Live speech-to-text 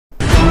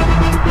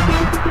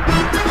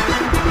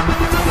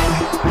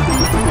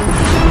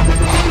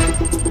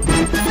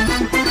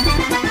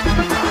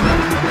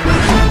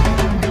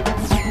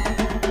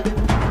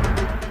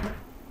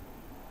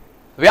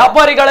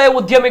ವ್ಯಾಪಾರಿಗಳೇ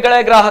ಉದ್ಯಮಿಗಳೇ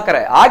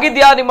ಗ್ರಾಹಕರೇ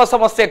ಆಗಿದ್ಯಾ ನಿಮ್ಮ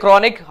ಸಮಸ್ಯೆ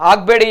ಕ್ರಾನಿಕ್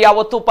ಆಗಬೇಡಿ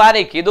ಯಾವತ್ತೂ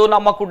ಪ್ಯಾನಿಕ್ ಇದು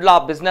ನಮ್ಮ ಕುಡ್ಲಾ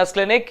ಬಿಸ್ನೆಸ್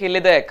ಕ್ಲಿನಿಕ್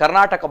ಇಲ್ಲಿದೆ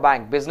ಕರ್ನಾಟಕ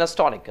ಬ್ಯಾಂಕ್ ಬಿಸ್ನೆಸ್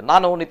ಟಾನಿಕ್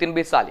ನಾನು Nitin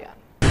ಬಿಸಾಲಿಯಾ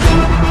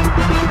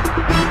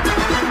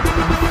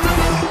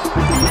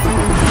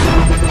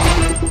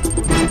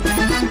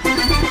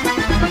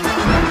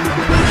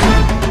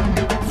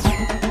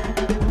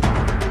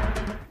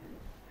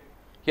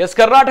S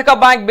Karnataka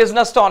bank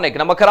business tonic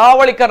ನಮ್ಮ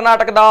ಕರಾವಳಿ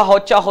ಕರ್ನಾಟಕದ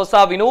ಹೊಸ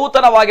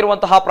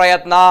ವಿನೂತನವಾಗಿರುವಂತಹ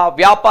ಪ್ರಯತ್ನ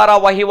ವ್ಯಾಪಾರ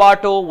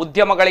ವಹಿವಾಟು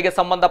ಉದ್ಯಮಗಳಿಗೆ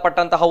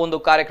ಸಂಬಂಧಪಟ್ಟಂತಹ ಒಂದು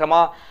ಕಾರ್ಯಕ್ರಮ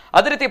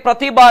ಅದೇ ರೀತಿ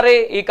ಪ್ರತಿ ಬಾರಿ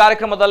ಈ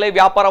ಕಾರ್ಯಕ್ರಮದಲ್ಲಿ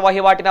ವ್ಯಾಪಾರ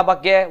ವಹಿವಾಟಿನ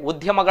ಬಗ್ಗೆ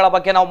ಉದ್ಯಮಗಳ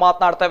ಬಗ್ಗೆ ನಾವು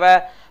ಮಾತನಾಡ್ತೇವೆ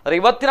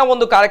ಇವತ್ತಿನ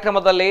ಒಂದು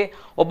ಕಾರ್ಯಕ್ರಮದಲ್ಲಿ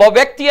ಒಬ್ಬ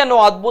ವ್ಯಕ್ತಿಯನ್ನು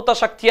ಅದ್ಭುತ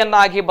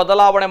ಶಕ್ತಿಯನ್ನಾಗಿ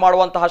ಬದಲಾವಣೆ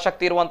ಮಾಡುವಂತಹ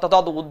ಶಕ್ತಿ ಇರುವಂತದ್ದು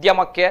ಅದು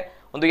ಉದ್ಯಮಕ್ಕೆ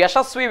ಒಂದು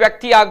ಯಶಸ್ವಿ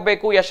ವ್ಯಕ್ತಿ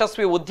ಆಗಬೇಕು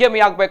ಯಶಸ್ವಿ ಉದ್ಯಮಿ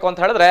ಆಗಬೇಕು ಅಂತ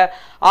ಹೇಳಿದ್ರೆ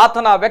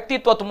ಆತನ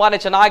ವ್ಯಕ್ತಿತ್ವ ತುಂಬಾನೇ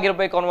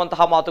ಚೆನ್ನಾಗಿರಬೇಕು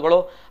ಅನ್ನುವಂತಹ ಮಾತುಗಳು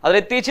ಆದರೆ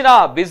ಇತ್ತೀಚಿನ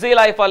ಬ್ಯುಸಿ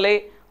ಲೈಫ್ ಅಲ್ಲಿ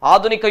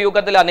ಆಧುನಿಕ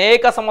ಯುಗದಲ್ಲಿ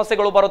ಅನೇಕ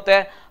ಸಮಸ್ಯೆಗಳು ಬರುತ್ತೆ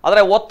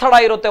ಆದರೆ ಒತ್ತಡ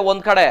ಇರುತ್ತೆ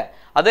ಒಂದ್ ಕಡೆ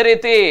ಅದೇ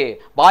ರೀತಿ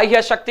ಬಾಹ್ಯ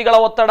ಶಕ್ತಿಗಳ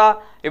ಒತ್ತಡ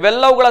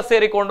ಇವೆಲ್ಲವುಗಳ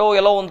ಸೇರಿಕೊಂಡು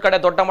ಎಲ್ಲೋ ಒಂದ್ ಕಡೆ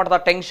ದೊಡ್ಡ ಮಟ್ಟದ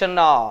ಟೆನ್ಷನ್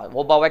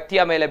ಒಬ್ಬ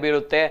ವ್ಯಕ್ತಿಯ ಮೇಲೆ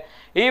ಬೀಳುತ್ತೆ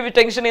ಈ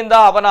ಟೆನ್ಷನ್ ಇಂದ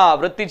ಅವನ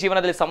ವೃತ್ತಿ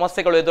ಜೀವನದಲ್ಲಿ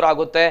ಸಮಸ್ಯೆಗಳು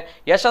ಎದುರಾಗುತ್ತೆ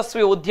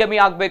ಯಶಸ್ವಿ ಉದ್ಯಮಿ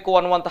ಆಗಬೇಕು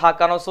ಅನ್ನುವಂತಹ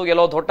ಕನಸು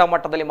ಎಲ್ಲೋ ದೊಡ್ಡ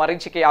ಮಟ್ಟದಲ್ಲಿ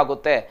ಮರೀಚಿಕೆ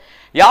ಆಗುತ್ತೆ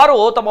ಯಾರು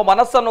ತಮ್ಮ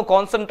ಮನಸ್ಸನ್ನು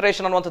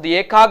ಕಾನ್ಸಂಟ್ರೇಷನ್ ಅನ್ನುವಂಥದ್ದು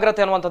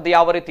ಏಕಾಗ್ರತೆ ಅನ್ನುವಂಥದ್ದು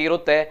ಯಾವ ರೀತಿ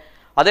ಇರುತ್ತೆ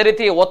ಅದೇ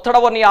ರೀತಿ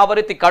ಒತ್ತಡವನ್ನು ಯಾವ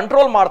ರೀತಿ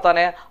ಕಂಟ್ರೋಲ್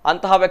ಮಾಡ್ತಾನೆ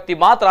ಅಂತಹ ವ್ಯಕ್ತಿ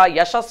ಮಾತ್ರ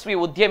ಯಶಸ್ವಿ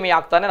ಉದ್ಯಮಿ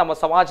ಆಗ್ತಾನೆ ನಮ್ಮ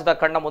ಸಮಾಜದ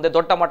ಕಣ್ಣ ಮುಂದೆ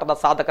ದೊಡ್ಡ ಮಟ್ಟದ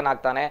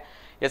ಸಾಧಕನಾಗ್ತಾನೆ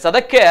ಎಸ್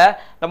ಅದಕ್ಕೆ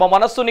ನಮ್ಮ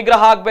ಮನಸ್ಸು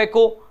ನಿಗ್ರಹ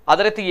ಆಗಬೇಕು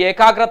ಅದೇ ರೀತಿ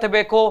ಏಕಾಗ್ರತೆ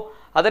ಬೇಕು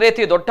ಅದೇ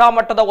ರೀತಿ ದೊಡ್ಡ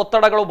ಮಟ್ಟದ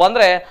ಒತ್ತಡಗಳು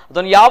ಬಂದ್ರೆ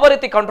ಅದನ್ನು ಯಾವ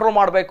ರೀತಿ ಕಂಟ್ರೋಲ್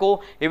ಮಾಡಬೇಕು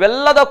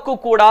ಇವೆಲ್ಲದಕ್ಕೂ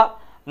ಕೂಡ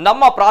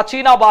ನಮ್ಮ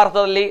ಪ್ರಾಚೀನ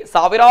ಭಾರತದಲ್ಲಿ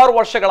ಸಾವಿರಾರು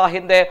ವರ್ಷಗಳ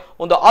ಹಿಂದೆ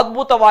ಒಂದು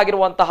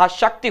ಅದ್ಭುತವಾಗಿರುವಂತಹ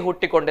ಶಕ್ತಿ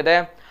ಹುಟ್ಟಿಕೊಂಡಿದೆ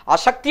ಆ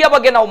ಶಕ್ತಿಯ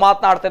ಬಗ್ಗೆ ನಾವು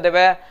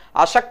ಮಾತನಾಡ್ತಿದ್ದೇವೆ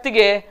ಆ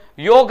ಶಕ್ತಿಗೆ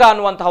ಯೋಗ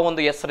ಅನ್ನುವಂತಹ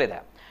ಒಂದು ಹೆಸರಿದೆ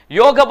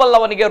ಯೋಗ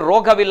ಬಲ್ಲವನಿಗೆ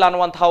ರೋಗವಿಲ್ಲ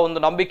ಅನ್ನುವಂತಹ ಒಂದು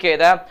ನಂಬಿಕೆ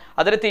ಇದೆ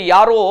ಅದೇ ರೀತಿ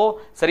ಯಾರು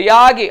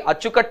ಸರಿಯಾಗಿ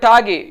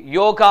ಅಚ್ಚುಕಟ್ಟಾಗಿ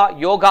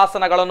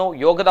ಯೋಗಾಸನಗಳನ್ನು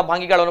ಯೋಗದ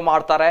ಭಂಗಿಗಳನ್ನು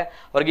ಮಾಡ್ತಾರೆ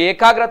ಅವರಿಗೆ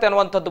ಏಕಾಗ್ರತೆ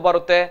ಅನ್ನುವಂಥದ್ದು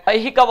ಬರುತ್ತೆ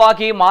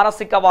ದೈಹಿಕವಾಗಿ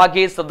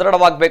ಮಾನಸಿಕವಾಗಿ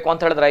ಸದೃಢವಾಗಬೇಕು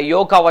ಅಂತ ಹೇಳಿದ್ರೆ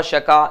ಯೋಗ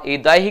ಅವಶ್ಯಕ ಈ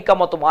ದೈಹಿಕ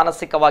ಮತ್ತು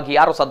ಮಾನಸಿಕವಾಗಿ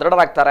ಯಾರು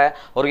ಸದೃಢರಾಗ್ತಾರೆ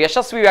ಅವರು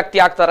ಯಶಸ್ವಿ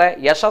ವ್ಯಕ್ತಿ ಆಗ್ತಾರೆ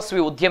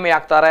ಯಶಸ್ವಿ ಉದ್ಯಮಿ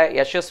ಆಗ್ತಾರೆ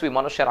ಯಶಸ್ವಿ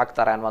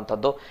ಮನುಷ್ಯರಾಗ್ತಾರೆ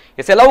ಅನ್ನುವಂಥದ್ದು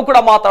ಇದೆಲ್ಲವೂ ಕೂಡ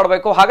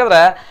ಮಾತಾಡಬೇಕು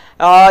ಹಾಗಾದ್ರೆ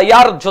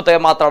ಯಾರ ಜೊತೆ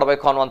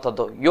ಮಾತಾಡಬೇಕು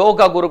ಅನ್ನುವಂಥದ್ದು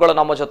ಯೋಗ ಗುರುಗಳು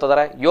ನಮ್ಮ ಜೊತೆ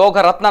ಇದ್ದಾರೆ ಯೋಗ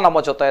ರತ್ನ ನಮ್ಮ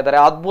ಜೊತೆ ಇದ್ದಾರೆ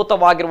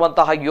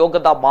ಅದ್ಭುತವಾಗಿರುವಂತಹ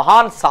ಯೋಗದ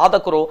ಮಹಾನ್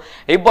ಸಾಧಕರು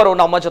ಇಬ್ಬರು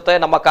ನಮ್ಮ ಜೊತೆ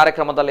ನಮ್ಮ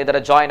ಕಾರ್ಯಕ್ರಮದಲ್ಲಿ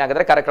ಇದ್ದಾರೆ ಜಾಯಿನ್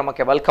ಆಗಿದ್ರೆ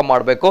ಕಾರ್ಯಕ್ರಮಕ್ಕೆ ವೆಲ್ಕಮ್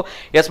ಮಾಡಬೇಕು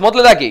ಎಸ್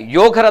ಮೊದಲದಾಗಿ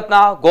ಯೋಗ ರತ್ನ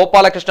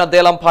ಗೋಪಾಲಕೃಷ್ಣ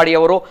ದೇಲಂಪಾಡಿ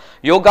ಅವರು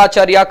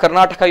ಯೋಗಾಚಾರ್ಯ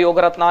ಕರ್ನಾಟಕ ಯೋಗ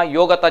ರತ್ನ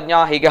ಯೋಗ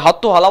ತಜ್ಞ ಹೀಗೆ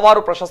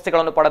ಹಲವಾರು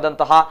ಪ್ರಶಸ್ತಿಗಳನ್ನು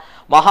ಪಡೆದಂತಹ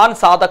ಮಹಾನ್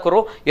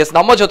ಸಾಧಕರು ಎಸ್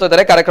ನಮ್ಮ ಜೊತೆ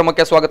ಇದ್ದಾರೆ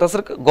ಕಾರ್ಯಕ್ರಮಕ್ಕೆ ಸ್ವಾಗತ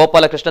ಸರ್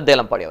ಗೋಪಾಲಕೃಷ್ಣ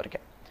ದೇಲಂಪಾಡಿ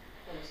ಅವರಿಗೆ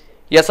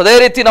ಎಸ್ ಅದೇ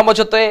ರೀತಿ ನಮ್ಮ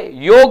ಜೊತೆ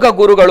ಯೋಗ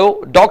ಗುರುಗಳು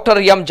ಡಾಕ್ಟರ್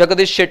ಎಂ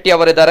ಜಗದೀಶ್ ಶೆಟ್ಟಿ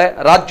ಅವರಿದ್ದಾರೆ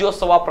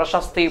ರಾಜ್ಯೋತ್ಸವ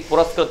ಪ್ರಶಸ್ತಿ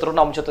ಪುರಸ್ಕೃತರು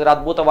ನಮ್ಮ ಜೊತೆ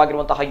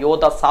ಅದ್ಭುತವಾಗಿರುವಂತಹ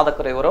ಯೋಧ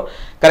ಸಾಧಕರು ಇವರು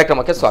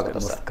ಕಾರ್ಯಕ್ರಮಕ್ಕೆ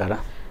ಸ್ವಾಗತ ಸರ್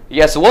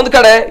ಎಸ್ ಒಂದ್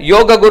ಕಡೆ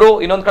ಯೋಗ ಗುರು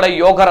ಇನ್ನೊಂದ್ ಕಡೆ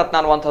ಯೋಗ ರತ್ನ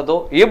ಅನ್ನುವಂಥದ್ದು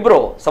ಇಬ್ರು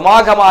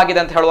ಸಮಾಗಮ ಆಗಿದೆ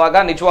ಅಂತ ಹೇಳುವಾಗ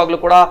ನಿಜವಾಗ್ಲೂ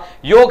ಕೂಡ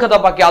ಯೋಗದ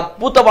ಬಗ್ಗೆ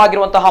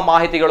ಅದ್ಭುತವಾಗಿರುವಂತಹ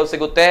ಮಾಹಿತಿಗಳು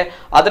ಸಿಗುತ್ತೆ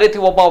ಅದೇ ರೀತಿ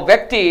ಒಬ್ಬ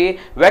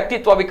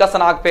ವ್ಯಕ್ತಿತ್ವ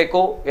ವಿಕಸನ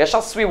ಆಗ್ಬೇಕು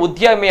ಯಶಸ್ವಿ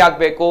ಉದ್ಯಮಿ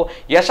ಆಗ್ಬೇಕು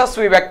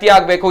ಯಶಸ್ವಿ ವ್ಯಕ್ತಿ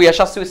ಆಗ್ಬೇಕು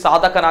ಯಶಸ್ವಿ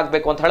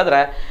ಸಾಧಕನಾಗ್ಬೇಕು ಅಂತ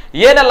ಹೇಳಿದ್ರೆ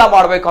ಏನೆಲ್ಲ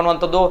ಮಾಡ್ಬೇಕು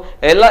ಅನ್ನುವಂಥದ್ದು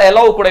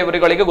ಎಲ್ಲವೂ ಕೂಡ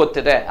ಇವರುಗಳಿಗೆ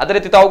ಗೊತ್ತಿದೆ ಅದೇ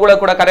ರೀತಿ ತಾವುಗಳು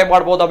ಕೂಡ ಕರೆ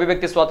ಮಾಡಬಹುದು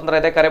ಅಭಿವ್ಯಕ್ತಿ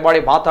ಸ್ವಾತಂತ್ರ್ಯ ಇದೆ ಕರೆ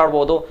ಮಾಡಿ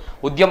ಮಾತಾಡಬಹುದು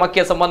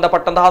ಉದ್ಯಮಕ್ಕೆ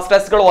ಸಂಬಂಧಪಟ್ಟಂತಹ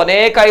ಸ್ಟ್ರೆಸ್ಗಳು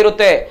ಅನೇಕ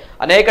ಇರುತ್ತೆ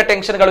ಅನೇಕ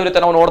ಟೆನ್ಷನ್ಗಳು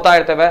ಇರುತ್ತೆ ನಾವು ನೋಡ್ತಾ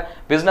ಇರ್ತೇವೆ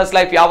ಬಿಸ್ನೆಸ್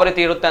ಲೈಫ್ ಯಾವ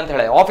ರೀತಿ ಇರುತ್ತೆ ಅಂತ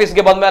ಹೇಳಿ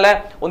ಆಫೀಸ್ಗೆ ಬಂದ್ಮೇಲೆ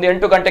ಒಂದು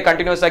 8 ಗಂಟೆ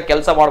ಕಂಟಿನ್ಯೂಸ್ ಆಗಿ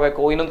ಕೆಲಸ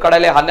ಮಾಡಬೇಕು ಇನ್ನೊಂದು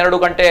ಕಡೆಯಲ್ಲಿ 12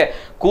 ಗಂಟೆ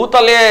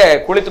ಕೂತಲ್ಲೇ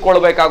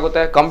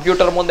ಕುಳಿತುಕೊಳ್ಬೇಕಾಗುತ್ತೆ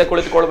ಕಂಪ್ಯೂಟರ್ ಮುಂದೆ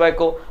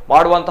ಕುಳಿತುಕೊಳ್ಬೇಕು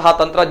ಮಾಡುವಂತಹ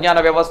ತಂತ್ರಜ್ಞಾನ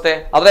ವ್ಯವಸ್ಥೆ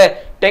ಆದ್ರೆ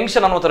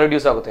ಟೆನ್ಷನ್ ಅನ್ನೋದು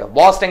ರೆಡ್ಯೂಸ್ ಆಗುತ್ತೆ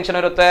ಬಾಸ್ ಟೆನ್ಷನ್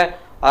ಇರುತ್ತೆ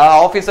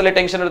ಆಫೀಸಲ್ಲಿ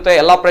ಟೆನ್ಷನ್ ಇರುತ್ತೆ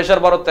ಎಲ್ಲ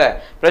ಪ್ರೆಷರ್ ಬರುತ್ತೆ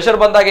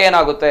ಪ್ರೆಷರ್ ಬಂದಾಗ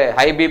ಏನಾಗುತ್ತೆ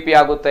ಹೈ BP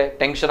ಆಗುತ್ತೆ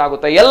ಟೆನ್ಷನ್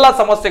ಆಗುತ್ತೆ ಎಲ್ಲ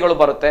ಸಮಸ್ಯೆಗಳು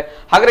ಬರುತ್ತೆ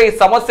ಹಾಗಾದ್ರೆ ಈ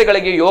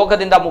ಸಮಸ್ಯೆಗಳಿಗೆ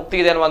ಯೋಗದಿಂದ ಮುಕ್ತಿ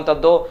ಇದೆ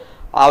ಅನ್ನುವಂಥದ್ದು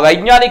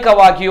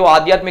ವೈಜ್ಞಾನಿಕವಾಗಿಯೂ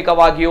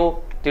ಆಧ್ಯಾತ್ಮಿಕವಾಗಿಯೂ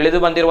ತಿಳಿದು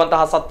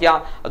ಬಂದಿರುವಂತಹ ಸತ್ಯ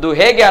ಅದು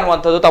ಹೇಗೆ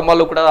ಅನ್ನುವಂಥದ್ದು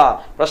ತಮ್ಮಲ್ಲೂ ಕೂಡ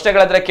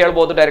ಪ್ರಶ್ನೆಗಳಿದ್ರೆ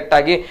ಕೇಳಬಹುದು ಡೈರೆಕ್ಟ್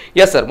ಆಗಿ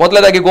ಎಸ್ ಸರ್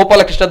ಮೊದಲನೇದಾಗಿ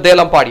ಗೋಪಾಲಕೃಷ್ಣ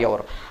ದೇಲಂಪಾಡಿ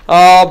ಅವರು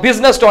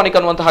ಬಿಸ್ನೆಸ್ ಟಾನಿಕ್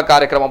ಅನ್ನುವಂತಹ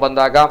ಕಾರ್ಯಕ್ರಮ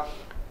ಬಂದಾಗ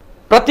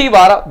ಪ್ರತಿ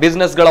ವಾರ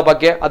ಬಿಸ್ನೆಸ್ಗಳ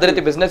ಬಗ್ಗೆ ಅದೇ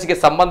ರೀತಿ ಬಿಸ್ನೆಸ್ಗೆ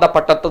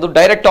ಸಂಬಂಧಪಟ್ಟಂಥದ್ದು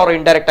ಡೈರೆಕ್ಟ್ ಆರ್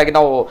ಇಂಡೈರೆಕ್ಟ್ ಆಗಿ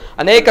ನಾವು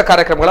ಅನೇಕ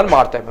ಕಾರ್ಯಕ್ರಮಗಳನ್ನು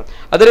ಮಾಡ್ತೇವೆ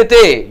ಅದೇ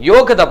ರೀತಿ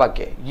ಯೋಗದ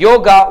ಬಗ್ಗೆ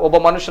ಯೋಗ ಒಬ್ಬ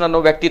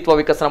ಮನುಷ್ಯನನ್ನು ವ್ಯಕ್ತಿತ್ವ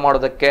ವಿಕಸನ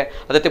ಮಾಡೋದಕ್ಕೆ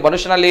ಅದೇ ರೀತಿ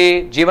ಮನುಷ್ಯನಲ್ಲಿ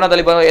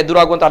ಜೀವನದಲ್ಲಿ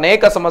ಎದುರಾಗುವಂತಹ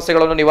ಅನೇಕ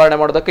ಸಮಸ್ಯೆಗಳನ್ನು ನಿವಾರಣೆ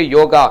ಮಾಡೋದಕ್ಕೆ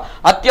ಯೋಗ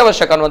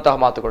ಅತ್ಯವಶ್ಯಕ ಅನ್ನುವಂತಹ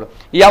ಮಾತುಗಳು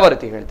ಯಾವ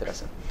ರೀತಿ ಹೇಳ್ತೀರಾ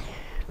ಸರ್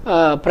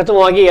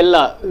ಪ್ರಥಮವಾಗಿ ಎಲ್ಲ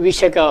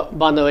ವೀಕ್ಷಕ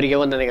ಬಾಂಧವರಿಗೆ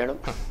ವಂದನೆಗಳು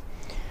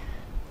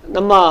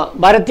ನಮ್ಮ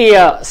ಭಾರತೀಯ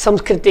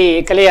ಸಂಸ್ಕೃತಿ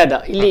ಕಲೆಯಾದ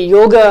ಇಲ್ಲಿ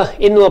ಯೋಗ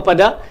ಎನ್ನುವ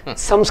ಪದ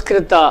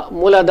ಸಂಸ್ಕೃತ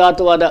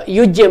ಮೂಲಧಾತುವಾದ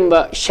ಯುಜ್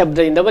ಎಂಬ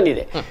ಶಬ್ದದಿಂದ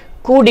ಬಂದಿದೆ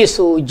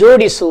ಕೂಡಿಸು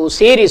ಜೋಡಿಸು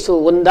ಸೇರಿಸು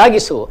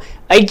ಒಂದಾಗಿಸು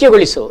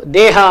ಐಕ್ಯಗೊಳಿಸು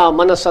ದೇಹ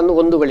ಮನಸ್ಸನ್ನು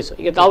ಒಂದುಗೊಳಿಸು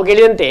ಈಗ ತಾವು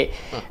ಕೇಳಿದಂತೆ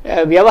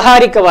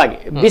ವ್ಯಾವಹಾರಿಕವಾಗಿ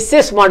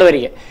ಬಿಸ್ನೆಸ್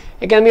ಮಾಡುವವರಿಗೆ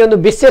ಯಾಕೆಂದ್ರೆ ಒಂದು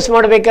ಬಿಸ್ನೆಸ್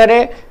ಮಾಡಬೇಕಾದ್ರೆ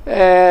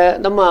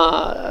ನಮ್ಮ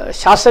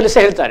ಶಾಸ್ತ್ರದಲ್ಲಿ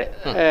ಸಹ ಹೇಳ್ತಾರೆ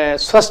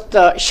ಸ್ವಸ್ಥ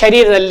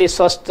ಶರೀರದಲ್ಲಿ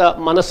ಸ್ವಸ್ಥ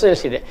ಮನಸ್ಸು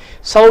ಇದೆ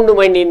ಸೌಂಡ್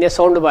ಮೈಂಡ್ ಇಂದ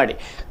ಸೌಂಡ್ ಬಾಡಿ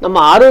ನಮ್ಮ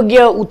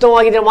ಆರೋಗ್ಯ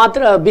ಉತ್ತಮವಾಗಿದ್ರೆ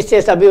ಮಾತ್ರ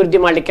ಬಿಸ್ನೆಸ್ ಅಭಿವೃದ್ಧಿ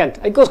ಮಾಡಲಿಕ್ಕೆ ಅಂತ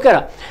ಅದಕ್ಕೋಸ್ಕರ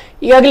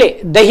ಈಗಾಗಲೇ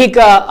ದೈಹಿಕ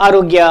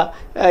ಆರೋಗ್ಯ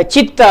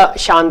ಚಿತ್ತ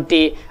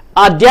ಶಾಂತಿ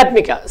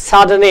ಆಧ್ಯಾತ್ಮಿಕ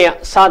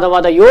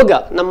ಸಾಧನವಾದ ಯೋಗ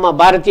ನಮ್ಮ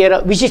ಭಾರತೀಯರ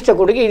ವಿಶಿಷ್ಟ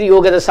ಕೊಡುಗೆ. ಇದು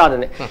ಯೋಗದ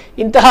ಸಾಧನೆ.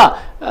 ಇಂತಹ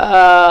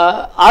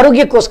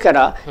ಆರೋಗ್ಯಕ್ಕೋಸ್ಕರ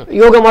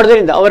ಯೋಗ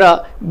ಮಾಡೋದ್ರಿಂದ ಅವರ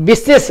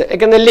ಬಿಸ್ನೆಸ್,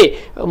 ಯಾಕಂದ್ರೆ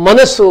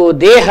ಮನಸ್ಸು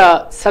ದೇಹ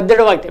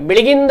ಸದೃಢವಾಗ್ತದೆ.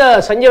 ಬೆಳಗಿಂದ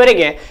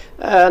ಸಂಜೆವರೆಗೆ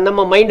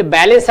ನಮ್ಮ ಮೈಂಡ್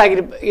ಬ್ಯಾಲೆನ್ಸ್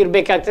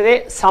ಇರಬೇಕಾಗ್ತದೆ,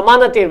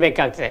 ಸಮಾನತೆ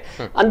ಇರಬೇಕಾಗ್ತದೆ.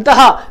 ಅಂತಹ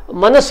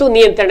ಮನಸ್ಸು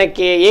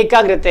ನಿಯಂತ್ರಣಕ್ಕೆ,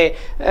 ಏಕಾಗ್ರತೆ,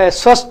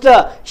 ಸ್ವಸ್ಥ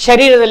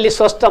ಶರೀರದಲ್ಲಿ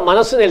ಸ್ವಸ್ಥ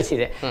ಮನಸ್ಸು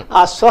ನೆಲೆಸಿದೆ.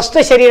 ಆ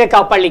ಸ್ವಸ್ಥ ಶರೀರ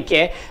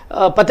ಕಾಪಾಡಲಿಕ್ಕೆ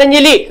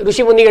ಪತಂಜಲಿ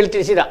ಋಷಿ ಮುನಿಗಳು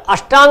ತಿಳಿಸಿದ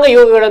ಅಷ್ಟಾಂಗ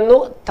ಯೋಗಗಳನ್ನು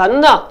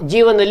ತನ್ನ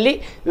ಜೀವನದಲ್ಲಿ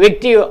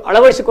ವ್ಯಕ್ತಿಯು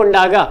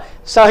ಅಳವಡಿಸಿಕೊಂಡಾಗ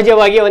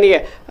ಸಹಜವಾಗಿ ಅವನಿಗೆ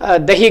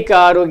ದೈಹಿಕ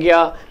ಆರೋಗ್ಯ,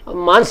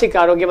 ಮಾನಸಿಕ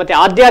ಆರೋಗ್ಯ ಮತ್ತು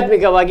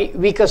ಆಧ್ಯಾತ್ಮಿಕವಾಗಿ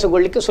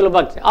ವಿಕಾಸಗೊಳ್ಳಿಕ್ಕೆ ಸುಲಭ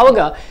ಆಗ್ತದೆ. ಆವಾಗ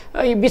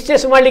ಈ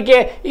ಬಿಸ್ನೆಸ್ ಮಾಡಲಿಕ್ಕೆ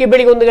ಈ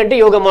ಬೆಳಿಗ್ಗೆ 1 ಗಂಟೆ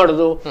ಯೋಗ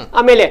ಮಾಡೋದು,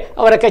 ಆಮೇಲೆ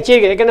ಅವರ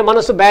ಕಚೇರಿಗೆ, ಯಾಕಂದರೆ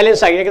ಮನಸ್ಸು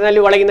ಬ್ಯಾಲೆನ್ಸ್ ಆಗಿದೆ, ಯಾಕಂದರೆ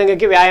ಅಲ್ಲಿ ಒಳಗಿನ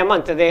ಅಂಗಕ್ಕೆ ವ್ಯಾಯಾಮ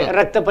ಆಗ್ತದೆ,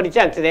 ರಕ್ತ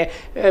ಪರಿಚಯ ಆಗ್ತದೆ,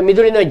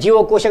 ಮಿದುಳಿನ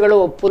ಜೀವಕೋಶಗಳು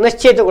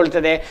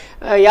ಪುನಶ್ಚೇತಗೊಳ್ತದೆ,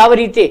 ಯಾವ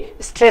ರೀತಿ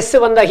ಸ್ಟ್ರೆಸ್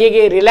ಬಂದಾಗ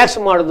ಹೇಗೆ ರಿಲ್ಯಾಕ್ಸ್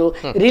ಮಾಡೋದು,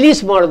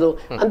 ರಿಲೀಸ್ ಮಾಡೋದು,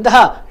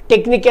 ಅಂತಹ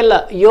ಟೆಕ್ನಿಕ್ ಎಲ್ಲ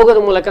ಯೋಗದ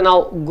ಮೂಲಕ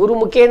ನಾವು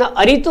ಗುರುಮುಖೇನ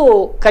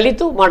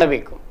ಕಲಿತು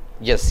ಮಾಡಬೇಕು.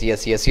 ಎಸ್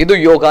ಎಸ್ ಎಸ್, ಇದು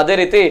ಯೋಗ. ಅದೇ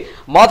ರೀತಿ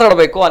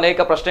ಮಾತಾಡಬೇಕು, ಅನೇಕ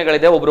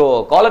ಪ್ರಶ್ನೆಗಳಿದೆ. ಒಬ್ರು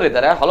ಕಾಲರ್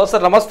ಇದ್ದಾರೆ. ಹಲೋ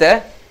ಸರ್, ನಮಸ್ತೆ.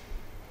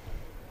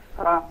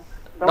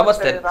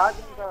 ನಮಸ್ತೆ.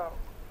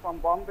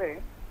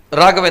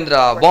 ರಾಘವೇಂದ್ರ,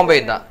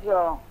 ಬಾಂಬೆಯಿಂದ.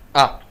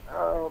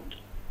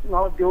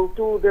 Now due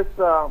to this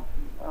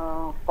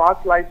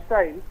fast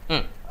lifestyle,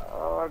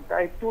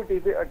 type 2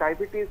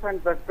 diabetes and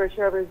blood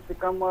pressure has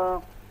become a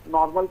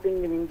normal thing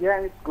in India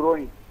and it's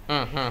growing.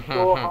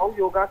 So how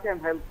yoga can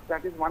help?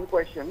 That is one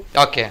question.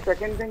 Okay.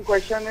 Second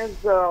question is,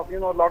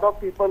 a lot of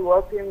people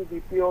work in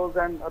BPOs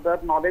and other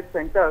knowledge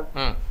centers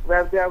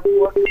where they have to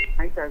work at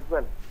night as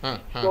well.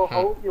 So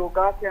how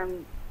yoga can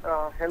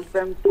help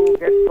them to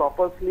get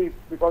proper sleep,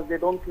 because they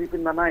don't sleep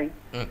in the night.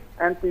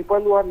 And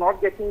people who are not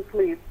getting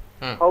sleep,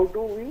 how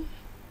do we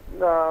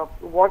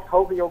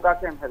how yoga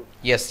can help?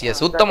 Yes,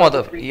 ಉತ್ತಮವಾದ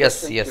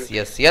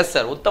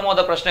sir, ಉತ್ತಮವಾದ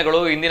ಪ್ರಶ್ನೆಗಳು.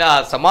 ಇಂದಿನ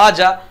ಸಮಾಜ,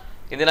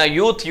 ಇಂದಿನ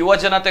ಯುವ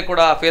ಜನತೆ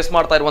ಕೂಡ face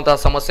ಮಾಡ್ತಾ ಇರುವಂತಹ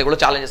ಸಮಸ್ಯೆಗಳು,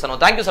 ಚಾಲೆಂಜಸ್ ಅನ್ನೋ.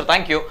 Thank you sir,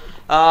 thank you.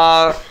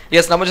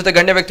 ನಮ್ಮ ಜೊತೆ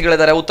ಗಣ್ಯ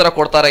ವ್ಯಕ್ತಿಗಳಿದ್ದಾರೆ, ಉತ್ತರ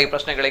ಕೊಡ್ತಾರೆ ಈ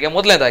ಪ್ರಶ್ನೆಗಳಿಗೆ.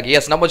 ಮೊದಲನೇದಾಗಿ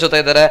ನಮ್ಮ ಜೊತೆ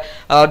ಇದ್ದಾರೆ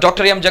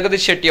ಡಾಕ್ಟರ್ ಎಂ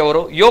ಜಗದೀಶ್ ಶೆಟ್ಟಿ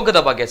ಅವರು,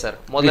 ಯೋಗದ ಬಗ್ಗೆ ಸರ್.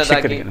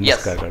 ಮೊದಲನೇದಾಗಿ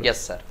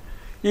ಎಸ್ ಸರ್.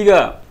 ಈಗ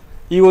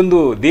ಈ ಒಂದು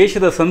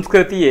ದೇಶದ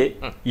ಸಂಸ್ಕೃತಿಯೇ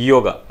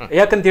ಯೋಗ.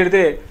 ಯಾಕಂತ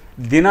ಹೇಳಿದ್ರೆ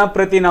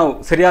ದಿನಪ್ರತಿ ನಾವು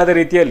ಸರಿಯಾದ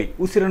ರೀತಿಯಲ್ಲಿ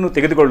ಉಸಿರನ್ನು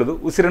ತೆಗೆದುಕೊಳ್ಳುವುದು,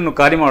 ಉಸಿರನ್ನು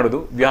ಖಾಲಿ ಮಾಡುವುದು,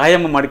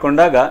 ವ್ಯಾಯಾಮ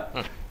ಮಾಡಿಕೊಂಡಾಗ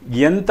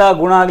ಎಂಥ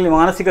ಗುಣ ಆಗಲಿ,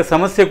 ಮಾನಸಿಕ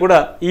ಸಮಸ್ಯೆ ಕೂಡ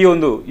ಈ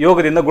ಒಂದು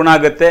ಯೋಗದಿಂದ ಗುಣ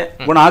ಆಗ್ತದೆ.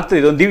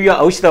 ಇದೊಂದು ದಿವ್ಯ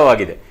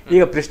ಔಷಧವಾಗಿದೆ.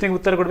 ಈಗ ಪ್ರಶ್ನೆಗೆ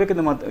ಉತ್ತರ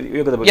ಕೊಡಬೇಕಂದ್ರೆ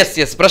ಯೋಗದ ಬಗ್ಗೆ.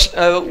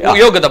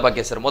 ಯೋಗದ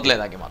ಬಗ್ಗೆ ಸರ್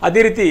ಮೊದಲನೇದಾಗಿ.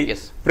 ಅದೇ ರೀತಿ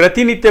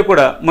ಪ್ರತಿನಿತ್ಯ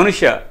ಕೂಡ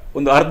ಮನುಷ್ಯ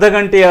ಒಂದು ಅರ್ಧ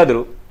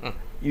ಗಂಟೆಯಾದರೂ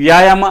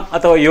ವ್ಯಾಯಾಮ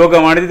ಅಥವಾ ಯೋಗ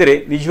ಮಾಡಿದ್ರೆ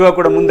ನಿಜವಾಗ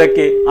ಕೂಡ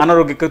ಮುಂದಕ್ಕೆ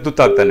ಅನಾರೋಗ್ಯಕ್ಕೆ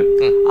ತುತ್ತಾಗ್ತಾನೆ.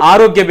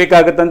 ಆರೋಗ್ಯ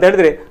ಬೇಕಾಗತ್ತೆ ಅಂತ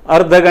ಹೇಳಿದ್ರೆ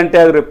ಅರ್ಧ ಗಂಟೆ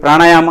ಆದ್ರೆ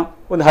ಪ್ರಾಣಾಯಾಮ,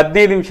 ಒಂದು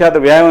 15 ನಿಮಿಷ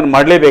ಆದ್ರೆ ವ್ಯಾಯಾಮ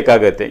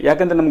ಮಾಡಲೇಬೇಕಾಗತ್ತೆ.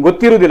 ಯಾಕಂದ್ರೆ ನಮ್ಗೆ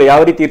ಗೊತ್ತಿರುವುದಿಲ್ಲ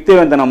ಯಾವ ರೀತಿ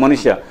ಇರ್ತೇವೆ ಅಂತ. ನಾವು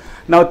ಮನುಷ್ಯ,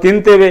 ನಾವು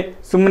ತಿಂತೇವೆ,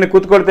 ಸುಮ್ಮನೆ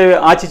ಕೂತ್ಕೊಳ್ತೇವೆ,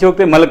 ಆಚೆ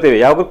ಹೋಗ್ತೇವೆ, ಮಲಗ್ತೇವೆ.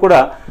 ಯಾವಾಗ ಕೂಡ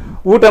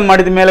ಊಟ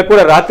ಮಾಡಿದ ಮೇಲೆ ಕೂಡ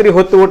ರಾತ್ರಿ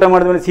ಹೊತ್ತು ಊಟ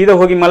ಮಾಡಿದ ಮೇಲೆ ಸೀದಾ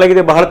ಹೋಗಿ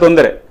ಮಲಗಿದೆ ಬಹಳ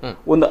ತೊಂದರೆ.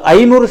 ಒಂದು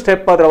 500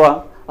 ಸ್ಟೆಪ್ ಆದ್ರವ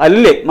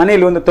ಅಲ್ಲೇ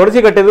ಮನೆಯಲ್ಲಿ ಒಂದು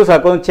ತೊಡಸಿ ಕಟ್ಟಿದ್ರು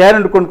ಸಾಕು, ಒಂದು ಚೇರ್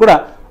ಹಿಡ್ಕೊಂಡು ಕೂಡ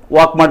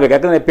ವಾಕ್ ಮಾಡ್ಬೇಕು.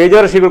 ಯಾಕಂದ್ರೆ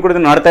ಪೇಜಾವರ ಶ್ರೀಗಳು ಕೂಡ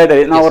ಮಾಡ್ತಾ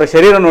ಇದ್ದಾರೆ. ನಾವು ಅವರ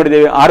ಶರೀರ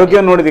ನೋಡಿದ್ದೇವೆ, ಆರೋಗ್ಯ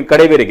ನೋಡಿದ್ವಿ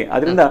ಕಡೆಬೇರಿಗೆ.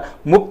 ಅದರಿಂದ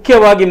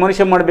ಮುಖ್ಯವಾಗಿ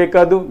ಮನುಷ್ಯ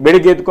ಮಾಡಬೇಕಾದ್ದು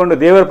ಬೆಳಿಗ್ಗೆ ಎದ್ಕೊಂಡು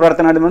ದೇವರ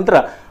ಪ್ರಾರ್ಥನೆ ಮಾಡಿದ ನಂತರ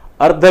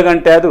ಅರ್ಧ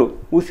ಗಂಟೆ ಆದರೂ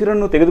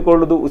ಉಸಿರನ್ನು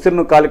ತೆಗೆದುಕೊಳ್ಳುವುದು,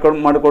 ಉಸಿರನ್ನು ಖಾಲಿ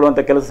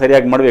ಮಾಡಿಕೊಳ್ಳುವಂತ ಕೆಲಸ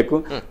ಸರಿಯಾಗಿ ಮಾಡಬೇಕು.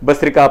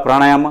 ಭಸ್ತ್ರಿಕಾ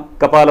ಪ್ರಾಣಾಯಾಮ,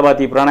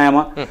 ಕಪಾಲಭಾತಿ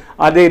ಪ್ರಾಣಾಯಾಮ,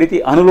 ಅದೇ ರೀತಿ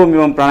ಅನುಲೋಮ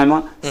ವಿಲೋಮ ಪ್ರಾಣಾಯಾಮ,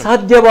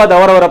 ಸಾಧ್ಯವಾದ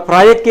ಅವರವರ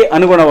ಪ್ರಾಯಕ್ಕೆ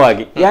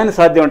ಅನುಗುಣವಾಗಿ ಏನು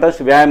ಸಾಧ್ಯ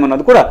ಉಂಟಷ್ಟು ವ್ಯಾಯಾಮ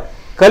ಅನ್ನೋದು ಕೂಡ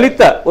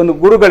ಕಲಿತ ಒಂದು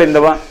ಗುರುಗಳಿಂದ,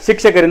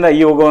 ಶಿಕ್ಷಕರಿಂದ ಈ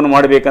ಯೋಗವನ್ನು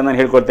ಮಾಡಬೇಕಂತ ನಾನು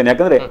ಹೇಳ್ಕೊಳ್ತೇನೆ.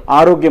 ಯಾಕಂದ್ರೆ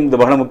ಆರೋಗ್ಯ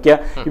ಬಹಳ ಮುಖ್ಯ.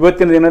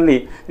 ಇವತ್ತಿನ ದಿನದಲ್ಲಿ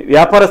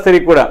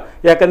ವ್ಯಾಪಾರಸ್ಥರಿಗೆ ಕೂಡ,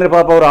 ಯಾಕಂದ್ರೆ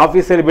ಪಾಪ ಅವರು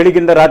ಆಫೀಸಲ್ಲಿ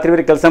ಬೆಳಿಗ್ಗಿಂದ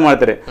ರಾತ್ರಿವರೆಗೆ ಕೆಲಸ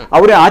ಮಾಡ್ತಾರೆ.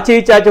 ಅವರೇ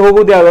ಆಚೆ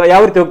ಹೋಗುದು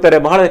ಯಾವ ರೀತಿ ಹೋಗ್ತಾರೆ,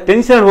 ಬಹಳ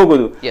ಟೆನ್ಷನ್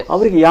ಹೋಗುದು.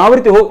 ಅವರಿಗೆ ಯಾವ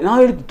ರೀತಿ ನಾವು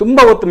ಹೇಳಿದ್ದು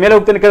ತುಂಬಾ ಹೊತ್ತು ಮೇಲೆ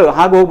ಹೋಗ್ತಾನೆ,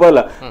 ಹಾಗೆ ಹೋಗಬಲ್ಲ.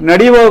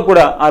 ನಡೆಯುವಾಗ ಕೂಡ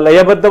ಆ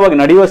ಲಯಬದ್ಧವಾಗಿ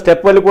ನಡೆಯುವ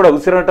ಸ್ಟೆಪ್ ಅಲ್ಲಿ ಕೂಡ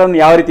ಉಸಿರಾಟವನ್ನು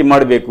ಯಾವ ರೀತಿ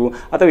ಮಾಡಬೇಕು,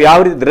 ಅಥವಾ ಯಾವ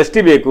ರೀತಿ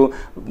ದೃಷ್ಟಿ ಬೇಕು.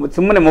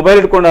 ಸುಮ್ಮನೆ ಮೊಬೈಲ್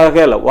ಇಟ್ಕೊಂಡು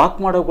ಹಾಗೆ ಅಲ್ಲ,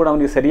 ವಾಕ್ ಮಾಡೋ ಕೂಡ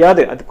ಅವನಿಗೆ ಸರಿಯಾದ.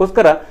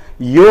 ಅದಕ್ಕೋಸ್ಕರ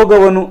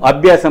ಯೋಗವನ್ನು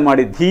ಅಭ್ಯಾಸ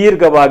ಮಾಡಿ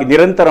ದೀರ್ಘವಾಗಿ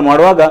ನಿರಂತರ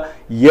ಮಾಡುವಾಗ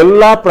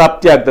ಎಲ್ಲಾ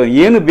ಪ್ರಾಪ್ತಿ ಆಗ್ತದೆ.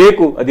 ಏನು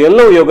ಬೇಕು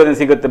ಅದೆಲ್ಲವೂ ಯೋಗದಿಂದ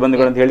ಸಿಗುತ್ತೆ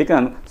ಬಂಧುಗಳು ಅಂತ ಹೇಳಿಕ್ಕೆ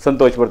ನಾನು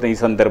ಸಂತೋಷ ಪಡ್ತೇನೆ ಈ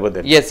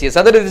ಸಂದರ್ಭದಲ್ಲಿ. ಎಸ್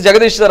ಅದೇ ರೀತಿ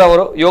ಜಗದೀಶ್ ಸರ್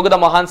ಅವರು ಯೋಗದ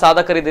ಮಹಾನ್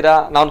ಸಾಧಕರಿದ್ದೀರಾ.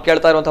 ನಾವು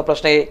ಕೇಳ್ತಾ ಇರುವಂತಹ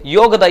ಪ್ರಶ್ನೆ,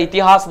 ಯೋಗದ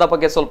ಇತಿಹಾಸದ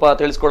ಬಗ್ಗೆ ಸ್ವಲ್ಪ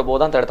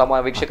ತಿಳಿಸ್ಕೊಡ್ಬಹುದಾ ಅಂತ ಹೇಳಿ ತಮ್ಮ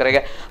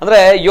ವೀಕ್ಷಕರಿಗೆ. ಅಂದ್ರೆ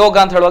ಯೋಗ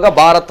ಅಂತ ಹೇಳುವಾಗ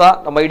ಭಾರತ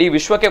ನಮ್ಮ ಇಡೀ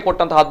ವಿಶ್ವಕ್ಕೆ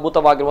ಕೊಟ್ಟಂತಹ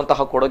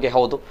ಅದ್ಭುತವಾಗಿರುವಂತಹ ಕೊಡುಗೆ.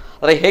 ಹೌದು,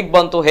 ಅಂದ್ರೆ ಹೇಗ್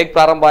ಬಂತು, ಹೇಗ್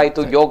ಪ್ರಾರಂಭ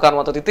ಆಯಿತು ಯೋಗ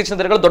ಅನ್ನುವಂಥದ್ದು ಇತ್ತೀಚಿನ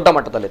ದಿನಗಳು ದೊಡ್ಡ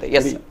ಮಟ್ಟದಲ್ಲಿದೆ.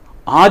 ಎಸ್,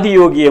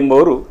 ಆದಿಯೋಗಿ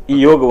ಎಂಬವರು ಈ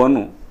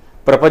ಯೋಗವನ್ನು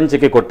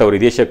ಪ್ರಪಂಚಕ್ಕೆ ಕೊಟ್ಟವರು,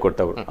 ದೇಶಕ್ಕೆ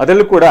ಕೊಟ್ಟವರು.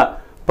 ಅದರಲ್ಲೂ ಕೂಡ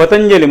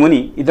ಪತಂಜಲಿ ಮುನಿ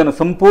ಇದನ್ನು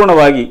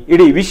ಸಂಪೂರ್ಣವಾಗಿ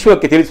ಇಡೀ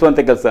ವಿಶ್ವಕ್ಕೆ ತಿಳಿಸುವಂತ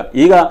ಕೆಲಸ.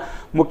 ಈಗ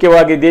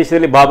ಮುಖ್ಯವಾಗಿ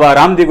ದೇಶದಲ್ಲಿ ಬಾಬಾ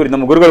ರಾಮದೇವ್ ಗುರು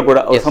ನಮ್ಮ ಗುರುಗಳು ಕೂಡ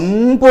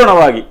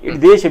ಸಂಪೂರ್ಣವಾಗಿ ಇಡೀ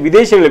ದೇಶ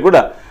ವಿದೇಶಗಳಲ್ಲಿ ಕೂಡ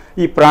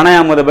ಈ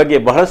ಪ್ರಾಣಾಯಾಮದ ಬಗ್ಗೆ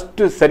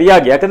ಬಹಳಷ್ಟು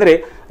ಸರಿಯಾಗಿ, ಯಾಕಂದ್ರೆ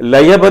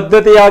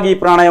ಲಯಬದ್ಧತೆಯಾಗಿ ಈ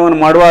ಪ್ರಾಣಾಯಾಮವನ್ನು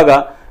ಮಾಡುವಾಗ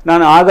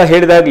ನಾನು ಆಗ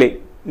ಹೇಳಿದಾಗ್ಲಿ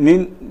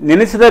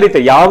ನೆನೆಸಿದ ರೀತಿ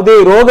ಯಾವುದೇ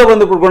ರೋಗ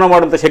ಬಂದು ಗುಣ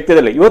ಮಾಡುವಂತ ಶಕ್ತಿ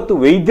ಇಲ್ಲ. ಇವತ್ತು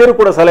ವೈದ್ಯರು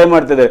ಕೂಡ ಸಲಹೆ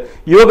ಮಾಡ್ತಿದ್ದಾರೆ,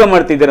 ಯೋಗ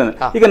ಮಾಡ್ತಿದ್ದಾರೆ.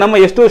 ಈಗ ನಮ್ಮ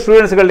ಎಷ್ಟೋ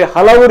ಸ್ಟೂಡೆಂಟ್ಸ್ಗಳಲ್ಲಿ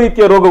ಹಲವು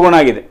ರೀತಿಯ ರೋಗ ಗುಣ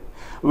ಆಗಿದೆ.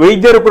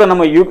 ವೈದ್ಯರು ಕೂಡ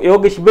ನಮ್ಮ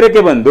ಯೋಗ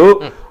ಶಿಬಿರಕ್ಕೆ ಬಂದು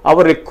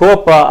ಅವರಿಗೆ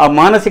ಕೋಪ, ಆ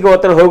ಮಾನಸಿಕ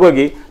ಒತ್ತಡ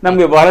ಹೋಗೋಗಿ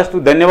ನಮಗೆ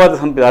ಬಹಳಷ್ಟು ಧನ್ಯವಾದ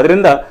ಸಂಪಿದೆ.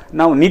 ಅದರಿಂದ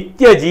ನಾವು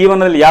ನಿತ್ಯ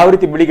ಜೀವನದಲ್ಲಿ ಯಾವ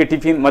ರೀತಿ ಬೆಳಿಗ್ಗೆ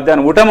ಟಿಫಿನ್,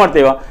 ಮಧ್ಯಾಹ್ನ ಊಟ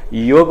ಮಾಡ್ತೇವೋ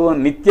ಈ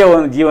ಯೋಗವನ್ನು ನಿತ್ಯ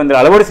ಒಂದು ಜೀವನದಲ್ಲಿ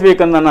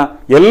ಅಳವಡಿಸಬೇಕಂತ ನನ್ನ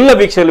ಎಲ್ಲ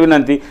ವೀಕ್ಷಕರು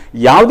ವಿನಂತಿ.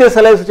 ಯಾವುದೇ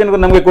ಸಲಹೆ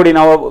ಸೂಚನೆಗಳು ನಮಗೆ ಕೊಡಿ,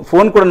 ನಾವು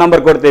ಫೋನ್ ಕೂಡ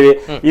ನಂಬರ್ ಕೊಡ್ತೇವೆ.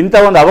 ಇಂಥ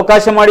ಒಂದು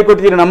ಅವಕಾಶ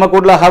ಮಾಡಿಕೊಟ್ಟಿದ್ದೀರಿ ನಮ್ಮ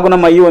ಕೂಡಲ ಹಾಗೂ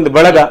ನಮ್ಮ ಈ ಒಂದು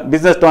ಬಳಗ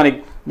ಬಿಸ್ನೆಸ್ ಟಾನಿಕ್,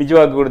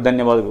 ನಿಜವಾಗ್ಲೂ ಕೂಡ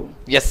ಧನ್ಯವಾದಗಳು.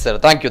 Yes sir,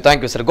 thank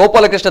you sir.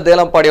 Gopalakrishna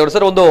Delampady ಅವರು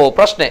ಸರ್, ಒಂದು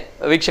ಪ್ರಶ್ನೆ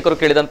ವೀಕ್ಷಕರು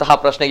ಕೇಳಿದಂತಹ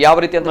ಪ್ರಶ್ನೆ ಯಾವ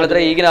ರೀತಿ ಅಂತ ಹೇಳಿದ್ರೆ,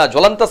 ಈಗಿನ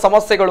ಜ್ವಲಂತ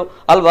ಸಮಸ್ಯೆಗಳು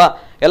ಅಲ್ವಾ,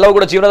 ಎಲ್ಲವೂ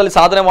ಕೂಡ ಜೀವನದಲ್ಲಿ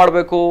ಸಾಧನೆ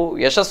ಮಾಡಬೇಕು,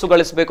 ಯಶಸ್ಸು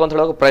ಗಳಿಸಬೇಕು ಅಂತ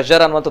ಹೇಳುವಾಗ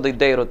ಪ್ರೆಷರ್ ಅನ್ನುವಂಥದ್ದು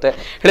ಇದ್ದೇ ಇರುತ್ತೆ.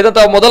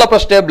 ಹೇಳಿದಂತಹ ಮೊದಲ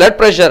ಪ್ರಶ್ನೆ ಬ್ಲಡ್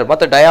ಪ್ರೆಷರ್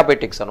ಮತ್ತೆ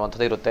ಡಯಾಬಿಟಿಕ್ಸ್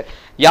ಅನ್ನುವಂಥದ್ದು ಇರುತ್ತೆ.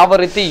 ಯಾವ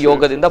ರೀತಿ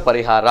ಯೋಗದಿಂದ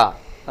ಪರಿಹಾರ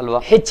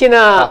ಅಲ್ವಾ? ಹೆಚ್ಚಿನ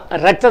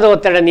ರಕ್ತದ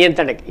ಒತ್ತಡ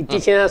ನಿಯಂತ್ರಣಕ್ಕೆ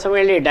ಇತ್ತೀಚಿನ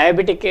ಸಮಯದಲ್ಲಿ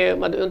ಡಯಾಬಿಟಿಕ್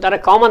ಒಂಥರ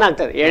ಕಾಮನ್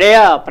ಆಗ್ತದೆ, ಎಳೆಯ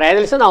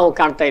ಪ್ರಾಯದಲ್ಲಿ ಸಹ ನಾವು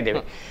ಕಾಣ್ತಾ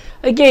ಇದ್ದೇವೆ.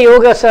 ಅದಕ್ಕೆ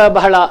ಯೋಗ ಸಹ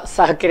ಬಹಳ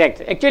ಸಹಕಾರಿ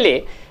ಆಗ್ತದೆ. ಆ್ಯಕ್ಚುಲಿ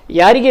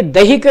ಯಾರಿಗೆ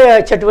ದೈಹಿಕ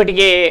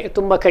ಚಟುವಟಿಕೆ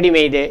ತುಂಬ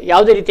ಕಡಿಮೆ ಇದೆ,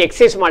 ಯಾವುದೇ ರೀತಿ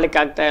ಎಕ್ಸಸೈಸ್ ಮಾಡ್ಲಿಕ್ಕೆ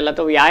ಆಗ್ತಾ ಇಲ್ಲ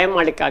ಅಥವಾ ವ್ಯಾಯಾಮ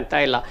ಮಾಡ್ಲಿಕ್ಕೆ ಆಗ್ತಾ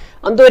ಇಲ್ಲ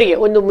ಅಂಥವರಿಗೆ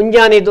ಒಂದು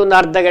ಮುಂಜಾನೆದು ಒಂದು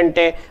ಅರ್ಧ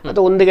ಗಂಟೆ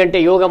ಅಥವಾ 1 ಗಂಟೆ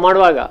ಯೋಗ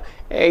ಮಾಡುವಾಗ,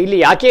 ಇಲ್ಲಿ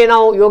ಯಾಕೆ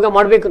ನಾವು ಯೋಗ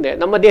ಮಾಡಬೇಕು ಅಂದರೆ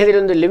ನಮ್ಮ ದೇಹದಲ್ಲಿ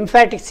ಒಂದು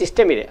ಲಿಂಫ್ಯಾಟಿಕ್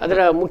ಸಿಸ್ಟಮ್ ಇದೆ. ಅದರ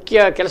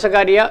ಮುಖ್ಯ ಕೆಲಸ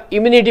ಕಾರ್ಯ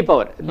ಇಮ್ಯುನಿಟಿ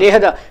ಪವರ್,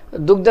 ದೇಹದ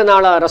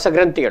ದುಗ್ಧನಾಳ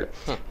ರಸಗ್ರಂಥಿಗಳು.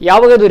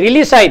 ಯಾವಾಗ ಅದು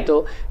ರಿಲೀಸ್ ಆಯಿತು,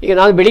 ಈಗ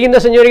ನಾವು ಬೆಳಗಿಂದ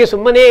ಸಂಜೆವರೆಗೆ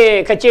ಸುಮ್ಮನೆ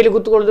ಕಚೇರಿಯಲ್ಲಿ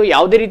ಕೂತ್ಕೊಳ್ಳೋದು,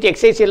 ಯಾವುದೇ ರೀತಿ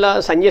ಎಕ್ಸಸೈಸ್ ಇಲ್ಲ,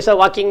 ಸಂಜೆ ಸಹ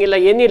ವಾಕಿಂಗ್ ಇಲ್ಲ,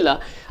 ಏನಿಲ್ಲ,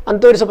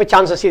 ಅಂಥವ್ರಿಗೆ ಸ್ವಲ್ಪ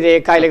ಚಾನ್ಸಸ್ ಇದೆ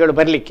ಕಾಯಿಲೆಗಳು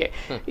ಬರಲಿಕ್ಕೆ.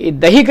 ಈ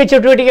ದೈಹಿಕ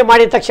ಚಟುವಟಿಕೆ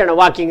ಮಾಡಿದ ತಕ್ಷಣ,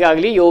 ವಾಕಿಂಗ್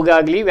ಆಗಲಿ, ಯೋಗ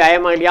ಆಗಲಿ,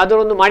 ವ್ಯಾಯಾಮ ಆಗಲಿ,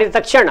 ಯಾವುದೋ ಒಂದು ಮಾಡಿದ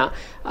ತಕ್ಷಣ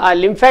ಆ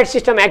ಲಿಂಫ್ಯಾಟ್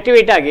ಸಿಸ್ಟಮ್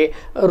ಆಕ್ಟಿವೇಟ್ ಆಗಿ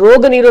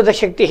ರೋಗ ನಿರೋಧಕ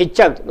ಶಕ್ತಿ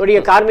ಹೆಚ್ಚಾಗ್ತದೆ. ನೋಡಿ,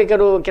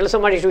 ಕಾರ್ಮಿಕರು ಕೆಲಸ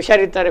ಮಾಡಿ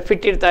ಹುಷಾರಿರ್ತಾರೆ,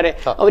 ಫಿಟ್ ಇರ್ತಾರೆ,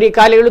 ಅವರಿಗೆ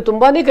ಕಾಯಿಲೆಗಳು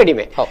ತುಂಬಾನೇ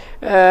ಕಡಿಮೆ.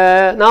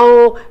 ನಾವು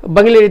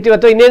ಬಂಗ್ಲಿರ್ತೀವಿ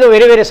ಅಥವಾ ಇನ್ನೇನೋ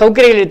ಬೇರೆ ಬೇರೆ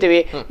ಸೌಕರ್ಯಗಳಿರ್ತೀವಿ,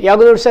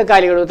 ಯಾವುದೋ ಸಹ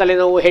ಕಾಯಿಲೆಗಳು,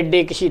 ತಲೆನೋವು,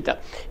 ಹೆಡ್ಡೇಕ್, ಶೀತ.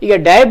 ಈಗ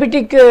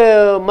ಡಯಾಬಿಟಿಕ್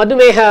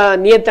ಮಧುಮೇಹ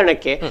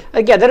ನಿಯಂತ್ರಣಕ್ಕೆ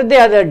ಅದಕ್ಕೆ ಅದರದ್ದೇ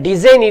ಆದ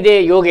ಡಿಸೈನ್ ಇದೆ,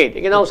 ಯೋಗ ಇದೆ.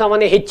 ಈಗ ನಾವು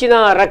ಸಾಮಾನ್ಯ ಹೆಚ್ಚಿನ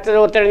ರಕ್ತದ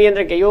ಒತ್ತಡ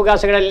ನಿಯಂತ್ರಣಕ್ಕೆ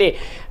ಯೋಗಾಸಗಳಲ್ಲಿ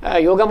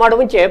ಯೋಗ ಮಾಡುವ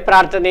ಮುಂಚೆ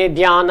ಪ್ರಾರ್ಥನೆ,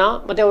 ಧ್ಯಾನ,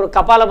 ಮತ್ತೆ ಅವರು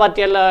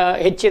ಕಪಾಲಭಾತಿ ಎಲ್ಲ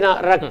ಹೆಚ್ಚಿನ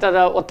ರಕ್ತದ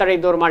ಒತ್ತಡ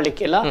ಇದ್ದವ್ರು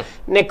ಮಾಡಲಿಕ್ಕಿಲ್ಲ.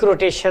 ನೆಕ್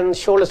ರೊಟೇಷನ್,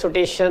 ಶೋಲ್ಡರ್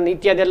ರೊಟೇಷನ್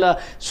ಇತ್ಯಾದಿ ಎಲ್ಲ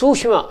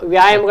ಸೂಕ್ಷ್ಮ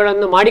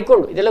ವ್ಯಾಯಾಮಗಳನ್ನು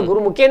ಮಾಡಿಕೊಂಡು ಇದೆಲ್ಲ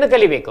ಗುರುಮುಖೇನ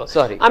ಕಲಿಬೇಕು.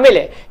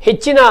 ಆಮೇಲೆ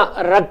ಹೆಚ್ಚಿನ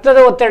ರಕ್ತದ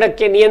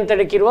ಒತ್ತಡಕ್ಕೆ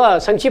ನಿಯಂತ್ರಣಕ್ಕಿರುವ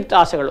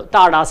ಸಂಕ್ಷಿಪ್ತ ಆಸನಗಳು,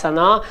 ತಾಡಾಸನ,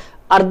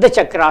 ಅರ್ಧ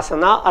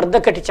ಚಕ್ರಾಸನ, ಅರ್ಧ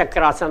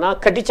ಕಟಿಚಕ್ರಾಸನ,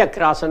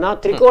 ಕಟಿಚಕ್ರಾಸನ,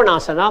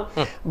 ತ್ರಿಕೋಣಾಸನ,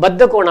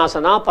 ಬದ್ಧ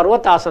ಕೋಣಾಸನ,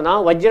 ಪರ್ವತಾಸನ,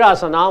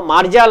 ವಜ್ರಾಸನ,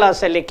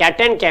 ಮಾರ್ಜಾಲಾಸನಲ್ಲಿ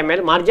ಕ್ಯಾಟ್ ಆ್ಯಂಡ್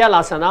ಕ್ಯಾಮೆಲ್,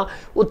 ಮಾರ್ಜಾಲಾಸನ,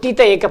 ಉತ್ತಿತ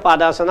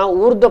ಏಕಪಾದಾಸನ,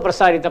 ಊರ್ಧ್ವ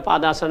ಪ್ರಸಾರಿತ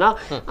ಪಾದಾಸನ,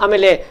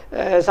 ಆಮೇಲೆ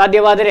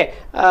ಸಾಧ್ಯವಾದರೆ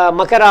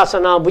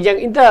ಮಕರಾಸನ,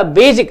 ಭುಜಂಗ, ಇಂಥ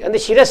ಬೇಸಿಕ್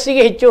ಅಂದರೆ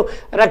ಶಿರಸ್ಸಿಗೆ ಹೆಚ್ಚು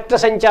ರಕ್ತ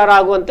ಸಂಚಾರ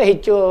ಆಗುವಂಥ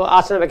ಹೆಚ್ಚು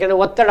ಆಸನ ಬೇಕಂದ್ರೆ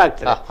ಒತ್ತಡ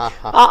ಆಗ್ತದೆ.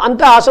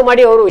 ಅಂತ ಆಸನ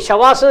ಮಾಡಿ ಅವರು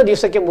ಶವಾಸನ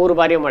ದಿವಸಕ್ಕೆ 3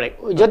 ಬಾರಿ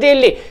ಮಾಡಬೇಕು.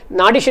 ಜೊತೆಯಲ್ಲಿ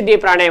ನಾಡಿ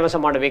ಶುದ್ಧಿ ಪ್ರಾಣಾಯಾಮ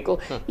ಮಾಡಬೇಕು.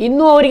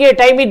 ಇನ್ನೂ ಅವರಿಗೆ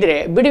ಟೈಮ್ ಇದ್ರೆ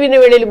ಬಿಡುವಿನ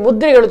ವೇಳೆಯಲ್ಲಿ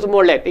ಮುದ್ರೆಗಳು ತುಂಬಾ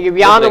ಒಳ್ಳೆ. ಈಗ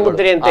ವ್ಯಾನ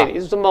ಮುದ್ರೆ ಅಂತ ಇದೆ,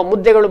 ಇದು ತುಂಬಾ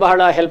ಮುದ್ರೆಗಳು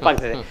ಬಹಳ ಹೆಲ್ಪ್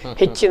ಆಗ್ತದೆ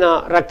ಹೆಚ್ಚಿನ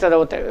ರಕ್ತದ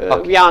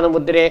ವ್ಯಾನ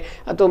ಮುದ್ರೆ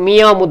ಅಥವಾ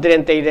ಮಿಯಾ ಮುದ್ರೆ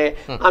ಅಂತ ಇದೆ,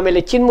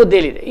 ಆಮೇಲೆ ಚಿನ್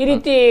ಮುದ್ದೆಯಲ್ಲಿದೆ, ಈ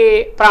ರೀತಿ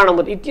ಪ್ರಾಣ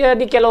ಮುದ್ರೆ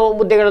ಇತ್ಯಾದಿ ಕೆಲವು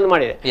ಮುದ್ದೆಗಳನ್ನು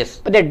ಮಾಡಿದೆ.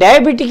 ಮತ್ತೆ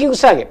ಡಯಾಬಿಟಿಕ್ಗೂ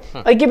ಸಹ ಹಾಗೆ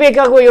ಅದಕ್ಕೆ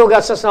ಬೇಕಾಗುವ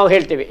ಯೋಗಾಸನ ನಾವು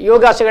ಹೇಳ್ತೇವೆ.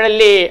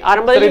 ಯೋಗಾಸನಗಳಲ್ಲಿ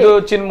ಆರಂಭದಲ್ಲಿ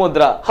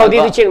ಚಿನ್ಮುದ್ರ, ಹೌದು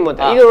ಇದು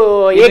ಚಿನ್ಮುದ್ರ, ಇದು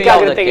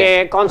ಏಕಾಗ್ರತೆಗೆ,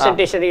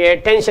 ಕಾನ್ಸಂಟ್ರೇಷನ್ಗೆ,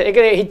 ಟೆನ್ಷನ್.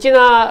 ಯಾಕಂದ್ರೆ ಹೆಚ್ಚಿನ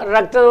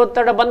ರಕ್ತದ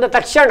ಒತ್ತಡ ಬಂದ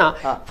ತಕ್ಷಣ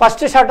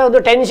ಫಸ್ಟ್ ಸ್ಟಾರ್ಟ್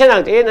ಆಗೋದು ಟೆನ್ಷನ್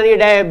ಆಗ್ತದೆ,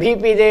 ನನಗೆ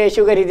BP ಇದೆ,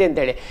 ಶುಗರ್ ಇದೆ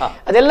ಅಂತೇಳಿ.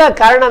 ಅದೆಲ್ಲ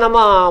ಕಾರಣ ನಮ್ಮ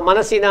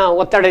ಮನಸ್ಸಿನ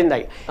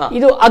ಒತ್ತಡದಿಂದಾಗಿ.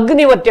 ಇದು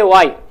ಅಗ್ನಿ ಮತ್ತೆ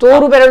ವಾಯು.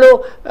 ತೋರು ಬೆರಳು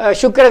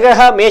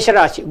ಶುಕ್ರಗ್ರಹ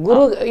ಮೇಷರಾಶಿ,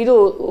 ಇದು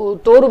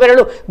ತೋರು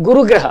ಬೆರಳು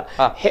ಗುರುಗ್ರಹ,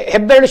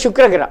 ಹೆಬ್ಬೆರಳು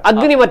ಶುಕ್ರಗ್ರಹ,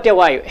 ಅಗ್ನಿ ಮತ್ತೆ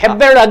ವಾಯು.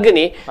 ಹೆಬ್ಬೆರಳು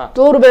ಅಗ್ನಿ,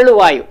 ತೋರು ಬೆರಳು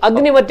ವಾಯು.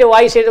 ಅಗ್ನಿ ಮತ್ತೆ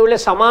ವಾಯು ಸೇರಿದ ಒಳ್ಳೆ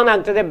ಸಮಾನ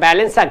ಆಗ್ತದೆ,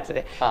 ಬ್ಯಾಲೆನ್ಸ್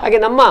ಆಗ್ತದೆ. ಹಾಗೆ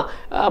ನಮ್ಮ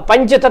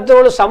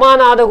ಪಂಚತತ್ವಗಳು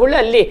ಸಮಾನ ಆದ ಕೂಡಲೇ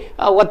ಅಲ್ಲಿ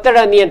ಒತ್ತಡ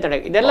ನಿಯಂತ್ರಣ.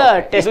 ಇದೆಲ್ಲ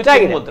ಟೆಸ್ಟ್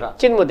ಆಗಿದೆ.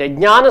 ಚಿನ್ಮುದ್ರೆ,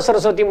 ಜ್ಞಾನ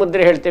ಸರಸ್ವತಿ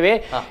ಮುದ್ರೆ ಹೇಳ್ತೇವೆ.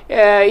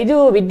 ಇದು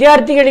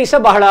ವಿದ್ಯಾರ್ಥಿಗಳಿಗೆ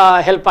ಸಹ ಬಹಳ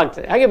ಹೆಲ್ಪ್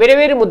ಆಗ್ತದೆ. ಹಾಗೆ ಬೇರೆ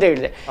ಬೇರೆ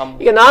ಮುದ್ರೆಗಳಿದೆ.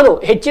 ಈಗ ನಾನು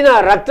ಹೆಚ್ಚಿನ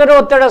ರಕ್ತದ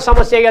ಒತ್ತಡ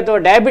ಸಮಸ್ಯೆಗೆ ಅಥವಾ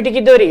ಡಯಾಬಿಟಿಕ್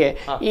ಇದ್ದವರಿಗೆ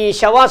ಈ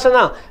ಶವಾಸನ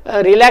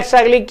ರಿಲ್ಯಾಕ್ಸ್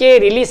ಆಗ್ಲಿಕ್ಕೆ,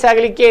 ರಿಲೀಸ್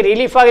ಆಗ್ಲಿಕ್ಕೆ,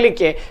 ರಿಲೀಫ್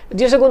ಆಗ್ಲಿಕ್ಕೆ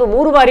ದಿವಸಕ್ಕೊಂದು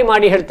 3 ಬಾರಿ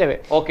ಮಾಡಿ ಹೇಳ್ತೇವೆ.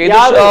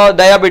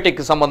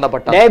 ಡಯಾಬಿಟಿಕ್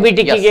ಸಂಬಂಧಪಟ್ಟ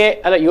ಡಯಾಬಿಟಿಕ್ಗೆ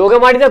ಅಲ್ಲ, ಯೋಗ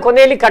ಮಾಡಿದ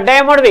ಕೊನೆಯಲ್ಲಿ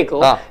ಕಡ್ಡಾಯ ಮಾಡಬೇಕು.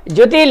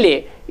 ಜೊತೆಯಲ್ಲಿ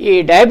ಈ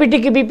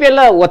ಡಯಾಬಿಟಿಕ್ BP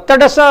ಎಲ್ಲ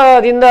ಒತ್ತಡ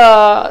ಸಹದಿಂದ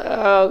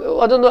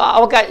ಅದೊಂದು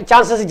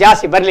ಚಾನ್ಸಸ್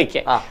ಜಾಸ್ತಿ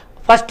ಬರ್ಲಿಕ್ಕೆ.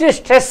 ಫಸ್ಟ್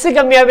ಸ್ಟ್ರೆಸ್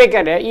ಕಮ್ಮಿ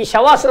ಆಗ್ಬೇಕಾದ್ರೆ ಈ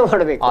ಶವಾಸನ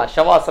ಮಾಡಬೇಕು.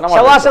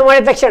 ಶವಾಸನ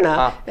ಮಾಡಿದ ತಕ್ಷಣ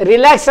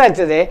ರಿಲ್ಯಾಕ್ಸ್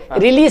ಆಗ್ತದೆ,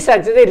 ರಿಲೀಸ್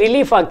ಆಗ್ತದೆ,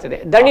 ರಿಲೀಫ್ ಆಗ್ತದೆ.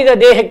 ದಣಿದ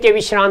ದೇಹಕ್ಕೆ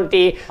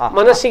ವಿಶ್ರಾಂತಿ,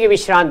 ಮನಸ್ಸಿಗೆ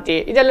ವಿಶ್ರಾಂತಿ,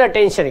 ಇದೆಲ್ಲ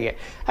ಟೆನ್ಷನ್ಗೆ.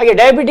 ಹಾಗೆ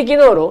ಡಯಾಬಿಟಿಕ್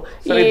ಇನವರು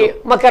ಈ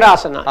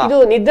ಮಕರಾಸನ, ಇದು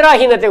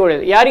ನಿದ್ರಾಹೀನತೆಗಳು.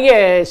 ಯಾರಿಗೆ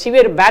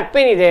ಸಿವಿಯರ್ ಬ್ಯಾಕ್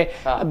ಪೇನ್ ಇದೆ,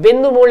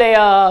 ಬೆನ್ನು ಮೂಳೆಯ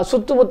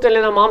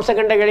ಸುತ್ತಮುತ್ತಲಿನ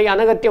ಮಾಂಸಖಂಡಗಳಿಗೆ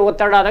ಅನಗತ್ಯ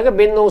ಒತ್ತಡ ಆದಾಗ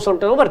ಬೆನ್ನು ನೋವು,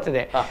 ಸೊಂಟ ನೋವು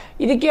ಬರ್ತದೆ.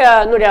 ಇದಕ್ಕೆ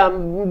ನೋಡಿ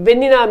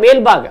ಬೆನ್ನಿನ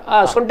ಮೇಲ್ಭಾಗ,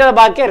 ಸೊಂಟದ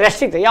ಭಾಗಕ್ಕೆ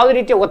ರೆಸ್ಟ್ ಸಿಗ್ತದೆ, ಯಾವುದೇ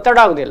ರೀತಿಯ ಒತ್ತಡ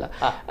ಆಗುದಿಲ್ಲ.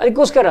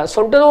 ಅದಕ್ಕೋಸ್ಕರ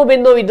ಸೊಂಟ ನೋವು,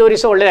 ಬೆನ್ನು ನೋವು ಇದ್ದವರಿಗೆ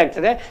ಸಹ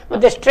ಒಳ್ಳೆದಾಗ್ತದೆ.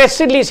 ಮತ್ತೆ ಸ್ಟ್ರೆಸ್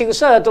ರಿಲೀಸಿಗೂ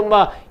ಸಹ ತುಂಬಾ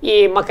ಈ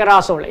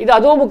ಮಕರಾಸನ ಒಳ್ಳೆ. ಇದು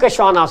ಅಧೋಮುಖ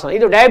ಶ್ವಾನಾಸನ,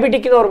 ಇದು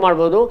ಡಯಾಬಿಟಿಕ್ನವ್ರು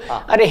ಮಾಡ್ಬೋದು.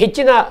 ಆದರೆ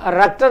ಹೆಚ್ಚಿನ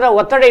ರಕ್ತದ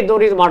ಒತ್ತಡ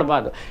ಇದ್ದವರು ಇದು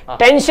ಮಾಡಬಾರ್ದು.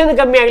 ಟೆನ್ಷನ್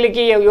ಕಮ್ಮಿ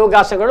ಆಗ್ಲಿಕ್ಕೆ ಈ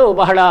ಯೋಗಾಸನಗಳು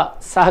ಬಹಳ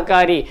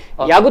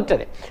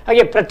ಸಹಕಾರಿಯಾಗುತ್ತದೆ.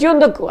 ಹಾಗೆ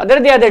ಪ್ರತಿಯೊಂದಕ್ಕೂ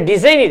ಅದರದೇ ಆದ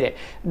ಡಿಸೈನ್ ಇದೆ.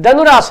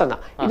 ಧನುರಾಸನ,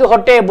 ಇದು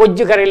ಹೊಟ್ಟೆ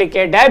ಬೊಜ್ಜು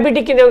ಕರಗಲಿಕ್ಕೆ,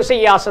 ಡಯಾಬಿಟಿಕ್ ಸಹ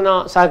ಈ ಆಸನ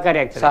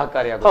ಸಹಕಾರಿಯಾಗ್ತದೆ.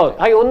 ಹೌದು,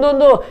 ಹಾಗೆ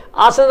ಒಂದೊಂದು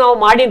ಆಸನ ನಾವು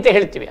ಮಾಡಿ ಅಂತ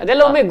ಹೇಳ್ತೀವಿ.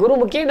 ಅದೆಲ್ಲ ಒಮ್ಮೆ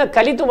ಗುರುಮುಖಿಯಿಂದ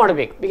ಕಲಿತು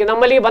ಮಾಡಬೇಕು. ಈಗ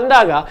ನಮ್ಮಲ್ಲಿ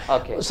ಬಂದಾಗ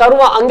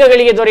ಸರ್ವ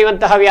ಅಂಗಗಳಿಗೆ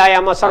ದೊರೆಯುವಂತಹ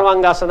ವ್ಯಾಯಾಮ,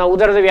 ಸರ್ವಾಂಗಾಸನ, ಆಸನ,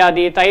 ಉದರದ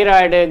ವ್ಯಾಧಿ,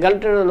 ಥೈರಾಯ್ಡ್,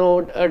 ಗಂಟಲು ನೋವು,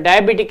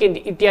 ಡಯಾಬಿಟಿಕ್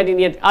ಇತ್ಯಾದಿ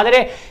ಆದರೆ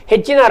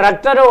ಹೆಚ್ಚಿನ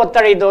ರಕ್ತದ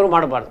ಒತ್ತಡ ಇದ್ದವರು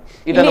ಮಾಡಬಾರ್ದು.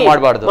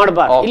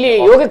 ಇಲ್ಲಿ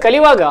ಯೋಗ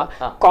ಕಲಿಯುವಾಗ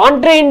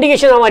ಕಾಂಟ್ರಾ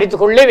ಇಂಡಿಕೇಶನ್ ನಾವು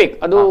ಅರಿತುಕೊಳ್ಳೇಬೇಕು.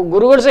 ಅದು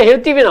ಗುರುಗಳು ಸಹ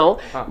ಹೇಳ್ತೀವಿ ನಾವು,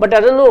 ಬಟ್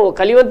ಅದನ್ನು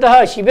ಕಲಿಯುವಂತಹ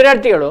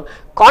ಶಿಬಿರಾರ್ಥಿಗಳು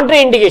ಕಾಂಟ್ರಾ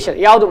ಇಂಡಿಕೇಶನ್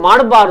ಯಾವುದು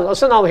ಮಾಡಬಾರದು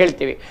ಅಷ್ಟು ನಾವು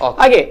ಹೇಳ್ತೀವಿ.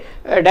 ಹಾಗೆ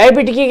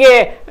ಡಯಾಬಿಟಿಕ್ಕಿಗೆ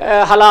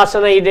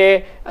ಹಲಾಸನ ಇದೆ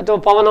ಅಥವಾ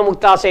ಪವನ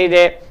ಮುಕ್ತಾಸ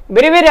ಇದೆ,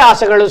 ಬೇರೆ ಬೇರೆ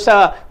ಆಸನಗಳು ಸಹ,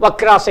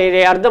 ವಕ್ರಾಸ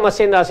ಇದೆ, ಅರ್ಧ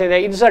ಮತ್ಸ್ಯಂದಾಸ ಇದೆ,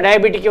 ಇದು ಸಹ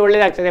ಡಯಾಬಿಟಿಕ್ಗೆ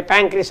ಒಳ್ಳೇದಾಗ್ತದೆ,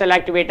 ಪ್ಯಾಂಕ್ರಿಸ್ ಎಲ್ಲ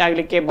ಆಕ್ಟಿವೇಟ್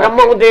ಆಗಲಿಕ್ಕೆ.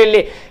 ಬ್ರಹ್ಮ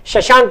ಮುದ್ರೆಯಲ್ಲಿ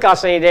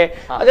ಶಶಾಂಕಾಸನ ಇದೆ,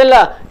 ಅದೆಲ್ಲ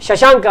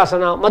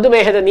ಶಶಾಂಕಾಸನ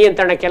ಮಧುಮೇಹದ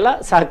ನಿಯಂತ್ರಣಕ್ಕೆಲ್ಲ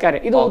ಸಹಕಾರಿ.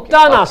 ಇದು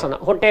ಉತ್ತಾನಾಸನ,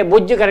 ಹೊಟ್ಟೆ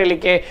ಬೊಜ್ಜು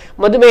ಕರಲಿಕ್ಕೆ,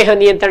 ಮಧುಮೇಹ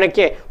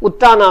ನಿಯಂತ್ರಣಕ್ಕೆ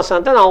ಉತ್ತಾನಾಸನ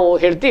ಅಂತ ನಾವು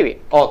ಹೇಳ್ತೀವಿ.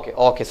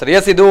 ಓಕೆ ಸರ್,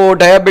 ಎಸ್, ಇದು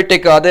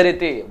ಡಯಾಬಿಟಿಕ್. ಅದೇ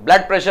ರೀತಿ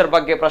ಬ್ಲಡ್ ಪ್ರೆಷರ್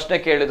ಬಗ್ಗೆ ಪ್ರಶ್ನೆ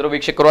ಕೇಳಿದ್ರು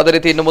ವೀಕ್ಷಕರು. ಅದೇ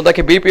ರೀತಿ ಇನ್ನು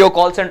ಮುಂದಕ್ಕೆ BPO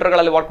ಕಾಲ್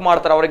ಸೆಂಟರ್ಗಳಲ್ಲಿ ವರ್ಕ್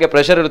ಮಾಡ್ತಾರೆ, ಅವರಿಗೆ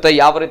ಪ್ರೆಷರ್ ಇರುತ್ತೆ,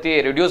 ಯಾವ ರೀತಿ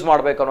ರಿಡ್ಯೂಸ್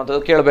ಮಾಡಬೇಕು ಅನ್ನೋದು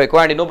ಕೇಳಬೇಕು.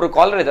 ಅಂಡ್ ಇನ್ನೊಬ್ರು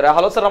ಕಾಲರ್ ಇದ್ದಾರೆ.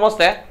 ಹಲೋ ಸರ್,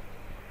 ನಮಸ್ತೆ.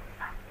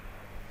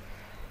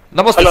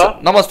 ನಮಸ್ತೆ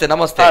ನಮಸ್ತೆ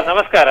ನಮಸ್ತೆ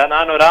ನಮಸ್ಕಾರ,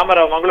 ನಾನು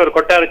ರಾಮರಾವ್, ಮಂಗಳೂರು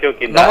ಕೊಟ್ಟಾರ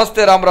ಚೌಕಿಯಿಂದ.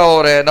 ನಮಸ್ತೆ ರಾಮರಾವ್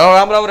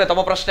ಅವರೇ,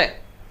 ತಮ್ಮ ಪ್ರಶ್ನೆ.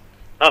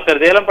 ನಮಸ್ಕಾರ,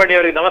 ದೇಲಂಪಳ್ಳಿ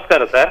ಅವರಿಗೆ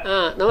ನಮಸ್ಕಾರ ಸರ್.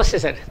 ನಮಸ್ತೆ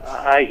ಸರ್.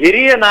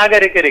 ಹಿರಿಯ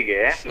ನಾಗರಿಕರಿಗೆ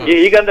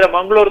ಈಗಂದ್ರೆ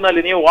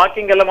ಮಂಗಳೂರಿನಲ್ಲಿ ನೀವು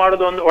ವಾಕಿಂಗ್ ಎಲ್ಲ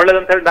ಮಾಡೋದು ಒಂದು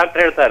ಒಳ್ಳೇದಂತ ಹೇಳಿ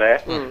ಡಾಕ್ಟರ್ ಹೇಳ್ತಾರೆ.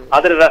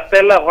 ಆದ್ರೆ ರಸ್ತೆ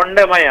ಎಲ್ಲ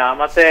ಹೊಂಡೆಮಯ,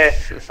 ಮತ್ತೆ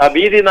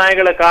ಬೀದಿ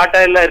ನಾಯಿಗಳ ಕಾಟ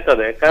ಎಲ್ಲ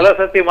ಇರ್ತದೆ. ಕೆಲವು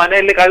ಸತಿ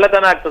ಮನೆಯಲ್ಲಿ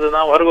ಕಳ್ಳತನ ಆಗ್ತದೆ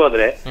ನಾವು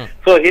ಹೊರಗೋದ್ರೆ.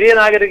 ಸೊ ಹಿರಿಯ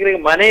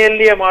ನಾಗರಿಕರಿಗೆ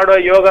ಮನೆಯಲ್ಲಿಯೇ ಮಾಡುವ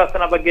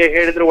ಯೋಗಾಸನ ಬಗ್ಗೆ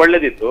ಹೇಳಿದ್ರೆ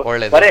ಒಳ್ಳೇದಿತ್ತು.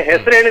 ಬರೀ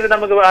ಹೆಸರು ಹೇಳಿದ್ರೆ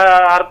ನಮಗೆ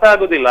ಅರ್ಥ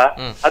ಆಗುದಿಲ್ಲ,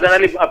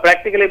 ಅದನ್ನಲ್ಲಿ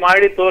ಪ್ರಾಕ್ಟಿಕಲಿ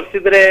ಮಾಡಿ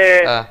ತೋರಿಸಿದ್ರೆ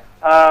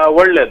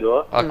ಒಳ್ಳೇದು.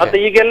 ಮತ್ತೆ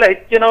ಈಗೆಲ್ಲ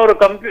ಹೆಚ್ಚಿನವರು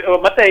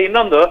ಮತ್ತೆ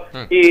ಇನ್ನೊಂದು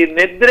ಈ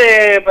ನಿದ್ರೆ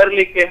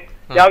ಬರ್ಲಿಕ್ಕೆ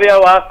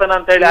ಯಾವ್ಯಾವ ಆಸನ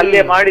ಅಂತ ಹೇಳಿ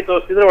ಅಲ್ಲೇ ಮಾಡಿ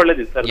ತೋರಿಸಿದ್ರೆ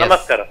ಒಳ್ಳೇದಿತ್ತು ಸರ್.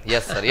 ನಮಸ್ಕಾರ.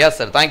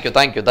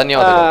 ಥ್ಯಾಂಕ್ ಯು,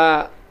 ಧನ್ಯವಾದ.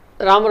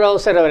 ರಾಮರಾವ್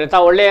ಸರ್ ಅವರೇ,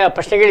 ತಾವು ಒಳ್ಳೆಯ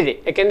ಪ್ರಶ್ನೆಗಳಿದೆ.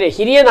 ಯಾಕೆಂದರೆ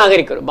ಹಿರಿಯ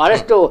ನಾಗರಿಕರು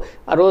ಬಹಳಷ್ಟು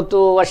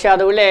 60 ವರ್ಷ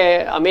ಆದ ಒಳ್ಳೆ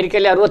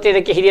ಅಮೆರಿಕಲ್ಲಿ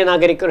 65ಕ್ಕೆ ಹಿರಿಯ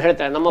ನಾಗರಿಕರು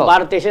ಹೇಳ್ತಾರೆ. ನಮ್ಮ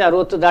ಭಾರತ ದೇಶದ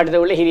 60 ದಾಟಿದ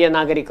ಒಳ್ಳೆ ಹಿರಿಯ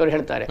ನಾಗರಿಕರು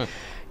ಹೇಳ್ತಾರೆ.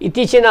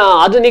 ಇತ್ತೀಚಿನ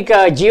ಆಧುನಿಕ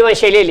ಜೀವನ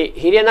ಶೈಲಿಯಲ್ಲಿ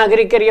ಹಿರಿಯ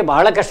ನಾಗರಿಕರಿಗೆ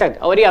ಬಹಳ ಕಷ್ಟ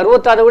ಆಗುತ್ತೆ. ಅವರಿಗೆ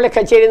 60 ಆದ ಒಳ್ಳೆ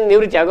ಕಚೇರಿಯಿಂದ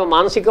ನಿವೃತ್ತಿ ಆಗೋ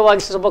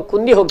ಮಾನಸಿಕವಾಗಿ ಸ್ವಲ್ಪ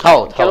ಕುಂದಿ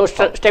ಹೋಗ್ತಾರೆ ಕೆಲವು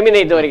ಸ್ಟೆಮಿನ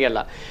ಇದ್ದವರಿಗೆಲ್ಲ.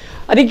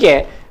 ಅದಕ್ಕೆ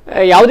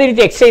ಯಾವುದೇ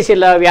ರೀತಿ ಎಕ್ಸಸೈಸ್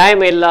ಇಲ್ಲ,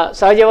 ವ್ಯಾಯಾಮ ಇಲ್ಲ.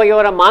 ಸಹಜವಾಗಿ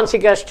ಅವರ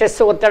ಮಾನಸಿಕ ಸ್ಟ್ರೆಸ್,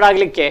 ಒತ್ತಡ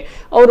ಆಗಲಿಕ್ಕೆ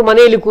ಅವರು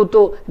ಮನೆಯಲ್ಲಿ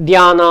ಕೂತು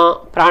ಧ್ಯಾನ,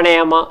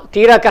 ಪ್ರಾಣಾಯಾಮ,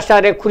 ತೀರಾ ಕಷ್ಟ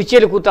ಆದರೆ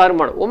ಕುರ್ಚಿಯಲ್ಲಿ ಕೂತು ಅವ್ರು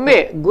ಮಾಡು. ಒಮ್ಮೆ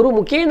ಗುರು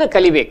ಮುಖೇನ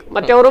ಕಲಿಬೇಕು,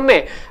 ಮತ್ತು ಅವರೊಮ್ಮೆ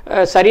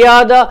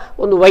ಸರಿಯಾದ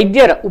ಒಂದು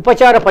ವೈದ್ಯರ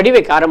ಉಪಚಾರ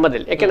ಪಡಿಬೇಕು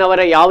ಆರಂಭದಲ್ಲಿ. ಯಾಕೆಂದ್ರೆ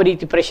ಅವರ ಯಾವ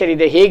ರೀತಿ ಪ್ರೆಷರ್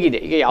ಇದೆ,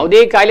 ಹೇಗಿದೆ. ಈಗ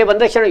ಯಾವುದೇ ಕಾಯಿಲೆ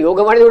ಬಂದ ತಕ್ಷಣ ಯೋಗ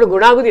ಮಾಡಿದವರು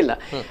ಗುಣ ಆಗುದಿಲ್ಲ,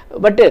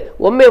 ಬಟ್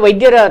ಒಮ್ಮೆ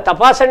ವೈದ್ಯರ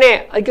ತಪಾಸಣೆ,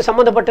 ಅದಕ್ಕೆ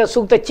ಸಂಬಂಧಪಟ್ಟ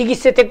ಸೂಕ್ತ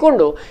ಚಿಕಿತ್ಸೆ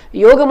ತೆಕ್ಕೊಂಡು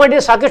ಯೋಗ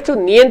ಮಾಡಿದ್ರೆ ಸಾಕಷ್ಟು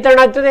ನಿಯಂತ್ರಣ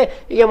ಆಗ್ತದೆ.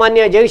 ಈಗ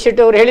ಮಾನ್ಯ ಜಗದೀಶ್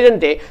ಶೆಟ್ಟಿ ಅವರು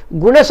ಹೇಳಿದಂತೆ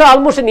ಗುಣ ಸಹ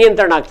ಆಲ್ಮೋಸ್ಟ್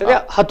ನಿಯಂತ್ರಣ ಆಗ್ತದೆ,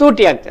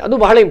 ಹತೋಟಿ ಆಗ್ತದೆ. ಅದು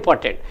ಬಹಳ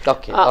ಇಂಪಾರ್ಟೆಂಟ್.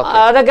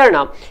 ಆದ ಕಾರಣ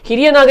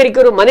ಹಿರಿಯ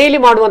ನಾಗರಿಕರು ಮನೆಯಲ್ಲಿ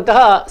ಮಾಡುವಂತಹ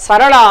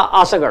ಸರಳ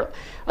ಆಸನಗಳು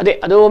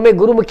ಅದು ಒಮ್ಮೆ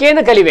ಗುರುಮುಖೇನ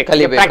ಕಲಿಬೇಕು.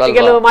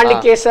 ಪ್ರಾಕ್ಟಿಕಲ್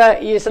ಮಾಡ್ಲಿಕ್ಕೆ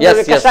ಈ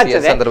ಸಂದರ್ಭದಲ್ಲಿ ಕಷ್ಟ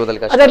ಆಗ್ತದೆ.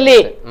 ಅದರಲ್ಲಿ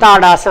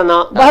ತಾಡಾಸನ,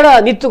 ಬಹಳ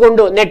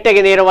ನಿಂತುಕೊಂಡು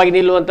ನೆಟ್ಟಗೆ ನೇರವಾಗಿ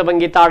ನಿಲ್ಲುವಂತ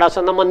ಭಂಗಿ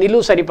ತಾಡಾಸನ. ನಮ್ಮ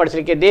ನಿಲುವು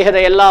ಸರಿಪಡಿಸಲಿಕ್ಕೆ ದೇಹದ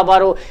ಎಲ್ಲಾ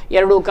ಬಾರು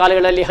 2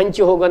 ಕಾಲುಗಳಲ್ಲಿ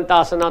ಹಂಚಿ ಹೋಗುವಂತ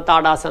ಆಸನ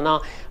ತಾಡಾಸನ.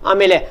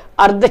 ಆಮೇಲೆ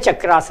ಅರ್ಧ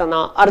ಚಕ್ರಾಸನ,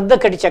 ಅರ್ಧ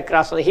ಕಟಿ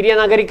ಚಕ್ರಾಸನ. ಹಿರಿಯ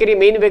ನಾಗರಿಕರಿಗೆ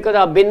ಮೇನ್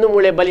ಬೇಕಾದ ಬೆನ್ನು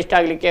ಮೂಳೆ ಬಲಿಷ್ಠ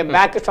ಆಗ್ಲಿಕ್ಕೆ,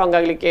 ಬ್ಯಾಕ್ ಸ್ಟ್ರಾಂಗ್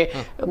ಆಗ್ಲಿಕ್ಕೆ.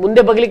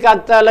 ಮುಂದೆ ಬಗ್ಲಿಕ್ಕೆ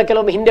ಆಗ್ತಾ ಇಲ್ಲ,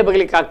 ಕೆಲವೊಮ್ಮೆ ಹಿಂದೆ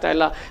ಬಗ್ಲಿಕ್ಕೆ ಆಗ್ತಾ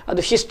ಇಲ್ಲ.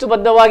 ಅದು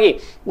ಶಿಸ್ತುಬದ್ಧವಾಗಿ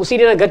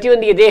ಉಸಿರಿನ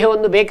ಗತಿಯೊಂದಿಗೆ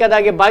ದೇಹವನ್ನು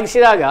ಬೇಕಾದಾಗೆ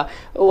ಬಾಗಿಸಿದಾಗ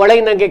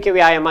ಒಳಗಿನಂಗಕ್ಕೆ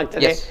ವ್ಯಾಯಾಮ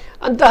ಆಗ್ತದೆ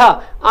ಅಂತಹ.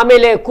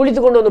 ಆಮೇಲೆ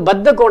ಕುಳಿತುಕೊಂಡು ಒಂದು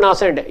ಬದ್ಧ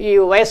ಕೋಣಾಸನ. ಈ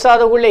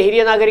ವಯಸ್ಸಾದ ಒಳ್ಳೆ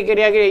ಹಿರಿಯ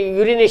ನಾಗರಿಕರಿಗೆ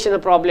ಯುರಿನೇಷನ್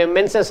ಪ್ರಾಬ್ಲಮ್,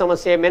 ಮೆನ್ಸಸ್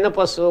ಸಮಸ್ಯೆ,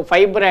 ಮೆನಪಸ್ಸು,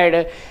 ಫೈಬ್ರಾಯ್ಡ್,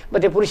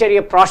 ಮತ್ತೆ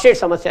ಪುರುಷರಿಗೆ ಪ್ರಾಸ್ಟೇಟ್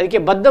ಸಮಸ್ಯೆ, ಅದಕ್ಕೆ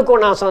ಬದ್ಧ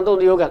ಕೋಣಾಸನ ಅಂತ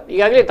ಒಂದು ಯೋಗ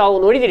ಈಗಾಗಲೇ ತಾವು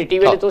ನೋಡಿದಿರಿ,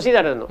 ಟಿವಿಯಲ್ಲಿ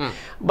ತೋರಿಸಿದ್ದಾರೆ ಅದನ್ನು.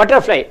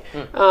 ಬಟರ್ಫ್ಲೈ,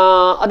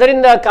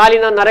 ಅದರಿಂದ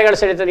ಕಾಲಿನ ನರಗಳ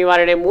ಸೆಳೆತ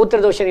ನಿವಾರಣೆ,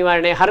 ಮೂತ್ರದೋಷ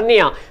ನಿವಾರಣೆ,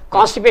 ಹರ್ನಿಯಾ,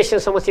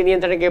 ಕಾನ್ಸ್ಟಿಪೇಷನ್ ಸಮಸ್ಯೆ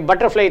ನಿಯಂತ್ರಣಕ್ಕೆ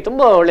ಬಟರ್ಫ್ಲೈ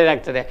ತುಂಬಾ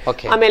ಒಳ್ಳೆಯದಾಗ್ತದೆ.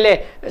 ಆಮೇಲೆ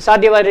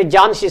ಸಾಧ್ಯವಾದರೆ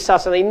ಜಾನ್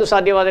ಶಿಸ್ಸಾಸನ, ಇನ್ನು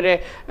ಸಾಧ್ಯವಾದರೆ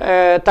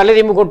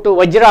ತಲೆದಿಂಬು ಕೊಟ್ಟು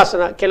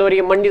ವಜ್ರಾಸನ.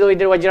 ಕೆಲವರಿಗೆ ಮಂಡಿದು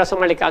ಇದ್ರೆ ವಜ್ರಾಸನ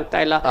ಮಾಡ್ಲಿಕ್ಕೆ ಆಗ್ತಾ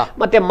ಇಲ್ಲ.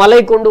 ಮತ್ತೆ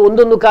ಮಲೈಕೊಂಡು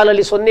ಒಂದೊಂದು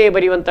ಕಾಲಲ್ಲಿ 0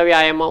 ಬರೆಯುವಂತ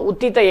ವ್ಯಾಯಾಮ,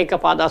 ಉತ್ತಿತ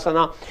ಏಕಪಾದಾಸನ.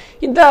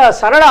 ಇಂತಹ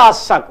ಸರಳ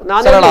ಆಸನ ಸಾಕು.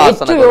 ನಾನು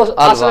ಹೆಚ್ಚು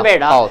ಆಸನ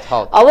ಬೇಡ,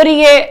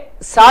 ಅವರಿಗೆ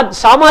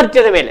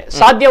ಸಾಮರ್ಥ್ಯದ ಮೇಲೆ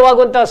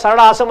ಸಾಧ್ಯವಾಗುವಂತಹ ಸರಳ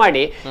ಆಸನ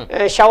ಮಾಡಿ,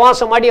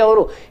 ಶವಾಸ ಮಾಡಿ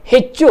ಅವರು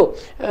ಹೆಚ್ಚು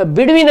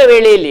ಬಿಡುವಿನ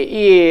ವೇಳೆಯಲ್ಲಿ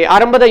ಈ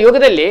ಆರಂಭದ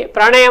ಯೋಗದಲ್ಲಿ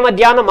ಪ್ರಾಣಾಯಾಮ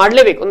ಧ್ಯಾನ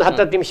ಮಾಡಲೇಬೇಕು. ಒಂದು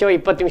 10 ನಿಮಿಷ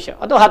 20 ನಿಮಿಷ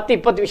ಅಥವಾ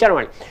 10-20 ನಿಮಿಷ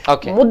ಮಾಡಿ.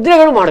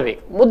 ಮುದ್ರೆಗಳು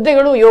ಮಾಡಬೇಕು.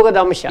 ಮುದ್ರೆಗಳು ಯೋಗದ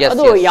ಅಂಶ,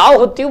 ಅದು ಯಾವ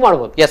ಹೊತ್ತಿಗೂ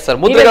ಮಾಡಬಹುದು. ಎಸ್ ಸರ್,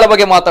 ಮುದ್ರೆಗಳ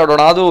ಬಗ್ಗೆ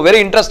ಮಾತಾಡೋಣ. ಅದು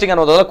ವೆರಿ ಇಂಟ್ರೆಸ್ಟಿಂಗ್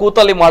ಅನ್ನೋದು,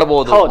 ಕೂತಲ್ಲಿ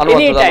ಮಾಡಬಹುದು.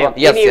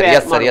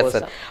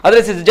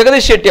 ಆದ್ರೆ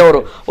ಜಗದೀಶ್ ಶೆಟ್ಟಿ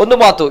ಅವರು ಒಂದು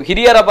ಮಾತು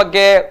ಹಿರಿಯರ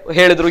ಬಗ್ಗೆ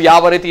ಹೇಳಿದ್ರು,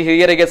 ಯಾವ ರೀತಿ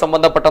ಹಿರಿಯರಿಗೆ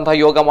ಸಂಬಂಧಪಟ್ಟಂತಹ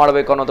ಯೋಗ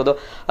ಮಾಡಬೇಕು ಅನ್ನೋದು.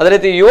 ಅದೇ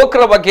ರೀತಿ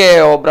ಯುವಕರ ಬಗ್ಗೆ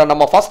ಒಬ್ಬರ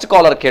ನಮ್ಮ ಫಸ್ಟ್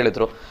ಕಾಲರ್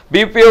ಕೇಳಿದ್ರು,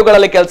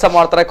 BPOಗಳಲ್ಲಿ ಕೆಲಸ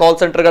ಮಾಡ್ತಾರೆ, ಕಾಲ್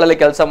ಸೆಂಟರ್ಗಳಲ್ಲಿ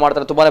ಕೆಲಸ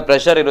ಮಾಡ್ತಾರೆ, ತುಂಬಾನೇ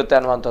ಪ್ರೆಷರ್ ಇರುತ್ತೆ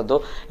ಅನ್ನುವಂಥದ್ದು.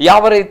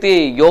 ಯಾವ ರೀತಿ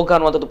ಯೋಗ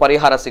ಅನ್ನುವಂಥದ್ದು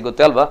ಪರಿಹಾರ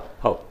ಸಿಗುತ್ತೆ ಅಲ್ವಾ?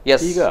 ಹೌದು.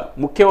 ಈಗ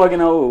ಮುಖ್ಯವಾಗಿ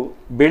ನಾವು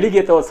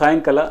ಬೆಳಿಗ್ಗೆ ಅಥವಾ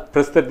ಸಾಯಂಕಾಲ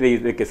ಪ್ರಸ್ತುತ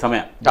ಇದಕ್ಕೆ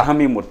ಸಮಯ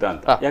ಬ್ರಾಹ್ಮಿ ಮುಹೂರ್ತ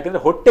ಅಂತ.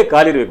 ಯಾಕಂದ್ರೆ ಹೊಟ್ಟೆ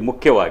ಕಾಲಿರ್ಬೇಕು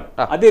ಮುಖ್ಯವಾಗಿ.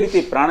 ಅದೇ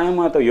ರೀತಿ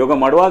ಪ್ರಾಣಾಯಾಮ ಅಥವಾ ಯೋಗ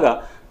ಮಾಡುವಾಗ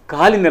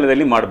ಕಾಲಿನ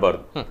ನೆಲದಲ್ಲಿ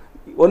ಮಾಡಬಾರ್ದು.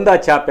 ಒಂದಾ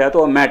ಚಾಪೆ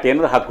ಅಥವಾ ಮ್ಯಾಟ್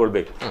ಏನಾದ್ರು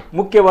ಹಾಕೊಳ್ಬೇಕು.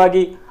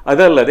 ಮುಖ್ಯವಾಗಿ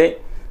ಅದಲ್ಲದೆ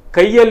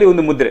ಕೈಯಲ್ಲಿ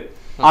ಒಂದು ಮುದ್ರೆ,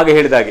 ಆಗ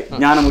ಹೇಳಿದಾಗೆ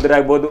ಜ್ಞಾನ ಮುದ್ರೆ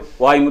ಆಗ್ಬೋದು,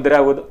 ವಾಯು ಮುದ್ರೆ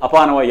ಆಗ್ಬೋದು,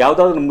 ಅಪಾನವಾಯು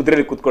ಯಾವುದಾದ್ರು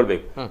ಮುದ್ರೆಯಲ್ಲಿ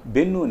ಕೂತ್ಕೊಳ್ಬೇಕು.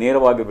 ಬೆನ್ನು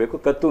ನೇರವಾಗಿರ್ಬೇಕು,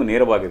 ಕತ್ತು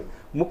ನೇರವಾಗಿರ್ಬೇಕು,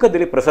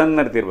 ಮುಖದಲ್ಲಿ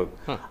ಪ್ರಸನ್ನತೆ ಇರಬೇಕು.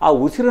 ಆ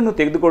ಉಸಿರನ್ನು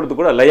ತೆಗೆದುಕೊಳ್ಳೋದು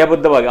ಕೂಡ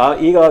ಲಯಬದ್ಧವಾಗಿ,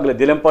 ಈಗಾಗಲೇ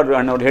ದಿಲಂಪಾಡ್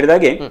ಅಣ್ಣವ್ರು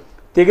ಹೇಳಿದಾಗೆ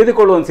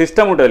ತೆಗೆದುಕೊಳ್ಳುವ ಒಂದು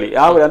ಸಿಸ್ಟಮ್ ಉಂಟಲ್ಲಿ,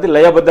 ಯಾವ ಅಂದ್ರೆ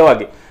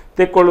ಲಯಬದ್ಧವಾಗಿ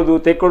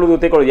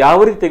ತೆಕ್ಕೊಳ್ಳೋದು ಯಾವ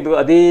ರೀತಿ ತೆಗೆದು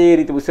ಅದೇ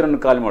ರೀತಿ ಉಸಿರನ್ನು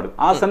ಖಾಲಿ ಮಾಡೋದು.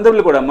 ಆ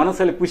ಸಂದರ್ಭದಲ್ಲಿ ಕೂಡ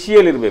ಮನಸ್ಸಲ್ಲಿ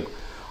ಖುಷಿಯಲ್ಲಿರ್ಬೇಕು,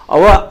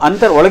 ಅವ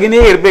ಒಳಗಿನೇ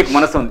ಇರ್ಬೇಕು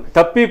ಮನಸ್ಸೊಂದು,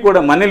 ತಪ್ಪಿ ಕೂಡ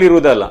ಮನೇಲಿ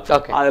ಇರುವುದಲ್ಲ.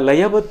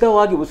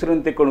 ಲಯಬದ್ಧವಾಗಿ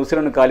ಉಸಿರನ್ನು ತೆಕ್ಕೊಂಡು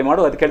ಉಸಿರನ್ನು ಖಾಲಿ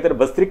ಮಾಡು, ಅದಕ್ಕೆ ಹೇಳ್ತಾರೆ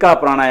ಭಸ್ತ್ರಿಕಾ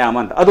ಪ್ರಾಣಾಯಾಮ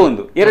ಅಂತ. ಅದು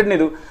ಒಂದು.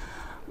 ಎರಡನೇದು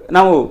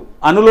ನಾವು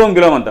ಅನುಲೋಮ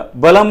ವಿಲೋಮ ಅಂತ,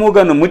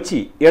 ಬಲಮೂಗನ್ನು ಮುಚ್ಚಿ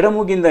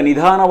ಎಡಮೂಗಿಂದ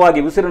ನಿಧಾನವಾಗಿ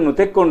ಉಸಿರನ್ನು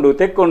ತೆಕ್ಕೊಂಡು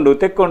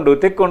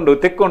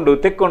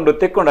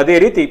ಅದೇ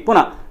ರೀತಿ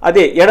ಪುನಃ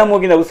ಅದೇ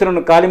ಎಡಮೂಗಿನ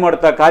ಉಸಿರನ್ನು ಖಾಲಿ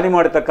ಮಾಡ್ತಾ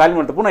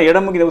ಪುನಃ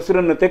ಎಡಮೂಗಿನ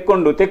ಉಸಿರನ್ನು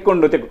ತೆಕ್ಕೊಂಡು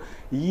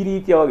ಈ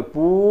ರೀತಿಯಾಗಿ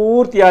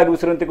ಪೂರ್ತಿಯಾಗಿ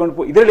ಉಸಿರನ್ನು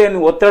ತೆಕ್ಕೊಂಡು, ಇದರಲ್ಲಿ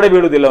ಏನು ಒತ್ತಡ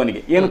ಬೀಳುವುದಿಲ್ಲ,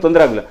 ಅವನಿಗೆ ಏನು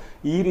ತೊಂದರೆ ಆಗಲ್ಲ.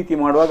 ಈ ರೀತಿ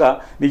ಮಾಡುವಾಗ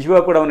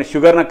ನಿಜವಾಗ ಕೂಡ ಅವನ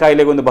ಶುಗರ್ನ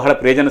ಕಾಯಿಲೆಗೆ ಒಂದು ಬಹಳ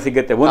ಪ್ರಯೋಜನ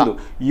ಸಿಗುತ್ತೆ. ಒಂದು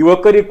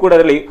ಯುವಕರಿಗೂ ಕೂಡ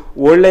ಅದರಲ್ಲಿ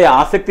ಒಳ್ಳೆಯ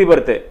ಆಸಕ್ತಿ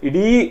ಬರುತ್ತೆ.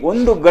 ಇಡೀ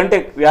 1 ಗಂಟೆ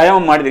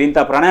ವ್ಯಾಯಾಮ ಮಾಡಿದರೆ,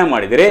 ಇಂತಹ ಪ್ರಾಣಾಯಾಮ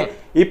ಮಾಡಿದರೆ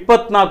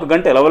 24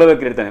 ಗಂಟೆ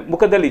ಲವಲವಿರ್ತಾನೆ.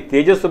 ಮುಖದಲ್ಲಿ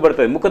ತೇಜಸ್ಸು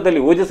ಬರ್ತದೆ,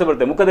 ಮುಖದಲ್ಲಿ ಓಜಸ್ಸು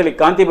ಬರ್ತದೆ, ಮುಖದಲ್ಲಿ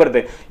ಕಾಂತಿ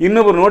ಬರ್ತದೆ.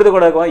 ಇನ್ನೊಬ್ಬರು ನೋಡಿದ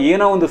ಕೂಡ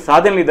ಏನೋ ಒಂದು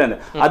ಸಾಧನೆ ಇದ್ದಾನೆ.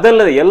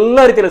 ಅದಲ್ಲದೆ ಎಲ್ಲ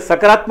ರೀತಿಯಲ್ಲಿ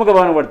ಸಕಾರಾತ್ಮಕ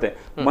ಭಾವನೆ ಬರ್ತದೆ.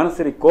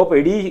 ಮನಸ್ಸಲ್ಲಿ ಕೋಪ,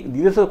 ಇಡೀ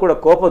ದಿವಸ ಕೂಡ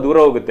ಕೋಪ ದೂರ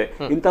ಹೋಗುತ್ತೆ.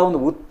 ಇಂತಹ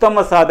ಒಂದು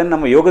ಉತ್ತಮ ಸಾಧನೆ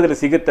ನಮ್ಮ ಯೋಗದಲ್ಲಿ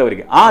ಸಿಗುತ್ತೆ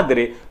ಅವರಿಗೆ.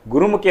 ಆದರೆ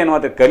ಗುರುಮುಖಿಯನ್ನು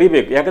ಮಾತ್ರ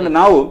ಕಲಿಬೇಕು. ಯಾಕಂದ್ರೆ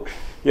ನಾವು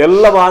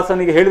ಎಲ್ಲ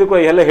ಆಸನಿಗೆ ಹೇಳಿದ್ರು ಕೂಡ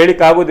ಎಲ್ಲ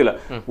ಹೇಳಿಕ್ಕೆ ಆಗೋದಿಲ್ಲ.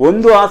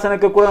 ಒಂದು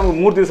ಆಸನಕ್ಕೆ ಕೂಡ ನಮ್ಗೆ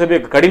 3 ದಿವಸ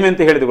ಬೇಕು ಕಡಿಮೆ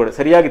ಅಂತ ಹೇಳಿದ್ರು ಕೂಡ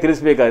ಸರಿಯಾಗಿ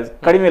ತಿಳಿಸ್ಬೇಕಾದ್ರೆ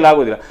ಕಡಿಮೆ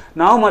ಆಗೋದಿಲ್ಲ.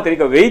 ನಾವು ಮಾತ್ರ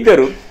ಈಗ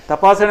ವೈದ್ಯರು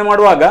ತಪಾಸಣೆ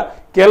ಮಾಡುವಾಗ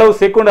ಕೆಲವು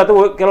ಸೆಕೆಂಡ್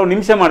ಅಥವಾ ಕೆಲವು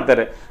ನಿಮಿಷ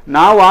ಮಾಡ್ತಾರೆ,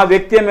 ನಾವು ಆ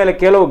ವ್ಯಕ್ತಿಯ ಮೇಲೆ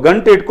ಕೆಲವು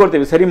ಗಂಟೆ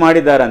ಇಟ್ಕೊಳ್ತೇವೆ ಸರಿ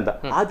ಮಾಡಿದ್ದಾರೆ ಅಂತ.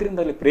 ಆದ್ರಿಂದ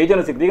ಅಲ್ಲಿ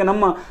ಪ್ರಯೋಜನ ಸಿಗ್ತದೆ. ಈಗ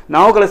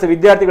ನಾವು ಕಲಿಸ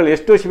ವಿದ್ಯಾರ್ಥಿಗಳು,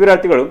 ಎಷ್ಟೋ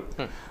ಶಿಬಿರಾರ್ಥಿಗಳು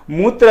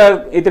ಮೂತ್ರ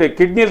ಇದ್ರೆ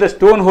ಕಿಡ್ನಿಯಲ್ಲಿ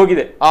ಸ್ಟೋನ್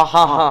ಹೋಗಿದೆ,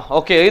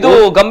 ಇದು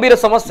ಗಂಭೀರ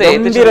ಸಮಸ್ಯೆ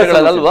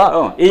ಅಲ್ವಾ,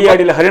 ಈ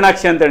ಅಡಿಯಲ್ಲಿ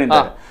ಹರಿಣಾಕ್ಷಿ ಅಂತ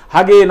ಹೇಳಿದ್ದಾರೆ.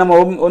 ಹಾಗೆ ನಮ್ಮ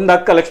ಒಂದು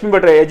ಅಕ್ಕ ಲಕ್ಷ್ಮೀ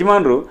ಭಟ್ರ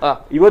ಯಜಮಾನರು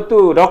ಇವತ್ತು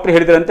ಡಾಕ್ಟರ್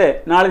ಹೇಳಿದ್ರಂತೆ,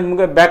 ನಾಳೆ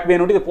ನಿಮ್ಗೆ ಬ್ಯಾಕ್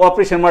ಪೇನ್ ನೋಡಿ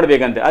ಆಪರೇಷನ್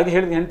ಮಾಡ್ಬೇಕಂತೆ. ಹಾಗೆ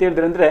ಹೇಳಿದ್ ಎಂತ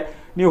ಹೇಳಿದ್ರಂದ್ರೆ,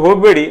 ನೀವು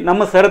ಹೋಗ್ಬೇಡಿ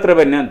ನಮ್ಮ ಸರ್ ಹತ್ರ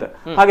ಬನ್ನಿ ಅಂತ.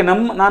 ಹಾಗೆ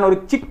ನಾನು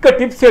ಅವ್ರಿಗೆ ಚಿಕ್ಕ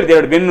ಟಿಪ್ಸ್ ಹೇಳಿದೆ,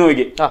 2 ಬೆನ್ನು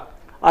ನೋವಿಗೆ.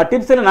 ಆ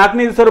ಟಿಪ್ಸ್ ಅಲ್ಲಿ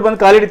 4-5 ದಿವಸ ಬಂದು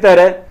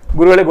ಕಾಲಿಡ್ತಾರೆ,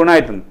 ಗುರುಗಳೇ ಗುಣ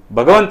ಆಯ್ತು.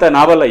 ಭಗವಂತ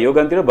ನಾವಲ್ಲ, ಯೋಗ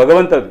ಅಂತೇಳಿ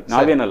ಭಗವಂತದ್ದು,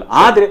 ನಾವೇನಲ್ಲ.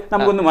 ಆದ್ರೆ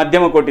ನಮ್ಗೊಂದು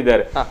ಮಾಧ್ಯಮ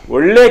ಕೊಟ್ಟಿದ್ದಾರೆ.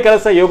 ಒಳ್ಳೆ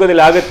ಕೆಲಸ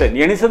ಯೋಗದಲ್ಲಿ ಆಗುತ್ತೆ,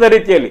 ಎಣಿಸದ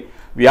ರೀತಿಯಲ್ಲಿ.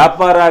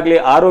 ವ್ಯಾಪಾರ ಆಗ್ಲಿ,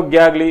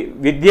 ಆರೋಗ್ಯ ಆಗ್ಲಿ,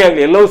 ವಿದ್ಯೆ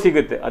ಆಗ್ಲಿ ಎಲ್ಲವೂ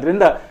ಸಿಗುತ್ತೆ.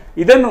 ಅದರಿಂದ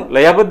ಇದನ್ನು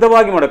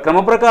ಲಯಬದ್ಧವಾಗಿ ಮಾಡೋ,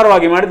 ಕ್ರಮ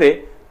ಪ್ರಕಾರವಾಗಿ ಮಾಡಿದ್ರೆ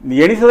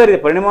ಎಣಿಸದ ರೀತಿ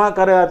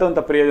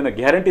ಪರಿಣಾಮಕಾರಿಯಾದಂತಹ ಪ್ರಯೋಜನ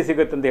ಗ್ಯಾರಂಟಿ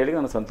ಸಿಗುತ್ತೆ ಅಂತ ಹೇಳಿ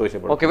ನಾನು ಸಂತೋಷ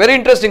ಪಡ್ತೀನಿ. Okay, very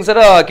interesting sir.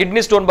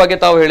 Kidney stone ಬಗ್ಗೆ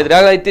ತಾವು ಹೇಳಿದ್ರೆ,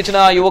 ಆಗ ಇತ್ತೀಚಿನ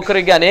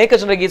ಯುವಕರಿಗೆ, ಅನೇಕ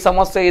ಜನರಿಗೆ ಈ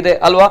ಸಮಸ್ಯೆ ಇದೆ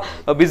ಅಲ್ವಾ,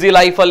 ಬಿಸಿ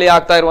ಲೈಫ್ ಅಲ್ಲಿ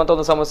ಆಗ್ತಾ ಇರುವಂತಹ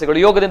ಒಂದು ಸಮಸ್ಯೆಗಳು,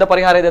 ಯೋಗದಿಂದ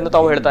ಪರಿಹಾರ ಇದೆ ಅಂತ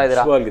ತಾವು ಹೇಳ್ತಾ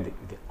ಇದ್ದೀರಾ.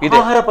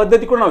 ಆಹಾರ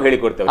ಪದ್ಧತಿ ಕೂಡ ನಾವು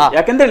ಹೇಳಿಕೊಡ್ತೇವೆ.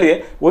 ಯಾಕಂತ ಹೇಳಿ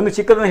ಒಂದು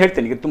ಚಿಕ್ಕದನ್ನ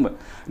ಹೇಳ್ತೇನೆ, ಈಗ ತುಂಬಾ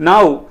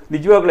ನಾವು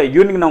ನಿಜವಾಗ್ಲೂ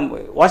ಯೂನಿಗೆ ನಾವು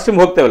ವಾಶ್ರೂಮ್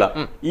ಹೋಗ್ತೇವಲ್ಲ,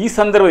 ಈ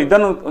ಸಂದರ್ಭ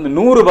ಇದನ್ನು ಒಂದು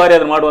 100 ಬಾರಿ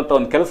ಅದನ್ನು ಮಾಡುವಂತ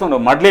ಒಂದು ಕೆಲಸವನ್ನು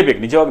ನಾವು ಮಾಡ್ಲೇಬೇಕು.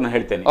 ನಿಜವಾಗ ನಾನು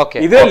ಹೇಳ್ತೇನೆ,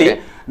 ಇದರಲ್ಲಿ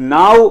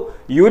ನಾವು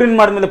ಯೂರಿನ್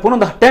ಮಾಡಿದ್ಮೇಲೆ ಪುನಃ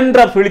ಒಂದು 10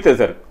 ಡ್ರಾಪ್ಸ್ ಇಳಿತೇವೆ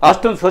ಸರ್,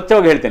 ಅಷ್ಟೊಂದು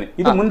ಸ್ವಚ್ಛವಾಗಿ ಹೇಳ್ತೇನೆ.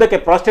 ಇದು ಮುಂದಕ್ಕೆ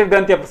ಪ್ರಾಸ್ಟೇಟ್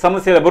ಗ್ರಂಥಿಯ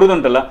ಸಮಸ್ಯೆ ಎಲ್ಲ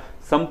ಬರುವುದುಂಟಲ್ಲ,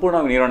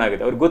 ಸಂಪೂರ್ಣವಾಗಿ ನಿರ್ವಹಣೆ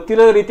ಆಗುತ್ತೆ. ಅವ್ರಿಗೆ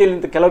ಗೊತ್ತಿಲ್ಲದ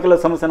ರೀತಿಯಲ್ಲಿ ಕೆಲವು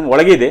ಸಮಸ್ಯೆ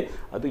ಒಳಗೆ ಇದೆ,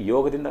 ಅದು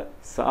ಯೋಗದಿಂದ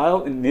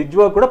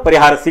ನಿಜವಾಗ ಕೂಡ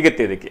ಪರಿಹಾರ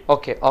ಸಿಗುತ್ತೆ ಇದಕ್ಕೆ.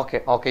 Okay okay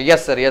okay,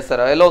 yes sir, yes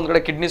sir. ಎಲ್ಲೋ ಒಂದ್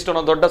ಕಡೆ ಕಿಡ್ನಿ ಸ್ಟೋನ್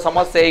ಒಂದು ದೊಡ್ಡ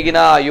ಸಮಸ್ಯೆ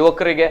ಈಗಿನ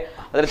ಯುವಕರಿಗೆ,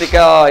 ಅದ್ರ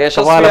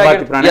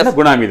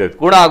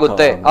ಗುಣ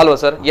ಆಗುತ್ತೆ ಅಲ್ವಾ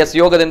ಸರ್? ಎಸ್,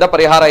 ಯೋಗದಿಂದ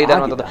ಪರಿಹಾರ ಇದೆ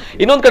ಅನ್ನುವಂಥದ್ದು.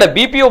 ಇನ್ನೊಂದ್ ಕಡೆ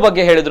BPO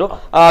ಬಗ್ಗೆ ಹೇಳಿದ್ರು,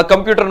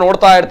 ಕಂಪ್ಯೂಟರ್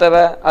ನೋಡ್ತಾ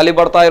ಇರ್ತೇವೆ, ಅಲ್ಲಿ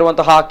ಬರ್ತಾ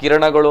ಇರುವಂತಹ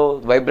ಕಿರಣಗಳು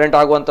ವೈಬ್ರೆಂಟ್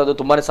ಆಗುವಂತದ್ದು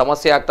ತುಂಬಾನೇ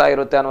ಸಮಸ್ಯೆ ಆಗ್ತಾ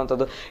ಇರುತ್ತೆ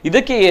ಅನ್ನುವಂಥದ್ದು.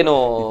 ಇದಕ್ಕೆ ಏನು?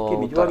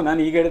 ನಿಜವಾಗಿ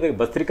ನಾನು ಈಗ ಹೇಳಿದಾಗ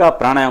ಭಸ್ತ್ರಿಕಾ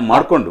ಪ್ರಾಣಾಯಾಮ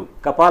ಮಾಡ್ಕೊಂಡು,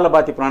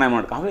 ಕಪಾಲಭಾತಿ ಪ್ರಾಣಾಯಾಮ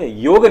ಮಾಡ್ಕೊಂಡು, ಆಮೇಲೆ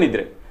ಯೋಗ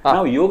ನಿದ್ರೆ,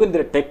 ನಾವು ಯೋಗ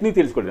ನಿದ್ರೆ ಟೆಕ್ನಿಕ್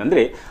ತಿಳಿಸ್ಕೊಡ್ತೀವಿ.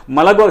 ಅಂದ್ರೆ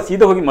ಮಲಗುವಾಗ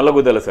ಸೀದಾ ಹೋಗಿ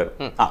ಮಲಗುವುದಲ್ಲ ಸರ್,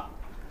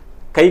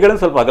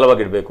 ಕೈಗಳನ್ನು ಸ್ವಲ್ಪ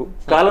ಅಗಲವಾಗಿಡ್ಬೇಕು,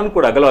 ಕಾಲನ್ನು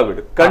ಕೂಡ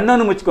ಅಗಲವಾಗಿಡ್ಬೇಕು,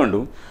 ಕಣ್ಣನ್ನು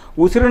ಮುಚ್ಚಿಕೊಂಡು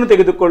ಉಸಿರನ್ನು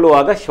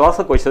ತೆಗೆದುಕೊಳ್ಳುವಾಗ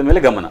ಶ್ವಾಸಕೋಶದ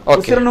ಮೇಲೆ ಗಮನ,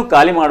 ಉಸಿರನ್ನು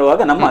ಖಾಲಿ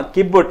ಮಾಡುವಾಗ ನಮ್ಮ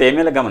ಕಿಬ್ಬೊಟ್ಟೆಯ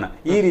ಮೇಲೆ ಗಮನ.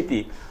 ಈ ರೀತಿ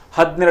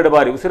 12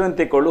 ಬಾರಿ ಉಸಿರನ್ನು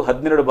ತೆಗೆದುಕೊಂಡು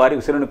 12 ಬಾರಿ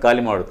ಉಸಿರನ್ನು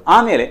ಖಾಲಿ ಮಾಡುದು.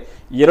 ಆಮೇಲೆ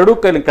 2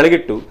 ಕೈ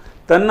ಕೆಳಗಿಟ್ಟು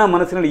ತನ್ನ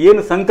ಮನಸ್ಸಿನಲ್ಲಿ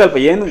ಏನು ಸಂಕಲ್ಪ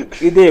ಏನು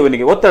ಇದೆ,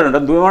 ಇವನಿಗೆ ಒತ್ತಡ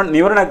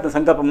ನಿವಾರಣೆ ಆಗ್ತದೆ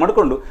ಸಂಕಲ್ಪ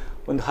ಮಾಡಿಕೊಂಡು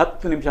ಒಂದು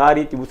 10 ನಿಮಿಷ ಆ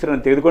ರೀತಿ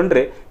ಉಸಿರನ್ನು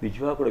ತೆಗೆದುಕೊಂಡ್ರೆ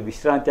ನಿಜವಾಗ ಕೂಡ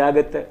ವಿಶ್ರಾಂತಿ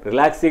ಆಗುತ್ತೆ,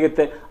 ರಿಲ್ಯಾಕ್ಸ್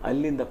ಸಿಗುತ್ತೆ,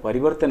 ಅಲ್ಲಿಂದ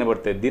ಪರಿವರ್ತನೆ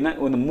ಬರ್ತದೆ.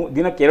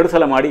 ದಿನಕ್ಕೆ 2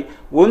 ಸಲ ಮಾಡಿ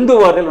 1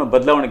 ವಾರದಲ್ಲಿ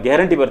ಬದಲಾವಣೆ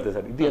ಗ್ಯಾರಂಟಿ ಬರ್ತದೆ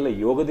ಸರ್. ಇದು ಎಲ್ಲ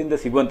ಯೋಗದಿಂದ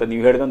ಸಿಗುವಂತ,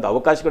 ನೀವು ಹೇಳಿದಂಥ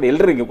ಅವಕಾಶಗಳು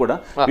ಎಲ್ಲರಿಗೂ ಕೂಡ,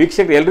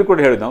 ವೀಕ್ಷಕರು ಎಲ್ಲರಿಗೂ ಕೂಡ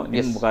ಹೇಳೋದು ನಾವು,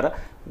 ನಿಮ್ಮ ಪ್ರಕಾರ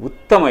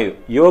ಉತ್ತಮ ಇದು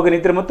ಯೋಗ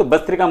ನಿದ್ರೆ ಮತ್ತು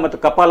ಭಸ್ತ್ರಿಕಾ ಮತ್ತು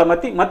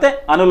ಕಪಾಲಮತಿ ಮತ್ತೆ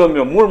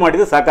ಅನುಲೋಮ 3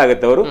 ಮಾಡಿದ್ರೆ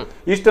ಸಾಕಾಗುತ್ತೆ. ಅವರು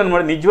ಇಷ್ಟೊಂದು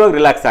ಮಾಡಿ ನಿಜವಾಗಿ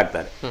ರಿಲ್ಯಾಕ್ಸ್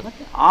ಆಗ್ತಾರೆ.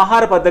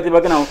 ಆಹಾರ ಪದ್ಧತಿ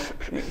ಬಗ್ಗೆ ನಾವು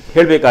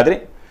ಹೇಳಬೇಕಾದ್ರೆ,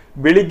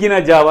 ಬೆಳಿಗ್ಗಿನ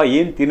ಜಾವ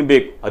ಏನ್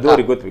ತಿನ್ಬೇಕು ಅದು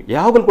ಅವ್ರಿಗೆ ಗೊತ್ತು.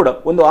 ಯಾವಾಗಲೂ ಕೂಡ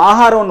ಒಂದು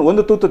ಆಹಾರವನ್ನು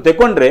ಒಂದು ತುತ್ತು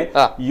ತೆಕೊಂಡ್ರೆ,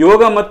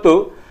 ಯೋಗ ಮತ್ತು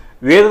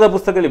ವೇದದ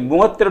ಪುಸ್ತಕದಲ್ಲಿ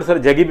 32 ಸಲ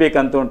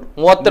ಜಗಿಬೇಕಂತ ಉಂಟು.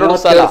 32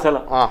 ಸಲ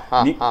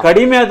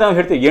ಕಡಿಮೆ ಆದ ನಾವು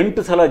ಹೇಳ್ತೇವೆ,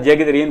 8 ಸಲ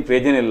ಜಗಿದ್ರೆ ಏನು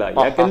ಪ್ರಯೋಜನ ಇಲ್ಲ.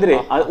 ಯಾಕಂದ್ರೆ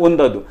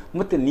ಒಂದದು,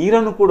 ಮತ್ತೆ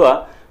ನೀರನ್ನು ಕೂಡ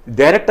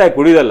ಡೈರೆಕ್ಟ್ ಆಗಿ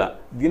ಕುಡಿಯೋದಲ್ಲ.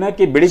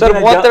 ದಿನಕ್ಕೆ ಬೆಳಿಗ್ಗೆ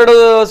 32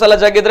 ಸಲ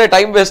ಜಗಿದ್ರೆ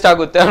ಟೈಮ್ ವೇಸ್ಟ್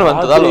ಆಗುತ್ತೆ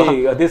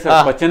ಅದೇ ಸರ್,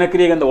 ಪಚನ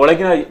ಕ್ರಿಯೆಗೆ ಅಂತ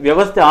ಒಳಗಿನ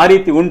ವ್ಯವಸ್ಥೆ ಆ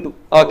ರೀತಿ ಉಂಟು.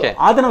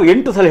 ಆದ್ರೆ ನಾವು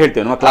 8 ಸಲ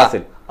ಹೇಳ್ತೇವೆ ನಮ್ಮ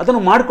ಕ್ಲಾಸಲ್ಲಿ,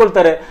 ಅದನ್ನು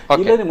ಮಾಡ್ಕೊಳ್ತಾರೆ.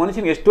 ಇಲ್ಲದ್ರೆ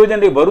ಮನುಷ್ಯನಿಗೆ ಎಷ್ಟೋ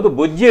ಜನರಿಗೆ ಬರುದು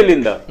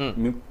ಬೊಜ್ಜಿಯಲ್ಲಿಂದ,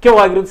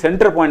 ಮುಖ್ಯವಾಗಿರೋದು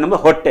ಸೆಂಟರ್ ಪಾಯಿಂಟ್ ನಮ್ಮ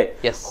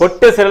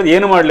ಹೊಟ್ಟೆ ಸೆಳೆದು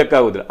ಏನು ಮಾಡ್ಲಿಕ್ಕೆ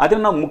ಆಗುದಿಲ್ಲ.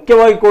 ಅದನ್ನ ನಾವು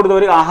ಮುಖ್ಯವಾಗಿ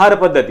ಕೊಡದವರಿಗೆ ಆಹಾರ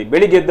ಪದ್ಧತಿ,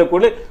 ಬೆಳಿಗ್ಗೆ ಎದ್ದ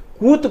ಕೂಡಲೇ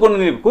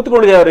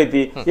ಕೂತ್ಕೊಳ್ಳೋದು ಯಾವ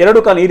ರೀತಿ,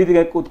 2 ಕಾಲ ಈ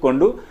ರೀತಿ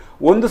ಕೂತ್ಕೊಂಡು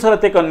 1 ಸಲ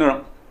ತೆಕೊಂಡು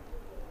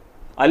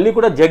ಅಲ್ಲಿ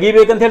ಕೂಡ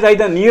ಜಗಿಬೇಕಂತ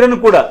ಹೇಳಿದ್ರೆ ನೀರನ್ನು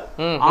ಕೂಡ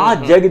ಆ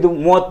ಜಗಿದು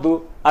 30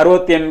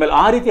 60 ml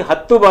ಆ ರೀತಿ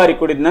 10 ಬಾರಿ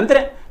ಕುಡಿದ ನಂತರ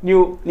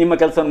ನೀವು ನಿಮ್ಮ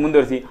ಕೆಲಸವನ್ನು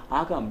ಮುಂದುವರಿಸಿ.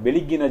 ಆಗ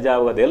ಬೆಳಿಗ್ಗಿನ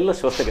ಜಾವದ ಎಲ್ಲ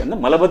ಶ್ವಾಸಕ್ಕೆ ಅಂದ್ರೆ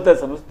ಮಲಬದ್ಧ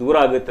ಸಮಸ್ಯೆ ದೂರ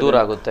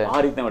ಆಗುತ್ತೆ. ಆ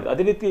ರೀತಿ ಮಾಡಿ.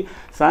 ಅದೇ ರೀತಿ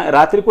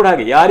ರಾತ್ರಿ ಕೂಡ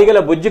ಹಾಗೆ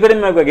ಯಾರಿಗೆಲ್ಲ ಬೊಜ್ಜು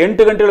ಕಡಿಮೆ ಆಗುವಾಗ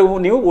 8 ಗಂಟೆಗಳು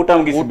ನೀವು ಊಟ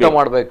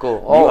ಮಾಡಬೇಕು.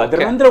 ಅದರ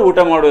ನಂತರ ಊಟ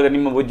ಮಾಡುವುದ್ರೆ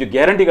ನಿಮ್ಮ ಬೊಜ್ಜು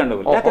ಗ್ಯಾರಂಟಿ ಕಂಡು.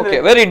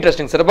 Very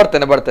interesting sir.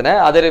 ಬರ್ತೇನೆ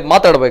ಅದೇ ರೀತಿ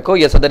ಮಾತಾಡಬೇಕು.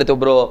 ಎಸ್, ಅದೇ ರೀತಿ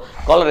ಒಬ್ರು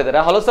ಕಾಲರ್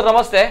ಇದ್ದಾರೆ. ಹಲೋ ಸರ್,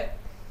 ನಮಸ್ತೆ.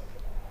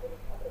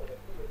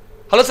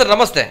 ಹಲೋ ಸರ್,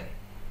 ನಮಸ್ತೆ.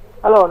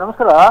 ಹಲೋ,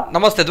 ನಮಸ್ಕಾರ.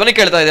 ನಮಸ್ತೆ. ಧ್ವನಿ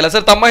ಕೇಳ್ತಾ ಇದೆಯಲ್ಲ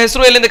ಸರ್? ತಮ್ಮ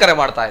ಹೆಸರು, ಎಲ್ಲಿಂದ ಕರೆ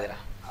ಮಾಡ್ತಾ ಇದ್ದೀರಾ?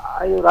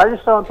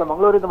 ರಾಜೇಶ್ ರಾವ್ ಅಂತ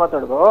ಮಂಗಳೂರಿಂದ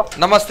ಮಾತಾಡೋದು.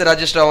 ನಮಸ್ತೆ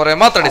ರಾಜೇಶ್ ರಾವ್ ಅವರೇ,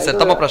 ಮಾತಾಡಿ ಸರ್,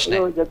 ತಮ್ಮ ಪ್ರಶ್ನೆ.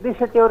 ಜಗದೀಶ್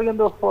ಶೆಟ್ಟಿ ಅವರಿಗೆ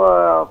ಒಂದು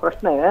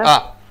ಪ್ರಶ್ನೆ.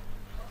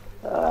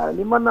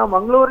 ನಿಮ್ಮನ್ನ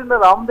ಮಂಗಳೂರಿನ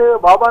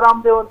ಬಾಬಾ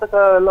ರಾಮದೇವ್ ಅಂತ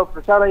ಎಲ್ಲ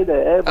ಪ್ರಚಾರ ಇದೆ,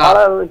 ಬಹಳ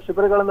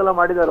ಶಿಬಿರಗಳನ್ನೆಲ್ಲ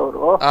ಮಾಡಿದ್ದಾರೆ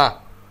ಅವರು.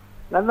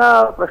 ನನ್ನ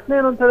ಪ್ರಶ್ನೆ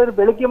ಏನು ಅಂತ ಹೇಳಿದ್ರೆ,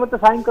 ಬೆಳಿಗ್ಗೆ ಮತ್ತೆ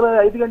ಸಾಯಂಕಾಲ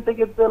 5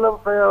 ಗಂಟೆಗೆ ಎಲ್ಲ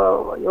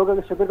ಯೋಗ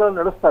ಶಿಬಿರಗಳನ್ನು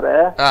ನಡೆಸ್ತಾರೆ.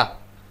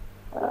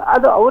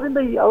 ಅದು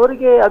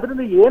ಅವರಿಗೆ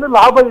ಅದರಿಂದ ಏನು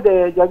ಲಾಭ ಇದೆ?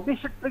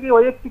 ಜಗದೀಶ್ ಶೆಟ್ಟರಿಗೆ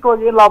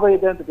ವೈಯಕ್ತಿಕವಾಗಿ ಏನು ಲಾಭ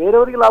ಇದೆ ಅಂತ,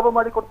 ಬೇರೆಯವರಿಗೆ ಲಾಭ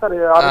ಮಾಡಿ ಕೊಡ್ತಾರೆ,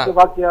 ಆರೋಗ್ಯ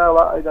ಭಾಗ್ಯ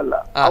ಇದೆಲ್ಲ,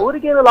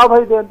 ಅವರಿಗೆ ಏನು ಲಾಭ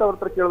ಇದೆ ಅಂತ ಅವ್ರ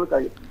ಹತ್ರ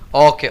ಕೇಳಬೇಕಾಗಿತ್ತು.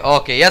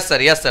 Okay. Yes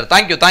sir,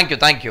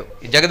 thank you.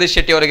 Jagadish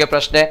Shetty ಅವರಿಗೆ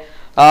ಪ್ರಶ್ನೆ.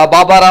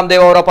 ಬಾಬಾ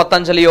ರಾಮದೇವ್ ಅವರ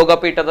ಪತಂಜಲಿ ಯೋಗ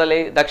ಪೀಠದಲ್ಲಿ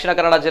ದಕ್ಷಿಣ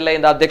ಕನ್ನಡ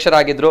ಜಿಲ್ಲೆಯಿಂದ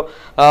ಅಧ್ಯಕ್ಷರಾಗಿದ್ರು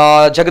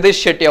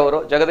ಜಗದೀಶ್ ಶೆಟ್ಟಿ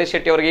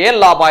ಅವರಿಗೆ ಏನ್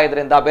ಲಾಭ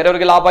ಇದರಿಂದ?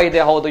 ಬೇರೆಯವರಿಗೆ ಲಾಭ ಇದೆ,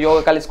 ಹೌದು, ಯೋಗ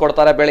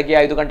ಕಲಿಸ್ಕೊಡ್ತಾರೆ, ಬೆಳಿಗ್ಗೆ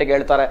 5 ಗಂಟೆಗೆ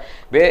ಹೇಳ್ತಾರೆ,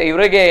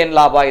 ಇವರಿಗೆ ಏನ್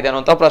ಲಾಭ ಇದೆ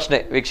ಅನ್ನೋ ಪ್ರಶ್ನೆ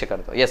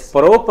ವೀಕ್ಷಕರದು. ಎಸ್,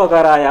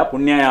 ಪರೋಪಕಾರಾಯ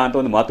ಪುಣ್ಯಾಯ ಅಂತ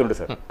ಒಂದು ಮಾತುಂಟು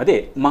ಸರ್. ಅದೇ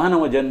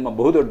ಮಾನವ ಜನ್ಮ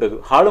ಬಹುದೊಡ್ಡದು,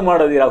 ಹಾಳು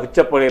ಮಾಡೋದಿರ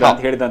ಹುಚ್ಚಪ್ಪಳಿರ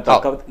ಅಂತ ಹೇಳಿದಂತ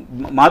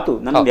ಮಾತು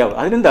ನನ್ಗೆ ಯಾವ.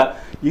 ಅದರಿಂದ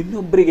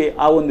ಇನ್ನೊಬ್ಬರಿಗೆ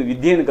ಆ ಒಂದು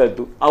ವಿದ್ಯೆಯನ್ನು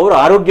ಕಲಿತು ಅವರು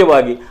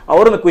ಆರೋಗ್ಯವಾಗಿ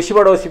ಅವರನ್ನು ಖುಷಿ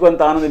ಪಡುವ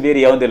ಸಿಗುವಂತ ಆನಂದ ಬೇರೆ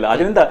ಯಾವುದಿಲ್ಲ.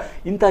 ಅದರಿಂದ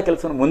ಇಂತಹ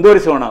ಕೆಲಸವನ್ನು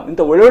ಮುಂದುವರಿಸೋಣ,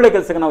 ಇಂಥ ಒಳ್ಳೊಳ್ಳೆ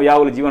ಕೆಲಸಕ್ಕೆ ನಾವು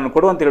ಯಾವಾಗಲೂ ಜೀವನ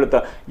ಕೊಡುವಂತ ಹೇಳುತ್ತಾ,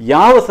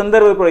 ಯಾವ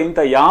ಸಂದರ್ಭದಲ್ಲಿ ಕೂಡ ಇಂಥ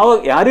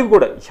ಯಾರಿಗೂ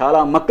ಕೂಡ, ಶಾಲಾ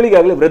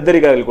ಮಕ್ಕಳಿಗಾಗಲಿ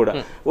ವೃದ್ಧರಿಗಾಗಲಿ ಕೂಡ,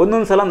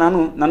 ಒಂದೊಂದು ಸಲ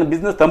ನನ್ನ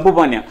ಬಿಸ್ನೆಸ್ ತಂಪು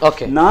ಪಾನೀಯ,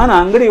 ನಾನು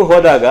ಅಂಗಡಿಗೆ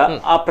ಹೋದಾಗ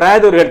ಆ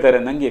ಪ್ರಾಯದವ್ರು ಹೇಳ್ತಾರೆ,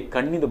 ನಂಗೆ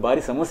ಕಣ್ಣಿಂದ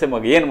ಭಾರಿ ಸಮಸ್ಯೆ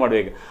ಏನ್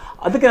ಮಾಡ್ಬೇಕು.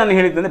 ಅದಕ್ಕೆ ನಾನು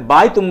ಹೇಳಿದ್ದಂದ್ರೆ,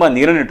 ಬಾಯಿ ತುಂಬಾ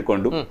ನೀರನ್ನು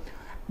ಇಟ್ಟುಕೊಂಡು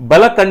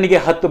ಬಲ ಕಣ್ಣಿಗೆ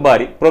 10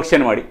 ಬಾರಿ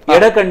ಪ್ರೋಕ್ಷಣೆ ಮಾಡಿ,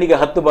 ಎಡ ಕಣ್ಣಿಗೆ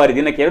 10 ಬಾರಿ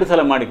ದಿನಕ್ಕೆ 2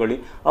 ಸಲ ಮಾಡಿಕೊಳ್ಳಿ.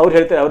 ಅವ್ರು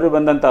ಹೇಳ್ತಾರೆ, ಅವ್ರಿಗೆ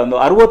ಬಂದಂತ ಒಂದು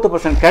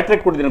 60%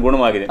 ಕ್ಯಾಟ್ರಾಕ್ಟ್ ಕೂಡ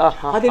ಗುಣವಾಗಿದೆ.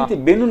 ಅದೇ ರೀತಿ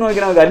ಬೆನ್ನು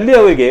ನೋವಿಗೆ ನಾವು ಅಲ್ಲಿ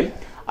ಅವರಿಗೆ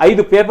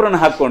 5 ಪೇಪರ್ ಅನ್ನು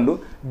ಹಾಕೊಂಡು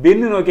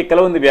ಬೆನ್ನು ನೋವಿಗೆ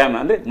ಕೆಲವೊಂದು ವ್ಯಾಯಾಮ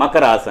ಅಂದ್ರೆ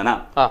ಮಕರ ಆಸನ,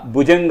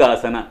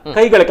 ಭುಜಂಗಾಸನ,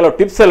 ಕೈಗಳ ಕೆಲವು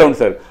ಟಿಪ್ಸ್ ಎಲ್ಲ ಉಂಟು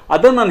ಸರ್.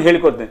 ಅದನ್ನು ನಾನು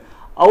ಹೇಳಿಕೊಡ್ತೇನೆ.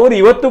 ಅವರು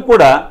ಇವತ್ತು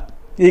ಕೂಡ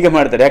ಹೀಗೆ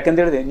ಮಾಡ್ತಾರೆ. ಯಾಕಂತ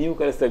ಹೇಳಿದ್ರೆ, ನೀವು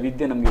ಕಲಿಸಿದ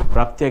ವಿದ್ಯೆ ನಮ್ಗೆ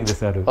ಪ್ರಾಪ್ತಿಯಾಗಿದೆ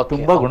ಸರ್,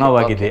 ತುಂಬಾ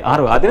ಗುಣವಾಗಿದೆ.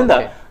 ಅದರಿಂದ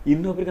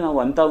ಇನ್ನೊಬ್ಬರಿಗೆ ನಾವು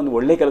ಅಂತ ಒಂದು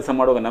ಒಳ್ಳೆ ಕೆಲಸ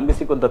ಮಾಡುವಾಗ ನಮಗೆ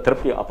ಸಿಕ್ಕುವಂತ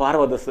ತೃಪ್ತಿ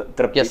ಅಪಾರವಾದ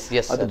ತೃಪ್ತಿ.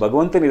 ಅದು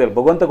ಭಗವಂತನಿದ್ದಾರೆ,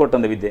 ಭಗವಂತ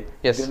ಕೊಟ್ಟಂತ ವಿದ್ಯೆ.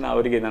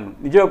 ಅವರಿಗೆ ನಾನು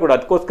ನಿಜವಾಗ ಕೂಡ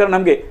ಅದಕ್ಕೋಸ್ಕರ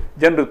ನಮ್ಗೆ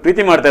ಜನರು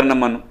ಪ್ರೀತಿ ಮಾಡ್ತಾರೆ,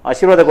 ನಮ್ಮನ್ನು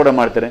ಆಶೀರ್ವಾದ ಕೂಡ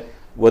ಮಾಡ್ತಾರೆ.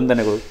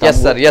 ವಂದನೆಗಳು. Yes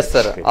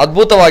sir,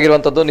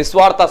 ಅದ್ಭುತವಾಗಿರುವಂತದ್ದು.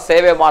 ನಿಸ್ವಾರ್ಥ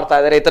ಸೇವೆ ಮಾಡ್ತಾ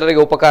ಇದ್ದಾರೆ,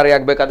 ಇತರರಿಗೆ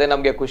ಉಪಕಾರಿಯಾಗಬೇಕು, ಅದೇ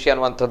ನಮಗೆ ಖುಷಿ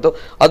ಅನ್ನುವಂಥದ್ದು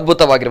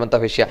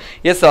ಅದ್ಭುತವಾಗಿರುವಂತಹ ವಿಷಯ.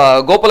 ಎಸ್,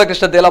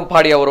 ಗೋಪಾಲಕೃಷ್ಣ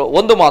ದೇಲಂಪಾಡಿ ಅವರು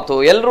ಒಂದು ಮಾತು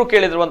ಎಲ್ಲರೂ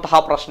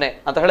ಕೇಳಿದಿರುವಂತಹ ಪ್ರಶ್ನೆ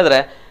ಅಂತ ಹೇಳಿದ್ರೆ,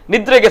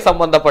 ನಿದ್ರೆಗೆ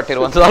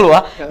ಸಂಬಂಧಪಟ್ಟಿರುವಂಥದ್ದು ಅಲ್ವಾ?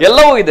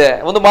 ಎಲ್ಲವೂ ಇದೆ,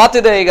 ಒಂದು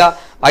ಮಾತಿದೆ, ಈಗ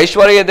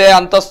ಐಶ್ವರ್ಯ ಇದೆ,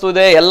 ಅಂತಸ್ತು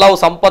ಇದೆ, ಎಲ್ಲವೂ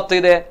ಸಂಪತ್ತು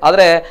ಇದೆ,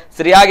 ಆದ್ರೆ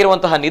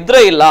ಸರಿಯಾಗಿರುವಂತಹ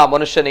ನಿದ್ರೆ ಇಲ್ಲ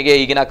ಮನುಷ್ಯನಿಗೆ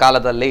ಈಗಿನ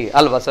ಕಾಲದಲ್ಲಿ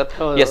ಅಲ್ವಾ ಸರ್?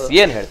 ಎಸ್,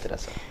 ಏನ್ ಹೇಳ್ತೀರಾ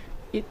ಸರ್?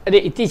 ಅದೇ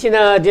ಇತ್ತೀಚಿನ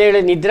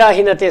ದಿನಗಳಲ್ಲಿ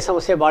ನಿದ್ರಾಹೀನತೆ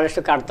ಸಮಸ್ಯೆ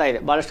ಬಹಳಷ್ಟು ಕಾಡ್ತಾ ಇದೆ.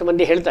 ಬಹಳಷ್ಟು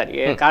ಮಂದಿ ಹೇಳ್ತಾರೆ,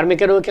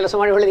 ಕಾರ್ಮಿಕರು ಕೆಲಸ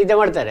ಮಾಡಿ ಒಳ್ಳೆ ನಿದ್ದೆ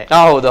ಮಾಡ್ತಾರೆ,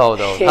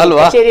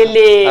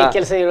 ಕಚೇರಿಯಲ್ಲಿ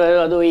ಕೆಲಸ ಇರೋದು,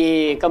 ಅದು ಈ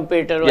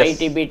ಕಂಪ್ಯೂಟರ್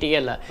IT BT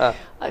ಎಲ್ಲ.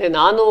 ಅದೇ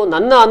ನಾನು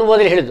ನನ್ನ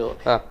ಅನುಭವದಲ್ಲಿ ಹೇಳಿದ್ದು,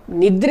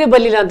 ನಿದ್ರೆ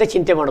ಬಲ್ಲಿಲ್ಲ ಅಂತ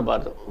ಚಿಂತೆ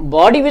ಮಾಡಬಾರ್ದು.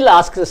 Body will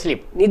ask the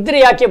sleep. ನಿದ್ರೆ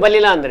ಯಾಕೆ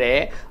ಬಲ್ಲಿಲ್ಲ ಅಂದ್ರೆ,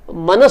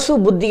 ಮನಸ್ಸು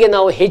ಬುದ್ಧಿಗೆ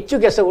ನಾವು ಹೆಚ್ಚು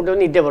ಕೆಲಸ ಕೊಟ್ಟು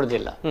ನಿದ್ದೆ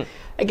ಬರುವುದಿಲ್ಲ.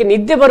 ಯಾಕೆ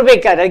ನಿದ್ದೆ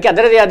ಬರಬೇಕಾದ್ರೆ ಅದಕ್ಕೆ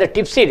ಅದರದೇ ಆದ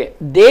ಟಿಪ್ಸ್ ಇದೆ.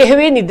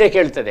 ದೇಹವೇ ನಿದ್ದೆ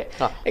ಕೇಳ್ತದೆ.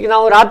 ಯಾಕೆ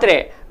ನಾವು ರಾತ್ರಿ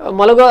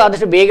ಮಲಗೋ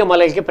ಆದಷ್ಟು ಬೇಗ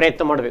ಮಲಗಲಿಕ್ಕೆ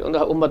ಪ್ರಯತ್ನ ಮಾಡಬೇಕು. ಒಂದು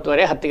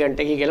 9:30 10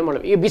 ಗಂಟೆಗೆ ಹೀಗೆಲ್ಲ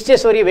ಮಾಡಬೇಕು. ಈ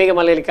ಬಿಸ್ನೆಸ್ ಅವರಿಗೆ ಬೇಗ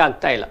ಮಲಗಲಿಕ್ಕೆ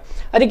ಆಗ್ತಾ ಇಲ್ಲ.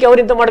 ಅದಕ್ಕೆ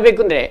ಅವರಿಂತ ಮಾಡಬೇಕು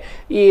ಅಂದರೆ,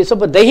 ಈ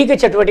ಸ್ವಲ್ಪ ದೈಹಿಕ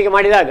ಚಟುವಟಿಕೆ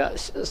ಮಾಡಿದಾಗ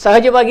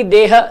ಸಹಜವಾಗಿ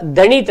ದೇಹ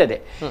ದಣಿತದೆ.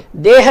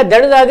 ದೇಹ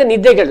ದಣಿದಾಗ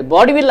ನಿದ್ದೆ ಕೇಳ್ತದೆ.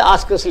 Body will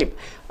ask sleep.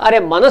 ಆದರೆ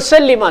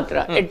ಮನಸ್ಸಲ್ಲಿ ಮಾತ್ರ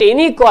ಎಟ್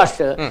ಎನಿ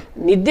ಕಾಸ್ಟ್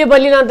ನಿದ್ದೆ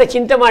ಬಲ್ಲಿನ ಅಂತ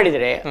ಚಿಂತೆ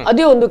ಮಾಡಿದ್ರೆ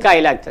ಅದೇ ಒಂದು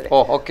ಕಾಯಿಲೆ ಆಗ್ತದೆ.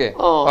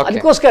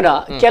 ಅದಕ್ಕೋಸ್ಕರ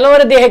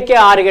ಕೆಲವರ ದೇಹಕ್ಕೆ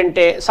 6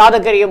 ಗಂಟೆ,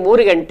 ಸಾಧಕರಿಗೆ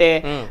 3 ಗಂಟೆ.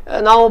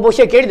 ನಾವು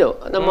ಬಹುಶಃ ಕೇಳಿದೆವು,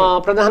 ನಮ್ಮ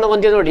ಪ್ರಧಾನ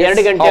ಮಂತ್ರಿ ನೋಡಿ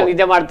 2 ಗಂಟೆ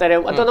ನಿದ್ದೆ ಮಾಡ್ತಾರೆ.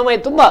 ಅಥವಾ ನಮ್ಮ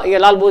ತುಂಬಾ ಈಗ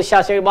ಲಾಲ್ ಬಹದ್ದೂರ್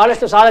ಶಾಸ್ತ್ರಿ,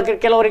 ಬಹಳಷ್ಟು ಸಾಧಕರು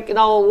ಕೆಲವರಿಗೆ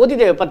ನಾವು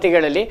ಓದಿದ್ದೇವೆ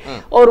ಪತ್ರಿಕೆಗಳಲ್ಲಿ,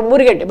 ಅವರು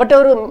 3 ಗಂಟೆ. ಬಟ್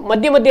ಅವರು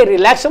ಮಧ್ಯೆ ಮಧ್ಯೆ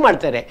ರಿಲ್ಯಾಕ್ಸ್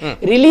ಮಾಡ್ತಾರೆ,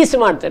 ರಿಲೀಸ್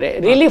ಮಾಡ್ತಾರೆ,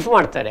 ರಿಲೀಫ್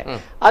ಮಾಡ್ತಾರೆ.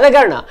 ಆದ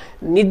ಕಾರಣ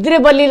ನಿದ್ರೆ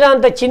ಬಲ್ಲಿಲ್ಲ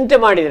ಅಂತ ಚಿಂತೆ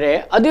ಮಾಡಿದ್ರೆ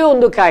ಅದೇ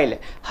ಒಂದು ಕಾಯಿಲೆ.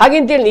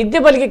 ಹಾಗೆಂತೇಳಿ ನಿದ್ದೆ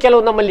ಬಲ್ಲಿಗೆ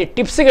ಕೆಲವು ನಮ್ಮಲ್ಲಿ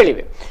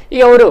ಟಿಪ್ಸ್ಗಳಿವೆ.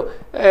 ಈಗ ಅವರು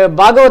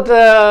ಭಾಗವತ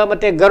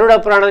ಮತ್ತೆ ಗರುಡ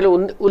ಪುರಾಣದಲ್ಲಿ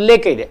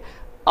ಉಲ್ಲೇಖ ಇದೆ,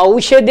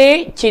 ಔಷಧೇ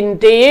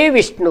ಚಿಂತೆಯೇ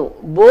ವಿಷ್ಣು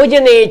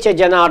ಭೋಜನೇ ಚ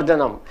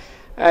ಜನಾರ್ದನಂ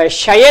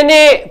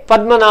ಶಯನೇ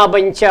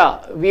ಪದ್ಮನಾಭಂಚ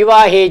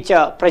ವಿವಾಹೇ ಚ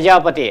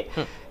ಪ್ರಜಾಪತಿ.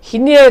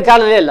 ಹಿಂದಿನ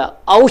ಕಾಲದಲ್ಲೆಲ್ಲ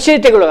ಔಷಧಿ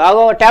ತೆಗೆದು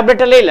ಆಗ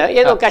ಟ್ಯಾಬ್ಲೆಟ್ ಅಲ್ಲೇ ಇಲ್ಲ,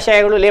 ಏನೋ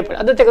ಕಷಾಯಗಳು, ಲೇಪ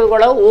ಅದು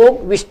ತೆಗೆದುಕೊಳ್ಳೋ ಓಂ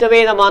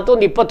ವಿಷ್ಣುವೇನ ಮಾತು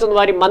ಒಂದು 21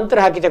 ಬಾರಿ ಮಂತ್ರ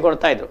ಹಾಕಿ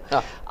ತಗೊಳ್ತಾ ಇದ್ರು.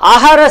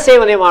 ಆಹಾರ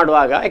ಸೇವನೆ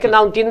ಮಾಡುವಾಗ, ಯಾಕಂದ್ರೆ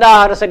ನಾವು ತಿಂದ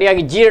ಆಹಾರ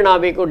ಸರಿಯಾಗಿ ಜೀರ್ಣ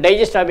ಆಗಬೇಕು,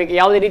 ಡೈಜೆಸ್ಟ್ ಆಗಬೇಕು,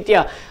 ಯಾವುದೇ ರೀತಿಯ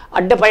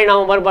ಅಡ್ಡ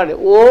ಪರಿಣಾಮ ಬರಬಾರ್ದು.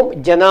 ಓಂ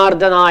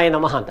ಜನಾರ್ದನಾಯ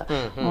ನಮಃ ಅಂತ.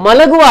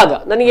 ಮಲಗುವಾಗ,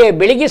 ನನಗೆ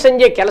ಬೆಳಿಗ್ಗೆ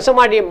ಸಂಜೆ ಕೆಲಸ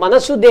ಮಾಡಿ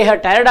ಮನಸ್ಸು ದೇಹ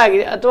ಟಯರ್ಡ್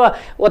ಆಗಿದೆ ಅಥವಾ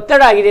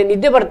ಒತ್ತಡ ಆಗಿದೆ,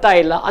 ನಿದ್ದೆ ಬರ್ತಾ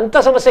ಇಲ್ಲ ಅಂತ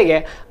ಸಮಸ್ಯೆಗೆ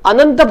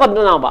ಅನಂತ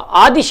ಪದ್ಮನಾಭ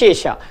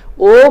ಆದಿಶೇಷ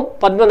ಓಂ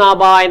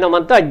ಪದ್ಮನಾಭಾಯ ನಮಃ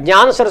ಅಂತ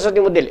ಜ್ಞಾನ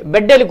ಸರಸ್ವತಿ ಮುದ್ದೆಯಲ್ಲಿ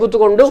ಬೆಡ್ಡಲ್ಲಿ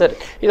ಕೂತ್ಕೊಂಡು,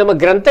 ಇದು ನಮ್ಮ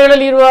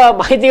ಗ್ರಂಥಗಳಲ್ಲಿ ಇರುವ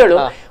ಮಾಹಿತಿಗಳು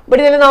ಬಟ್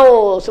ಇದರಲ್ಲಿ ನಾವು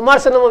ಸುಮಾರು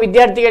ಸಲ ನಮ್ಮ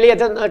ವಿದ್ಯಾರ್ಥಿಗಳಿಗೆ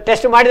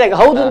ಟೆಸ್ಟ್ ಮಾಡಿದಾಗ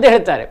ಹೌದು ಅಂತ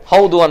ಹೇಳ್ತಾರೆ.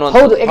 ಹೌದು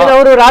ಹೌದು, ಯಾಕಂದ್ರೆ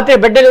ಅವರು ರಾತ್ರಿ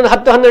ಬೆಡ್ಡಲ್ಲಿ ಒಂದು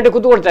 10-12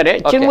 ಕೂತ್ಕೊಳ್ತಾರೆ,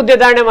 ಚಿನ್ಮುದ್ದೆ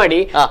ಧಾರಣೆ ಮಾಡಿ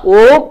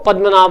ಓಂ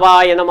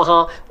ಪದ್ಮನಾಭಾಯ ನಮಃ,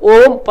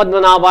 ಓಂ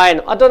ಪದ್ಮನಾಭಾಯ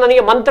ಅಥವಾ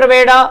ನನಗೆ ಮಂತ್ರ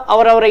ಬೇಡ,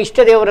 ಅವರವರ ಇಷ್ಟ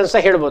ದೇವರನ್ನು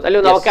ಸಹ ಹೇಳ್ಬೋದು, ಅಲ್ಲಿ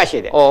ಒಂದು ಅವಕಾಶ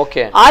ಇದೆ.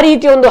 ಆ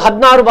ರೀತಿ ಒಂದು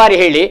 16 ಬಾರಿ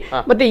ಹೇಳಿ,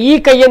 ಮತ್ತೆ ಈ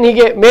ಕೈಯನ್ನು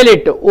ಹೀಗೆ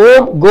ಮೇಲಿಟ್ಟು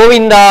ಓಂ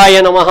ಗೋವಿಂದಾಯ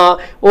ನಮಃ,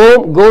 ಓಂ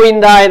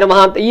ಗೋವಿಂದಾಯ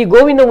ನಮಃ ಅಂತ ಈ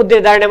ಗೋವಿಂದ ಮುದ್ದೆ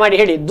ಧಾರಣೆ ಮಾಡಿ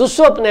ಹೇಳಿ.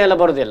 ದುಸ್ವಪ್ನ ಎಲ್ಲ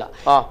ಬರುದಿಲ್ಲ.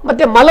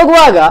 ಮತ್ತೆ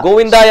ಮಲಗುವಾಗ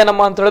ಗೋವಿಂದಾಯ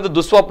ನಮಃ ಅಂತ ಹೇಳಿದ್ರೆ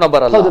ದುಸ್ವಪ್ನ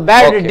ಬರಲ್ಲ. ಹೌದು,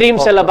 ಬ್ಯಾಡ್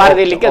ಡ್ರೀಮ್ಸ್ ಎಲ್ಲ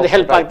ಬಾರದಿರ್ಲಿಕ್ಕೆ ಅದು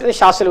ಹೆಲ್ಪ್ ಆಗ್ತದೆ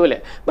ಶಾಸ್ತ್ರವೇ.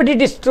 ಬಟ್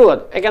ಇಟ್ ಇಸ್ ಟ್ರೂ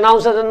ಅದು. ಯಾಕೆ ನಾವು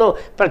ಅದನ್ನು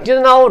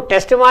ಪ್ರತಿಯೊಂದು ನಾವು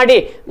ಟೆಸ್ಟ್ ಮಾಡಿ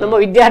ನಮ್ಮ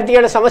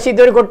ವಿದ್ಯಾರ್ಥಿಗಳ ಸಮಸ್ಯೆ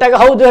ಇದ್ದವರಿಗೆ ಕೊಟ್ಟಾಗ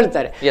ಹೌದು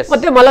ಹೇಳ್ತಾರೆ.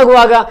 ಮತ್ತೆ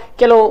ಮಲಗುವಾಗ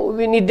ಕೆಲವು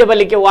ನಿದ್ದೆ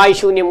ಬರಲಿಕ್ಕೆ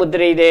ವಾಯುಶೂನ್ಯ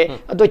ಮುದ್ರೆ ಇದೆ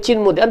ಅಥವಾ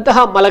ಚಿನ್ಮುದ್ರೆ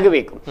ಅಂತಹ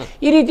ಮಲಗಬೇಕು.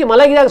 ಈ ರೀತಿ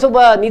ಮಲಗಿದಾಗ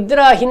ಸ್ವಲ್ಪ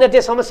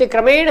ನಿದ್ರಾಹೀನತೆ ಸಮಸ್ಯೆ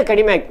ಕ್ರಮೇಣ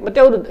ಕಡಿಮೆ ಆಗ್ತದೆ.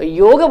 ಮತ್ತೆ ಅವರು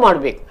ಯೋಗ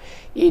ಮಾಡಬೇಕು.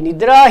 ಈ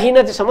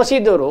ನಿದ್ರಾಹೀನತೆ ಸಮಸ್ಯೆ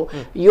ಇದ್ದವರು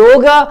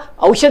ಯೋಗ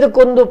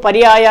ಔಷಧಕ್ಕೊಂದು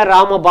ಪರ್ಯಾಯ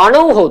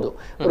ರಾಮಬಾಣವೂ ಹೌದು,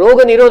 ರೋಗ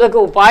ನಿರೋಧಕ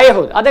ಉಪಾಯ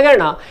ಹೌದು. ಆದ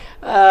ಕಾರಣ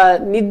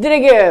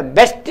ನಿದ್ರೆಗೆ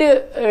ಬೆಸ್ಟ್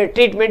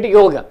ಟ್ರೀಟ್ಮೆಂಟ್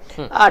ಯೋಗ.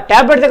 ಆ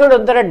ಟ್ಯಾಬ್ಲೆಟ್ ತಗೊಂಡು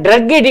ಒಂಥರ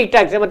ಡ್ರಗ್ ಅಡಿಕ್ಟ್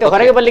ಆಗ್ತದೆ, ಮತ್ತೆ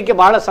ಹೊರಗೆ ಬರಲಿಕ್ಕೆ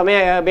ಬಹಳ ಸಮಯ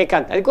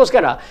ಬೇಕಾಗ್ತದೆ.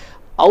 ಅದಕ್ಕೋಸ್ಕರ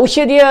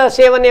ಔಷಧಿಯ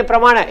ಸೇವನೆ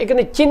ಪ್ರಮಾಣ,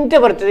 ಯಾಕಂದ್ರೆ ಚಿಂತೆ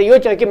ಬರ್ತದೆ,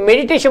 ಯೋಚನೆ,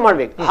 ಮೆಡಿಟೇಷನ್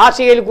ಮಾಡಬೇಕು.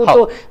 ಹಾಸಿಗೆಯಲ್ಲಿ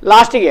ಕೂತು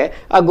ಲಾಸ್ಟಿಗೆ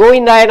ಆ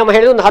ಗೋವಿಂದಾಯ ನಮಃ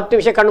ಹೇಳಿದ್ರೆ ಒಂದು 10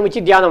 ನಿಮಿಷ ಕಣ್ಣು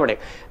ಮುಚ್ಚಿ ಧ್ಯಾನ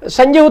ಮಾಡಬೇಕು.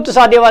 ಸಂಜೆ ಹೊತ್ತು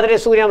ಸಾಧ್ಯವಾದರೆ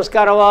ಸೂರ್ಯ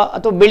ನಮಸ್ಕಾರವ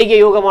ಅಥವಾ ಬೆಳಿಗ್ಗೆ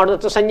ಯೋಗ ಮಾಡೋದು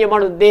ಅಥವಾ ಸಂಜೆ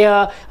ಮಾಡೋದು, ದೇಹ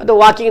ಅಥವಾ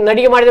ವಾಕಿಂಗ್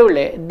ನಡಿಗೆ ಮಾಡಿದ್ರೆ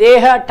ಒಳ್ಳೆ.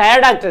 ದೇಹ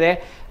ಟಯರ್ಡ್ ಆಗ್ತದೆ,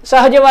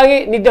 ಸಹಜವಾಗಿ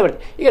ನಿದ್ದೆ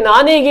ಬರ್ತದೆ. ಈಗ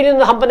ನಾನೇ ಈಗ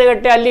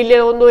ಹಂಪನಗಟ್ಟೆ ಅಲ್ಲಿ ಇಲ್ಲಿ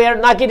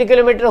 1-2-4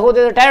 ಕಿಲೋಮೀಟರ್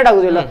ಹೋದ್ರೆ ಟಯರ್ಡ್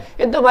ಆಗುದಿಲ್ಲ.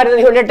 ಎಂತ ಮಾಡಿ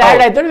ನನಗೆ ಒಳ್ಳೆ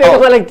ಟಯರ್ಡ್ ಆಯ್ತು ಬೇಗ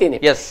ಮಲಗ್ತೀನಿ.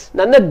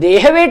 ನನ್ನ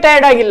ದೇಹವೇ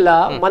ಟಯರ್ಡ್ ಆಗಿಲ್ಲ,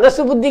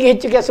 ಮನಸ್ಸು ಬುದ್ಧಿಗೆ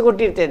ಹೆಚ್ಚು ಕೆಲಸ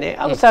ಕೊಟ್ಟಿರ್ತೇನೆ,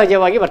 ಅದು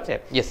ಸಹಜವಾಗಿ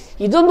ಬರ್ತೇವೆ.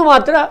 ಇದೊಂದು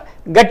ಮಾತ್ರ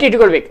ಗಟ್ಟಿ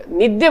ಇಟ್ಕೊಳ್ಬೇಕು.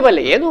 ನಿದ್ದೆ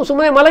ಬಲ್ಲೆ ಏನು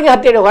ಸುಮ್ಮನೆ ಮಲಗಿ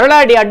ಹತ್ತಿರ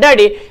ಹೊರಳಾಡಿ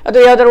ಅಡ್ಡಾಡಿ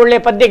ಅಥವಾ ಯಾವ್ದಾದ್ರು ಒಳ್ಳೆ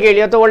ಪದ್ಯ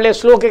ಕೇಳಿ ಅಥವಾ ಒಳ್ಳೆ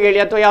ಶ್ಲೋಕ ಕೇಳಿ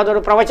ಅಥವಾ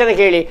ಯಾವ್ದಾದ್ರು ಪ್ರವಚನ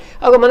ಕೇಳಿ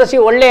ಆಗ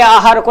ಮನಸ್ಸಿಗೆ ಒಳ್ಳೆಯ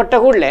ಆಹಾರ ಕೊಟ್ಟ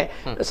ಕೂಡಲೇ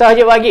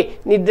ಸಹಜವಾಗಿ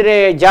ನಿದ್ರೆ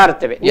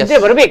ಜಾರುತ್ತವೆ. ನಿದ್ರೆ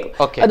ಬರಬೇಕು.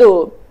 ಅದು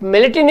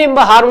ಮೆಲಟಿನ್ ಎಂಬ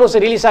ಹಾರ್ಮೋನ್ಸ್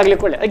ರಿಲೀಸ್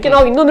ಆಗ್ಲಿಕ್ಕೆ ಒಳ್ಳೆ. ಅದಕ್ಕೆ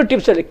ನಾವು ಇನ್ನೊಂದು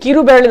ಟಿಪ್ಸ್ ಅಲ್ಲಿ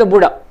ಕಿರು ಬೆರಳಿನ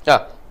ಬುಡ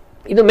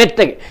ಇದು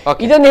ಮೆತ್ತಗೆ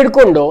ಇದನ್ನು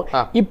ಹಿಡ್ಕೊಂಡು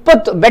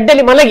 20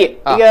 ಬೆಡ್ಡಲ್ಲಿ ಮಲಗಿ,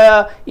 ಈಗ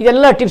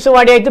ಇದೆಲ್ಲ ಟಿಪ್ಸ್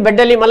ಮಾಡಿ ಆಯ್ತು,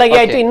 ಬೆಡ್ಡಲ್ಲಿ ಮಲಗಿ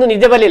ಆಯ್ತು, ಇನ್ನು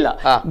ನಿದ್ದೆ ಬರಲಿಲ್ಲ.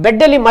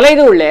 ಬೆಡ್ಡಲ್ಲಿ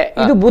ಮಲಗಿದ ಒಳ್ಳೆ.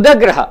 ಇದು ಬುಧ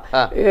ಗ್ರಹ,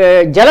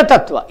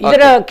 ಜಲತತ್ವ.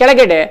 ಇದರ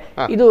ಕೆಳಗಡೆ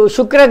ಇದು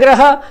ಶುಕ್ರ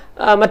ಗ್ರಹ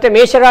ಮತ್ತೆ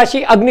ಮೇಷರಾಶಿ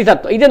ಅಗ್ನಿ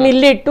ತತ್ವ. ಇದನ್ನು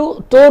ಇಲ್ಲಿಟ್ಟು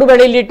ತೋರು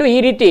ಬೆಳೆಯಲ್ಲಿಟ್ಟು ಈ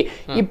ರೀತಿ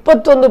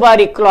 21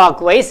 ಬಾರಿ ಕ್ಲಾಕ್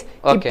ವೈಸ್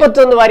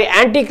 21 ಬಾರಿ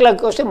ಆಂಟಿ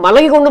ಕ್ಲಾಕ್ ವೈಸ್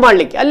ಮಲಗಿಕೊಂಡು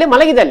ಮಾಡ್ಲಿಕ್ಕೆ. ಅಲ್ಲೇ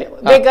ಮಲಗಿದಲ್ಲಿ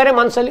ಬೇಕಾದ್ರೆ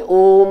ಮನಸ್ಸಲ್ಲಿ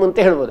ಓಂ ಅಂತ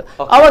ಹೇಳ್ಬೋದು.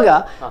 ಅವಾಗ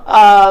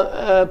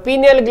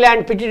ಪೀನಿಯಲ್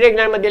ಗ್ಲ್ಯಾಂಡ್, ಪಿಟ್ಯುಟರಿ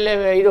ಗ್ಲ್ಯಾಂಡ್ ಮಧ್ಯೆ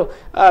ಇದು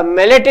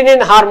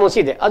ಮೆಲಟಿನಿನ್ ಹಾರ್ಮೋನ್ಸ್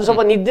ಇದೆ, ಅದು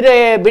ಸ್ವಲ್ಪ ನಿದ್ರೆ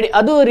ಬಿಡಿ,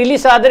 ಅದು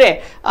ರಿಲೀಸ್ ಆದ್ರೆ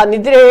ಆ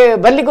ನಿದ್ರೆ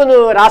ಬರ್ಲಿಕ್ಕೆ ಒಂದು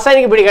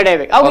ರಾಸಾಯನಿಕ ಬಿಡುಗಡೆ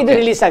ಆಗಬೇಕು. ಅವಾಗ ಇದು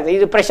ರಿಲೀಸ್ ಆಗ್ತದೆ.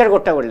 ಇದು ಪ್ರೆಷರ್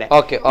ಕೊಟ್ಟ ಒಳ್ಳೆ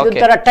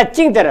ಇದೊಂಥರ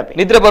ಟಚಿಂಗ್ ಥೆರಪಿ.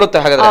 ನಿದ್ರೆ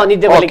ಬರುತ್ತೆ,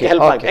 ನಿದ್ದೆ ಬರ್ಲಿಕ್ಕೆ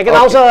ಹೆಲ್ಪ್ ಆಗಿದೆ. ಯಾಕೆ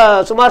ನಾವು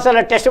ಸುಮಾರು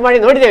ಸಲ ಟೆಸ್ಟ್ ಮಾಡಿ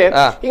ನೋಡಿದ್ದೇವೆ.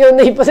 ಈಗ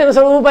ಒಂದು 20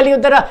 ಸಲ ಬಲಿ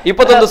ಒಂಥರ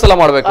 21 ಸಲ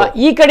ಮಾಡಬೇಕು.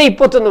 ಈ ಕಡೆ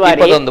 21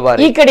 ಬಾರಿ,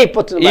 ಈ ಕಡೆ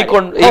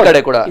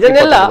 21 ಬಾರಿ.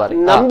 ಇದನ್ನೆಲ್ಲ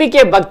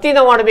ನಂಬಿಕೆ ಭಕ್ತಿನ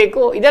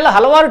ಮಾಡಬೇಕು. ಇದೆಲ್ಲ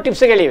ಹಲವಾರು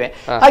ಟಿಪ್ಸ್ಗಳಿವೆ.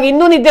 ಹಾಗೆ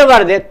ಇನ್ನೂ ನಿದ್ದೆ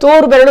ಬಾರದೆ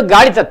ತೋರು ಬೆರಳು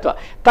ಗಾಳಿ ತತ್ವ,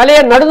 ತಲೆಯ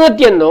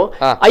ನಡುನೊತ್ತಿಯನ್ನು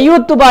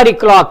 50 ಬಾರಿ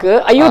ಕ್ಲಾಕ್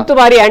 50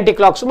 ಬಾರಿ ಆಂಟಿ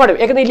ಕ್ಲಾಕ್ಸ್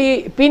ಮಾಡಬೇಕು. ಯಾಕಂದ್ರೆ ಇಲ್ಲಿ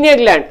ಪೀನಿಯಲ್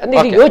ಗ್ಲ್ಯಾಂಡ್ ಅಂದ್ರೆ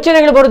ಇಲ್ಲಿ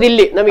ಯೋಚನೆಗಳು ಬರೋದು.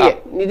 ಇಲ್ಲಿ ನಮಗೆ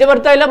ನಿದ್ದೆ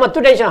ಬರ್ತಾ ಇಲ್ಲ ಮತ್ತು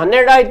ಟೆನ್ಷನ್,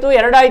 12 ಆಯ್ತು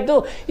 2 ಆಯ್ತು,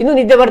 ಇನ್ನೂ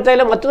ನಿದ್ದೆ ಬರ್ತಾ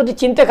ಇಲ್ಲ ಮತ್ತು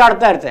ಚಿಂತೆ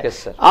ಕಾಡ್ತಾ ಇರ್ತದೆ.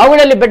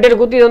 ಅವುಗಳಲ್ಲಿ ಬೆಡ್ಡಲ್ಲಿ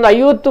ಕೂತು ಇದೊಂದು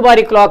 50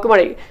 ಬಾರಿ ಕ್ಲಾಕ್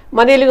ಮಾಡಿ.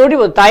 ಮನೆಯಲ್ಲಿ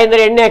ನೋಡಿಬಹುದು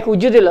ತಾಯಂದ್ರೆ ಎಣ್ಣೆ ಹಾಕಿ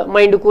ಉಜ್ಜುದಿಲ್ಲ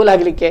ಮೈಂಡ್ ಕೂಲ್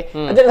ಆಗ್ಲಿಕ್ಕೆ,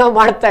 ಅದನ್ನ ನಾವು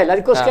ಮಾಡ್ತಾ ಇಲ್ಲ.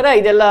 ಅದಕ್ಕೋಸ್ಕರ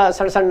ಇದೆಲ್ಲ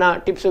ಸಣ್ಣ ಸಣ್ಣ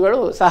ಟಿಪ್ಸ್ಗಳು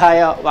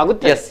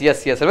ಸಹಾಯವಾಗುತ್ತೆ.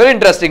 Very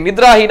interesting.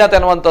 ನಿದ್ರಾಹೀನತೆ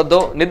ಅನ್ನುವಂಥದ್ದು,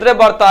 ನಿದ್ರೆ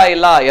ಬರ್ತಾ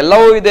ಇಲ್ಲ,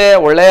 ಎಲ್ಲವೂ ಇದೆ,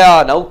 ಒಳ್ಳೆಯ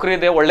ನೌಕರಿ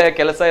ಇದೆ, ಒಳ್ಳೆಯ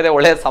ಕೆಲಸ ಇದೆ,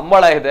 ಒಳ್ಳೆಯ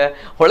ಸಂಬಳ ಇದೆ,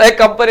 ಒಳ್ಳೆ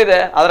ಕಂಪನಿ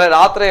ಇದೆ, ಆದ್ರೆ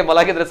ರಾತ್ರಿ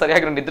ಮಲಗಿದ್ರೆ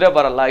ಸರಿಯಾಗಿ ನಿದ್ರೆ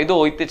ಬರಲ್ಲ. ಇದು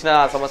ಇತ್ತೀಚಿನ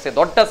ಸಮಸ್ಯೆ,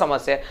 ದೊಡ್ಡ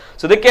ಸಮಸ್ಯೆ.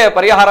 ಸೊ ಇದಕ್ಕೆ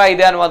ಪರಿಹಾರ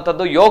ಇದೆ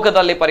ಅನ್ನುವಂಥದ್ದು,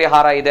 ಯೋಗದಲ್ಲಿ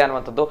ಪರಿಹಾರ ಇದೆ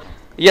ಅನ್ನುವಂಥದ್ದು.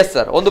 ಎಸ್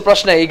ಸರ್, ಒಂದು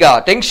ಪ್ರಶ್ನೆ. ಈಗ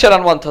ಟೆನ್ಷನ್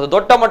ಅನ್ನುವಂಥದ್ದು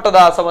ದೊಡ್ಡ ಮಟ್ಟದ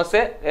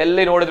ಸಮಸ್ಯೆ.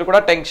 ಎಲ್ಲಿ ನೋಡಿದ್ರು ಕೂಡ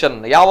ಟೆನ್ಷನ್,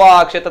 ಯಾವ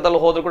ಕ್ಷೇತ್ರದಲ್ಲಿ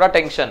ಹೋದ್ರು ಕೂಡ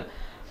ಟೆನ್ಷನ್.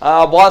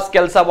 ಬಾಸ್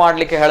ಕೆಲಸ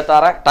ಮಾಡ್ಲಿಕ್ಕೆ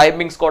ಹೇಳ್ತಾರೆ,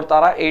 ಟೈಮಿಂಗ್ಸ್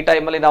ಕೊಡ್ತಾರ, ಈ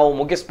ಟೈಮಲ್ಲಿ ನಾವು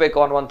ಮುಗಿಸ್ಬೇಕು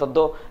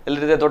ಅನ್ನುವಂಥದ್ದು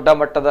ಎಲ್ಲರಿದೆ. ದೊಡ್ಡ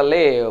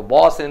ಮಟ್ಟದಲ್ಲಿ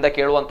ಬಾಸ್ನಿಂದ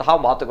ಕೇಳುವಂತಹ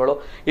ಮಾತುಗಳು.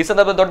 ಈ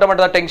ಸಂದರ್ಭದಲ್ಲಿ ದೊಡ್ಡ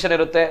ಮಟ್ಟದ ಟೆನ್ಷನ್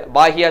ಇರುತ್ತೆ.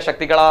 ಬಾಹ್ಯ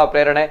ಶಕ್ತಿಗಳ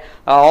ಪ್ರೇರಣೆ,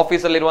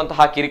 ಆಫೀಸಲ್ಲಿ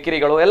ಇರುವಂತಹ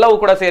ಕಿರಿಕಿರಿಗಳು ಎಲ್ಲವೂ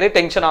ಕೂಡ ಸೇರಿ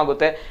ಟೆನ್ಷನ್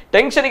ಆಗುತ್ತೆ.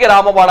 ಟೆನ್ಷನ್ಗೆ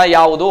ರಾಮಬಾಣ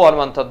ಯಾವುದು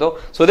ಅನ್ನುವಂಥದ್ದು.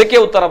 ಸೊ ಇದಕ್ಕೆ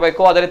ಉತ್ತರ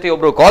ಬೇಕು. ಅದೇ ರೀತಿ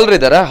ಒಬ್ರು ಕಾಲರ್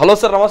ಇದ್ದಾರೆ. ಹಲೋ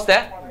ಸರ್, ನಮಸ್ತೆ.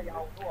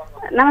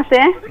 ನಮಸ್ತೆ.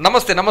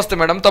 ನಮಸ್ತೆ ನಮಸ್ತೆ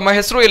ಮೇಡಮ್, ತಮ್ಮ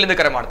ಹೆಸರು, ಎಲ್ಲಿಂದ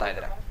ಕರೆ ಮಾಡ್ತಾ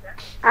ಇದ್ದೀರಾ?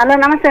 ಹಲೋ,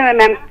 ನಮಸ್ತೆ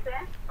ಮ್ಯಾಮ್.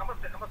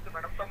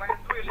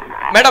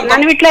 ಮೇಡಮ್,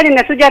 ನಾನು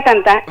ವಿಟ್ಲದಿಂದ ಸುಜಾತ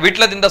ಅಂತ.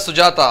 ವಿಟ್ಲದಿಂದ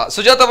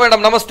ಸುಜಾತ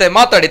ಮೇಡಮ್, ನಮಸ್ತೆ.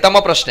 ಮಾತಾಡಿ, ತಮ್ಮ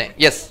ಪ್ರಶ್ನೆ.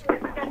 ಎಸ್.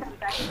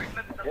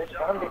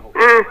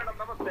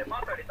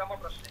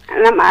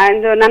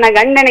 ನನ್ನ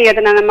ಗಂಡನಿಗೆ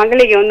ಅಥವಾ ನನ್ನ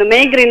ಮಗಳಿಗೆ ಒಂದು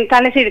ಮೈಗ್ರೇನ್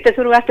ತಲೆ ಸಿಡಿತ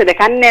ಶುರುವಾಗ್ತದೆ,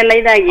 ಕಣ್ಣೆಲ್ಲ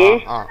ಇದಾಗಿ.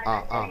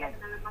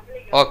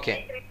 ಓಕೆ.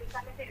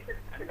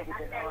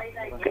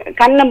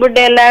 ಕಣ್ಣು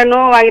ಬುಡ್ಡೆ ಎಲ್ಲ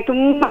ನೋವಾಗಿ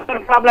ತುಂಬಾ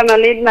ಪ್ರಾಬ್ಲಮ್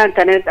ಅಲ್ಲಿ ಇದ್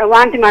ಮಾಡ್ತಾರೆ,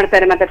 ವಾಂತಿ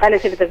ಮಾಡ್ತಾರೆ, ಮತ್ತೆ ತಲೆ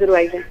ಸಿಡಿತ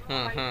ಶುರುವಾಗಿದೆ.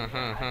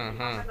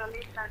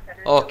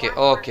 Okay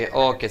okay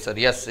okay sir.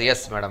 S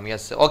yes madam,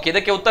 S. Okay,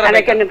 ಇದಕ್ಕೆ ಉತ್ತರ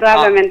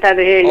ಪ್ರಾಬ್ಲಮ್ ಎಂತ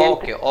ಅದು ಹೇಳಿ.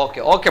 Okay okay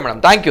okay madam,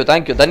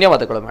 thank you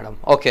ಧನ್ಯವಾದಗಳು ಮೇಡಮ್.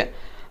 ಓಕೆ,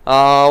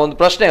 ಒಂದು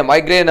ಪ್ರಶ್ನೆ.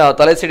 ಮೈಗ್ರೇನ್,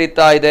 ತಲೆ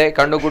ಸಿಡಿತಾ ಇದೆ,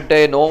 ಕಣ್ಣುಗುಡ್ಡೆ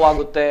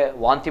ನೋವಾಗುತ್ತೆ,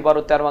 ವಾಂತಿ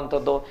ಬರುತ್ತೆ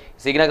ಅನ್ನುವಂಥದ್ದು.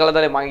 ಈಗಿನ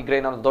ಕಾಲದಲ್ಲಿ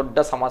ಮೈಗ್ರೇನ್ ಅನ್ನೋ ದೊಡ್ಡ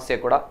ಸಮಸ್ಯೆ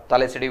ಕೂಡ,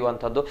 ತಲೆ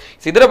ಸಿಡಿಯುವಂಥದ್ದು.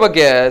 ಇದರ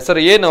ಬಗ್ಗೆ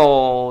ಸರ್ ಏನು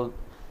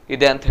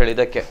ಇದೆ ಅಂತ ಹೇಳಿ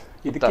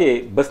ಇದಕ್ಕೆ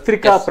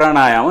ಭಸ್ತ್ರಿಕಾ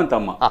ಪ್ರಾಣಾಯಾಮ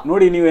ಅಂತಮ್ಮ.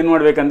 ನೋಡಿ, ನೀವೇನ್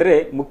ಮಾಡ್ಬೇಕಂದ್ರೆ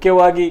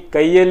ಮುಖ್ಯವಾಗಿ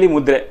ಕೈಯಲ್ಲಿ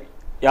ಮುದ್ರೆ,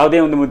 ಯಾವುದೇ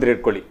ಒಂದು ಮುದ್ರೆ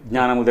ಇಟ್ಕೊಳ್ಳಿ.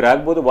 ಜ್ಞಾನ ಮುದ್ರೆ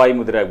ಆಗ್ಬೋದು, ವಾಯು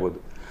ಮುದ್ರೆ ಆಗ್ಬೋದು.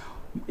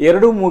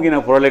 ಎರಡು ಮೂಗಿನ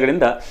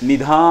ಪೊರಳೆಗಳಿಂದ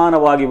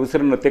ನಿಧಾನವಾಗಿ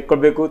ಉಸಿರನ್ನು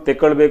ತೆಕ್ಕೊಳ್ಬೇಕು.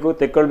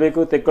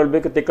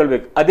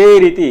 ಅದೇ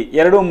ರೀತಿ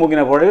ಎರಡು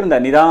ಮೂಗಿನ ಪೊರಳೆಗಳಿಂದ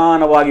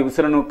ನಿಧಾನವಾಗಿ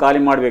ಉಸಿರನ್ನು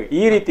ಖಾಲಿ ಮಾಡಬೇಕು.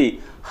 ಈ ರೀತಿ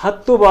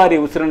 10 ಬಾರಿ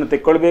ಉಸಿರನ್ನು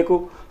ತೆಕ್ಕೊಳ್ಬೇಕು,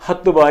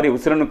 10 ಬಾರಿ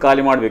ಉಸಿರನ್ನು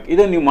ಖಾಲಿ ಮಾಡಬೇಕು.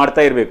 ಇದನ್ನು ನೀವು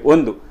ಮಾಡ್ತಾ ಇರಬೇಕು.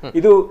 ಒಂದು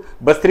ಇದು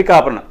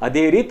ಭಸ್ತ್ರಿಕಾಪರಣ.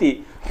 ಅದೇ ರೀತಿ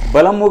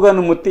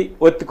ಬಲಮೂಗನ್ನು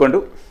ಒತ್ತಿಕೊಂಡು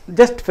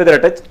ಜಸ್ಟ್ ಫೆದರ್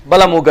ಟಚ್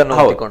ಬಲಮೂಗನ್ನು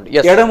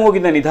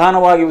ಎಡಮೂಗಿಂದ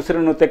ನಿಧಾನವಾಗಿ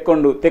ಉಸಿರನ್ನು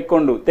ತೆಕ್ಕೊಂಡು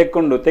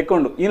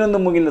ಇನ್ನೊಂದು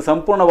ಮೂಗಿಂದ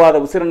ಸಂಪೂರ್ಣವಾದ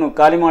ಉಸಿರನ್ನು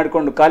ಖಾಲಿ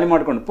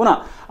ಮಾಡಿಕೊಂಡು ಪುನಃ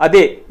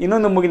ಅದೇ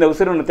ಇನ್ನೊಂದು ಮೂಗಿಂದ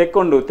ಉಸಿರನ್ನು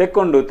ತೆಕ್ಕೊಂಡು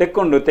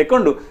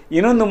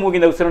ಇನ್ನೊಂದು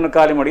ಮೂಗಿಂದ ಉಸಿರನ್ನು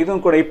ಖಾಲಿ ಮಾಡಿ.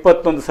 ಇದನ್ನು ಕೂಡ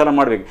 21 ಸಲ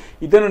ಮಾಡಬೇಕು.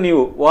 ಇದನ್ನು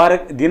ನೀವು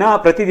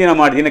ಪ್ರತಿದಿನ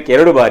ಮಾಡಿ, ದಿನಕ್ಕೆ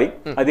 2 ಬಾರಿ.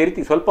 ಅದೇ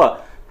ರೀತಿ ಸ್ವಲ್ಪ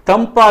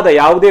ತಂಪಾದ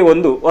ಯಾವುದೇ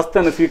ಒಂದು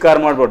ವಸ್ತುವನ್ನು ಸ್ವೀಕಾರ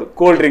ಮಾಡಬಾರ್ದು.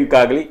 ಕೋಲ್ಡ್ ಡ್ರಿಂಕ್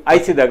ಆಗಲಿ,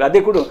 ಐಸಿದಾಗ,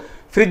 ಅದೇ ಕೂಡ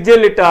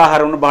ಫ್ರಿಜ್ಜಲ್ಲಿಟ್ಟ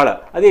ಆಹಾರವನ್ನು ಬಹಳ,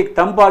 ಅದೇ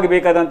ತಂಪಾಗಿ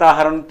ಬೇಕಾದಂಥ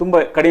ಆಹಾರವನ್ನು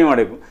ತುಂಬ ಕಡಿಮೆ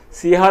ಮಾಡಬೇಕು.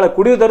 ಸಿಹಿಯಾಳ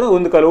ಕುಡಿಯುವುದನ್ನು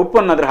 1 ಕಾಲು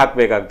ಉಪ್ಪನ್ನಾದ್ರೂ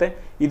ಹಾಕಬೇಕಾಗುತ್ತೆ.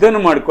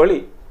 ಇದನ್ನು ಮಾಡಿಕೊಳ್ಳಿ.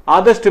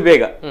 ಆದಷ್ಟು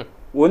ಬೇಗ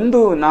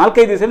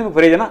 1-4-5 ದಿವಸ ನಿಮಗೆ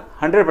ಪ್ರಯೋಜನ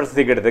 100%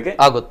 ಸಿಗಕ್ಕೆ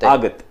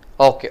ಆಗುತ್ತೆ.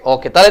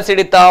 ಓಕೆ ತಲೆ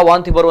ಸಿಡಿತ,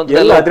 ವಾಂತಿ ಬರುವಂತ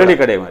ಅದರಲ್ಲಿ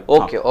ಕಡೆ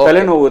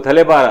ತಲೆನೋವು,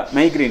 ತಲೆಭಾರ,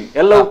 ಮೈಗ್ರೀನ್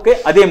ಎಲ್ಲವಕ್ಕೆ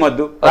ಅದೇ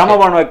ಮದ್ದು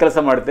ರಾಮಬಾಣವಾಗಿ ಕೆಲಸ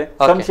ಮಾಡುತ್ತೆ.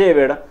 ಸಂಶಯ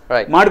ಬೇಡ,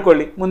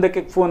 ಮಾಡ್ಕೊಳ್ಳಿ.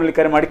 ಮುಂದಕ್ಕೆ ಫೋನ್ ಅಲ್ಲಿ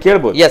ಕರೆ ಮಾಡಿ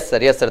ಕೇಳಬಹುದು. Yes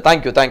sir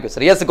thank you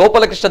sir. S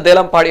Gopalakrishna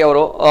Delampady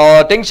ಅವರು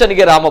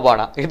ಟೆನ್ಷನ್ಗೆ ರಾಮಬಾಣ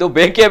ಇದು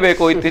ಬೇಕೇ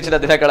ಬೇಕು ಇತ್ತೀಚಿನ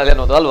ದಿನಗಳಲ್ಲಿ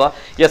ಅನ್ನೋದು ಅಲ್ವಾ?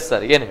 ಎಸ್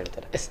ಸರ್, ಏನ್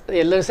ಹೇಳ್ತಾರೆ?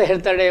 ಎಲ್ಲರೂ ಸಹ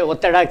ಹೇಳ್ತಾರೆ,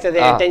 ಒತ್ತಡ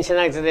ಆಗ್ತದೆ,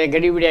 ಟೆನ್ಷನ್ ಆಗ್ತದೆ,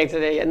 ಗಡಿಬಿಡಿ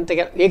ಆಗ್ತದೆ, ಎಂತ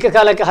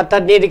ಏಕಕಾಲಕ್ಕೆ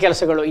 10-15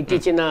 ಕೆಲಸಗಳು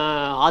ಇತ್ತೀಚಿನ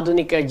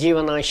ಆಧುನಿಕ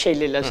ಜೀವನ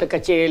ಶೈಲಿಯಲ್ಲಿ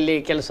ಕಚೇರಿಯಲ್ಲಿ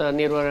ಕೆಲಸ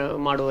ನಿರ್ವಹಣೆ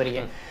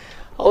ಮಾಡುವವರಿಗೆ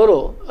ಅವರು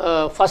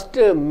ಫಸ್ಟ್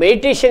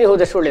ಮೆಡಿಟೇಷನ್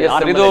ಹೋದಷ್ಟು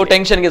ಒಳ್ಳೆಯದು. ಇದು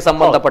ಟೆನ್ಷನ್ಗೆ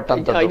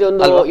ಸಂಬಂಧಪಟ್ಟಂತ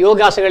ಇದೊಂದು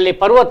ಯೋಗಾಸನಗಳಲ್ಲಿ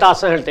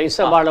ಪರ್ವತಾಸನ ಹೇಳ್ತೇವೆ, ಇದು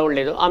ಸಹ ಬಹಳ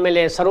ಒಳ್ಳೆಯದು.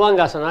 ಆಮೇಲೆ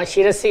ಸರ್ವಾಂಗಾಸನ,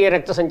 ಶಿರಸ್ಸಿಗೆ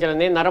ರಕ್ತ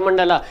ಸಂಚಲನೆ,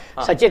 ನರಮಂಡಲ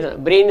ಸಚೇತನ,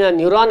 ಬ್ರೈನ್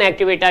ನ್ಯೂರಾನ್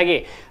ಆಕ್ಟಿವೇಟ್ ಆಗಿ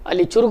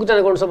ಅಲ್ಲಿ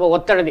ಚುರುಕುತನಗೊಂಡು ಸ್ವಲ್ಪ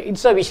ಒತ್ತಡ,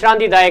 ಇದು ಸಹ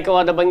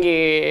ವಿಶ್ರಾಂತಿದಾಯಕವಾದ ಭಂಗಿ.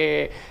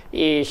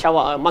 ಈ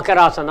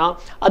ಮಕರಾಸನ,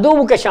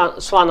 ಅಧೋಮುಖ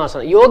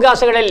ಶ್ವಾನಾಸನ.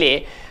 ಯೋಗಾಸನಗಳಲ್ಲಿ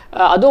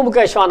ಅಧೋಮುಖ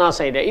ಶ್ವಾನಾಸ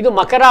ಇದೆ, ಇದು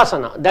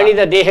ಮಕರಾಸನ.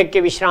 ದಣಿದ ದೇಹಕ್ಕೆ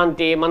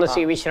ವಿಶ್ರಾಂತಿ,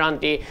 ಮನಸ್ಸಿಗೆ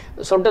ವಿಶ್ರಾಂತಿ,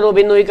 ಸೊಂಟ ನೋವು,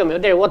 ಬೆನ್ನು ನೋವು ಕಮ್ಮಿ.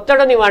 ಅದೇ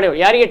ಒತ್ತಡ ನಿವಾರಣೆ.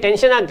 ಯಾರಿಗೆ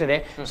ಟೆನ್ಷನ್ ಆಗ್ತದೆ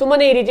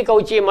ಸುಮ್ಮನೆ ಈ ರೀತಿ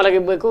ಕೌಚಿ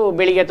ಮಲಗಬೇಕು,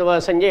 ಬೆಳಿಗ್ಗೆ ಅಥವಾ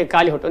ಸಂಜೆ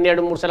ಖಾಲಿ ಹೊಟ್ಟು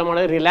 1-2-3 ಸಲ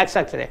ಮಾಡಿದ್ರೆ ರಿಲ್ಯಾಕ್ಸ್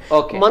ಆಗ್ತದೆ,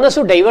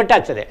 ಮನಸ್ಸು ಡೈವರ್ಟ್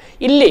ಆಗ್ತದೆ.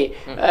 ಇಲ್ಲಿ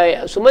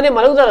ಸುಮ್ಮನೆ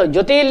ಮಲಗುವುದಲ್ಲ,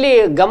 ಜೊತೆಯಲ್ಲಿ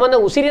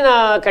ಗಮನ ಉಸಿರಿನ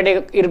ಕಡೆ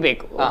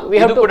ಇರಬೇಕು.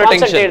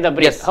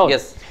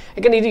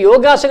 ಯಾಕಂದ್ರೆ ಇದು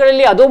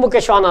ಯೋಗಾಸನಗಳಲ್ಲಿ ಅಧೋಮುಖ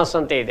ಶ್ವಾನಾಸ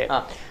ಅಂತ ಇದೆ.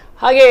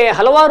 ಹಾಗೆ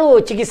ಹಲವಾರು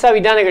ಚಿಕಿತ್ಸಾ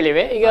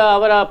ವಿಧಾನಗಳಿವೆ. ಈಗ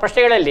ಅವರ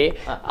ಪ್ರಶ್ನೆಗಳಲ್ಲಿ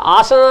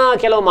ಆಸನ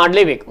ಕೆಲವು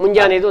ಮಾಡಲೇಬೇಕು.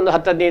 ಮುಂಜಾನೆದು ಒಂದು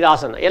 10-15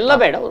 ಆಸನ ಎಲ್ಲ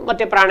ಬೇಡ.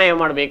 ಮತ್ತೆ ಪ್ರಾಣಾಯಾಮ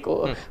ಮಾಡಬೇಕು.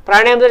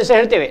 ಪ್ರಾಣಾಯಾಮದಲ್ಲಿ ಸಹ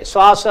ಹೇಳ್ತೇವೆ,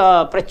 ಶ್ವಾಸ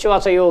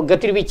ಪ್ರಶ್ವಾಸಯೋ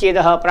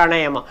ಗತಿರ್ವಿಚ್ಛೇದ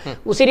ಪ್ರಾಣಾಯಾಮ.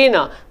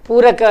 ಉಸಿರಿನ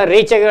ಪೂರಕ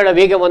ರೇಚೆಗಳ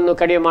ವೇಗವನ್ನು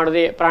ಕಡಿಮೆ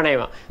ಮಾಡೋದೇ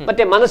ಪ್ರಾಣಾಯಾಮ.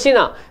 ಮತ್ತೆ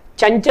ಮನಸ್ಸಿನ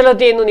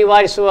ಚಂಚಲತೆಯನ್ನು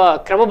ನಿವಾರಿಸುವ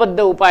ಕ್ರಮಬದ್ಧ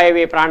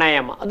ಉಪಾಯವೇ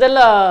ಪ್ರಾಣಾಯಾಮ. ಅದೆಲ್ಲ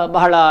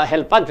ಬಹಳ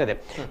ಹೆಲ್ಪ್ ಆಗ್ತದೆ.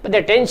 ಮತ್ತು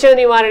ಟೆನ್ಷನ್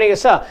ನಿವಾರಣೆಗೆ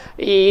ಸಹ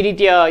ಈ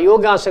ರೀತಿಯ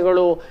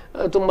ಯೋಗಾಸನಗಳು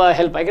ತುಂಬ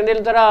ಹೆಲ್ಪ್. ಯಾಕಂದರೆ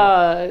ಈ ಥರ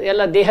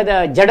ಎಲ್ಲ ದೇಹದ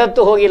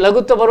ಜಡತ್ತು ಹೋಗಿ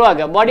ಲಘುತ್ವ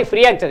ಬರುವಾಗ ಬಾಡಿ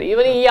ಫ್ರೀ ಆಗ್ತದೆ.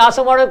 ಇವನಿಗೆ ಈ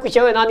ಆಸನ ಮಾಡೋ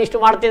ಖುಷಿಯವೇ, ನಾನು ಇಷ್ಟು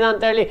ಮಾಡ್ತೇನೆ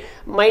ಅಂತ ಹೇಳಿ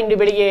ಮೈಂಡ್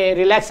ಬೆಳಿಗ್ಗೆ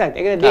ರಿಲ್ಯಾಕ್ಸ್ ಆಗ್ತದೆ.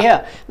 ಯಾಕಂದರೆ ದೇಹ,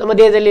 ನಮ್ಮ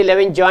ದೇಹದಲ್ಲಿ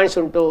 11 ಜಾಯಿಂಟ್ಸ್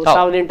ಉಂಟು,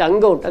 1008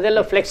 ಅಂಗ ಉಂಟು.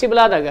 ಅದೆಲ್ಲ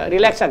ಫ್ಲೆಕ್ಸಿಬಲ್ ಆದಾಗ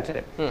ರಿಲ್ಯಾಕ್ಸ್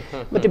ಆಗ್ತದೆ.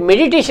 ಮತ್ತು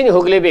ಮೆಡಿಟೇಷನ್ಗೆ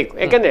ಹೋಗಲೇಬೇಕು.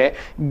 ಯಾಕಂದರೆ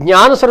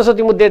ಜ್ಞಾನ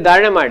ಸರಸ್ವತಿ ಮುದ್ರೆ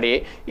ಧಾರಣೆ ಮಾಡಿ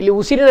ಇಲ್ಲಿ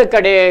ಉಸಿರಿನ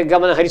ಕಡೆ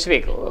ಗಮನ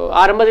ಹರಿಸಬೇಕು.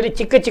 ಆರಂಭದಲ್ಲಿ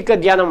ಚಿಕ್ಕ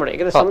ಧ್ಯಾನ ಮಾಡಿ.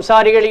 ಯಾಕಂದರೆ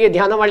ಸಂಸಾರಿಗಳಿಗೆ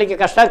ಧ್ಯಾನ ಮಾಡಲಿಕ್ಕೆ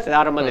ಕಷ್ಟ ಆಗ್ತದೆ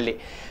ಆರಂಭದಲ್ಲಿ.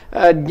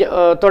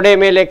 ತೊಡೆ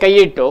ಮೇಲೆ ಕೈ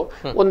ಇಟ್ಟು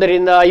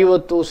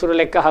 1-50 ಉಸಿರು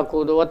ಲೆಕ್ಕ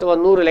ಹಾಕುವುದು ಅಥವಾ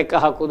 100 ಲೆಕ್ಕ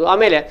ಹಾಕುವುದು.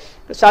 ಆಮೇಲೆ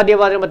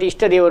ಸಾಧ್ಯವಾದರೆ ಮತ್ತೆ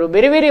ಇಷ್ಟ ದೇವರು,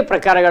 ಬೇರೆ ಬೇರೆ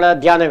ಪ್ರಕಾರಗಳ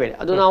ಧ್ಯಾನವಿದೆ.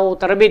 ಅದು ನಾವು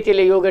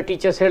ತರಬೇತಿಯಲ್ಲಿ ಯೋಗ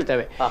ಟೀಚರ್ಸ್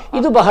ಹೇಳ್ತೇವೆ.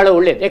 ಇದು ಬಹಳ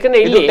ಒಳ್ಳೆಯದು.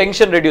 ಯಾಕಂದ್ರೆ ಇಲ್ಲಿ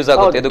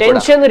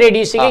ಟೆನ್ಷನ್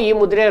ರೆಡ್ಯೂಸ್ಗೆ ಈ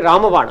ಮುದ್ರೆ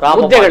ರಾಮಬಾಣ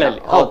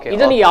ಮುದ್ರೆಗಳಲ್ಲಿ.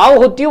 ಇದನ್ನು ಯಾವ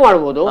ಹೊತ್ತಿಯೂ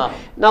ಮಾಡ್ಬೋದು.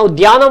 ನಾವು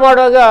ಧ್ಯಾನ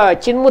ಮಾಡುವಾಗ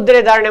ಚಿನ್ಮುದ್ರೆ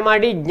ಧಾರಣೆ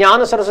ಮಾಡಿ,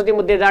 ಜ್ಞಾನ ಸರಸ್ವತಿ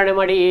ಮುದ್ರೆ ಧಾರಣೆ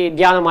ಮಾಡಿ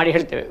ಧ್ಯಾನ ಮಾಡಿ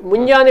ಹೇಳ್ತೇವೆ.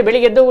 ಮುಂಜಾನೆ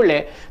ಬೆಳಿಗ್ಗೆ ಎದ್ದ ಕೂಡಲೇ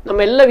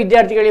ನಮ್ಮೆಲ್ಲ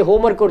ವಿದ್ಯಾರ್ಥಿಗಳಿಗೆ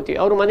ಹೋಮ್ವರ್ಕ್ ಕೊಡ್ತೀವಿ.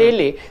 ಅವರು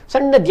ಮನೆಯಲ್ಲಿ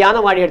ಸಣ್ಣ ಧ್ಯಾನ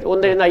ಮಾಡಿ ಹೇಳ್ತೇವೆ.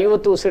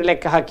 1-50 ಉಸಿರು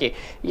ಲೆಕ್ಕ ಹಾಕಿ.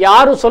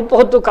 ಯಾರು ಸ್ವಲ್ಪ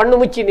ಹೊತ್ತು ಕಣ್ಣು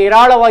ಮುಚ್ಚಿ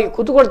ನಿರಾಳವಾಗಿ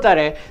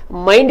ಕೂತ್ಕೊಳ್ತಾರೆ,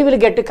 mind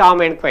will get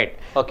com and quite.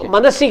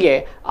 ಮನಸ್ಸಿಗೆ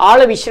ಆಳ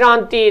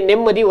ವಿಶ್ರಾಂತಿ,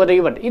 ನೆಮ್ಮದಿ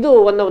ಒದಗಿ ಬರ್ತದೆ. ಇದು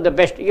ಒನ್ ಆಫ್ ದ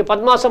ಬೆಸ್ಟ್. ಈಗ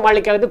ಪದ್ಮಾಸನ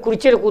ಮಾಡ್ಲಿಕ್ಕೆ ಆಗುತ್ತೆ,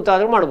 ಕುರ್ಚಿಯಲ್ಲಿ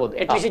ಕೂತಾದ್ರೂ ಮಾಡ್ಬೋದು,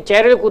 ಅಟ್ಲೀಸ್ಟ್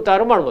ಚೇರಲ್ಲಿ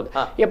ಕೂತಾದ್ರೂ ಮಾಡ್ಬೋದು.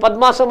 ಈಗ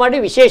ಪದ್ಮಾಸನ ಮಾಡಿ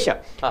ವಿಶೇಷ,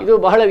 ಇದು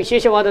ಬಹಳ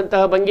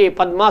ವಿಶೇಷವಾದಂತಹ ಭಂಗಿ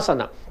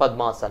ಪದ್ಮಾಸನ.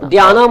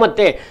 ಧ್ಯಾನ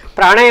ಮತ್ತೆ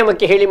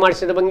ಪ್ರಾಣಾಯಾಮಕ್ಕೆ ಹೇಳಿ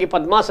ಮಾಡಿಸಿದ ಭಂಗಿ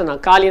ಪದ್ಮಾಸನ.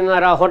 ಕಾಲಿನ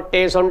ನರ,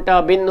 ಹೊಟ್ಟೆ, ಸೊಂಟ,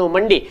 ಬೆನ್ನು,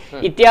 ಮಂಡಿ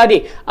ಇತ್ಯಾದಿ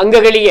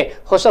ಅಂಗಗಳಿಗೆ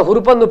ಹೊಸ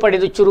ಹುರುಪನ್ನು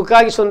ಪಡೆದು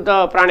ಚುರುಕಾಗಿಸುವಂತ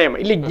ಪ್ರಾಣಾಯಾಮ.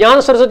 ಇಲ್ಲಿ ಜ್ಞಾನ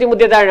ಸರಸ್ವತಿ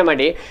ಮುದ್ರೆ ಧಾರಣೆ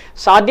ಮಾಡಿ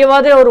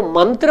ಸಾಧ್ಯವಾದರೆ ಅವರು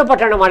ಮಂತ್ರ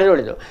ಪಠಣ ಮಾಡಿದ್ರೆ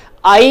ಒಳ್ಳೆಯದು.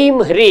 ಐಂ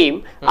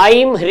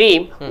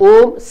ಹ್ರೀಂ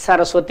ಓಂ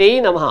ಸರಸ್ವತಿ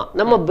ನಮಃ.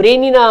 ನಮ್ಮ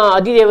ಬ್ರೈನಿನ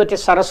ಅಧಿದೇವತೆ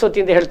ಸರಸ್ವತಿ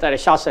ಅಂತ ಹೇಳ್ತಾರೆ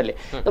ಶಾಸ್ತ್ರದಲ್ಲಿ.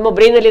 ನಮ್ಮ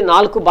ಬ್ರೈನಲ್ಲಿ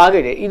 4 ಭಾಗ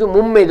ಇದೆ. ಇದು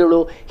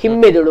ಮುಮ್ಮೆದುಳು,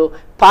 ಹಿಮ್ಮೆದುಳು,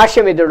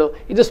 ಪಾರ್ಶ್ವಮೆದುಳು,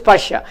 ಇದು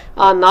ಸ್ಪರ್ಶ.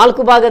 ಆ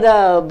 4 ಭಾಗದ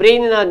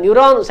ಬ್ರೈನಿನ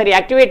ನ್ಯೂರಾನ್ ಸರಿ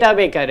ಆಕ್ಟಿವೇಟ್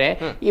ಆಗಬೇಕಾದ್ರೆ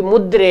ಈ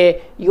ಮುದ್ರೆ,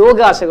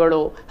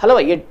 ಯೋಗಾಸಗಳು,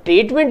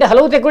 ಟ್ರೀಟ್ಮೆಂಟ್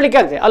ಹಲವು ತಗೊಳ್ಳಿಕ್ಕೆ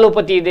ಆಗ್ತದೆ.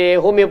 ಅಲೋಪತಿ ಇದೆ,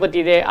 ಹೋಮಿಯೋಪತಿ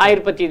ಇದೆ,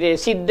 ಆಯುರ್ಪತಿ ಇದೆ,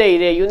 ಸಿದ್ಧ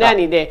ಇದೆ,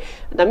 ಯುನಾನಿ ಇದೆ.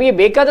 ನಮಗೆ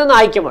ಬೇಕಾದನ್ನು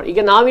ಆಯ್ಕೆ ಮಾಡಿ.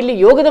 ಈಗ ನಾವಿಲ್ಲಿ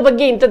ಯೋಗದ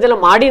ಬಗ್ಗೆ ಇಂಥದ್ದೆಲ್ಲ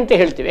ಮಾಡಿ ಅಂತ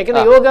ಹೇಳ್ತೀವಿ.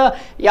 ಯಾಕಂದ್ರೆ ಯೋಗ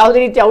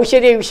ಯಾವುದೇ ರೀತಿ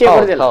ಔಷಧಿಯ ವಿಷಯ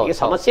ಬರುದಿಲ್ಲ. ಈಗ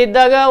ಸಮಸ್ಯೆ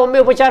ಇದ್ದಾಗ ಒಮ್ಮೆ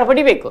ಉಪಚಾರ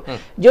ಪಡಿಬೇಕು.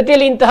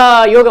 ಜೊತೆಯಲ್ಲಿ ಇಂತಹ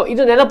ಯೋಗ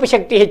ಇದು ನೆನಪು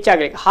ಶಕ್ತಿ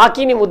ಹೆಚ್ಚಾಗಲಿಕ್ಕೆ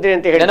ಹಾಕಿನಿ ಮುದ್ರೆ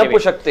ಅಂತ ಹೇಳಿ ನೆನಪು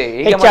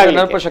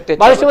ಶಕ್ತಿ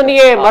ಬಹಳಷ್ಟು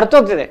ಮಂದಿಗೆ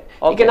ಮರ್ತೋಗ್ತದೆ.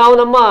 ಈಗ ನಾವು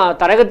ನಮ್ಮ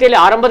ತರಗತಿಯಲ್ಲಿ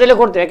ಆರಂಭದಲ್ಲೇ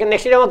ಕೊಡ್ತೇವೆ, ಯಾಕಂದ್ರೆ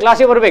ನೆಕ್ಸ್ಟ್ ಡೇ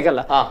ಕ್ಲಾಸಿಗೆ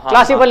ಬರ್ಬೇಕಲ್ಲ,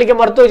 ಕ್ಲಾಸಿಗೆ ಬರ್ಲಿಕ್ಕೆ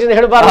ಮರ್ತೋಯ್ತು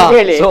ಹೇಳಬಾರ್ದು ಅಂತ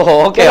ಹೇಳಿ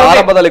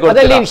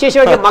ಅದರಲ್ಲಿ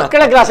ವಿಶೇಷವಾಗಿ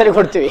ಮಕ್ಕಳ ಕ್ಲಾಸಲ್ಲಿ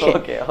ಕೊಡ್ತೀವಿ.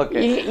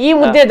 ಈ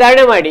ಮುದ್ದೆ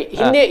ಧಾರಣೆ ಮಾಡಿ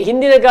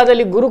ಹಿಂದಿನ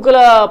ಕಾಲದಲ್ಲಿ ಗುರುಕುಲ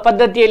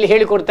ಪದ್ಧತಿಯಲ್ಲಿ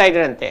ಹೇಳಿಕೊಡ್ತಾ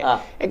ಇದ್ರಂತೆ.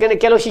 ಯಾಕಂದ್ರೆ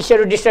ಕೆಲವು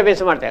ಶಿಷ್ಯರು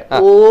ಡಿಸ್ಟರ್ಬೆನ್ಸ್ ಮಾಡ್ತಾರೆ.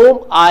 ಓಂ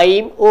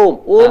ಐಂ ಓಂ.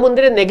 ಓಂ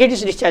ಅಂದ್ರೆ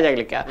ನೆಗೆಟಿವ್ಸ್ ಡಿಸ್ಚಾರ್ಜ್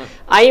ಆಗ್ಲಿಕ್ಕೆ,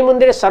 ಐಂ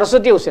ಅಂದ್ರೆ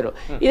ಸರಸ್ವತಿ ಉಸಿರು.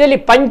 ಇದರಲ್ಲಿ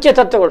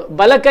ಪಂಚತತ್ವಗಳು,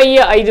 ಬಲಕೈಯ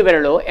 5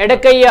 ಬೆರಳು,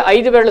 ಎಡಕೈಯ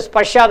 5 ಬೆರಳು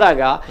ಸ್ಪರ್ಶ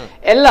ಆದಾಗ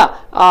ಎಲ್ಲ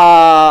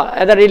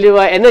ಅದರಲ್ಲಿರುವ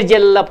ಎನರ್ಜಿ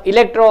ಎಲ್ಲ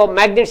ಇಲೆಕ್ಟ್ರೋ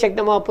ಮ್ಯಾಗ್ನೆಟ್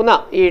ಶಕ್ತಿ ಪುನಃ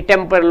ಈ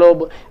ಟೆಂಪರ್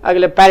ಲೋಬ್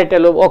ಆಗಲಿ,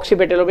 ಪ್ಯಾರಿಟಲ್ ಲೋಬ್,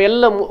 ಆಕ್ಸಿಪಿಟಲ್ ಲೋಬ್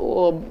ಎಲ್ಲ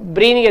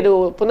ಬ್ರೈನ್ಗೆ ಅದು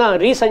ಪುನಃ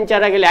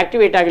ರೀಸಂಚಾರ ಆಗಲಿ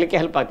ಆಕ್ಟಿವೇಟ್ ಆಗಲಿಕ್ಕೆ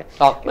ಹೆಲ್ಪ್ ಆಗುತ್ತೆ.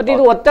 ಮತ್ತೆ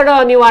ಇದು ಒತ್ತಡ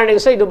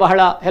ನಿವಾರಣೆಗೂ ಸಹ ಇದು ಬಹಳ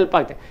ಹೆಲ್ಪ್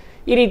ಆಗುತ್ತೆ.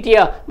 ಈ ರೀತಿಯ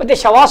ಮತ್ತೆ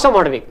ಶವಾಸ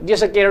ಮಾಡಬೇಕು,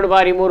 ದಿವಸಕ್ಕೆ 2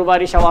 ಬಾರಿ 3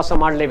 ಬಾರಿ ಶವಾಸ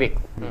ಮಾಡಲೇಬೇಕು.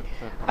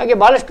 ಹಾಗೆ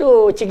ಬಹಳಷ್ಟು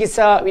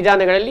ಚಿಕಿತ್ಸಾ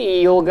ವಿಧಾನಗಳಲ್ಲಿ ಈ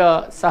ಯೋಗ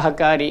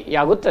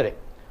ಸಹಕಾರಿಯಾಗುತ್ತದೆ.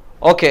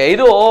 ಓಕೆ,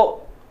 ಇದು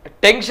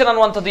ಟೆನ್ಷನ್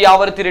ಅನ್ನುವಂಥದ್ದು ಯಾವ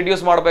ರೀತಿ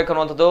ರಿಡ್ಯೂಸ್ ಮಾಡಬೇಕು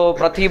ಅನ್ನುವಂಥದ್ದು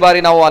ಪ್ರತಿ ಬಾರಿ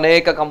ನಾವು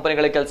ಅನೇಕ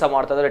ಕಂಪನಿಗಳಿಗೆ ಕೆಲಸ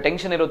ಮಾಡ್ತಾ ಇದ್ದಾರೆ.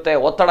 ಟೆನ್ಷನ್ ಇರುತ್ತೆ,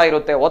 ಒತ್ತಡ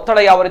ಇರುತ್ತೆ, ಒತ್ತಡ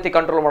ಯಾವ ರೀತಿ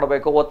ಕಂಟ್ರೋಲ್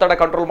ಮಾಡಬೇಕು, ಒತ್ತಡ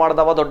ಕಂಟ್ರೋಲ್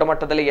ಮಾಡಿದವ ದೊಡ್ಡ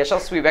ಮಟ್ಟದಲ್ಲಿ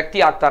ಯಶಸ್ವಿ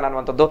ವ್ಯಕ್ತಿ ಆಗ್ತಾನೆ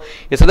ಅನ್ನುವಂಥದ್ದು.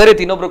 ಅದೇ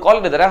ರೀತಿ ಇನ್ನೊಬ್ರು ಕಾಲ್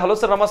ಇದ್ದಾರೆ. ಹಲೋ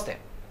ಸರ್, ನಮಸ್ತೆ.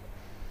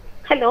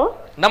 ಹಲೋ,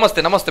 ನಮಸ್ತೆ.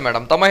 ನಮಸ್ತೆ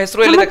ಮೇಡಮ್, ತಮ್ಮ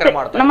ಹೆಸರು ಎಲ್ಲಿಂದ ಕರೆ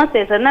ಮಾಡ್ತಾರೆ?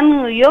 ನಮಸ್ತೆ ಸರ್, ನಾನು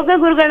ಯೋಗ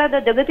ಗುರುಗಳಾದ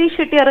ಜಗದೀಶ್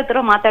ಶೆಟ್ಟಿ ಅವ್ರ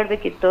ಹತ್ರ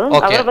ಮಾತಾಡ್ಬೇಕಿತ್ತು.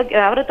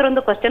 ಅವ್ರ ಹತ್ರ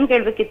ಒಂದು ಕ್ವಶನ್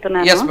ಕೇಳ್ಬೇಕಿತ್ತು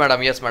ನಾನು. ಎಸ್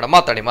ಮೇಡಮ್,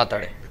 ಮಾತಾಡಿ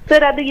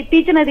ಸರ್. ಅದು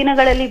ಇತ್ತೀಚಿನ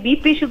ದಿನಗಳಲ್ಲಿ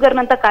BP ಶುಗರ್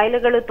ನಂತ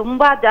ಕಾಯಿಲೆಗಳು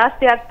ತುಂಬಾ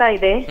ಜಾಸ್ತಿ ಆಗ್ತಾ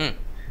ಇದೆ.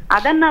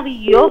 ಅದನ್ನ ನಾವು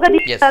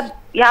ಯೋಗದಿಂದ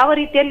ಯಾವ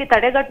ರೀತಿಯಲ್ಲಿ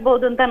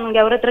ತಡೆಗಟ್ಟಬಹುದು ಅಂತ ನನ್ಗೆ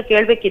ಅವ್ರ ಹತ್ರ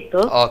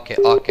ಕೇಳ್ಬೇಕಿತ್ತು.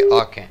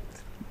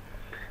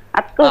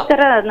 ಅದಕ್ಕೋಸ್ಕರ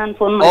ನಾನು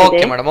ಫೋನ್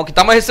ಮಾಡಿದೆ.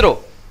 ತಮ್ಮ ಹೆಸರು?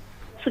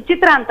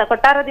 ಸುಚಿತ್ರಾ ಅಂತ,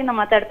 ಕೊಟ್ಟಾರದಿಂದ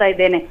ಮಾತಾಡ್ತಾ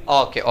ಇದ್ದೇನೆ.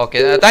 Okay,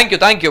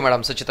 thank you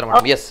madam, Suchitra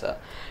madam. S,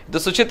 ಇದು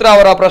ಸುಚಿತ್ರಾ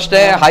ಅವರ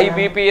ಪ್ರಶ್ನೆ. ಹೈ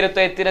BP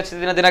ಇರುತ್ತೆ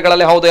ಇತ್ತೀಚಿನ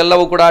ದಿನಗಳಲ್ಲಿ. ಹೌದು,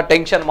 ಎಲ್ಲವೂ ಕೂಡ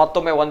ಟೆನ್ಷನ್,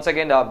 ಮತ್ತೊಮ್ಮೆ ಒನ್ಸ್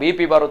ಅಗೇನ್ BP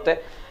ಬರುತ್ತೆ.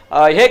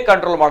 ಹೇಗೆ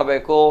ಕಂಟ್ರೋಲ್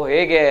ಮಾಡಬೇಕು,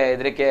 ಹೇಗೆ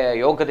ಇದಕ್ಕೆ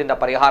ಯೋಗದಿಂದ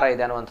ಪರಿಹಾರ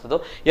ಇದೆ ಅನ್ನುವಂಥದ್ದು.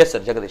 ಎಸ್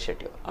ಸರ್, ಜಗದೀಶ್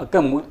ಶೆಟ್ಟಿ ಅಕ್ಕ,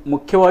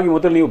 ಮುಖ್ಯವಾಗಿ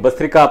ಮೊದಲು ನೀವು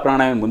ಭಸ್ತ್ರಿಕಾ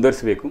ಪ್ರಾಣಾಯಾಮ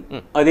ಮುಂದುವರಿಸಬೇಕು.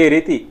 ಅದೇ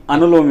ರೀತಿ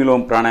ಅನುಲೋಮ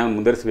ವಿಲೋಮ ಪ್ರಾಣಾಯಾಮ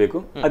ಮುಂದುವರಿಸಬೇಕು.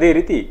 ಅದೇ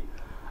ರೀತಿ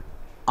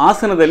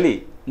ಆಸನದಲ್ಲಿ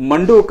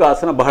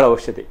ಮಂಡೂಕಾಸನ ಬಹಳ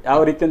ಅವಶ್ಯಕತೆ. ಯಾವ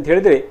ರೀತಿ ಅಂತ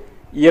ಹೇಳಿದ್ರೆ,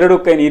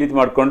 2 ಕೈ ಈ ರೀತಿ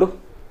ಮಾಡಿಕೊಂಡು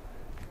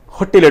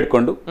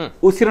ಹೊಟ್ಟೆಲಿಟ್ಕೊಂಡು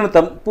ಉಸಿರನ್ನು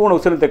ಸಂಪೂರ್ಣ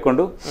ಉಸಿರನ್ನು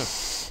ತೆಕ್ಕೊಂಡು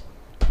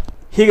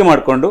ಹೀಗೆ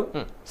ಮಾಡಿಕೊಂಡು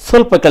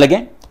ಸ್ವಲ್ಪ ಕೆಳಗೆ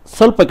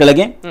ಸ್ವಲ್ಪ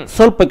ಕೆಳಗೆ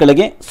ಸ್ವಲ್ಪ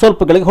ಕೆಳಗೆ ಸ್ವಲ್ಪ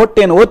ಕೆಳಗೆ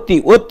ಹೊಟ್ಟೆಯನ್ನು ಒತ್ತಿ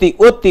ಒತ್ತಿ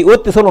ಒತ್ತಿ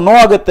ಒತ್ತಿ ಸ್ವಲ್ಪ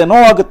ನೋವಾಗುತ್ತೆ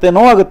ನೋವಾಗುತ್ತೆ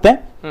ನೋವಾಗುತ್ತೆ.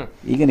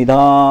 ಈಗ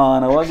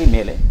ನಿಧಾನವಾಗಿ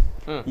ಮೇಲೆ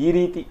ಈ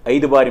ರೀತಿ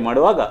 5 ಬಾರಿ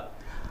ಮಾಡುವಾಗ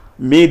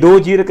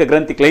ಮೇಧೋಜೀರಕ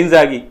ಗ್ರಂಥಿ ಕ್ಲೈನ್ಸ್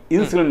ಆಗಿ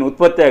ಇನ್ಸುಲಿನ್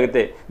ಉತ್ಪತ್ತಿ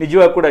ಆಗುತ್ತೆ.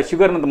 ನಿಜವಾಗಿ ಕೂಡ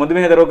ಶುಗರ್ ಮತ್ತು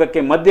ಮಧುಮೇಹದ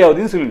ರೋಗಕ್ಕೆ ಮಧ್ಯೆ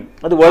ಯಾವುದು ಇನ್ಸುಲಿನ್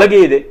ಅದು ಒಳಗೆ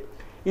ಇದೆ.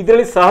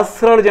 ಇದರಲ್ಲಿ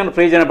ಸಹಸ್ರಾರು ಜನ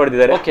ಪ್ರಯೋಜನ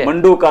ಪಡೆದಿದ್ದಾರೆ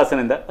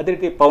ಮಂಡೂಕಾಸನದಿಂದ. ಅದೇ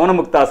ರೀತಿ ಪವನ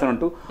ಮುಕ್ತಾಸನ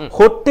ಉಂಟು.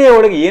 ಹೊಟ್ಟೆಯ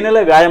ಒಳಗೆ ಏನೆಲ್ಲ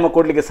ವ್ಯಾಯಾಮ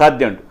ಕೊಡ್ಲಿಕ್ಕೆ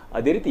ಸಾಧ್ಯ ಉಂಟು.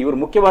 ಅದೇ ರೀತಿ ಇವರು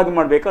ಮುಖ್ಯವಾಗಿ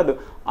ಮಾಡಬೇಕು ಅದು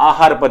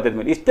ಆಹಾರ ಪದ್ಧತಿ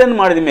ಮೇಲೆ. ಇಷ್ಟನ್ನು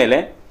ಮಾಡಿದ ಮೇಲೆ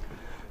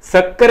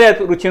ಸಕ್ಕರೆ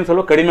ರುಚಿಯನ್ನು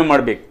ಸ್ವಲ್ಪ ಕಡಿಮೆ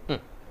ಮಾಡಬೇಕು.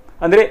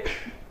 ಅಂದ್ರೆ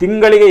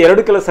ತಿಂಗಳಿಗೆ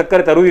 2 ಕಿಲೋ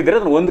ಸಕ್ಕರೆ ತರುವುದಿದ್ರೆ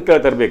ಅದನ್ನು 1 ಕಿಲೋ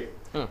ತರಬೇಕು.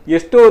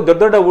 ಎಷ್ಟೋ ದೊಡ್ಡ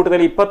ದೊಡ್ಡ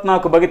ಊಟದಲ್ಲಿ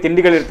 24 ಬಗೆ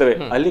ತಿಂಡಿಗಳಿರ್ತವೆ,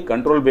 ಅಲ್ಲಿ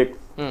ಕಂಟ್ರೋಲ್ ಬೇಕು.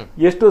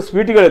 ಎಷ್ಟೋ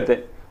ಸ್ವೀಟ್ಗಳಿರುತ್ತೆ,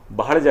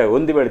 ಬಹಳ ಜಾಗ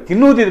ಒಂದು ವೇಳೆ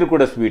ತಿನ್ನುವುದಿದ್ರು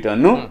ಕೂಡ ಸ್ವೀಟ್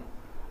ಅನ್ನು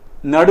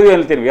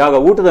ನಡುವೆಯಲ್ಲಿ ತಿನ್ಬೇಕು, ಯಾವ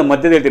ಊಟದ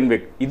ಮಧ್ಯದಲ್ಲಿ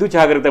ತಿನ್ಬೇಕು. ಇದು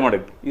ಜಾಗ್ರತೆ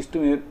ಮಾಡಬೇಕು.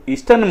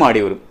 ಇಷ್ಟನ್ನು ಮಾಡಿ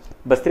ಇವರು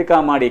ಭಸ್ತ್ರಿಕಾ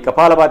ಮಾಡಿ,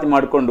 ಕಪಾಲಭಾತಿ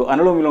ಮಾಡಿಕೊಂಡು,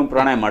 ಅನುಲೋಮ ವಿಲೋಮ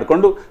ಪ್ರಾಣಾಯಾಮ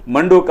ಮಾಡಿಕೊಂಡು,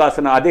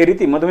 ಮಂಡೂಕಾಸನ, ಅದೇ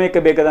ರೀತಿ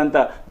ಮಧುಮೇಹಕ್ಕೆ ಬೇಕಾದಂಥ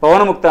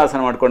ಪವನ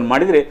ಮುಕ್ತಾಸನ ಮಾಡ್ಕೊಂಡು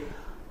ಮಾಡಿದರೆ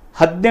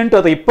 18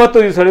 ಅಥವಾ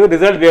 20 ದಿವಸಗಳಿಗೆ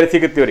ರಿಸಲ್ಟ್ ಬೇರೆ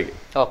ಸಿಗುತ್ತೆ ಇವರಿಗೆ.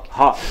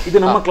 ಇದು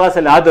ನಮ್ಮ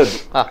ಕ್ಲಾಸಲ್ಲಿ ಆದದ್ದು,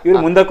 ಇವರು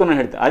ಮುಂದಕ್ಕೂ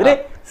ಹೇಳ್ತಾರೆ. ಆದರೆ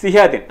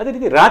ಸಿಹಿಯಾದ ಅದೇ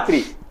ರೀತಿ ರಾತ್ರಿ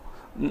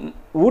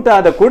ಊಟ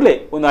ಆದ ಕೂಡಲೇ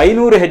ಒಂದು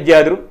 500 ಹೆಜ್ಜೆ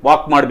ಆದರೂ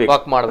ವಾಕ್ ಮಾಡಬೇಕು.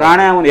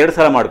 ಪ್ರಾಣಾಯಾಮ 2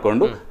 ಸಲ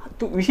ಮಾಡಿಕೊಂಡು,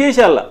 ವಿಶೇಷ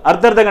ಅಲ್ಲ,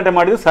 ಅರ್ಧ ಗಂಟೆ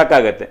ಮಾಡಿದ್ರು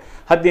ಸಾಕಾಗತ್ತೆ.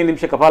 15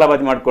 ನಿಮಿಷ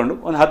ಕಪಾಲಭಾತಿ ಮಾಡಿಕೊಂಡು,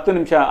 ಒಂದು 10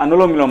 ನಿಮಿಷ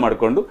ಅನುಲೋಮ ವಿಲೋಮ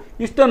ಮಾಡಿಕೊಂಡು,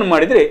 ಇಷ್ಟನ್ನು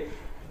ಮಾಡಿದರೆ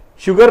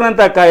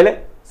ಶುಗರ್ನಂತಹ ಕಾಯಿಲೆ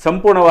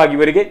ಸಂಪೂರ್ಣವಾಗಿ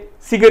ಇವರಿಗೆ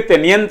ಸಿಗುತ್ತೆ,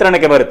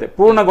 ನಿಯಂತ್ರಣಕ್ಕೆ ಬರುತ್ತೆ.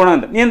 ಪೂರ್ಣ ಗುಣ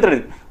ಅಂತ ನಿಯಂತ್ರಣ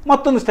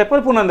ಮತ್ತೊಂದು ಸ್ಟೆಪ್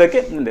ಪೂರ್ಣಕ್ಕೆ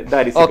ಮುಂದೆ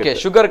ದಾರಿ. ಓಕೆ,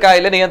 ಶುಗರ್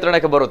ಕಾಯಿಲೆ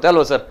ನಿಯಂತ್ರಣಕ್ಕೆ ಬರುತ್ತೆ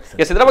ಅಲ್ವಾ ಸರ್?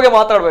 ಎಸ್, ಇದ್ರ ಬಗ್ಗೆ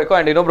ಮಾತಾಡಬೇಕು.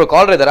 ಅಂಡ್ ಇನ್ನೊಬ್ರು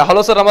ಕಾಲರ್ ಇದ್ದಾರೆ.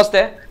 ಹಲೋ ಸರ್,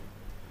 ನಮಸ್ತೆ.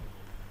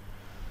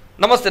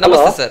 ನಮಸ್ತೆ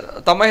ಸರ್,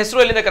 ತಮ್ಮ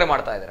ಹೆಸರು ಎಲ್ಲಿಂದ ಕರೆ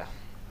ಮಾಡ್ತಾ ಇದ್ದೀರಾ?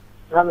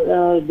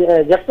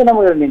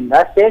 ಜಪ್ಪಿನಮಗೂರಿನಿಂದ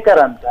ಶೇಖರ್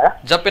ಅಂತ.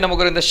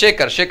 ಜಪ್ಪಿನಮಗೂರಿಂದ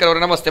ಶೇಖರ್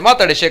ಅವರೇ ನಮಸ್ತೆ,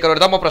 ಮಾತಾಡಿ ಶೇಖರ್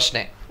ಅವರು. ತಮ್ಮ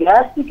ಪ್ರಶ್ನೆ.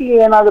 ಗ್ಯಾಸ್ಟ್ರಿಕ್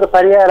ಏನಾದ್ರೂ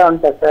ಪರಿಹಾರ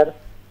ಉಂಟಾ ಸರ್?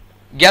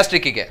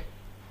 ಗ್ಯಾಸ್ಟ್ರಿಕ್ಗೆ?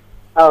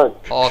 ಹೌದು.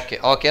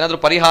 ಓಕೆ, ಏನಾದ್ರೂ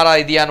ಪರಿಹಾರ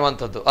ಇದೆಯಾ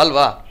ಅನ್ನುವಂಥದ್ದು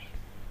ಅಲ್ವಾ?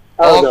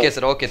 Okay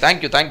sir, okay,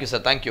 thank you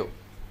sir, thank you.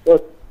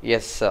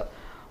 S,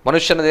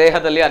 ಮನುಷ್ಯನ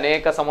ದೇಹದಲ್ಲಿ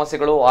ಅನೇಕ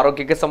ಸಮಸ್ಯೆಗಳು,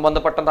 ಆರೋಗ್ಯಕ್ಕೆ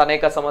ಸಂಬಂಧಪಟ್ಟಂತ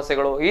ಅನೇಕ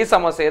ಸಮಸ್ಯೆಗಳು. ಈ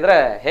ಸಮಸ್ಯೆ ಇದ್ರೆ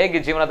ಹೇಗೆ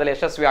ಜೀವನದಲ್ಲಿ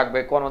ಯಶಸ್ವಿ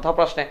ಆಗಬೇಕು ಅನ್ನುವಂತಹ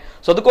ಪ್ರಶ್ನೆ.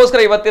 ಸೊ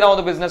ಅದಕ್ಕೋಸ್ಕರ ಇವತ್ತಿನ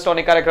ಒಂದು ಬಿಸ್ನೆಸ್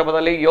ಟಾನಿಕ್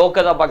ಕಾರ್ಯಕ್ರಮದಲ್ಲಿ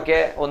ಯೋಗದ ಬಗ್ಗೆ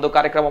ಒಂದು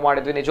ಕಾರ್ಯಕ್ರಮ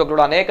ಮಾಡಿದ್ವಿ.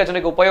 ನಿಜವಾಗ್ಲೂ ಅನೇಕ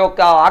ಜನರಿಗೆ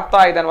ಉಪಯೋಗ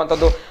ಆಗ್ತಾ ಇದೆ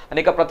ಅನ್ನುವಂಥದ್ದು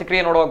ಅನೇಕ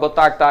ಪ್ರತಿಕ್ರಿಯೆ ನೋಡುವಾಗ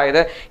ಗೊತ್ತಾಗ್ತಾ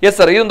ಇದೆ. ಎಸ್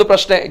ಸರ್, ಈ ಒಂದು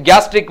ಪ್ರಶ್ನೆ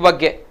ಗ್ಯಾಸ್ಟ್ರಿಕ್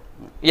ಬಗ್ಗೆ.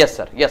 ಎಸ್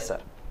ಸರ್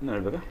ಗ್ಯಾಸ್ಟ್ರಿಕ್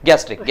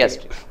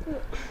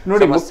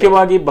ನೋಡಿ,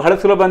 ಮುಖ್ಯವಾಗಿ ಬಹಳ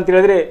ಸುಲಭ ಅಂತ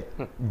ಹೇಳಿದ್ರೆ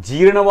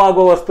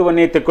ಜೀರ್ಣವಾಗುವ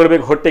ವಸ್ತುವನ್ನೇ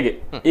ತೆಕ್ಕೊಳ್ಬೇಕು ಹೊಟ್ಟೆಗೆ.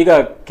 ಈಗ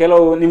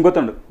ಕೆಲವು ನಿಮ್ಗೆ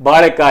ಗೊತ್ತುಂಟು,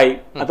 ಬಾಳೆಕಾಯಿ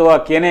ಅಥವಾ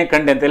ಕೆನೆ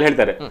ಕಂಡೆ ಅಂತ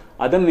ಹೇಳ್ತಾರೆ,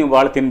 ಅದನ್ನು ನೀವು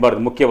ಬಹಳ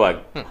ತಿನ್ಬಾರ್ದು.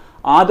 ಮುಖ್ಯವಾಗಿ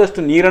ಆದಷ್ಟು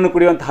ನೀರನ್ನು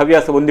ಕುಡಿಯುವಂತ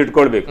ಹವ್ಯಾಸ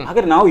ಒಂದಿಟ್ಕೊಳ್ಬೇಕು.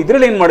 ಹಾಗಾದ್ರೆ ನಾವು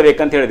ಇದ್ರಲ್ಲಿ ಏನ್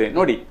ಮಾಡ್ಬೇಕಂತ ಹೇಳಿದ್ರೆ,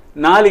 ನೋಡಿ,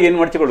 ನಾಲಿಗೆ ಏನ್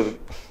ಮಡಚಿಕೊಳ್ಳುದು,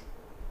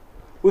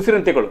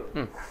 ಉಸಿರನ್ನು ತೆಗೊಳ್ಳು,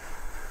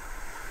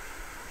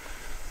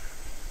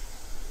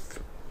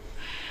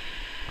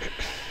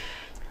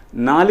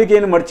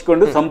 ನಾಲಿಗೆಯನ್ನು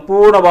ಮಡಚಿಕೊಂಡು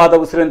ಸಂಪೂರ್ಣವಾದ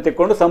ಉಸಿರನ್ನು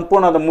ತೆಕ್ಕೊಂಡು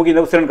ಸಂಪೂರ್ಣವಾದ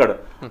ಮೂಗಿನ ಉಸಿರನ್ನು ಕಾಡು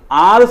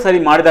 6 ಸರಿ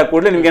ಮಾಡಿದಾಗ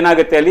ಕೂಡಲೇ ನಿಮ್ಗೆ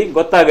ಏನಾಗುತ್ತೆ ಅಲ್ಲಿ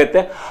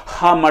ಗೊತ್ತಾಗುತ್ತೆ.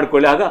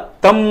 ಮಾಡ್ಕೊಳ್ಳಿ, ಆಗ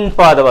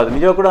ತಂಪಾದವಾದ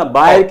ನಿಜವಾಗ ಕೂಡ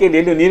ಬಾಯಾರಿಕೆಯಲ್ಲಿ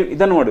ಎಲ್ಲಿ ನೀರು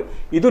ಇದನ್ನು ನೋಡಿ.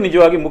 ಇದು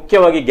ನಿಜವಾಗಿ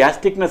ಮುಖ್ಯವಾಗಿ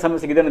ಗ್ಯಾಸ್ಟ್ರಿಕ್ನ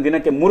ಸಮಸ್ಯೆಗೆ ಇದನ್ನು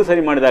ದಿನಕ್ಕೆ 3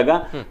 ಸರಿ ಮಾಡಿದಾಗ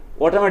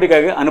ಆಟೋಮೆಟಿಕ್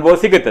ಆಗಿ ಅನುಭವ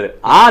ಸಿಗುತ್ತದೆ.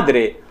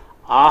 ಆದರೆ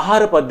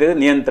ಆಹಾರ ಪದ್ಧತಿ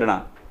ನಿಯಂತ್ರಣ,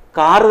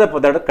 ಖಾರದ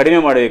ಪದಾರ್ಥ ಕಡಿಮೆ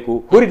ಮಾಡಬೇಕು.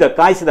 ಹುರಿದ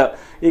ಕಾಯಿಸಿದ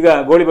ಈಗ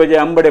ಗೋಳಿ ಬಜೆ,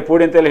 ಅಂಬಡೆ,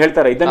 ಪೋಡಿ ಅಂತ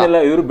ಹೇಳ್ತಾರೆ, ಇದನ್ನೆಲ್ಲ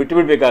ಇವರು ಬಿಟ್ಟು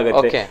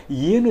ಬಿಡ್ಬೇಕಾಗತ್ತೆ.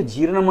 ಏನು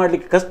ಜೀರ್ಣ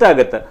ಮಾಡ್ಲಿಕ್ಕೆ ಕಷ್ಟ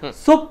ಆಗತ್ತ.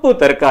 ಸೊಪ್ಪು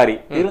ತರಕಾರಿ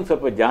ಇದನ್ನು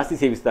ಸ್ವಲ್ಪ ಜಾಸ್ತಿ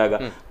ಸೇವಿಸಿದಾಗ,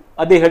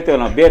 ಅದೇ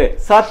ಹೇಳ್ತೇವಲ್ಲ ನಾವು, ಬೇರೆ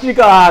ಸಾತ್ವಿಕ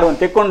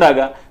ಆಹಾರವನ್ನು ತೆಕ್ಕೊಂಡಾಗ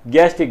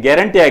ಗ್ಯಾಸ್ಟ್ರಿಕ್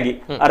ಗ್ಯಾರಂಟಿ ಆಗಿ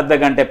ಅರ್ಧ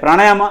ಗಂಟೆ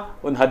ಪ್ರಾಣಾಯಾಮ,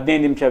 ಒಂದು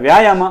 15 ನಿಮಿಷ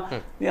ವ್ಯಾಯಾಮ,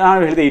 ನಾನು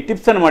ಹೇಳಿದೆ ಈ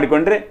ಟಿಪ್ಸ್ ಅನ್ನು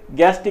ಮಾಡಿಕೊಂಡ್ರೆ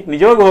ಗ್ಯಾಸ್ಟ್ರಿಕ್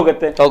ನಿಜವಾಗಿ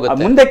ಹೋಗುತ್ತೆ.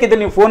 ಮುಂದಕ್ಕೆ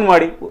ನೀವು ಫೋನ್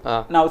ಮಾಡಿ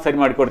ನಾವು ಸರಿ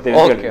ಮಾಡಿಕೊಡ್ತೇವೆ,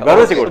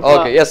 ಭರವಸೆ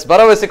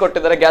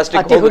ಕೊಟ್ಟಿದ್ದಾರೆ.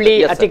 ಗ್ಯಾಸ್ಟ್ರಿಕ್ ಅತಿ ಹುಳಿ,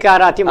 ಅತಿ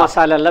ಖಾರ, ಅತಿ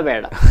ಮಸಾಲೆ ಎಲ್ಲ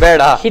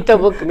ಬೇಡ.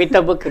 ಹಿತಬುಕ್,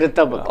 ಮಿತಬುಕ್,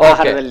 ಋತಬುಕ್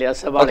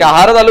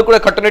ಆಹಾರದಲ್ಲೂ ಕೂಡ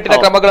ಕಟ್ಟುನಿಟ್ಟಿನ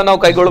ಕ್ರಮಗಳನ್ನು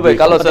ನಾವು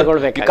ಕೈಗೊಳ್ಳಬೇಕಲ್ಲ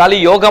ಸರ್. ಖಾಲಿ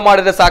ಯೋಗ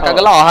ಮಾಡಿದ್ರೆ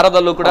ಸಾಕಾಗಲ್ಲ,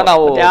 ಆಹಾರದಲ್ಲೂ ಕೂಡ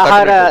ನಾವು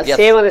ಆಹಾರ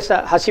ಸೇವನೆ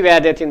ಹಸಿವೆ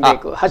ಆದಾಗ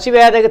ತಿನ್ಬೇಕು.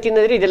 ಹಸಿವೆ ಆದಾಗ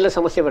ತಿನ್ನದ್ರೆ ಇದೆಲ್ಲ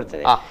ಸಮಸ್ಯೆ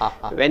ಬರ್ತದೆ.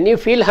 When you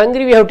feel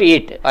hungry we have to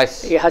eat.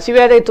 ಈ ಹಸಿವೆ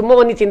ಆದಾಗ ತುಂಬಾ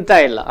ಮಂದಿ ತಿಂತಾ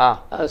ಇಲ್ಲ,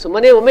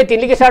 ಸುಮ್ಮನೆ ಒಮ್ಮೆ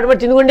ತಿನ್ಲಿಕ್ಕೆ ಸ್ಟಾರ್ಟ್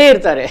ಮಾಡಿ ತಿಂದ್ಕೊಂಡೇ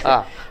ಇರ್ತಾರೆ.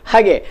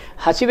 ಹಾಗೆ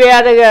ಹಸಿವೆ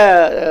ಆದಾಗ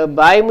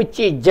ಬಾಯಿ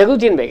ಮುಚ್ಚಿ ಜಗು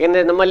ತಿನ್ಬೇಕು.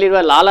 ಯಾಕಂದ್ರೆ ನಮ್ಮಲ್ಲಿರುವ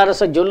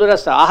ಲಾಲಾರಸ, ಜೊಲ್ಲು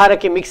ರಸ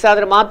ಆಹಾರಕ್ಕೆ ಮಿಕ್ಸ್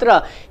ಆದ್ರೆ ಮಾತ್ರ,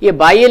 ಈ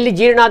ಬಾಯಿಯಲ್ಲಿ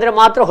ಜೀರ್ಣ ಆದ್ರೆ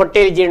ಮಾತ್ರ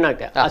ಹೊಟ್ಟೆಯಲ್ಲಿ ಜೀರ್ಣ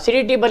ಆಗ್ತದೆ.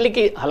 ಅಸಿಡಿಟಿ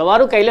ಬರ್ಲಿಕ್ಕೆ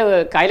ಹಲವಾರು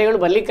ಕಾಯಿಲೆಗಳು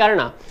ಬರ್ಲಿಕ್ಕೆ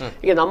ಕಾರಣ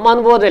ಈಗ ನಮ್ಮ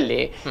ಅನುಭವದಲ್ಲಿ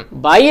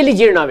ಬಾಯಿಯಲ್ಲಿ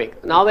ಜೀರ್ಣ ಆಗ್ಬೇಕು.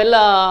 ನಾವೆಲ್ಲ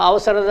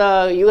ಅವಸರದ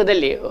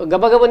ಯುಗದಲ್ಲಿ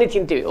ಗಬಗಬನಿ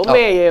ತಿಂತೀವಿ.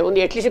 ಒಮ್ಮೆ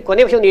ಒಂದು ಅಟ್ಲೀಸ್ಟ್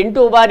ಕೊನೆ ಒಂದು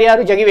 8 ಬಾರಿ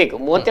ಆದ್ರೂ ಜಗಿಬೇಕು.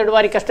 32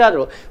 ಬಾರಿ ಕಷ್ಟ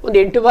ಆದ್ರೂ ಒಂದು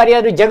 8 ಬಾರಿ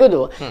ಆದ್ರೂ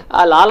ಜಗದು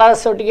ಆ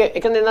ಲಾಲಾರಸ ಒಟ್ಟಿಗೆ,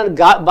 ಯಾಕಂದ್ರೆ ನಾನು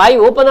ಬಾಯಿ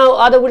ಓಪನ್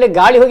ಆದ ಕೂಡಲೇ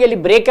ಗಾಳಿ ಹೋಗಿ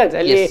ಅಲ್ಲಿ ಬ್ರೇಕ್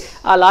ಆಗ್ತದೆ, ಅಲ್ಲಿ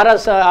ಆ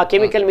ಲಾಲಾರಸ, ಆ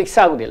ಕೆಮಿಕಲ್ ಮಿಕ್ಸ್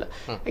ಆಗುದಿಲ್ಲ.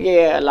 ಹಾಗೆ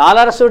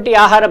ಲಾಲಾರಸ ಒಟ್ಟಿಗೆ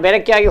ಆಹಾರ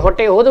ಬೆರಕೆ ಆಗಿ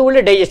ಹೊಟ್ಟೆಗೆ ಹೋದ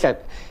ಕೂಡಲೇ ಡೈಜೆಸ್ಟ್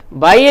ಆಗ್ತದೆ.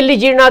 ಬಾಯಿಯಲ್ಲಿ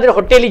ಜೀರ್ಣ ಆದರೆ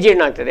ಹೊಟ್ಟೆಯಲ್ಲಿ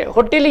ಜೀರ್ಣ ಆಗ್ತದೆ,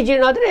 ಹೊಟ್ಟೆಯಲ್ಲಿ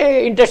ಜೀರ್ಣ ಆದರೆ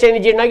ಇಂಟೆಸ್ಟೈನ್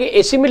ಜೀರ್ಣ ಆಗಿ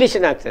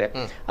ಎಸಿಮಿಲೇಷನ್ ಆಗ್ತದೆ.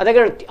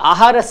 ಅದಕ್ಕೆ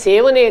ಆಹಾರ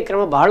ಸೇವನೆ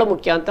ಕ್ರಮ ಬಹಳ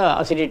ಮುಖ್ಯ ಅಂತ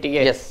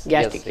ಅಸಿಡಿಟಿಗೆ,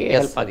 ಗ್ಯಾಸ್ಟ್ರಿಕ್ಗೆ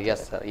ಹೆಲ್ಪ್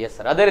ಆಗಿದೆ.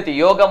 ಅದೇ ರೀತಿ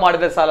ಯೋಗ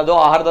ಮಾಡಿದ್ರೆ ಸಾಲದು,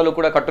 ಆಹಾರದಲ್ಲೂ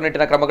ಕೂಡ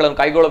ಕಟ್ಟುನಿಟ್ಟಿನ ಕ್ರಮಗಳನ್ನು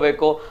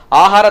ಕೈಗೊಳ್ಳಬೇಕು.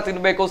 ಆಹಾರ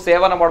ತಿನ್ಬೇಕು,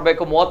 ಸೇವನೆ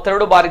ಮಾಡಬೇಕು,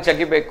 32 ಬಾರಿ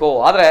ಜಗಿಬೇಕು.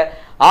 ಆದ್ರೆ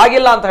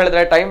ಆಗಿಲ್ಲ ಅಂತ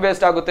ಹೇಳಿದ್ರೆ ಟೈಮ್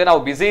ವೇಸ್ಟ್ ಆಗುತ್ತೆ. ನಾವು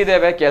ಬಿಸಿ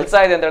ಇದ್ದೇವೆ, ಕೆಲಸ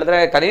ಇದೆ ಅಂತ ಹೇಳಿದ್ರೆ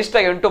ಕನಿಷ್ಠ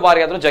 8 ಬಾರಿ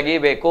ಆದ್ರೂ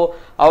ಜಗಿಬೇಕು.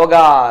 ಅವಾಗ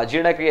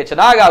ಜೀರ್ಣಕ್ರಿಯೆ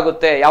ಚೆನ್ನಾಗಿ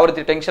ಆಗುತ್ತೆ. ಯಾವ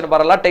ರೀತಿ ಟೆನ್ಷನ್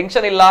ಬರಲ್ಲ,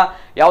 ಟೆನ್ಷನ್ ಇಲ್ಲ,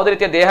 ಯಾವುದೇ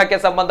ರೀತಿಯ ದೇಹಕ್ಕೆ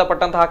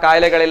ಸಂಬಂಧಪಟ್ಟಂತಹ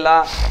ಕಾಯಿಲೆಗಳಿಲ್ಲ,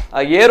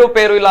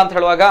 ಏರುಪೇರು ಇಲ್ಲ ಅಂತ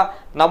ಹೇಳುವಾಗ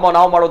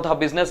ನಾವು ಮಾಡುವಂತಹ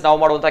ಬಿಸ್ನೆಸ್, ನಾವು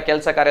ಮಾಡುವಂತಹ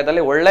ಕೆಲಸ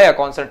ಕಾರ್ಯದಲ್ಲಿ ಒಳ್ಳೆಯ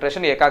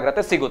ಕಾನ್ಸಂಟ್ರೇಷನ್,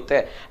 ಏಕಾಗ್ರತೆ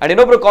ಸಿಗುತ್ತೆ. ಅಂಡ್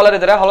ಇನ್ನೊಬ್ರು ಕಾಲರ್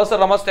ಇದ್ದಾರೆ. ಹಲೋ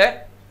ಸರ್, ನಮಸ್ತೆ.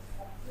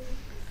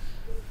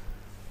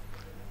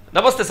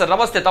 ನಮಸ್ತೆ ಸರ್,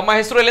 ನಮಸ್ತೆ. ತಮ್ಮ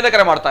ಹೆಸರು, ಎಲ್ಲಿಂದ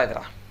ಕರೆ ಮಾಡ್ತಾ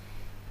ಇದ್ದೀರಾ?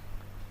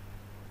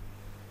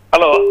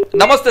 ಹಲೋ,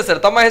 ನಮಸ್ತೆ ಸರ್,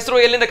 ತಮ್ಮ ಹೆಸರು,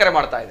 ಎಲ್ಲಿಂದ ಕರೆ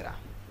ಮಾಡ್ತಾ ಇದ್ದೀರಾ?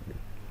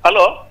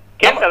 ಹಲೋ,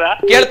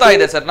 ಕೇಳ್ತಾ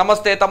ಇದೆ ಸರ್.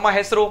 ನಮಸ್ತೆ, ತಮ್ಮ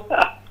ಹೆಸರು?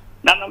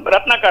 ನಾನು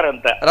ರತ್ನಾಕರ್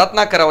ಅಂತ.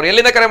 ರತ್ನಾಕರ್ ಅವರು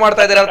ಎಲ್ಲಿಂದ ಕರೆ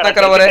ಮಾಡ್ತಾ ಇದ್ದಾರೆ?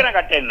 ರತ್ನಾಕರ್ ಅವರೇ,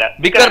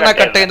 ಬಿಕರ್ನ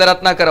ಕಟ್ಟೆಯಿಂದ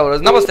ರತ್ನಾಕರ್ ಅವರು.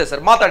 ನಮಸ್ತೆ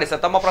ಸರ್, ಮಾತಾಡಿ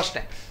ಸರ್, ತಮ್ಮ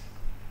ಪ್ರಶ್ನೆ.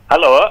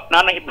 ಹಲೋ,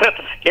 ನಾನು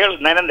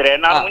ಕೇಳುದೇನೆಂದ್ರೆ,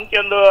 ನಾನು ಮುಂಚೆ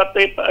ಒಂದು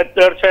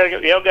 10-20 ವರ್ಷ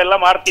ಯೋಗ ಎಲ್ಲ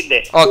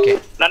ಮಾಡ್ತಿದ್ದೆ.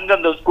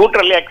 ನನ್ಗೊಂದು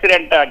ಸ್ಕೂಟರ್ ಅಲ್ಲಿ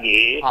ಆಕ್ಸಿಡೆಂಟ್ ಆಗಿ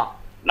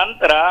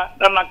ನಂತರ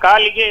ನನ್ನ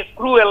ಕಾಲಿಗೆ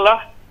ಸ್ಕ್ರೂ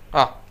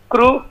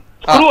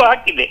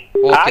ಹಾಕಿದೆ.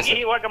 ಹಾಗೆ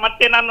ಇವಾಗ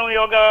ಮತ್ತೆ ನಾನು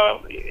ಯೋಗ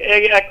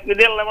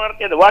ಇದೆಲ್ಲ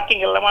ಮಾಡ್ತಿದ್ದೆ,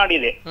 ವಾಕಿಂಗ್ ಎಲ್ಲ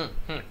ಮಾಡಿದೆ.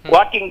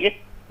 ವಾಕಿಂಗ್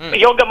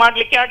ಯೋಗ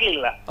ಮಾಡ್ಲಿಕ್ಕೆ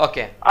ಆಗ್ಲಿಲ್ಲ.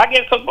 ಹಾಗೆ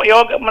ಸ್ವಲ್ಪ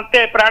ಯೋಗ ಮತ್ತೆ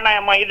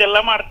ಪ್ರಾಣಾಯಾಮ ಇದೆಲ್ಲ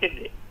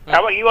ಮಾಡ್ತಿದ್ದೆ.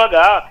 ಇವಾಗ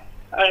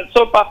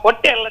ಸ್ವಲ್ಪ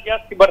ಹೊಟ್ಟೆ ಎಲ್ಲ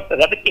ಜಾಸ್ತಿ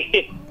ಬರ್ತದೆ, ಅದಕ್ಕೆ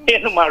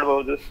ಏನು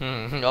ಮಾಡಬಹುದು?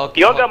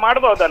 ಯೋಗ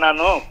ಮಾಡಬಹುದಾ?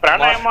 ನಾನು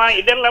ಪ್ರಾಣಾಯಾಮ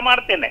ಇದೆಲ್ಲ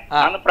ಮಾಡ್ತೇನೆ.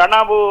 ನಾನು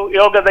ಪ್ರಣಾಬು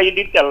ಯೋಗದ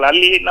ಇದಿತ್ತಲ್ಲ,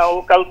 ಅಲ್ಲಿ ನಾವು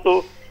ಕಲ್ತು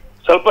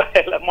ಸ್ವಲ್ಪ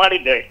ಎಲ್ಲ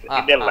ಮಾಡಿದ್ದೆ.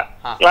 ಇದೆಲ್ಲ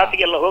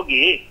ಕ್ಲಾಸಿಗೆಲ್ಲ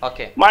ಹೋಗಿ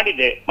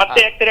ಮಾಡಿದೆ. ಮತ್ತೆ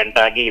ಆಕ್ಸಿಡೆಂಟ್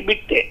ಆಗಿ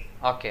ಬಿಟ್ಟೆ.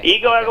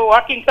 ಈಗ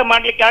ವಾಕಿಂಗ್ ಸಹ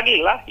ಮಾಡ್ಲಿಕ್ಕೆ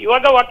ಆಗಿಲ್ಲ.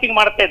 ಇವಾಗ ವಾಕಿಂಗ್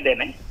ಮಾಡ್ತಾ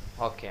ಇದ್ದೇನೆ.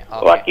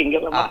 ವಾಕಿಂಗ್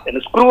ಎಲ್ಲ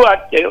ಮಾಡ್ತೇನೆ. ಸ್ಕ್ರೂ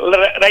ಹಾಕ್ತೇನೆ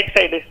ರೈಟ್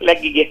ಸೈಡ್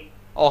ಲೆಗ್ಗಿಗೆ,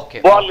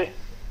 ಬಾಲ್.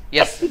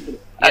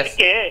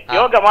 ಅದಕ್ಕೆ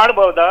ಯೋಗ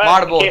ಮಾಡಬಹುದಾ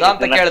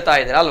ಅಂತ ಕೇಳ್ತಾ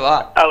ಇದ್ದೀರಾ ಅಲ್ವಾ?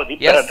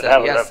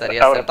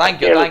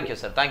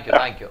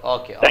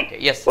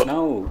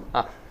 ನಾವು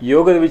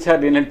ಯೋಗದ ವಿಚಾರ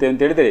ಏನ್ ಹೇಳ್ತೇವೆ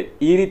ಅಂತ ಹೇಳಿದ್ರೆ,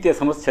 ಈ ರೀತಿಯ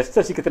ಸಮಸ್ಯೆ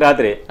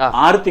ಶಸ್ತ್ರಚಿಕಿತ್ಸರಾದ್ರೆ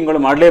 6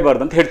 ತಿಂಗಳು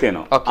ಮಾಡಲೇಬಾರ್ದು ಅಂತ ಹೇಳ್ತೇವೆ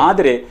ನಾವು.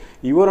 ಆದ್ರೆ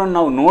ಇವರನ್ನು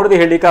ನಾವು ನೋಡದೆ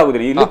ಹೇಳಲಿಕ್ಕೆ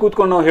ಆಗುದಿಲ್ಲ. ಇಲ್ಲಿ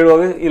ಕೂತ್ಕೊಂಡು ನಾವು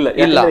ಹೇಳುವಾಗ ಇಲ್ಲ,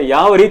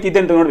 ಯಾವ ರೀತಿ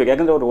ಇದೆ ಅಂತ ನೋಡ್ಬೇಕು.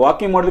 ಯಾಕಂದ್ರೆ ಅವ್ರು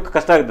ವಾಕಿಂಗ್ ಮಾಡ್ಲಿಕ್ಕೆ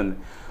ಕಷ್ಟ ಆಗುತ್ತದೆ.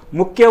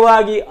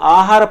 ಮುಖ್ಯವಾಗಿ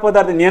ಆಹಾರ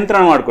ಪದಾರ್ಥ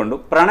ನಿಯಂತ್ರಣ ಮಾಡಿಕೊಂಡು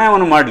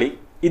ಪ್ರಾಣಾಯಾಮ ಮಾಡ್ಲಿ,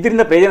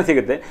 ಇದರಿಂದ ಪ್ರಯೋಜನ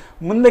ಸಿಗುತ್ತೆ.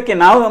 ಮುಂದಕ್ಕೆ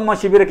ನಾವು ನಮ್ಮ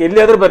ಶಿಬಿರಕ್ಕೆ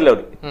ಎಲ್ಲಿಯಾದ್ರೂ ಬರಲಿ,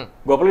 ಅವ್ರಿಗೆ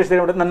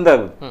ಗೋಪಾಲೇಶ್ವರ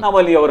ನಂದಾಗುದು, ನಾವು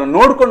ಅಲ್ಲಿ ಅವರನ್ನು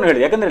ನೋಡ್ಕೊಂಡು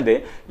ಹೇಳಿ. ಯಾಕಂದ್ರೆ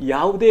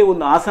ಯಾವುದೇ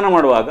ಒಂದು ಆಸನ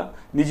ಮಾಡುವಾಗ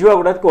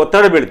ನಿಜವಾಗೂ ಅದಕ್ಕೆ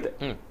ಒತ್ತಡ ಬೀಳುತ್ತೆ.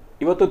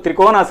 ಇವತ್ತು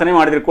ತ್ರಿಕೋನಾಸನ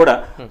ಮಾಡಿದ್ರೆ ಕೂಡ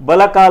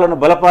ಬಲಕಾಲನ್ನು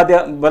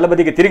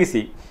ಬಲಬದಿಗೆ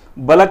ತಿರುಗಿಸಿ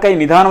ಬಲಕೈ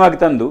ನಿಧಾನವಾಗಿ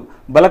ತಂದು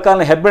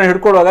ಬಲಕಾಲನ ಹೆಬ್ಬೆಣ್ಣೆ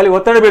ಹಿಡ್ಕೊಳ್ಳುವಾಗ ಅಲ್ಲಿ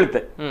ಒತ್ತಡ ಬೀಳುತ್ತೆ.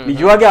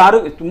 ನಿಜವಾಗಿ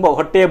ತುಂಬಾ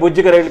ಹೊಟ್ಟೆಯ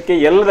ಬೊಜ್ಜಿಗರಕ್ಕೆ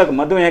ಎಲ್ಲದಕ್ಕೂ,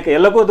 ಮಧುಮೇಹಕ್ಕೆ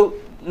ಎಲ್ಲಕ್ಕೂ ಅದು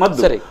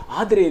ಮದ್ದು.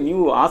 ಆದ್ರೆ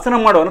ನೀವು ಆಸನ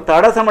ಮಾಡುವಾಗ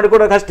ತಾಡಾಸನ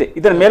ಮಾಡಿಕೊಡೋಕೆ ಅಷ್ಟೇ.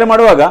 ಇದರ ಮೇಲೆ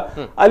ಮಾಡುವಾಗ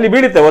ಅಲ್ಲಿ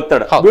ಬೀಳುತ್ತೆ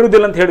ಒತ್ತಡ,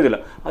 ಬೀಳುದಿಲ್ಲ ಅಂತ ಹೇಳುದಿಲ್ಲ.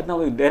 ಅದು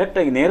ನಾವು ಡೈರೆಕ್ಟ್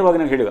ಆಗಿ ನೇರವಾಗಿ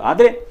ನಾವು ಹೇಳಿದ್ವಿ.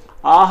 ಆದ್ರೆ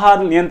ಆಹಾರ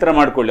ನಿಯಂತ್ರಣ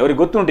ಮಾಡ್ಕೊಳ್ಳಿ. ಅವ್ರಿಗೆ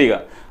ಗೊತ್ತುಂಟು ಈಗ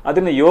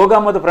ಅದನ್ನ ಯೋಗ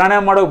ಮತ್ತು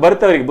ಪ್ರಾಣಾಯಾಮ ಮಾಡೋಕೆ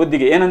ಬರ್ತವರಿಗೆ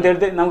ಬುದ್ಧಿಗೆ ಏನಂತ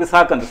ಹೇಳಿದ್ರೆ ನಮ್ಗೆ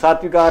ಸಾಕಂತ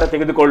ಸಾತ್ವಿಕ ಆಹಾರ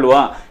ತೆಗೆದುಕೊಳ್ಳುವ,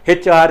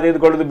 ಹೆಚ್ಚು ಆಹಾರ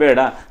ತೆಗೆದುಕೊಳ್ಳೋದು ಬೇಡ,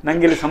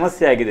 ನಂಗೆ ಇಲ್ಲಿ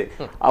ಸಮಸ್ಯೆ ಆಗಿದೆ.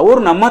 ಅವರು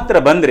ನಮ್ಮ ಹತ್ರ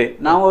ಬಂದ್ರೆ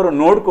ನಾವು ಅವರು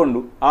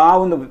ನೋಡ್ಕೊಂಡು ಆ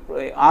ಒಂದು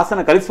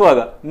ಆಸನ ಕಲಿಸುವಾಗ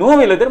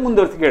ನೋವಿಲ್ಲದ್ರೆ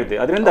ಮುಂದುವರಿಸಿ ಕೇಳ್ತೇವೆ.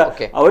 ಅದರಿಂದ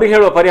ಅವ್ರಿಗೆ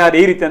ಹೇಳುವ ಪರಿಹಾರ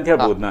ಈ ರೀತಿ ಅಂತ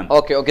ಹೇಳ್ಬೋದು ನಾನು.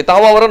 ಓಕೆ ಓಕೆ,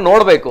 ತಾವು ಅವರನ್ನು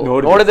ನೋಡ್ಬೇಕು,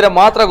 ನೋಡಿದ್ರೆ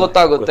ಮಾತ್ರ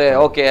ಗೊತ್ತಾಗುತ್ತೆ.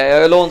 ಓಕೆ,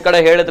 ಎಲ್ಲೋ ಒಂದ್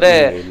ಕಡೆ ಹೇಳಿದ್ರೆ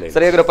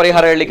ಸರಿಯಾಗಿರೋ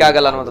ಪರಿಹಾರ ಹೇಳಲಿಕ್ಕೆ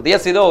ಆಗಲ್ಲ ಅನ್ನೋದು.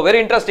 ಎಸ್, ಇದು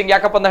ವೆರಿ ಇಂಟ್ರೆಸ್ಟಿಂಗ್.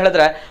 ಯಾಕಪ್ಪ ಅಂತ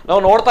ಹೇಳಿದ್ರೆ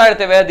ನಾವು ನೋಡ್ತಾ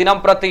ಇರ್ತೇವೆ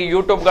ದಿನಂಪ್ರತಿ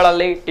ಯೂಟ್ಯೂಬ್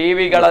ಗಳಲ್ಲಿ,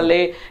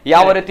 ಟಿವಿಗಳಲ್ಲಿ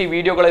ಯಾವ ರೀತಿ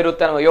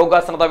ವಿಡಿಯೋಗಳಿರುತ್ತೆ,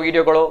 ಯೋಗಾಸನದ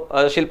ವಿಡಿಯೋಗಳು.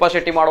 ಶಿಲ್ಪಾ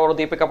ಶೆಟ್ಟಿ ಮಾಡೋರು,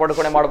 ದೀಪಿಕಾ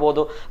ಪಡುಕೋಣೆ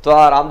ಮಾಡ್ಬೋದು,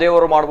 ಅಥವಾ ರಾಮದೇವ್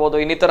ಅವರು ಮಾಡ್ಬೋದು,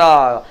 ಇನ್ನಿತರ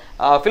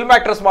ಫಿಲ್ಮ್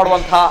ಆಕ್ಟರ್ಸ್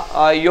ಮಾಡುವಂತಹ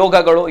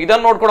ಯೋಗಗಳು.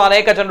 ಇದನ್ನು ನೋಡ್ಕೊಂಡು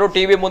ಅನೇಕ ಜನರು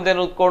ಟಿವಿ ಮುಂದೆ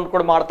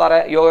ನಿಂತ್ಕೊಂಡು ಮಾಡ್ತಾರೆ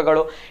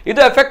ಯೋಗಗಳು.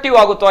 ಇದು ಎಫೆಕ್ಟಿವ್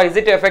ಆಗುತ್ತೋ, ಇಸ್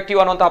ಇಟ್ ಎಫೆಕ್ಟಿವ್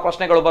ಅನ್ನುವಂತಹ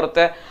ಪ್ರಶ್ನೆಗಳು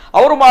ಬರುತ್ತೆ.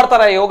 ಅವರು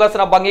ಮಾಡ್ತಾರೆ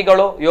ಯೋಗಾಸನ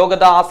ಭಂಗಿಗಳು,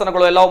 ಯೋಗದ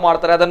ಆಸನಗಳು ಎಲ್ಲವೂ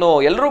ಮಾಡ್ತಾರೆ, ಅದನ್ನು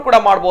ಎಲ್ಲರೂ ಕೂಡ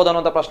ಮಾಡ್ಬೋದು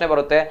ಅನ್ನುವಂಥ ಪ್ರಶ್ನೆ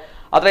ಬರುತ್ತೆ.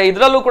 ಆದ್ರೆ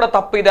ಇದರಲ್ಲೂ ಕೂಡ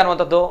ತಪ್ಪಿದೆ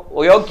ಅನ್ನುವಂಥದ್ದು.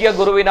 ಯೋಗ್ಯ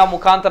ಗುರುವಿನ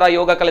ಮುಖಾಂತರ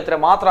ಯೋಗ ಕಲಿತರೆ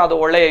ಮಾತ್ರ ಅದು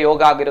ಒಳ್ಳೆಯ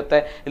ಯೋಗ ಆಗಿರುತ್ತೆ.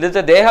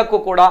 ಇಲ್ಲದೆ ದೇಹಕ್ಕೂ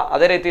ಕೂಡ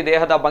ಅದೇ ರೀತಿ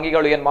ದೇಹದ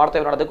ಭಂಗಿಗಳು ಏನ್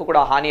ಮಾಡ್ತೇವೆ ಅದಕ್ಕೂ ಕೂಡ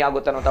ಹಾನಿ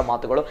ಆಗುತ್ತೆ ಅನ್ನುವಂಥ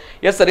ಮಾತುಗಳು.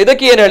 ಎಸ್ ಸರ್,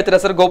 ಇದಕ್ಕೆ ಏನ್ ಹೇಳ್ತೀರಾ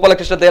ಸರ್?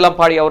 ಗೋಪಾಲಕೃಷ್ಣ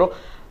ದೇಲಂಪಾಡಿ ಅವರು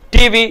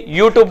ಟಿವಿ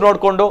ಯೂಟ್ಯೂಬ್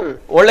ನೋಡ್ಕೊಂಡು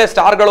ಒಳ್ಳೆ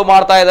ಸ್ಟಾರ್ಗಳು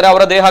ಮಾಡ್ತಾ ಇದಾರೆ,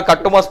 ಅವರ ದೇಹ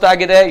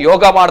ಕಟ್ಟುಮಸ್ತಾಗಿದೆ,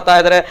 ಯೋಗ ಮಾಡ್ತಾ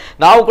ಇದಾರೆ,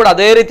 ನಾವು ಕೂಡ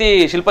ಅದೇ ರೀತಿ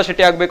ಶಿಲ್ಪಾ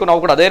ಶೆಟ್ಟಿ ಆಗ್ಬೇಕು, ನಾವು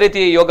ಕೂಡ ಅದೇ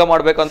ರೀತಿ ಯೋಗ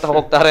ಮಾಡ್ಬೇಕು ಅಂತ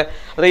ಹೋಗ್ತಾರೆ.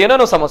 ಅದೇ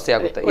ಏನೇನೋ ಸಮಸ್ಯೆ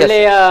ಆಗುತ್ತೆ.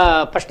 ಒಳ್ಳೆಯ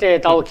ಪ್ರಶ್ನೆ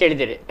ತಾವು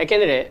ಕೇಳಿದಿರಿ.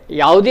 ಯಾಕೆಂದ್ರೆ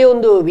ಯಾವುದೇ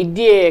ಒಂದು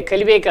ವಿದ್ಯೆ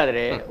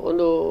ಕಲಿಬೇಕಾದ್ರೆ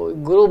ಒಂದು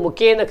ಗುರು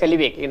ಮುಖೇನ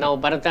ಕಲಿಬೇಕು. ಈಗ ನಾವು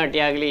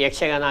ಭರತನಾಟ್ಯ ಆಗಲಿ,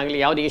 ಯಕ್ಷಗಾನ ಆಗಲಿ,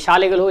 ಯಾವುದೇ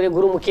ಶಾಲೆಗಳು ಹೋಗಿ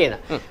ಗುರು ಮುಖೇನ.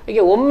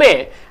 ಹೀಗೆ ಒಮ್ಮೆ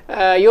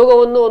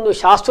ಯೋಗವನ್ನು ಒಂದು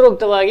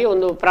ಶಾಸ್ತ್ರೋಕ್ತವಾಗಿ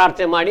ಒಂದು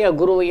ಪ್ರಾರ್ಥನೆ ಮಾಡಿ ಆ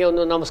ಗುರುವಿಗೆ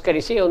ಒಂದು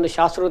ನಮಸ್ಕರಿಸಿ ಒಂದು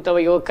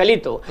ಶಾಸ್ತ್ರೋಕ್ತವಾಗಿ ಯೋಗ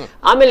ಕಲಿತು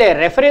ಆಮೇಲೆ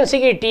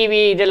ರೆಫರೆನ್ಸಿಗೆ ಟಿವಿ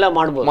ಇದೆಲ್ಲ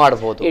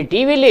ಮಾಡಬಹುದು. ಈ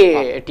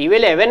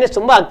ಟಿವಿಲಿ ಅವೇರ್ನೆಸ್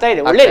ತುಂಬಾ ಆಗ್ತಾ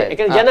ಇದೆ, ಒಳ್ಳೇದು.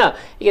 ಯಾಕಂದ್ರೆ ಜನ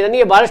ಈಗ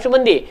ನನಗೆ ಬಹಳಷ್ಟು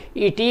ಮಂದಿ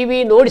ಈ ಟಿವಿ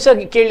ನೋಡಿಸೋ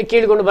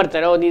ಕೇಳಿಕೊಂಡು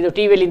ಬರ್ತಾರೆ, ಒಂದು ಇದು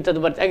ಟಿವಿಯಲ್ಲಿ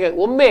ಇಂಥದ್ದು ಬರ್ತಾರೆ. ಹಾಗೆ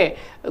ಒಮ್ಮೆ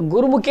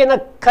ಗುರುಮುಖೇನ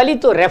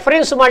ಕಲಿತು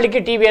ರೆಫರೆನ್ಸ್ ಮಾಡಲಿಕ್ಕೆ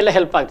ಟಿವಿ ಎಲ್ಲ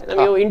ಹೆಲ್ಪ್ ಆಗ್ತದೆ,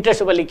 ನಮಗೆ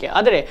ಇಂಟ್ರೆಸ್ಟ್ ಬರಲಿಕ್ಕೆ.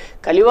 ಆದರೆ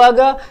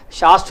ಕಲಿಯುವಾಗ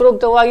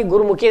ಶಾಸ್ತ್ರೋಕ್ತವಾಗಿ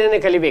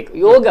ಗುರುಮುಖೇನೇ ಕಲಿಬೇಕು.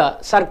 ಯೋಗ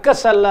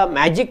ಸರ್ಕಸ್ ಅಲ್ಲ,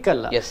 ಮ್ಯಾಜಿಕ್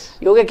ಅಲ್ಲ.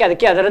 ಯೋಗಕ್ಕೆ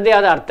ಅದಕ್ಕೆ ಅದರದ್ದೇ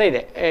ಆದ ಅರ್ಥ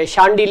ಇದೆ.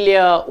 ಶಾಂಡಿಲ್ಯ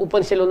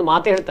ಉಪನಿಷದಲ್ಲಿ ಒಂದು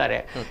ಮಾತು ಹೇಳ್ತಾರೆ,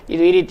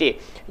 ಇದು ಈ ರೀತಿ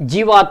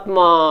ಜೀವಾತ್ಮ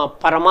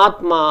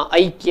ಪರಮಾತ್ಮ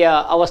ಐಕ್ಯ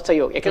ಅವಸ್ಥೆ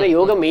ಯೋಗ. ಯಾಕಂದ್ರೆ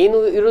ಯೋಗ ಮೇನು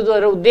ಇರುವುದು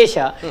ಅದರ ಉದ್ದೇಶ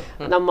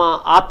ನಮ್ಮ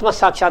ಆತ್ಮ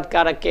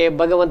ಸಾಕ್ಷಾತ್ಕಾರಕ್ಕೆ,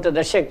 ಭಗವಂತ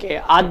ದರ್ಶನಕ್ಕೆ,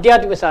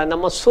 ಆಧ್ಯಾತ್ಮಿಕ ಸಹ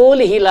ನಮ್ಮ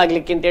ಸೋಲ್ ಹೀಲ್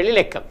ಆಗ್ಲಿಕ್ಕೆ ಅಂತ ಹೇಳಿ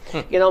ಲೆಕ್ಕ.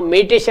 ಈಗ ನಾವು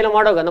ಮೆಡಿಟೇಷನ್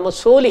ಮಾಡುವಾಗ ನಮ್ಮ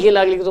ಸೋಲ್ ಹೀಲ್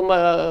ಆಗ್ಲಿಕ್ಕೆ ತುಂಬಾ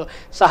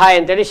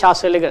ಸಹಾಯ ಅಂತೇಳಿ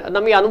ಶಾಸ್ತ್ರದಲ್ಲಿ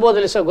ನಮಗೆ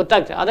ಅನುಭವದಲ್ಲಿ ಸಹ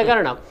ಗೊತ್ತಾಗ್ತದೆ. ಆದ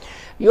ಕಾರಣ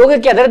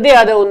ಯೋಗಕ್ಕೆ ಅದರದ್ದೇ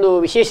ಆದ ಒಂದು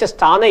ವಿಶೇಷ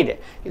ಸ್ಥಾನ ಇದೆ.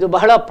 ಇದು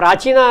ಬಹಳ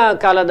ಪ್ರಾಚೀನ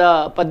ಕಾಲದ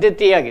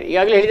ಪದ್ಧತಿಯಾಗಿದೆ.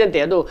 ಈಗಾಗಲೇ ಹೇಳಿದಂತೆ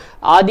ಅದು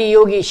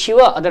ಆದಿಯೋಗಿ ಶಿವ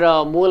ಅದರ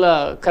ಮೂಲ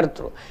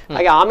ಕರ್ತೃ.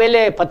 ಹಾಗೆ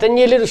ಆಮೇಲೆ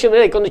ಪತಂಜಲಿ ಋಷಿ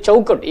ಒಂದು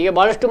ಚೌಕಟ್ಟು. ಈಗ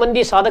ಬಹಳಷ್ಟು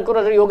ಮಂದಿ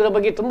ಸಾಧಕರು ಅದರ ಯೋಗದ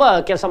ಬಗ್ಗೆ ತುಂಬಾ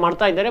ಕೆಲಸ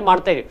ಮಾಡ್ತಾ ಇದ್ದಾರೆ.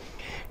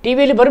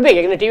 ಟಿವಿಯಲ್ಲಿ ಬರ್ಬೇಕು.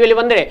 ಯಾಕಂದ್ರೆ ಟಿವಿಯಲ್ಲಿ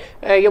ಬಂದ್ರೆ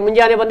ಈಗ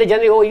ಮುಂಜಾನೆ ಬಂದ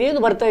ಜನರಿಗೆ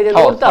ಇದೇನು ಬರ್ತಾ ಇದೆ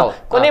ನೋಡ್ತಾ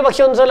ಕೊನೆ ಪಕ್ಷ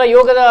ಒಂದ್ಸಲ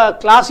ಯೋಗದ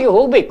ಕ್ಲಾಸ್ಗೆ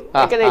ಹೋಗ್ಬೇಕು.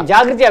 ಯಾಕಂದ್ರೆ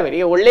ಜಾಗೃತಿ ಆಗಬೇಕು.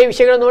 ಈಗ ಒಳ್ಳೆ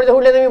ವಿಷಯಗಳನ್ನು ನೋಡಿದ್ರೆ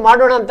ಒಳ್ಳೆ ನಮಗೆ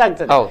ಮಾಡೋಣ ಅಂತ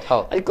ಆಗ್ತದೆ.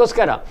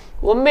 ಅದಕ್ಕೋಸ್ಕರ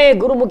ಒಮ್ಮೆ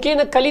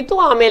ಗುರುಮುಖಿಯನ್ನು ಕಲಿತು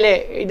ಆಮೇಲೆ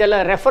ಇದೆಲ್ಲ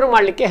ರೆಫರ್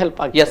ಮಾಡ್ಲಿಕ್ಕೆ ಹೆಲ್ಪ್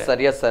ಆಗಿದೆ. Yes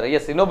sir, yes sir,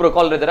 S. ಇನ್ನೊಬ್ರು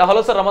ಕಾಲ್ ಇದ್ದಾರೆ.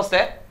 ಹಲೋ ಸರ್,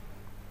 ನಮಸ್ತೆ.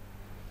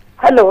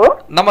 ಹಲೋ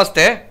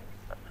ನಮಸ್ತೆ.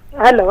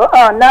 ಹಲೋ,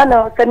 ನಾನು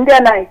ಸಂಧ್ಯಾ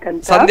ನಾಯ್ಕ್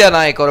ಅಂತ. ಸಂಧ್ಯಾ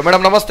ನಾಯ್ಕ್ ಅವರು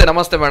ಮೇಡಮ್, ನಮಸ್ತೆ.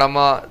 ನಮಸ್ತೆ ಮೇಡಮ್,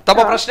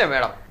 ತಮ್ಮ ಪ್ರಶ್ನೆ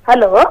ಮೇಡಮ್.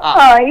 ಹಲೋ,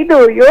 ಇದು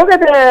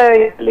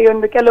ಯೋಗದಲ್ಲಿ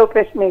ಒಂದು ಕೆಲವು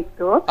ಪ್ರಶ್ನೆ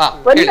ಇತ್ತು.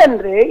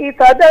 ಒಂದಂದ್ರೆ ಈ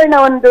ಸಾಧಾರಣ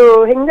ಒಂದು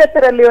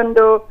ಹೆಂಗಸರಲ್ಲಿ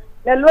ಒಂದು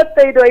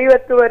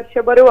 45-50 ವರ್ಷ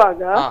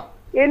ಬರುವಾಗ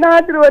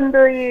ಏನಾದ್ರೂ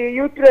ಒಂದು ಈ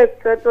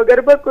ಯೂಟ್ರಸ್ ಅಥವಾ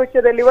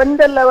ಗರ್ಭಕೋಶದಲ್ಲಿ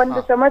ಒಂದಲ್ಲ ಒಂದು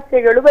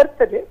ಸಮಸ್ಯೆಗಳು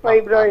ಬರ್ತದೆ,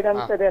 ಫೈಬ್ರಾಯ್ಡ್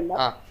ಅಂತದೆಲ್ಲ.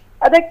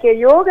 ಅದಕ್ಕೆ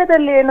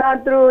ಯೋಗದಲ್ಲಿ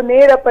ಏನಾದ್ರೂ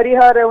ನೇರ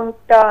ಪರಿಹಾರ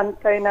ಉಂಟಾ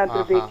ಅಂತ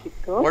ಏನಾದ್ರೂ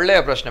ಬೇಕಿತ್ತು.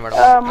 ಒಳ್ಳೆಯ ಪ್ರಶ್ನೆ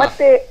ಮೇಡಮ್.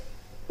 ಮತ್ತೆ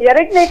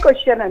ಎರಡನೇ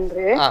ಕ್ವಶನ್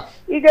ಅಂದ್ರೆ,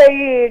 ಈಗ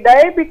ಈ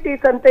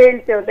ಡಯಾಬಿಟಿಸ್ ಅಂತ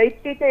ಹೇಳ್ತೇವಲ್ಲ,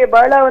 ಇತ್ತೀಚೆಗೆ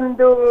ಬಹಳ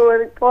ಒಂದು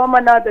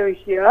ಕಾಮನ್ ಆದ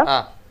ವಿಷಯ.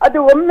 ಅದು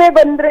ಒಮ್ಮೆ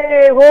ಬಂದ್ರೆ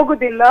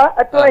ಹೋಗುದಿಲ್ಲ,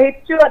 ಅಥವಾ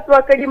ಹೆಚ್ಚು ಅಥವಾ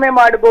ಕಡಿಮೆ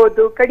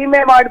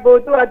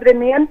ಮಾಡಬಹುದು, ಆದ್ರೆ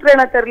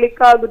ನಿಯಂತ್ರಣ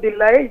ತರ್ಲಿಕ್ಕೆ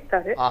ಆಗುದಿಲ್ಲ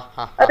ಹೇಳ್ತಾರೆ.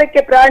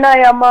 ಅದಕ್ಕೆ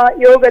ಪ್ರಾಣಾಯಾಮ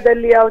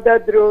ಯೋಗದಲ್ಲಿ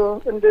ಯಾವ್ದಾದ್ರು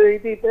ಒಂದು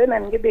ಇದಿದೆ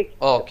ನನ್ಗೆ ಬೇಕು.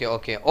 ಓಕೆ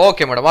ಓಕೆ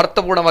ಓಕೆ ಮೇಡಮ್,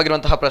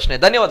 ಅರ್ಥಪೂರ್ಣವಾಗಿರುವಂತಹ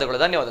ಪ್ರಶ್ನೆ. ಧನ್ಯವಾದಗಳು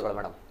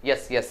ಮೇಡಮ್.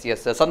 ಎಸ್ ಎಸ್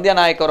ಎಸ್, ಸಂಧ್ಯಾ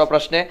ನಾಯಕ್ ಅವರ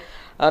ಪ್ರಶ್ನೆ.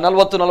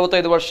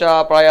 40-45 ವರ್ಷ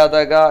ಪ್ರಾಯ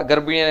ಆದಾಗ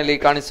ಗರ್ಭಿಣಿಯಲ್ಲಿ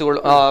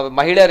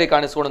ಮಹಿಳೆಯರಿಗೆ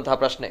ಕಾಣಿಸಿಕೊಳ್ಳುವಂತಹ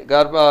ಪ್ರಶ್ನೆ,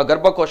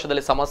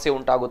 ಗರ್ಭಕೋಶದಲ್ಲಿ ಸಮಸ್ಯೆ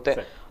ಉಂಟಾಗುತ್ತೆ,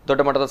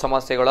 ದೊಡ್ಡ ಮಟ್ಟದ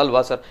ಸಮಸ್ಯೆಗಳು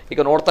ಅಲ್ವಾ ಸರ್?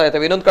 ಈಗ ನೋಡ್ತಾ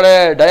ಇದ್ದೇವೆ ಇನ್ನೊಂದು ಕಡೆ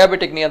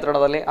ಡಯಾಬಿಟಿಕ್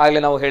ನಿಯಂತ್ರಣದಲ್ಲಿ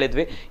ಆಗ್ಲೇ ನಾವು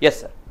ಹೇಳಿದ್ವಿ. ಎಸ್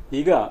ಸರ್,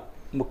 ಈಗ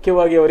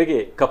ಮುಖ್ಯವಾಗಿ ಅವರಿಗೆ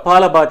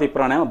ಕಪಾಲಭಾತಿ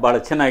ಪ್ರಾಣಾಯಾಮ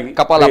ಬಹಳ ಚೆನ್ನಾಗಿ,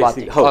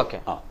 ಕಪಾಲಭಾತಿ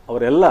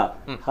ಅವರೆಲ್ಲ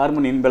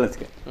ಹಾರ್ಮೋನ್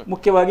ಇನ್ಬ್ಯಾಲೆನ್ಸ್ಗೆ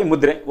ಮುಖ್ಯವಾಗಿ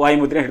ಮುದ್ರೆ, ವಾಯು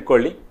ಮುದ್ರೆ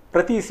ಹಿಡ್ಕೊಳ್ಳಿ.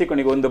 ಪ್ರತಿ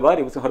ಸೆಕೆಂಡಿಗೆ ಒಂದು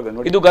ಬಾರಿ ಹೊರಗೆ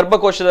ನೋಡಿ. ಇದು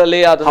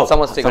ಗರ್ಭಕೋಶದಲ್ಲಿ ಆದ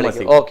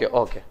ಸಮಸ್ಯೆಗಳಿಗೆ. ಓಕೆ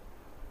ಓಕೆ,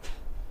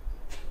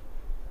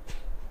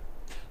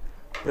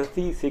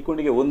 ಪ್ರತಿ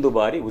ಸೆಕೆಂಡಿಗೆ ಒಂದು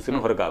ಬಾರಿ ಉಸಿರು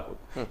ಹೊರಗೆ ಹಾಕುದು.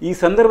 ಈ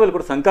ಸಂದರ್ಭದಲ್ಲಿ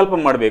ಕೂಡ ಸಂಕಲ್ಪ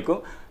ಮಾಡಬೇಕು,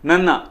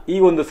 ನನ್ನ ಈ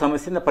ಒಂದು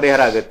ಸಮಸ್ಯೆಯಿಂದ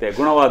ಪರಿಹಾರ ಆಗುತ್ತೆ,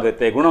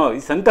 ಗುಣವಾಗುತ್ತೆ,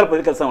 ಈ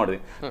ಸಂಕಲ್ಪದಲ್ಲಿ ಕೆಲಸ ಮಾಡಿದೆ.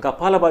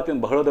 ಕಪಾಲಭಾತಿ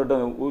ಒಂದು ಬಹಳ ದೊಡ್ಡ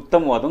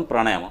ಉತ್ತಮವಾದ ಒಂದು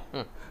ಪ್ರಾಣಾಯಾಮ.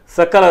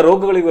 ಸಕಲ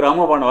ರೋಗಗಳಿಗೂ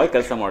ರಾಮಬಾಣವಾಗಿ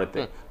ಕೆಲಸ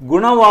ಮಾಡುತ್ತೆ.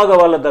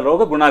 ಗುಣವಾಗವಲ್ಲದ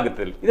ರೋಗ ಗುಣ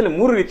ಆಗುತ್ತೆ. ಇದರಲ್ಲಿ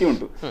 3 ರೀತಿ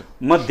ಉಂಟು.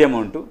 ಮಧ್ಯಮ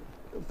ಉಂಟು,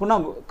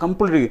 ಪುನಃ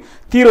ಕಂಪ್ಲೀಟ್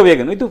ತೀವ್ರ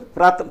ವೇಗ. ಇದು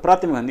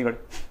ಪ್ರಾಥಮಿಕ ಹಂದಿಗಳು.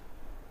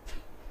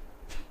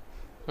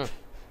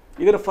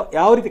 ಇದರ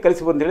ಯಾವ ರೀತಿ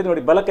ಕಲಿಸಬಹುದು ಅಂತ ಹೇಳಿದ್ರೆ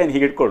ನೋಡಿ, ಬಲಕೈಯನ್ನು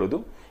ಹೀಗೆ ಇಟ್ಕೊಳ್ಳೋದು,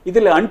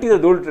 ಇದರಲ್ಲಿ ಅಂಟಿದ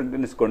ಧೂಳು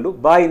ನೆನೆಸ್ಕೊಂಡು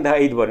ಬಾಯಿಂದ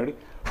 5 ಬಾರಿ ನೋಡಿ,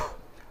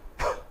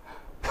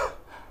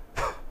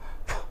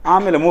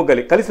 ಆಮೇಲೆ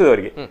ಮೂಗಲ್ಲಿ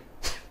ಕಲಿಸೋದವರಿಗೆ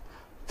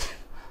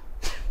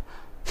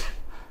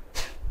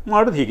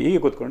ಮಾಡೋದು ಹೀಗೆ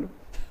ಹೀಗೆ ಕೂತ್ಕೊಂಡು.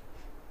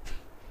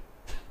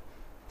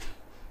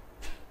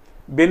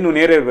 ಬೆನ್ನು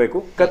ನೇರ ಇರಬೇಕು,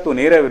 ಕತ್ತು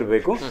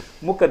ನೇರವಿರಬೇಕು,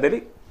 ಮುಖದಲ್ಲಿ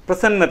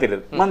ಪ್ರಸನ್ನತೆ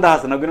ಇರೋದು,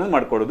 ಮಂದಹಾಸನ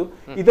ಮಾಡ್ಕೊಳ್ಳೋದು.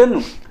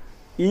 ಇದನ್ನು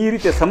ಈ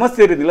ರೀತಿಯ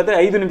ಸಮಸ್ಯೆ ಇರೋದಿಲ್ಲ.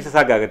 5 ನಿಮಿಷ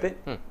ಸಾಕಾಗುತ್ತೆ.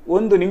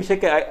 1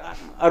 ನಿಮಿಷಕ್ಕೆ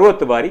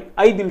 60 ಬಾರಿ,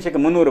 5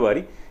 ನಿಮಿಷಕ್ಕೆ 300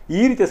 ಬಾರಿ,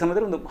 ಈ ರೀತಿಯ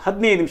ಸಮಯದಲ್ಲಿ ಒಂದು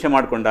 15 ನಿಮಿಷ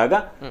ಮಾಡಿಕೊಂಡಾಗ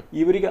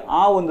ಇವರಿಗೆ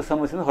ಆ ಒಂದು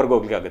ಸಮಸ್ಯೆಯಿಂದ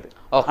ಹೊರಗೋಗ್ಲಿಕ್ಕೆ ಆಗುತ್ತೆ.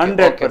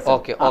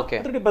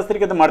 100%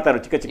 ಬಸರಿಕೆ ಮಾಡ್ತಾರೆ,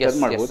 ಚಿಕ್ಕ ಚಿಕ್ಕ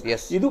ಮಾಡ್ಬೋದು.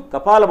 ಇದು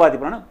ಕಪಾಲಭಾತಿ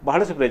ಪ್ರಾಣ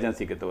ಬಹಳಷ್ಟು ಪ್ರಯೋಜನ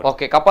ಸಿಗುತ್ತೆ.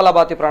 ಓಕೆ,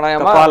 ಕಪಾಲಭಾತಿ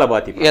ಪ್ರಾಣಾಯಾಮ,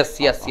 ಕಪಾಲಭಾತಿ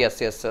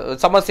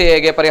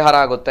ಸಮಸ್ಯೆಗೆ ಪರಿಹಾರ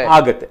ಆಗುತ್ತೆ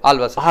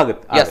ಅಲ್ವಾ?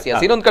 ಆಗುತ್ತೆ.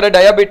 ಇನ್ನೊಂದ್ ಕಡೆ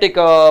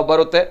ಡಯಾಬಿಟಿಕ್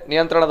ಬರುತ್ತೆ,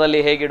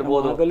 ನಿಯಂತ್ರಣದಲ್ಲಿ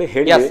ಹೇಗಿಡ್ಬೋದು?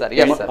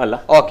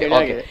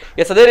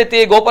 ಅದೇ ರೀತಿ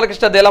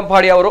ಗೋಪಾಲಕೃಷ್ಣ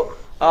ದೇಲಂಪಾಡಿ ಅವರು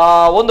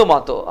ಒಂದು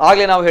ಮಾತು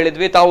ಆಗ್ಲೇ ನಾವು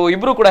ಹೇಳಿದ್ವಿ, ತಾವು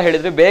ಇಬ್ರು ಕೂಡ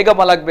ಹೇಳಿದ್ವಿ, ಬೇಗ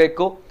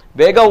ಮಲಗಬೇಕು,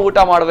 ಬೇಗ ಊಟ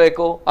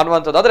ಮಾಡಬೇಕು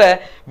ಅನ್ನುವಂಥದ್ದು. ಆದ್ರೆ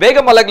ಬೇಗ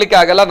ಮಲಗ್ಲಿಕ್ಕೆ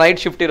ಆಗಲ್ಲ, ನೈಟ್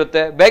ಶಿಫ್ಟ್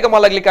ಇರುತ್ತೆ, ಬೇಗ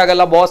ಮಲಗ್ಲಿಕ್ಕೆ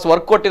ಆಗಲ್ಲ, ಬಾಸ್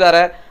ವರ್ಕ್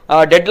ಕೊಟ್ಟಿದ್ದಾರೆ,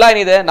 ಡೆಡ್ ಲೈನ್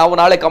ಇದೆ, ನಾವು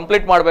ನಾಳೆ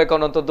ಕಂಪ್ಲೀಟ್ ಮಾಡ್ಬೇಕು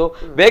ಅನ್ನುವಂಥದ್ದು.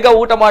 ಬೇಗ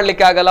ಊಟ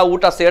ಮಾಡ್ಲಿಕ್ಕೆ ಆಗಲ್ಲ,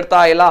 ಊಟ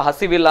ಸೇರ್ತಾ ಇಲ್ಲ,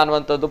 ಹಸಿವಿಲ್ಲ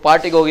ಅನ್ನುವಂಥದ್ದು,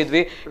 ಪಾರ್ಟಿಗೆ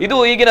ಹೋಗಿದ್ವಿ. ಇದು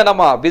ಈಗಿನ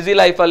ನಮ್ಮ ಬ್ಯುಸಿ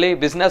ಲೈಫಲ್ಲಿ,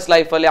 ಬಿಸ್ನೆಸ್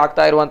ಲೈಫಲ್ಲಿ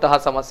ಆಗ್ತಾ ಇರುವಂತಹ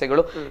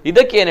ಸಮಸ್ಯೆಗಳು.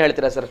 ಇದಕ್ಕೆ ಏನ್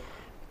ಹೇಳ್ತೀರಾ ಸರ್?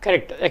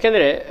 ಕರೆಕ್ಟ್.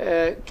 ಯಾಕೆಂದರೆ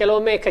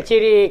ಕೆಲವೊಮ್ಮೆ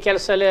ಕಚೇರಿ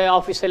ಕೆಲಸದಲ್ಲಿ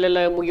ಆಫೀಸಲ್ಲೆಲ್ಲ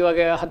ಮುಗಿಯುವಾಗ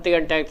 10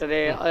 ಗಂಟೆ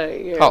ಆಗ್ತದೆ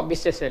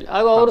ಬಿಸ್ನೆಸ್ಸಲ್ಲಿ.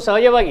 ಆಗ ಅವರು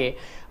ಸಹಜವಾಗಿ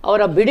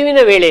ಅವರ ಬಿಡುವಿನ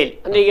ವೇಳೆಯಲ್ಲಿ,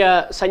 ಅಂದರೆ ಈಗ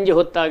ಸಂಜೆ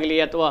ಹೊತ್ತಾಗಲಿ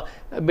ಅಥವಾ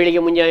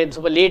ಬೆಳಿಗ್ಗೆ ಮುಂಜಾನೆ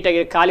ಸ್ವಲ್ಪ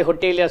ಲೇಟಾಗಿ ಖಾಲಿ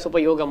ಹೊಟ್ಟೆಯಲ್ಲಿ ಸ್ವಲ್ಪ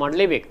ಯೋಗ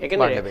ಮಾಡಲೇಬೇಕು.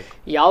 ಯಾಕೆಂದರೆ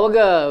ಯಾವಾಗ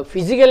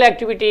ಫಿಸಿಕಲ್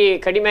ಆ್ಯಕ್ಟಿವಿಟಿ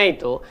ಕಡಿಮೆ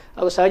ಆಯಿತು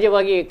ಅವು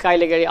ಸಹಜವಾಗಿ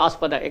ಕಾಯಿಲೆಗಳಿಗೆ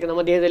ಆಸ್ಪದ. ಯಾಕೆ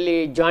ನಮ್ಮ ದೇಹದಲ್ಲಿ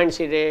ಜಾಯಿಂಟ್ಸ್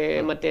ಇದೆ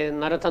ಮತ್ತು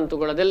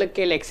ನರತಂತುಗಳು,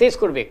 ಅದೆಲ್ಲಕ್ಕೆ ಎಕ್ಸಸೈಸ್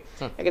ಕೊಡಬೇಕು.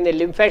 ಯಾಕೆಂದರೆ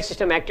ಲಿಂಫ್ಯಾಟಿಕ್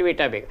ಸಿಸ್ಟಮ್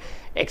ಆ್ಯಕ್ಟಿವೇಟ್ ಆಗಬೇಕು.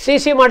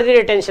 ಎಕ್ಸಸೈಸೇ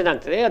ಮಾಡಿದರೆ ಟೆನ್ಷನ್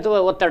ಆಗ್ತದೆ ಅಥವಾ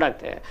ಒತ್ತಡ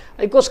ಆಗ್ತದೆ.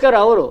 ಅದಕ್ಕೋಸ್ಕರ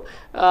ಅವರು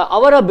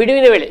ಅವರ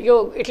ಬಿಡುವಿನ ವೇಳೆ, ಈಗ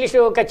ಅಟ್ಲೀಸ್ಟ್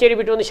ಕಚೇರಿ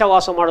ಬಿಟ್ಟು ಒಂದು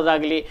ಶವಾಸ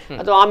ಮಾಡೋದಾಗಲಿ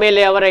ಅಥವಾ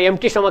ಆಮೇಲೆ ಅವರ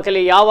ಎಂಟಿ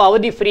ಸ್ಟಮಕಲ್ಲಿ ಯಾವ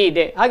ಅವಧಿ ಫ್ರೀ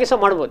ಇದೆ ಹಾಗೆ ಸಹ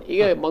ಮಾಡ್ಬೋದು.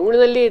 ಈಗ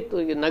ಮಂಗಳೂರಿನಲ್ಲಿ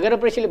ನಗರ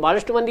ಪ್ರದೇಶದಲ್ಲಿ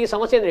ಬಹಳಷ್ಟು ಮಂದಿಗೆ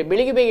ಸಮಸ್ಯೆ ಅಂದರೆ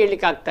ಬೆಳಿಗ್ಗೆ ಬೇಗ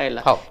ಹೇಳಲಿಕ್ಕೆ ಆಗ್ತಾ ಇಲ್ಲ.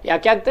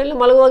 ಯಾಕೆ ಆಗ್ತಾ ಇಲ್ಲ?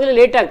 ಮಲಗುವಾಗಲೇ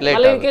ಲೇಟ್ ಆಗ್ತದೆ.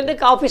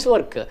 ಮಲಗಲಿಕ್ಕೆ ಆಫೀಸ್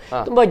ವರ್ಕ್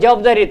ತುಂಬಾ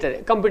ಜವಾಬ್ದಾರಿ ಇರ್ತದೆ,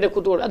 ಕಂಪ್ಯೂಟರ್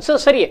ಕೂತ್ಕೊಂಡು, ಅದು ಸಹ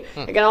ಸರಿಯೇ.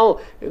 ಯಾಕೆ ನಾವು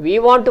ವಿ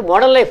ವಾಂಟ್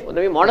ಮಾಡರ್ನ್ ಲೈಫ್,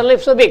 ನಮಗೆ ಮಾಡರ್ನ್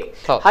ಲೈಫ್ ಸಹ ಬೇಕು.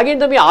 ಹಾಗೆ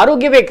ನಮಗೆ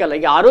ಆರೋಗ್ಯ ಬೇಕಲ್ಲ.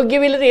 ಈಗ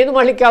ಆರೋಗ್ಯವಿಲ್ಲದೆ ಏನು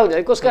ಮಾಡ್ಲಿಕ್ಕೆ ಆಗುದಿಲ್ಲ.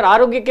 ಅದಕ್ಕೋಸ್ಕರ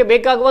ಆರೋಗ್ಯಕ್ಕೆ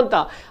ಬೇಕಾಗುವಂತ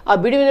ಆ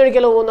ಬಿಡುವಿನ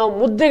ಕೆಲವು ನಾವು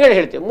ಮುದ್ದೆಗಳು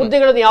ಹೇಳ್ತೇವೆ.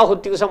 ಮುದ್ದೆಗಳನ್ನು ಯಾವ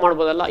ಹೊತ್ತಿಗೂ ಸಹ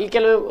ಮಾಡ್ಬೋದಲ್ಲ. ಈ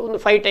ಕೆಲವು ಒಂದು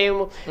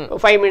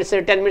 5 ಮಿನಿಟ್ಸ್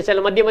 10 ಮಿನಿಟ್ಸ್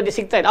ಎಲ್ಲ ಮಧ್ಯೆ ಮಧ್ಯೆ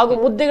ಸಿಗ್ತಾ ಇದೆ. ಹಾಗೂ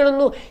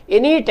ಮುದ್ದೆಗಳನ್ನು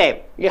ಎನಿ ಟೈಮ್,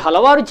 ಈ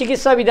ಹಲವಾರು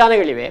ಚಿಕಿತ್ಸಾ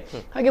ವಿಧಾನಗಳಿವೆ,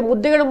 ಹಾಗೆ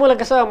ಮುದ್ದೆಗಳ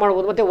ಮೂಲಕ ಸಹ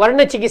ಮಾಡ್ಬೋದು. ಮತ್ತೆ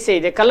ವರ್ಣ ಚಿಕಿತ್ಸೆ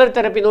ಇದೆ, ಕಲರ್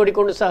ಥೆರಪಿ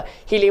ನೋಡಿಕೊಂಡು ಸಹ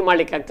ಹೀಲಿಂಗ್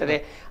ಮಾಡ್ಲಿಕ್ಕೆ ಆಗ್ತದೆ.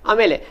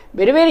 ಆಮೇಲೆ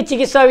ಬೇರೆ ಬೇರೆ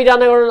ಚಿಕಿತ್ಸಾ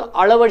ವಿಧಾನಗಳನ್ನು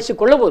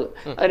ಅಳವಡಿಸಿಕೊಳ್ಳಬಹುದು.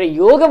 ಆದರೆ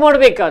ಯೋಗ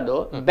ಮಾಡಬೇಕಾದ್ದು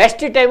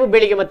ಬೆಸ್ಟ್ ಟೈಮ್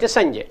ಬೆಳಿಗ್ಗೆ ಮತ್ತೆ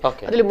ಸಂಜೆ,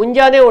 ಅದರಲ್ಲಿ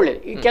ಮುಂಜಾನೆ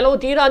ಒಳ್ಳೆಯದು. ಈ ಕೆಲವು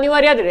ತೀರಾ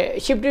ಅನಿವಾರ್ಯ ಆದರೆ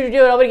ಶಿಫ್ಟ್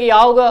ಅವರಿಗೆ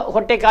ಯಾವಾಗ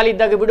ಹೊಟ್ಟೆ ಖಾಲಿ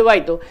ಇದ್ದಾಗ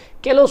ಬಿಡುವಾಯಿತು,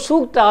 ಕೆಲವು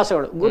ಸೂಕ್ತ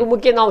ಆಸನಗಳು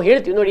ಗುರುಮುಖಿ ನಾವು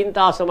ಹೇಳ್ತೀವಿ, ನೋಡಿ ಇಂಥ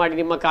ಆಸನ ಮಾಡಿ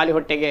ನಿಮ್ಮ ಖಾಲಿ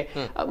ಹೊಟ್ಟೆಗೆ,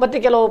 ಮತ್ತೆ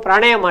ಕೆಲವು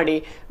ಪ್ರಾಣಾಯಾಮ ಮಾಡಿ,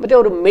 ಮತ್ತೆ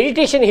ಅವರು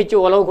ಮೆಡಿಟೇಷನ್ ಹೆಚ್ಚು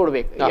ಒಲವು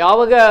ಕೊಡಬೇಕು.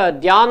 ಯಾವಾಗ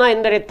ಧ್ಯಾನ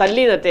ಎಂದರೆ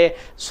ತಲ್ಲೀನತೆ,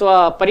 ಸ್ವ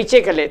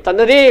ಪರಿಚಯ ಕಲೆ,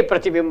 ತನ್ನದೇ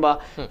ಪ್ರತಿಬಿಂಬ,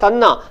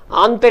 ತನ್ನ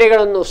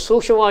ಆಂತರ್ಯಗಳನ್ನು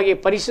ಸೂಕ್ಷ್ಮವಾಗಿ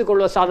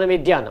ಪರಿಸಿಕೊಳ್ಳುವ ಸಾಧನೆ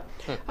ಧ್ಯಾನ.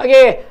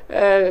 ಹಾಗೆ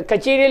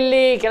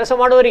ಕಚೇರಿಯಲ್ಲಿ ಕೆಲಸ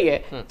ಮಾಡುವವರಿಗೆ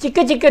ಚಿಕ್ಕ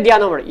ಚಿಕ್ಕ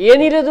ಧ್ಯಾನ ಮಾಡಿ,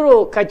 ಏನಿರೋದ್ರು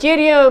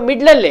ಕಚೇರಿಯ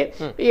ಮಿಡ್ಲಲ್ಲೇ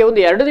ಈ ಒಂದು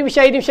 2 ನಿಮಿಷ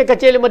 5 ನಿಮಿಷ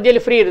ಕಚೇರಿ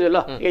ಮಧ್ಯದಲ್ಲಿ ಫ್ರೀ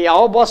ಇರುದಿಲ್ಲ. ಈಗ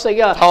ಯಾವ ಬಾಸ್,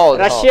 ಈಗ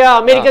ರಷ್ಯಾ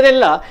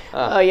ಅಮೆರಿಕದೆಲ್ಲ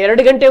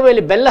 2 ಗಂಟೆ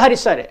ಮೇಲೆ ಬೆಲ್ಲ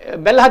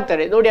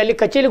ಹಾಕ್ತಾರೆ ನೋಡಿ. ಅಲ್ಲಿ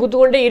ಕಚೇರಿ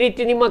ಕೂತ್ಕೊಂಡೆ ಈ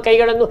ರೀತಿ ನಿಮ್ಮ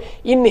ಕೈಗಳನ್ನು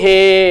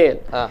ಇನ್ಹೇಲ್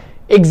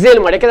ಎಕ್ಸೇಲ್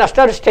ಮಾಡಿ, ಯಾಕಂದ್ರೆ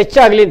ಅಷ್ಟಾರು ಸ್ಟ್ರೆಚ್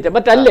ಆಗಲಿ ಅಂತ.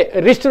 ಮತ್ತೆ ಅಲ್ಲೇ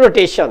wrist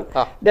rotation,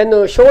 then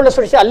shoulder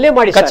rotation ಅಲ್ಲೇ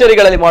ಮಾಡಿ.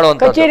 ಕಚೇರಿಗಳಲ್ಲಿ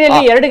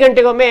ಕಚೇರಿಯಲ್ಲಿ 2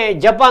 ಗಂಟೆಗೊಮ್ಮೆ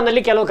ಜಪಾನ್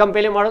ಅಲ್ಲಿ ಕೆಲವು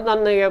ಕಂಪನಿ ಮಾಡೋದು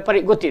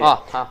ನನಗೆ ಗೊತ್ತಿದೆ,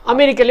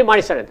 ಅಮೆರಿಕಲ್ಲಿ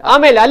ಮಾಡಿಸ್ತಾರೆ.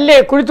 ಆಮೇಲೆ ಅಲ್ಲೇ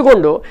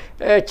ಕುಳಿತುಕೊಂಡು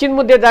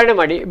ಚಿನ್ಮುದ್ದೆ ಧಾರಣೆ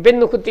ಮಾಡಿ,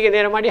 ಬೆನ್ನು ಕುತ್ತಿಗೆ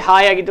ನೇರ ಮಾಡಿ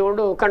ಹಾಯಾಗಿ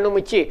ತಗೊಂಡು ಕಣ್ಣು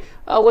ಮುಚ್ಚಿ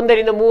 1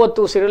 ರಿಂದ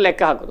 30 ಉಸಿರು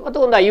ಲೆಕ್ಕ ಹಾಕೋದು,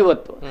 ಅಥವಾ ಒಂದು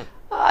 50.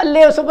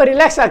 ಅಲ್ಲೇ ಸ್ವಲ್ಪ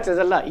ರಿಲ್ಯಾಕ್ಸ್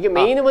ಆಗ್ತದಲ್ಲ. ಈಗ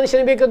ಮೇನ್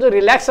ಮನುಷ್ಯನಿಗೆ ಬೇಕಾದ್ರು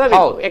ರಿಲ್ಯಾಕ್ಸ್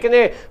ಆಗಬೇಕು,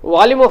 ಯಾಕಂದ್ರೆ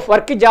ವಾಲ್ಯೂಮ್ ಆಫ್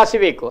ವರ್ಕ್ ಜಾಸ್ತಿ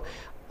ಬೇಕು.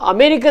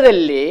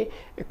 ಅಮೆರಿಕದಲ್ಲಿ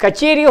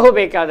ಕಚೇರಿಗೆ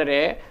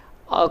ಹೋಗಬೇಕಾದ್ರೆ,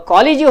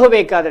 ಕಾಲೇಜಿಗೆ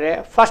ಹೋಗಬೇಕಾದ್ರೆ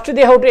first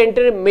they how to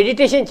enter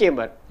meditation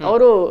chamber.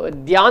 ಅವರು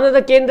ಧ್ಯಾನದ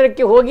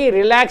ಕೇಂದ್ರಕ್ಕೆ ಹೋಗಿ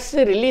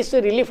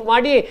ರಿಲೀಫ್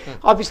ಮಾಡಿ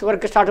ಆಫೀಸ್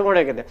ವರ್ಕ್ ಸ್ಟಾರ್ಟ್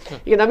ಮಾಡಬೇಕಿದೆ.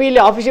 ಈಗ ನಮಗೆ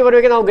ಇಲ್ಲಿ ಆಫೀಸಿಗೆ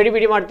ಬರಬೇಕು, ನಾವು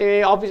ಗಡಿಬಿಡಿ ಮಾಡ್ತೇವೆ,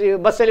 ಆಫೀಸ್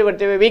ಬಸ್ಸಲ್ಲಿ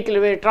ಬರ್ತೇವೆ, ವೆಹಿಕಲ್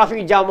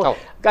ಟ್ರಾಫಿಕ್ ಜಾಮ್,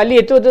 ಅಲ್ಲಿ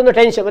ಎತ್ತುವುದೊಂದು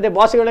ಟೆನ್ಷನ್, ಮತ್ತೆ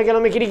ಬಾಸ್ಗಳ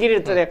ಕೆಲವೊಮ್ಮೆ ಕಿರಿಕಿರಿ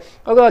ಇರ್ತದೆ,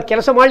 ಆಗ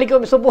ಕೆಲಸ ಮಾಡ್ಲಿಕ್ಕೆ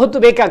ಒಮ್ಮೆ ಸ್ವಲ್ಪ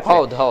ಹೊತ್ತು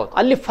ಬೇಕಾಗ್ತದೆ.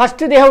 ಅಲ್ಲಿ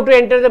first they how to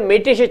enter the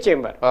meditation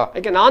chamber.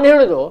 ಯಾಕೆ ನಾನು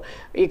ಹೇಳುದು,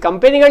 ಈ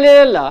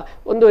ಕಂಪನಿಗಳೆಲ್ಲ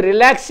ಒಂದು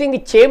ರಿಲ್ಯಾಕ್ಸಿಂಗ್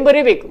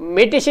ಚೇಂಬರೇ ಬೇಕು,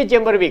 ಮೆಡಿಟೇಷನ್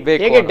ಚೇಂಬರ್ ಬೇಕು.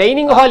 ಹೇಗೆ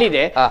ಡೈನಿಂಗ್ ಹಾಲ್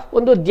ಇದೆ,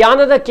 ಒಂದು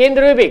ಧ್ಯಾನದ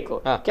ಕೇಂದ್ರವೇ ಬೇಕು.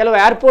 ಕೆಲವು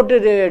ಏರ್ಪೋರ್ಟ್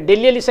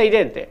ಡೆಲ್ಲಿಯಲ್ಲಿ ಸಹ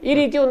ಇದೆ ಅಂತೆ. ಈ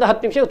ರೀತಿ ಒಂದು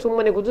 10 ನಿಮಿಷ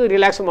ಸುಮ್ಮನೆ ಕೂತು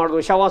ರಿಲ್ಯಾಕ್ಸ್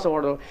ಮಾಡೋದು, ಶವಾಸ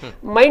ಮಾಡೋದು,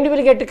 mind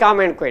will get com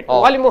and quite,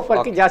 volume of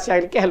work ಜಾಸ್ತಿ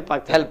ಆಗಲಿಕ್ಕೆ ಹೆಲ್ಪ್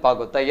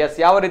ಆಗುತ್ತೆ. ಎಸ್,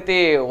 ಯಾವ ರೀತಿ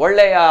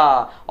ಒಳ್ಳೆಯ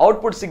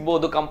ಔಟ್ಪುಟ್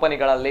ಸಿಗಬಹುದು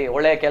ಕಂಪನಿಗಳಲ್ಲಿ,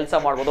 ಒಳ್ಳೆಯ ಕೆಲಸ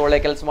ಮಾಡಬಹುದು,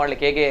 ಒಳ್ಳೆಯ ಕೆಲಸ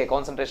ಮಾಡ್ಲಿಕ್ಕೆ ಹೇಗೆ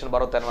ಕಾನ್ಸಂಟ್ರೇಷನ್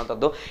ಬರುತ್ತೆ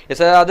ಅನ್ನುವಂಥದ್ದು.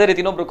 ಅದೇ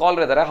ರೀತಿ ಇನ್ನೊಬ್ರು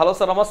ಕಾಲರ್ ಇದ್ದಾರೆ. ಹಲೋ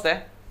ಸರ್, ನಮಸ್ತೆ.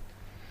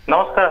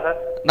 ನಮಸ್ಕಾರ ಸರ್.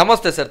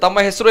 ನಮಸ್ತೆ ಸರ್,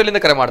 ತಮ್ಮ ಹೆಸರು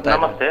ಎಲ್ಲಿಂದ ಕರೆ ಮಾಡ್ತಾ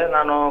ಇದ್ದೀರಾ? ನಮಸ್ತೆ,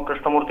 ನಾನು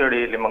ಕೃಷ್ಣಮೂರ್ತಿ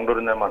ಹೇಳಿ ಇಲ್ಲಿ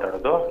ಮಂಗಳೂರಿನಿಂದ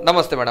ಮಾತಾಡೋದು.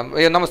 ನಮಸ್ತೆ ಮೇಡಮ್.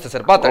 ನಮಸ್ತೆ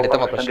ಸರ್, ಮಾತಾಡಿ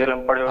ತಮ್ಮ ಪ್ರಶ್ನೆ.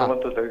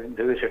 ಮತ್ತು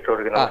ಜಗದೀಶ್ ಶೆಟ್ಟಿ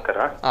ಅವರಿಗೆ ನಮಸ್ಕಾರ.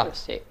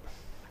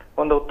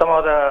 ಒಂದು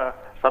ಉತ್ತಮವಾದ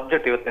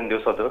ಸಬ್ಜೆಕ್ಟ್ ಇವತ್ತಿನ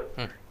ದಿವಸದ್ದು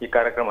ಈ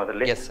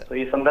ಕಾರ್ಯಕ್ರಮದಲ್ಲಿ.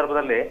 ಈ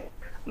ಸಂದರ್ಭದಲ್ಲಿ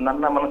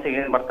ನನ್ನ ಮನಸ್ಸಿಗೆ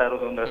ಏನ್ ಬರ್ತಾ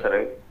ಇರೋದು ಅಂದ್ರೆ ಸರ್,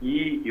 ಈ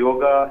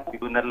ಯೋಗ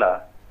ಇವನ್ನೆಲ್ಲ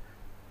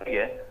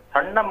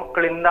ಸಣ್ಣ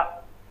ಮಕ್ಕಳಿಂದ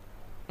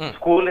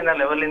ಸ್ಕೂಲಿನ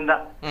ಲೆವೆಲ್ ಇಂದ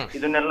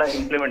ಇದನ್ನೆಲ್ಲ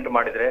ಇಂಪ್ಲಿಮೆಂಟ್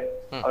ಮಾಡಿದ್ರೆ,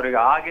 ಅವರಿಗೆ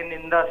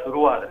ಆಗಿನಿಂದ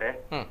ಶುರುವಾದ್ರೆ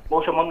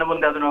ಬಹುಶಃ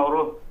ಮುಂದೆ ಅದನ್ನ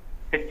ಅವರು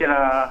ಹೆಚ್ಚಿನ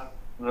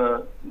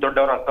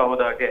ದೊಡ್ಡವರಾಗ್ತಾ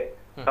ಹೋದ ಹಾಗೆ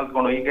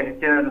ಕಲ್ತ್ಕೊಂಡು ಈಗ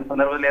ಹೆಚ್ಚಿನ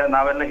ಸಂದರ್ಭದಲ್ಲಿ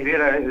ನಾವೆಲ್ಲ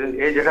ಹಿರಿಯರ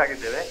ಏಜೆಡ್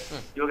ಆಗಿದ್ದೇವೆ.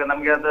 ಇವಾಗ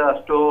ನಮ್ಗೆ ಅದು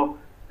ಅಷ್ಟು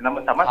ನಮ್ಮ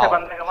ಸಮಸ್ಯೆ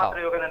ಬಂದಾಗ ಮಾತ್ರ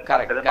ಯೋಗ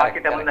ನೆನಪಾಗ್ತದೆ, ಬಾಕಿ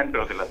ಟೈಮಲ್ಲಿ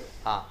ನೆನಪಿರೋದಿಲ್ಲ.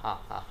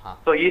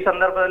 ಸೊ ಈ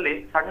ಸಂದರ್ಭದಲ್ಲಿ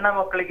ಸಣ್ಣ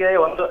ಮಕ್ಕಳಿಗೆ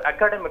ಒಂದು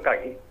ಅಕಾಡೆಮಿಕ್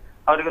ಆಗಿ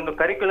ಅವರಿಗೊಂದು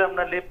ಕರಿಕ್ಯುಲಮ್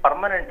ನಲ್ಲಿ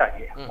ಪರ್ಮನೆಂಟ್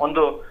ಆಗಿ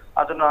ಒಂದು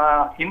ಅದನ್ನ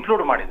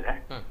ಇನ್ಕ್ಲೂಡ್ ಮಾಡಿದ್ರೆ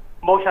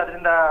ಬಹುಶಃ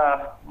ಅದರಿಂದ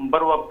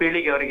ಬರುವ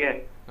ಪೀಳಿಗೆ ಅವರಿಗೆ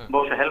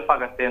ಬಹುಶಃ ಹೆಲ್ಪ್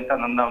ಆಗತ್ತೆ ಅಂತ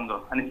ನನ್ನ ಒಂದು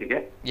ಅನಿಸಿಕೆ.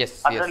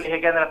 ಅದರಲ್ಲಿ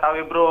ಹೇಗೆ ಅಂದ್ರೆ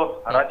ತಾವಿಬ್ರು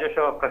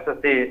ರಾಜ್ಯೋತ್ಸವ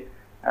ಪ್ರಶಸ್ತಿ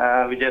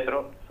ವಿಜೇತರು,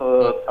 ಸೊ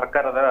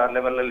ಸರ್ಕಾರದ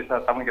ಲೆವೆಲ್ ಅಲ್ಲಿ ಸಹ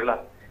ತಮಗೆಲ್ಲ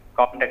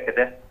ಕಾಂಟ್ಯಾಕ್ಟ್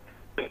ಇದೆ.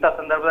 ಇಂಥ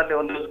ಸಂದರ್ಭದಲ್ಲಿ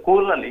ಒಂದು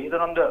ಸ್ಕೂಲ್ ನಲ್ಲಿ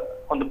ಇದನ್ನೊಂದು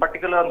ಒಂದು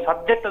ಪರ್ಟಿಕ್ಯುಲರ್ ಒಂದು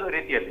ಸಬ್ಜೆಕ್ಟ್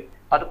ರೀತಿಯಲ್ಲಿ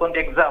ಅದಕ್ಕೊಂದು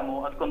ಎಕ್ಸಾಮು,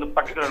 ಅದಕ್ಕೊಂದು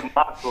ಪರ್ಟಿಕ್ಯುಲರ್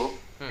ಮಾರ್ಕ್ಸ್,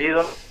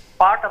 ಇದೊಂದು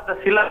ಪಾರ್ಟ್ ಆಫ್ ದ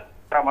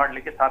ಸಿಲೆಬಸ್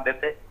ಮಾಡ್ಲಿಕ್ಕೆ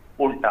ಸಾಧ್ಯತೆ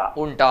ಉಂಟಾ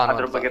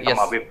ಅದ್ರ ಬಗ್ಗೆ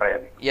ತಮ್ಮ ಅಭಿಪ್ರಾಯ?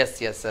 ಎಸ್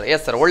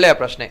ಸರ್, ಒಳ್ಳೆಯ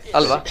ಪ್ರಶ್ನೆ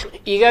ಅಲ್ವಾ.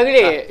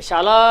 ಈಗಾಗಲೇ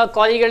ಶಾಲಾ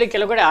ಕಾಲೇಜುಗಳಿಗೆ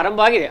ಕೆಲವು ಕಡೆ ಆರಂಭ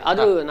ಆಗಿದೆ.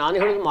 ಅದು ನಾನು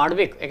ಹೇಳೋದು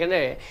ಮಾಡಬೇಕು.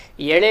 ಯಾಕಂದರೆ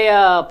ಎಳೆಯ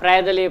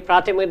ಪ್ರಾಯದಲ್ಲಿ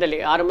ಪ್ರಾಥಮಿಕದಲ್ಲಿ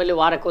ಆರಂಭದಲ್ಲಿ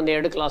ವಾರಕ್ಕೆ ಒಂದು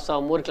 2 ಕ್ಲಾಸ್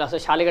 3 ಕ್ಲಾಸ್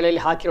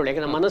ಶಾಲೆಗಳಲ್ಲಿ ಹಾಕಿರೋಳು.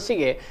 ಯಾಕಂದರೆ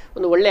ಮನಸ್ಸಿಗೆ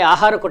ಒಂದು ಒಳ್ಳೆಯ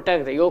ಆಹಾರ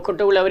ಕೊಟ್ಟಾಗುತ್ತೆ. ಯೋಗ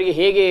ಕೊಟ್ಟವುಗಳು ಅವರಿಗೆ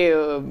ಹೇಗೆ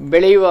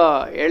ಬೆಳೆಯುವ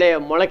ಎಳೆಯ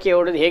ಮೊಳಕೆ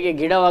ಹೊಡೆದು ಹೇಗೆ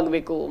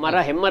ಗಿಡವಾಗಬೇಕು,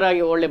 ಮರ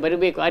ಹೆಮ್ಮರಾಗಿ ಒಳ್ಳೆ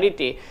ಬರಬೇಕು, ಆ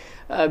ರೀತಿ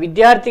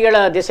ವಿದ್ಯಾರ್ಥಿಗಳ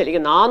ದೆಸೆಯಲ್ಲಿ.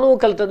 ಈಗ ನಾನು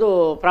ಕಲ್ತದ್ದು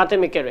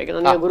ಪ್ರಾಥಮಿಕ ಇರಬೇಕು.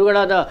 ನನಗೆ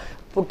ಗುರುಗಳಾದ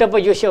ಪುಟ್ಟಪ್ಪ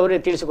ಜೋಶಿ ಅವರೇ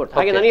ತಿಳಿಸಿಕೊಟ್ಟು.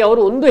 ಹಾಗೆ ನನಗೆ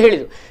ಅವರು ಒಂದು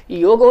ಹೇಳಿದರು, ಈ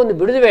ಯೋಗವನ್ನು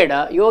ಬಿಡುದು ಬೇಡ,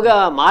 ಯೋಗ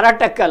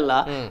ಮಾರಾಟಕ್ಕಲ್ಲ,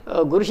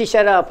 ಗುರು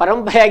ಶಿಷ್ಯರ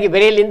ಪರಂಪರೆಯಾಗಿ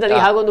ಬೆರೆಯಲಿ ಅಂತ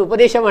ನನಗೆ ಹಾಗೊಂದು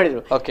ಉಪದೇಶ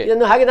ಮಾಡಿದರು.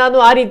 ಇದನ್ನು ಹಾಗೆ ನಾನು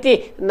ಆ ರೀತಿ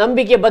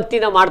ನಂಬಿಕೆ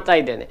ಭಕ್ತಿನ ಮಾಡ್ತಾ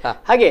ಇದ್ದೇನೆ.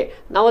 ಹಾಗೆ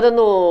ನಾವು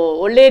ಅದನ್ನು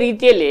ಒಳ್ಳೆಯ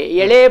ರೀತಿಯಲ್ಲಿ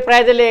ಎಳೆ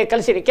ಪ್ರಾಯದಲ್ಲೇ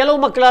ಕಲಿಸಿರಿ. ಕೆಲವು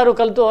ಮಕ್ಕಳಾರು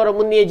ಕಲಿತು ಅವರ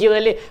ಮುಂದಿನ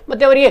ಜೀವನದಲ್ಲಿ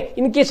ಮತ್ತೆ ಅವರಿಗೆ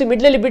ಇನ್ ಕೇಸ್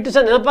ಮಿಡ್ಲಲ್ಲಿ ಬಿಟ್ಟು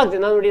ಸಹ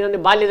ನೆನಪಾಗ್ತದೆ, ನಾನು ನೋಡಿ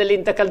ನನ್ನ ಬಾಲ್ಯದಲ್ಲಿ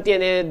ಇಂಥ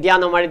ಕಲ್ತೇನೆ,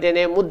 ಧ್ಯಾನ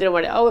ಮಾಡಿದ್ದೇನೆ, ಮುದ್ರೆ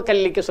ಮಾಡಿ, ಅವಾಗ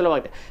ಕಲೀಲಿಕ್ಕೆ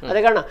ಸುಲಭವಾಗ್ತದೆ. ಅದ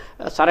ಕಾರಣ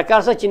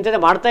ಸರ್ಕಾರ ಸಹ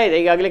ಚಿಂತನೆ ಮಾಡ್ತಾ ಇದೆ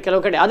ಈಗಾಗಲೇ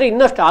ಕೆಲವು ಕಡೆ. ಆದರೆ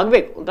ಇನ್ನಷ್ಟು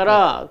ಆಗಬೇಕು, ಒಂಥರ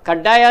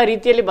ಕಡ್ಡಾಯ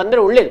ರೀತಿಯಲ್ಲಿ ಬಂದರೆ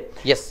ಒಳ್ಳೇದು.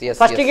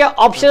 ಫಸ್ಟಿಗೆ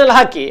ಆಪ್ಷನಲ್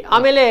ಹಾಕಿ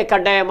ಆಮೇಲೆ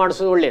ಕಡ್ಡಾಯ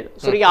ಮಾಡಿಸೋದು ಒಳ್ಳೇದು.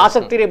 ಸುರಿಗೆ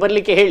ಆಸಕ್ತಿ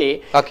ಬರಲಿಕ್ಕೆ ಹೇಳಿ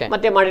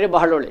ಮತ್ತೆ ಮಾಡಿದ್ರೆ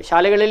ಬಹಳ ಒಳ್ಳೆ.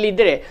 ಶಾಲೆಗಳಲ್ಲಿ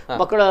ಇದ್ದರೆ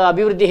ಮಕ್ಕಳ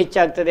ಅಭಿವೃದ್ಧಿ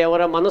ಹೆಚ್ಚಾಗ್ತದೆ,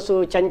 ಅವರ ಮನಸ್ಸು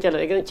ಚಂಚಲ.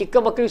 ಯಾಕಂದ್ರೆ ಚಿಕ್ಕ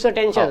ಮಕ್ಕಳಿಗೂ ಸಹ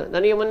ಟೆನ್ಷನ್.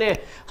 ನನಗೆ ಮೊನ್ನೆ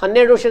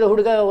 12 ವರ್ಷದ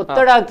ಹುಡುಗ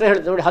ಒತ್ತಡ ಆಗ್ತದೆ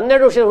ಹೇಳಿದ್ರು. ನೋಡಿ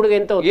 12 ವರ್ಷದ ಹುಡುಗ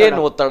ಎಂತ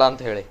ಒತ್ತಡ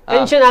ಅಂತ ಹೇಳಿ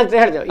ಟೆನ್ಷನ್ ಆಗ್ತದೆ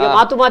ಹೇಳಿದ್ರು. ಈಗ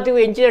ಮಾತಿಗೂ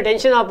ಹೆಂಚಿನ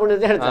ಟೆನ್ಷನ್ ಹಾಕೊಂಡು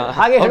ಅಂತ ಹೇಳ್ತಾರೆ.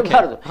 ಹಾಗೆ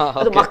ಹೇಳಬಾರ್ದು,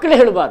 ಅದು ಮಕ್ಕಳು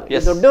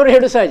ಹೇಳಬಾರ್ದು, ದೊಡ್ಡವರು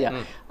ಹೇಳು ಸಹಜ.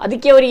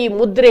 ಅದಕ್ಕೆ ಅವರಿಗೆ ಈ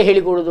ಮುದ್ರೆ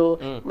ಹೇಳಿಕೊಡುದು,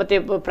 ಮತ್ತೆ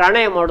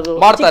ಪ್ರಾಣಾಯಾಮ ಮಾಡುದು,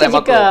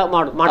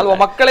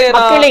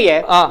 ಮಕ್ಕಳಿಗೆ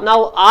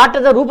ನಾವು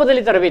ಆಟದ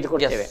ರೂಪದಲ್ಲಿ ತರಬೇತಿ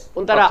ಕೊಡ್ತೇವೆ.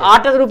 ಒಂಥರ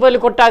ಆಟದ ರೂಪದಲ್ಲಿ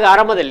ಕೊಟ್ಟಾಗ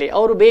ಆರಂಭದಲ್ಲಿ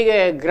ಅವರು ಬೇಗ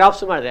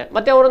ಗ್ರಾಫ್ಸ್ ಮಾಡಿದ್ರೆ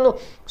ಮತ್ತೆ ಅವರನ್ನು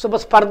ಸ್ವಲ್ಪ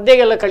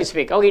ಸ್ಪರ್ಧೆಗೆಲ್ಲ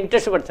ಕಳಿಸ್ಬೇಕು, ಅವಾಗ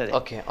ಇಂಟ್ರೆಸ್ಟ್ ಬರ್ತದೆ.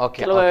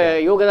 ಕೆಲವು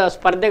ಯೋಗದ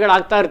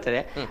ಸ್ಪರ್ಧೆಗಳಾಗ್ತಾ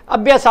ಇರ್ತದೆ,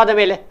 ಅಭ್ಯಾಸ ಆದ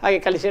ಮೇಲೆ ಹಾಗೆ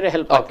ಕಲಿಸಿದ್ರೆ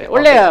ಹೆಲ್ಪ್ ಆಗ್ತದೆ.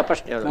 ಒಳ್ಳೆಯ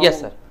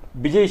ಪ್ರಶ್ನೆ.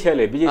 ವಿಜಯ್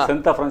ಶಾಲೆ, ವಿಜಯ್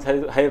ಸಂತ ಫ್ರಾನ್ಸ್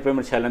ಹೈಯರ್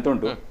ಪ್ರೈಮರಿ ಶಾಲೆ ಅಂತ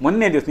ಉಂಟು.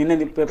 ಮೊನ್ನೆ ದಿವಸ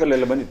ನಿನ್ನೆ ಪೇಪರ್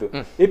ಎಲ್ಲ ಬಂದಿತ್ತು.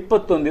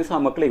 21 ದಿವಸ ಆ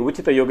ಮಕ್ಕಳಿಗೆ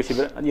ಉಚಿತ ಯೋಗ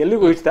ಶಿಬಿರ,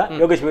 ಎಲ್ಲಿಗೂ ಉಚಿತ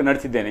ಯೋಗ ಶಿಬಿರ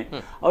ನಡೆಸಿದ್ದೇನೆ.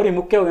 ಅವರಿಗೆ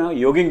ಮುಖ್ಯವಾಗಿ ನಾವು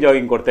ಯೋಗಿಂಗ್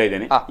ಜಾಗಿಂಗ್ ಕೊಡ್ತಾ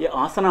ಇದ್ದೇನೆ,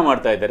 ಆಸನ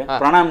ಮಾಡ್ತಾ ಇದ್ದಾರೆ,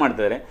 ಪ್ರಾಣಾಯಾಮ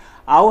ಮಾಡ್ತಾ ಇದ್ದಾರೆ.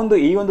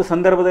 ಈ ಒಂದು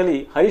ಸಂದರ್ಭದಲ್ಲಿ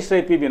ಹರೀಶ್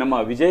ರೈ ಪಿ ಬಿ, ನಮ್ಮ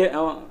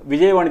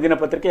ವಿಜಯವಾಣಿ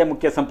ದಿನಪತ್ರಿಕೆಯ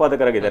ಮುಖ್ಯ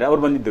ಸಂಪಾದಕರಾಗಿದ್ದಾರೆ,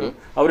 ಅವ್ರು ಬಂದಿದ್ದರು.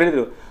 ಅವ್ರು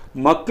ಹೇಳಿದ್ರು,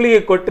 ಮಕ್ಕಳಿಗೆ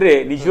ಕೊಟ್ಟರೆ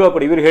ನಿಜವಾಗ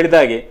ಕೂಡ ಇವರು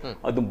ಹೇಳಿದಾಗೆ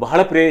ಅದು ಬಹಳ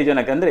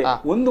ಪ್ರಯೋಜನಕ್ಕೆ. ಅಂದ್ರೆ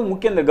ಒಂದು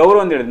ಮುಖ್ಯ ಅಂದ್ರೆ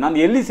ಗೌರವ ಅಂತ ಹೇಳಿದ್ರು. ನಾನು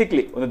ಎಲ್ಲಿ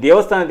ಸಿಕ್ಲಿ, ಒಂದು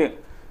ದೇವಸ್ಥಾನದ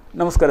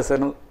ನಮಸ್ಕಾರ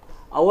ಸರ್,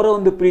 ಅವರ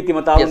ಒಂದು ಪ್ರೀತಿ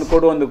ಮತ್ತು ಆ ಒಂದು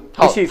ಕೊಡುವ ಒಂದು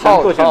ಖುಷಿ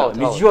ಸಂತೋಷ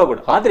ನಿಜವಾಗ ಕೂಡ.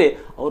 ಆದ್ರೆ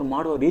ಅವ್ರು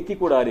ಮಾಡುವ ರೀತಿ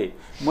ಕೂಡ ಅದೇ.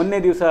 ಮೊನ್ನೆ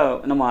ದಿವಸ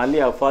ನಮ್ಮ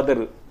ಅಲ್ಲಿಯ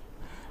ಫಾದರ್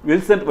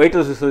ವಿಲ್ಸನ್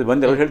ವೈಟ್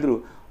ಬಂದು ಅವ್ರು ಹೇಳಿದ್ರು,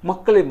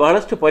 ಮಕ್ಕಳಿಗೆ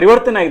ಬಹಳಷ್ಟು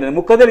ಪರಿವರ್ತನೆ ಆಗಿದೆ,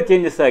 ಮುಖದಲ್ಲಿ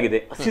ಚೇಂಜಸ್ ಆಗಿದೆ,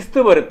 ಶಿಸ್ತು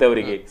ಬರುತ್ತೆ,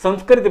 ಅವರಿಗೆ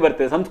ಸಂಸ್ಕೃತಿ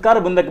ಬರುತ್ತೆ, ಸಂಸ್ಕಾರ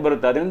ಬಂದಕ್ಕೆ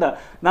ಬರುತ್ತೆ. ಅದರಿಂದ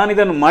ನಾನು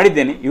ಇದನ್ನು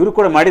ಮಾಡಿದ್ದೇನೆ, ಇವರು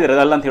ಕೂಡ ಮಾಡಿದ್ದಾರೆ,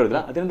 ಅದಲ್ಲ ಅಂತ ಹೇಳಿದ್ರ.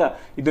 ಅದರಿಂದ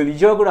ಇದು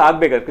ನಿಜವಾಗ ಕೂಡ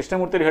ಆಗ್ಬೇಕಾದ್ರೆ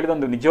ಕೃಷ್ಣಮೂರ್ತಿ ಹೇಳಿದ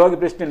ಒಂದು ನಿಜವಾಗಿ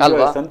ಪ್ರಶ್ನೆ,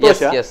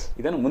 ಸಂತೋಷ.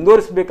 ಇದನ್ನು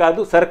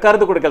ಮುಂದುವರಿಸಬೇಕಾದ್ದು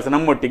ಸರ್ಕಾರದ ಕೂಡ ಕೆಲಸ.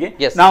 ನಮ್ಮೊಟ್ಟಿಗೆ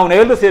ನಾವು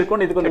ನಾವೆಲ್ಲರೂ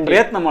ಸೇರ್ಕೊಂಡು ಇದಕ್ಕೊಂದು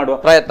ಪ್ರಯತ್ನ ಮಾಡುವ.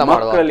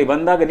 ಮಕ್ಕಳಲ್ಲಿ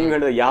ಬಂದಾಗ ನೀವು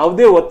ಹೇಳಿದ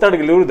ಯಾವುದೇ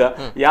ಒತ್ತಡಗಳಿರುವುದ,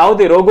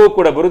 ಯಾವುದೇ ರೋಗವೂ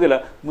ಕೂಡ ಬರುವುದಿಲ್ಲ.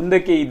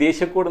 ಮುಂದಕ್ಕೆ ಈ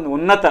ದೇಶ ಕೂಡ ಒಂದು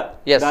ಉನ್ನತ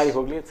ದಾರಿ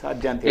ಹೋಗ್ಲಿಕ್ಕೆ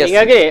ಸಾಧ್ಯ ಅಂತ.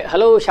 ಹೀಗಾಗಿ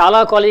ಹಲವು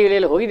ಶಾಲಾ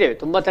ಕಾಲೇಜುಗಳಲ್ಲಿ ಹೋಗಿದ್ದೇವೆ,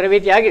 ತುಂಬಾ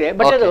ತರಬೇತಿ ಆಗಿದೆ.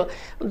 ಬಟ್ ಅದು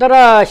ಒಂಥರ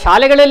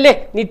ಶಾಲೆಗಳಲ್ಲೇ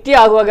ನಿತ್ಯ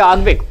ಆಗುವಾಗ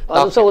ಆಗ್ಬೇಕು.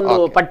 ಅದು ಸಹ ಒಂದು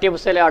ಪಠ್ಯ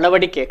ಪುಸ್ತಕ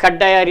ಅಳವಡಿಕೆ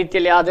ಕಡ್ಡಾಯ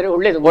ರೀತಿಯಲ್ಲಿ ಆದರೆ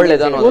ಒಳ್ಳೇದು.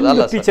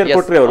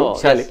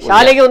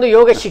 ಶಾಲೆಗೆ ಒಂದು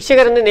ಯೋಗ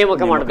ಶಿಕ್ಷಕರನ್ನೇ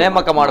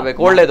ನೇಮಕ ಮಾಡಬೇಕು,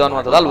 ಒಳ್ಳೇದು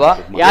ಅನ್ನುವಂಥದ್ದು ಅಲ್ವಾ.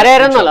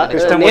 ಯಾರ್ಯಾರನ್ನಲ್ಲ,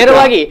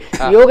 ನೇರವಾಗಿ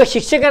ಯೋಗ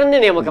ಶಿಕ್ಷಕರನ್ನೇ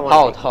ನೇಮಕ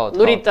ಮಾಡಬೇಕು.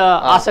 ನುರಿತ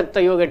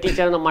ಆಸಕ್ತ ಯೋಗ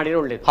ಟೀಚರ್ ಮಾಡಿದ್ರೆ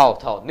ಒಳ್ಳೇದು.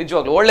 ಹೌದು,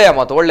 ನಿಜವಾಗ್ಲೂ ಒಳ್ಳೆಯ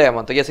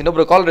ಮಾತು. ಎಸ್,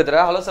 ಇನ್ನೊಬ್ರು ಕಾಲ್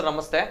ಇದ್ದಾರೆ. ಹಲೋ ಸರ್,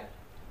 ನಮಸ್ತೆ.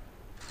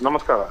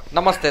 ನಮಸ್ಕಾರ.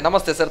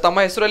 ನಮಸ್ತೆ ಸರ್, ತಮ್ಮ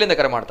ಹೆಸರು ಎಲ್ಲಿಂದ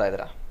ಕರೆ ಮಾಡ್ತಾ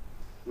ಇದ್ದೀರಾ?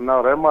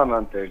 ನಾವು ರೆಹಮಾನ್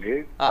ಅಂತ ಹೇಳಿ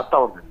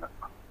ಹತ್ತವರದಿಂದ.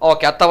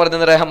 ಓಕೆ,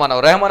 ಹತ್ತವರದಿಂದ ರೆಹಮಾನ್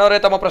ಅವರೇ,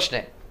 ತಮ್ಮ ಪ್ರಶ್ನೆ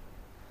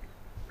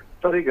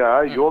ಸರ್. ಈಗ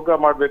ಯೋಗ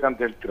ಮಾಡ್ಬೇಕಂತ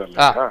ಹೇಳ್ತಿರಲ್ಲ,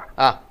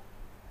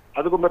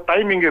 ಅದಕ್ಕೊಂದು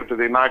ಟೈಮಿಂಗ್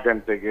ಇರ್ತದೆ. 4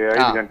 ಗಂಟೆಗೆ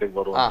 5 ಗಂಟೆಗೆ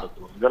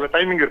ಬರುವಂತದ್ದು ಇದೆಲ್ಲ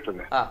ಟೈಮಿಂಗ್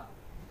ಇರ್ತದೆ.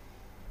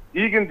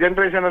 ಈಗಿನ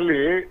ಜನರೇಷನ್ ಅಲ್ಲಿ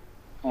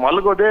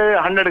ಮಲಗೋದೇ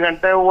 12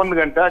 ಗಂಟೆ 1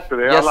 ಗಂಟೆ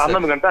ಆಗ್ತದೆ, ಅಲ್ಲ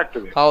 11 ಗಂಟೆ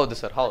ಆಗ್ತದೆ. ಹೌದು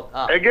ಸರ್, ಹೌದು.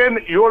 ಅಗೇನ್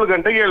 7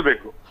 ಗಂಟೆಗೆ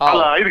ಹೇಳ್ಬೇಕು,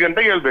 ಅಲ್ಲ 5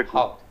 ಗಂಟೆಗೆ ಹೇಳ್ಬೇಕು.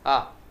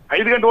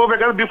 5 ಗಂಟೆ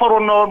ಹೋಗ್ಬೇಕಾದ್ರೆ ಬಿಫೋರ್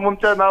 1 ಅವರ್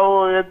ಮುಂಚೆ ನಾವು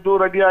ಎದ್ದು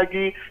ರೆಡಿ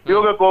ಆಗಿ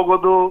ಯೋಗಕ್ಕೆ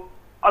ಹೋಗೋದು,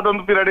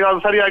 ಅದೊಂದು ಪೀರಿಯಡ್ ಅದು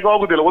ಸರಿಯಾಗಿ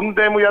ಆಗುದಿಲ್ಲ. ಒಂದು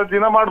ಟೈಮ್ 2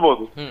 ದಿನ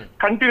ಮಾಡ್ಬೋದು,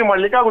 ಕಂಟಿನ್ಯೂ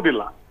ಮಾಡ್ಲಿಕ್ಕೆ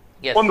ಆಗುದಿಲ್ಲ.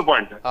 ಒಂದು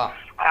ಪಾಯಿಂಟ್.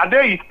 ಅದೇ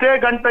ಇಷ್ಟೇ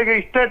ಗಂಟೆಗೆ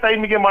ಇಷ್ಟೇ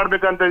ಟೈಮಿಗೆ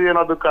ಮಾಡ್ಬೇಕಂತ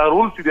ಏನಾದ್ರು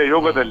ರೂಲ್ಸ್ ಇದೆ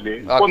ಯೋಗದಲ್ಲಿ?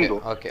 ಒಂದು.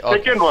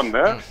 ಸೆಕೆಂಡ್ ಒನ್,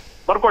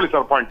 ಬರ್ಕೊಳ್ಳಿ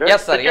ಸರ್ ಪಾಯಿಂಟ್.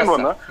 ಸೆಕೆಂಡ್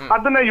ಒನ್,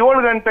 ಅದನ್ನ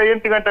 7 ಗಂಟೆ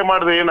 8 ಗಂಟೆ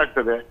ಮಾಡಿದ್ರೆ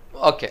ಏನಾಗ್ತದೆ?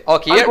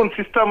 ಒಂದು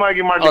ಸಿಸ್ಟಮ್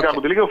ಆಗಿ ಮಾಡ್ಲಿಕ್ಕೆ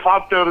ಆಗುದಿಲ್ಲ. ಈಗ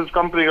ಸಾಫ್ಟ್ವೇರ್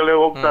ಕಂಪನಿಗಳೇ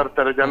ಹೋಗ್ತಾ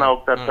ಇರ್ತಾರೆ, ಜನ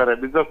ಹೋಗ್ತಾ ಇರ್ತಾರೆ,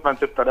 ಬಿಸ್ನೆಸ್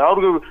ಮ್ಯಾನ್ಸ್ ಇರ್ತಾರೆ,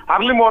 ಅವ್ರಿಗೆ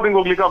ಅರ್ಲಿ ಮಾರ್ನಿಂಗ್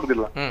ಹೋಗ್ಲಿಕ್ಕೆ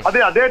ಆಗುದಿಲ್ಲ.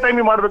 ಅದೇ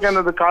ಟೈಮಿಗೆ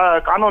ಮಾಡ್ಬೇಕನ್ನೋದು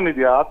ಕಾನೂನು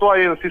ಇದೆಯಾ ಅಥವಾ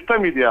ಏನು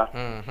ಸಿಸ್ಟಮ್ ಇದೆಯಾ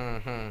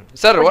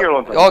ಸರ್?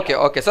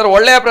 ಓಕೆ ಸರ್,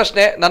 ಒಳ್ಳೆಯ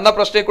ಪ್ರಶ್ನೆ. ನನ್ನ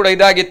ಪ್ರಶ್ನೆ ಕೂಡ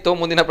ಇದಾಗಿತ್ತು.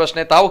 ಮುಂದಿನ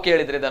ಪ್ರಶ್ನೆ ತಾವು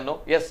ಕೇಳಿದ್ರಿ ಇದನ್ನು.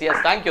 Yes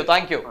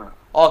thank you.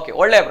 ಓಕೆ,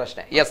 ಒಳ್ಳೆಯ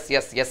ಪ್ರಶ್ನೆ.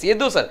 ಎಸ್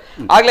ಇದು ಸರ್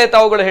ಆಗ್ಲೇ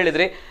ತಾವುಗಳು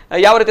ಹೇಳಿದ್ರಿ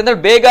ಯಾವ ರೀತಿ ಅಂದ್ರೆ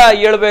ಬೇಗ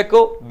ಏಳ್ಬೇಕು,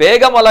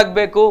 ಬೇಗ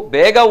ಮಲಗಬೇಕು,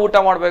 ಬೇಗ ಊಟ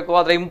ಮಾಡಬೇಕು.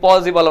 ಆದ್ರೆ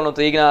ಇಂಪಾಸಿಬಲ್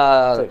ಅನ್ನೋದು ಈಗಿನ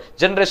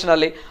ಜನರೇಷನ್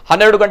ಅಲ್ಲಿ.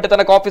 12 ಗಂಟೆ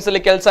ತನಕ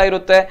ಆಫೀಸಲ್ಲಿ ಕೆಲಸ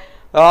ಇರುತ್ತೆ,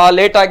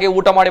 ಲೇಟ್ ಆಗಿ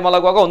ಊಟ ಮಾಡಿ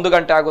ಮಲಗುವಾಗ 1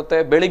 ಗಂಟೆ ಆಗುತ್ತೆ.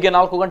 ಬೆಳಿಗ್ಗೆ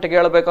 4 ಗಂಟೆಗೆ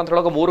ಹೇಳಬೇಕು ಅಂತ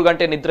ಹೇಳುವಾಗ 3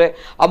 ಗಂಟೆ ನಿದ್ರೆ.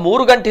 ಆ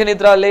 3 ಗಂಟೆ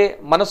ನಿದ್ರಲ್ಲಿ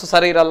ಮನಸ್ಸು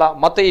ಸರಿ ಇರಲ್ಲ.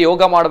 ಮತ್ತೆ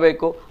ಯೋಗ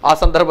ಮಾಡಬೇಕು ಆ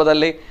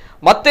ಸಂದರ್ಭದಲ್ಲಿ,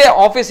 ಮತ್ತೆ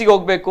ಆಫೀಸಿಗೆ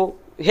ಹೋಗ್ಬೇಕು.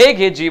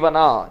 ಹೇಗೆ ಜೀವನ?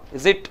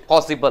 Is it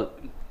possible?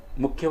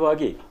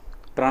 ಮುಖ್ಯವಾಗಿ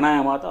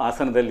ಪ್ರಾಣಾಯಾಮ ಅಥವಾ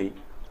ಆಸನದಲ್ಲಿ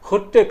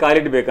ಹೊಟ್ಟೆ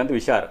ಕಾಲಿಡ್ಬೇಕಂತ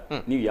ವಿಚಾರ.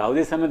 ನೀವು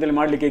ಯಾವುದೇ ಸಮಯದಲ್ಲಿ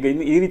ಮಾಡ್ಲಿಕ್ಕೆ ಈಗ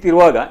ಈ ರೀತಿ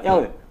ಇರುವಾಗ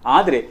ಯಾವುದೇ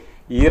ಆದ್ರೆ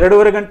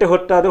 2.5 ಗಂಟೆ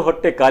ಹೊಟ್ಟಾದ್ರೂ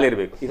ಹೊಟ್ಟೆ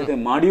ಕಾಲಿರ್ಬೇಕು. ಇದಕ್ಕೆ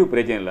ಮಾಡಿಯೂ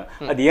ಪ್ರಯೋಜನ ಇಲ್ಲ.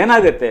 ಅದು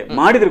ಏನಾಗುತ್ತೆ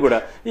ಮಾಡಿದ್ರು ಕೂಡ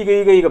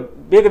ಈಗ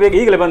ಬೇಗ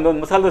ಈಗಲೇ ಬಂದು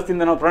ಒಂದು ಮಸಾಲೆ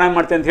ದೋಸೆಯಿಂದ ನಾವು ಪ್ರಾಣಾಯಾಮ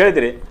ಮಾಡ್ತೇವೆ ಅಂತ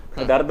ಹೇಳಿದ್ರೆ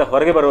ಅದು ಅರ್ಧ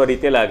ಹೊರಗೆ ಬರುವ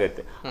ರೀತಿಯಲ್ಲಿ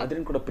ಆಗುತ್ತೆ.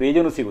 ಅದರಿಂದ ಕೂಡ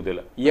ಪ್ರಯೋಜನ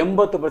ಸಿಗುದಿಲ್ಲ,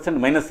 80%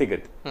 ಮೈನಸ್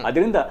ಸಿಗುತ್ತೆ.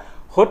 ಅದರಿಂದ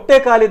ಹೊಟ್ಟೆ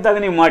ಕಾಲಿದ್ದಾಗ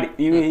ನೀವು ಮಾಡಿ.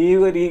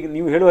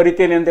 ನೀವು ಹೇಳುವ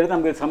ರೀತಿಯಲ್ಲಿ ಅಂತ ಹೇಳಿದ್ರೆ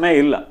ನಮ್ಗೆ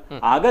ಸಮಯ ಇಲ್ಲ,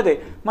 ಆಗದೆ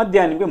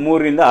ಮಧ್ಯಾಹ್ನ ನಿಮ್ಗೆ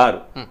 3 ರಿಂದ 6.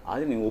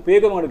 ಆದ್ರೆ ನೀವು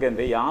ಉಪಯೋಗ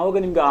ಮಾಡೋದಂದ್ರೆ ಯಾವಾಗ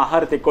ನಿಮ್ಗೆ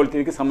ಆಹಾರ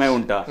ತೆಕ್ಕೊಳ್ತಿದ್ದಕ್ಕೆ ಸಮಯ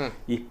ಉಂಟಾ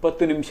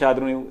 20 ನಿಮಿಷ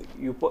ಆದ್ರೂ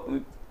ನೀವು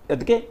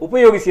ಅದಕ್ಕೆ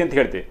ಉಪಯೋಗಿಸಿ ಅಂತ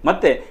ಹೇಳ್ತೇವೆ.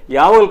 ಮತ್ತೆ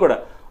ಯಾವಾಗಲೂ ಕೂಡ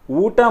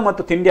ಊಟ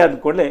ಮತ್ತು ತಿಂಡಿ ಆದ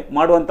ಕೂಡಲೇ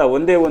ಮಾಡುವಂತ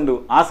ಒಂದೇ ಒಂದು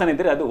ಆಸನ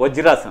ಇದ್ರೆ ಅದು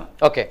ವಜ್ರಾಸನ.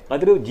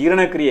 ಅದ್ರ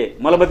ಜೀರ್ಣಕ್ರಿಯೆ,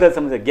 ಮಲಬದ್ಧತೆ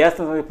ಸಮಸ್ಯೆ, ಗ್ಯಾಸ್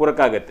ಸಮಸ್ಯೆ ಪೂರಕ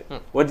ಆಗುತ್ತೆ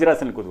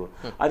ವಜ್ರಾಸನ ಕೂತ್ಕೊಂಡು.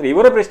 ಆದ್ರೆ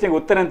ಇವರ ಪ್ರಶ್ನೆಗೆ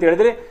ಉತ್ತರ ಅಂತ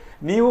ಹೇಳಿದ್ರೆ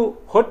ನೀವು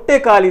ಹೊಟ್ಟೆ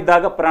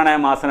ಕಾಲಿದ್ದಾಗ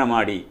ಪ್ರಾಣಾಯಾಮ ಆಸನ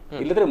ಮಾಡಿ,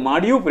 ಇಲ್ಲದ್ರೆ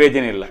ಮಾಡಿಯೂ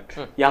ಪ್ರಯೋಜನ ಇಲ್ಲ,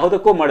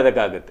 ಯಾವುದಕ್ಕೂ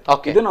ಮಾಡೋದಕ್ಕಾಗುತ್ತೆ.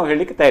 ಇದು ನಾವು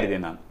ಹೇಳಲಿಕ್ಕೆ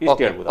ತಯಾರಿದ್ದೇನೆ ನಾನು,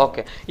 ಇಷ್ಟು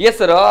ಹೇಳ್ಬೋದು. ಎಸ್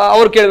ಸರ್,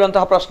 ಅವ್ರು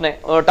ಕೇಳಿರುವಂತಹ ಪ್ರಶ್ನೆ,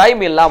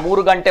 ಟೈಮ್ ಇಲ್ಲ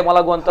 3 ಗಂಟೆ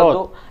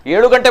ಮಲಗುವಂತದ್ದು,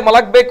 7 ಗಂಟೆ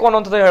ಮಲಗಬೇಕು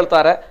ಅನ್ನುವಂಥದ್ದು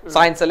ಹೇಳ್ತಾರೆ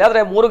ಸೈನ್ಸ್ ಅಲ್ಲಿ.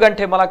 ಆದ್ರೆ 3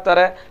 ಗಂಟೆ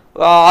ಮಲಗ್ತಾರೆ,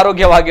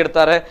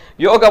 ಆರೋಗ್ಯವಾಗಿರ್ತಾರೆ,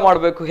 ಯೋಗ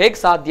ಮಾಡಬೇಕು, ಹೇಗೆ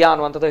ಸಾಧ್ಯ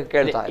ಅನ್ನುವಂಥದ್ದು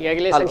ಕೇಳ್ತಾರೆ.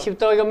 ಈಗಾಗಲೇ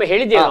ಸಂಕ್ಷಿಪ್ತವಾಗಿ ಒಮ್ಮೆ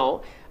ಹೇಳಿದ್ದೇವೆ ನಾವು.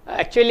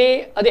 ಆಕ್ಚುಲಿ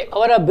ಅದೇ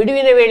ಅವರ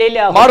ಬಿಡುವಿನ ವೇಳೆಯಲ್ಲಿ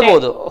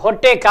ಮಾಡಬಹುದು.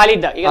 ಹೊಟ್ಟೆ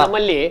ಕಾಲಿದ್ದ ಈಗ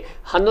ನಮ್ಮಲ್ಲಿ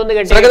 11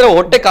 ಗಂಟೆ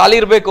ಹೊಟ್ಟೆ ಖಾಲಿ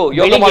ಇರಬೇಕು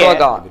ಯೋಗ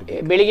ಮಾಡುವಾಗ.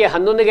 ಬೆಳಿಗ್ಗೆ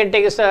 11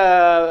 ಗಂಟೆಗೆ ಸಹ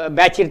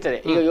ಬ್ಯಾಚ್ ಇರ್ತದೆ.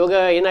 ಈಗ ಯೋಗ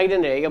ಏನಾಗಿದೆ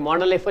ಅಂದ್ರೆ ಈಗ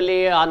ಮಾಡರ್ನ್ ಲೈಫ್ ಅಲ್ಲಿ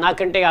 4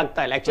 ಗಂಟೆಗೆ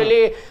ಆಗ್ತಾ ಇಲ್ಲ. ಆಕ್ಚುಲಿ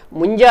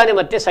ಮುಂಜಾನೆ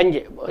ಮತ್ತೆ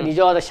ಸಂಜೆ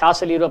ನಿಜವಾದ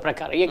ಶಾಸಲ್ಲಿ ಇರುವ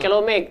ಪ್ರಕಾರ. ಈಗ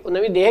ಕೆಲವೊಮ್ಮೆ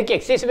ನಮಗೆ ದೇಹಕ್ಕೆ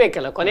ಎಕ್ಸಸೈಸ್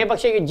ಬೇಕಲ್ಲ, ಕೊನೆ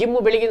ಪಕ್ಷ ಈಗ ಜಿಮ್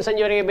ಬೆಳಿಗಿನ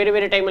ಸಂಜೆವರೆಗೆ ಬೇರೆ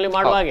ಬೇರೆ ಟೈಮಲ್ಲಿ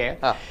ಮಾಡುವ ಹಾಗೆ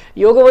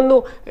ಯೋಗವನ್ನು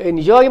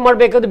ನಿಜವಾಗಿ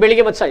ಮಾಡಬೇಕಾದ್ರೆ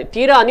ಬೆಳಿಗ್ಗೆ ಮತ್ತೆ ಸಂಜೆ.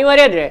 ತೀರಾ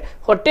ಅನಿವಾರ್ಯ ಆದ್ರೆ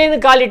ಹೊಟ್ಟೆಯನ್ನು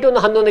ಕಾಲಿಟ್ಟು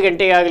ಒಂದು 11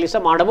 ಗಂಟೆಗೆ ಆಗಲಿ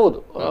ಸಹ ಮಾಡಬಹುದು.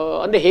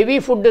 ಅಂದ್ರೆ ಹೆವಿ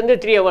ಫುಡ್ ಅಂದ್ರೆ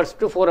 3 hours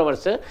to 4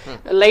 hours,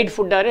 light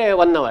food ಆದರೆ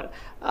 1 hour.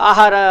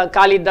 ಆಹಾರ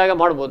ಕಾಲಿದ್ದಾಗ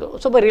ಮಾಡ್ಬೋದು.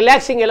 ಸ್ವಲ್ಪ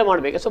ರಿಲ್ಯಾಕ್ಸಿಂಗ್ ಎಲ್ಲ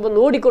ಮಾಡಬೇಕು. ಸ್ವಲ್ಪ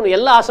ನೋಡಿಕೊಂಡು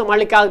ಎಲ್ಲ ಆಸನ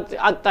ಮಾಡಲಿಕ್ಕೆ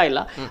ಆಗ್ತಾ ಇಲ್ಲ.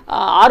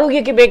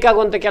 ಆರೋಗ್ಯಕ್ಕೆ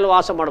ಬೇಕಾಗುವಂಥ ಕೆಲವು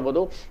ಆಸನ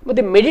ಮಾಡ್ಬೋದು.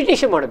 ಮತ್ತು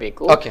ಮೆಡಿಟೇಷನ್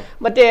ಮಾಡಬೇಕು.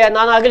 ಮತ್ತು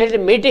ನಾನು ಆಗಲೇ ಹೇಳಿದೆ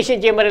ಮೆಡಿಟೇಷನ್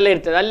ಚೇಂಬರ್ ಎಲ್ಲ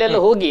ಇರ್ತದೆ,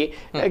 ಅಲ್ಲೆಲ್ಲ ಹೋಗಿ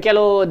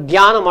ಕೆಲವು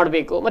ಧ್ಯಾನ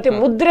ಮಾಡಬೇಕು. ಮತ್ತು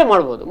ಮುದ್ರೆ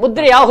ಮಾಡ್ಬೋದು.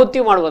 ಮುದ್ರೆ ಯಾವ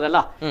ಹೊತ್ತಿಗೂ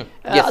ಮಾಡ್ಬೋದಲ್ಲ.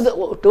 ಅದು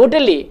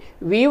totally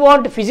we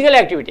want physical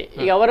activity.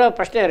 ಈಗ ಅವರ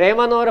ಪ್ರಶ್ನೆ,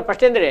 ರೇಹಮಾನ್ ಅವರ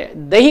ಪ್ರಶ್ನೆ ಅಂದರೆ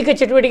ದೈಹಿಕ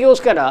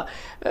ಚಟುವಟಿಕೆಗೋಸ್ಕರ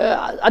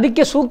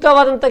ಅದಕ್ಕೆ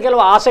ಸೂಕ್ತವಾದಂಥ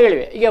ಕೆಲವು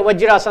ಆಸನಗಳಿವೆ. ಈಗ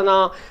ವಜ್ರಾಸನ,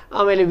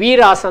 ಆಮೇಲೆ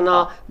ವೀರಾಸನ,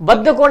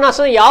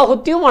 ಬದ್ಧಕೋಣಾಸನ ಯಾವ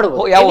ಹೊತ್ತಿಗೂ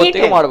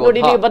ಮಾಡಬಹುದು. ನೋಡಿ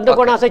ಇಲ್ಲಿ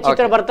ಬದ್ಧಕೋಣಾಸನ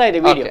ಚಿತ್ರ ಬರ್ತಾ ಇದೆ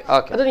ವಿಡಿಯೋ.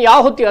 ಅದನ್ನು ಯಾವ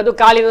ಹೊತ್ತಿಗೂ, ಅದು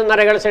ಕಾಲಿನ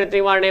ನರಗಳ ಸೆಳೆತ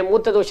ನಿವಾರಣೆ,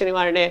 ಮೂತ್ರದೋಷ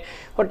ನಿವಾರಣೆ,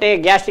 ಹೊಟ್ಟೆ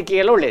ಗ್ಯಾಸ್ಟ್ರಿಕ್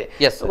ಎಲ್ಲ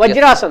ಒಳ್ಳೆಯದು.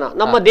 ವಜ್ರಾಸನ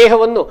ನಮ್ಮ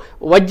ದೇಹವನ್ನು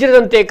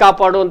ವಜ್ರದಂತೆ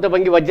ಕಾಪಾಡುವಂತ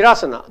ಭಂಗಿ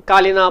ವಜ್ರಾಸನ.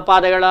 ಕಾಲಿನ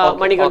ಪಾದಗಳ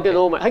ಮಣಿಗಂಟು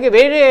ನೋವು, ಹಾಗೆ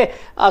ಬೇರೆ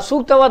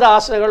ಸೂಕ್ತವಾದ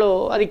ಆಸನಗಳು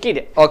ಅದಕ್ಕೆ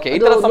ಇದೆ.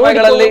 ಇತರ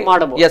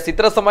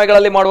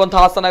ಸಮಯಗಳಲ್ಲಿ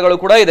ಮಾಡುವಂತಹ ಆಸನಗಳು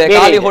ಕೂಡ ಇದೆ.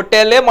 ಖಾಲಿ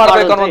ಹೊಟ್ಟೆಯಲ್ಲೇ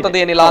ಮಾಡಬೇಕು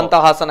ಅನ್ನುವಂಥದ್ದು ಏನಿಲ್ಲ ಅಂತ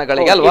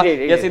ಆಸನಗಳಿಗೆ ಅಲ್ವಾ?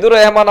 ಎಸ್, ಇದು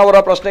ರೆಹಮಾನ್ ಅವರ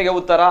ಪ್ರಶ್ನೆಗೆ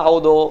ಉತ್ತರ.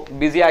 ಹೌದು,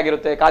 ಬಿಸಿ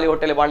ಆಗಿರುತ್ತೆ, ಖಾಲಿ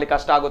ಹೊಟ್ಟೆಯಲ್ಲಿ ಮಾಡ್ಲಿಕ್ಕೆ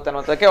ಕಷ್ಟ ಆಗುತ್ತೆ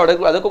ಅನ್ನೋದಕ್ಕೆ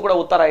ಅದಕ್ಕೂ ಕೂಡ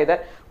ಉತ್ತರ ಇದೆ.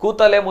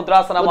 ಕೂತಲ್ಲೇ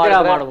ಮುದ್ರಾಸನ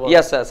ಮಾಡಿದ್ರೆ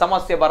ಎಸ್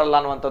ಸಮಸ್ಯೆ ಬರಲ್ಲ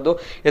ಅನ್ನುವಂಥದ್ದು.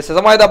 ಎಸ್,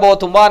 ಸಮಯದ ಅಭಾವ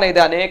ತುಂಬಾನೇ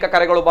ಇದೆ, ಅನೇಕ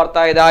ಕರೆಗಳು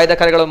ಬರ್ತಾ ಇದೆ. ಆಯ್ದ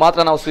ಕರೆಗಳು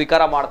ಮಾತ್ರ ನಾವು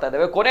ಸ್ವೀಕಾರ ಮಾಡ್ತಾ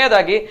ಇದ್ದೇವೆ.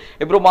 ಕೊನೆಯದಾಗಿ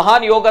ಇಬ್ರು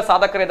ಮಹಾನ್ ಯೋಗ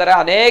ಸಾಧಕರಿದ್ದಾರೆ,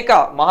 ಅನೇಕ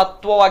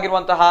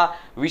ಮಹತ್ವವಾಗಿರುವಂತಹ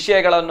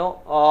ವಿಷಯಗಳನ್ನು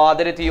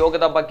ಅದೇ ರೀತಿ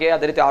ಯೋಗದ ಬಗ್ಗೆ,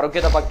 ಅದೇ ರೀತಿ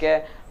ಆರೋಗ್ಯದ ಬಗ್ಗೆ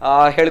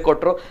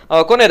ಹೇಳಿಕೊಟ್ರು.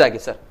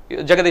 ಕೊನೆಯದಾಗಿ ಸರ್,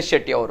 ಜಗದೀಶ್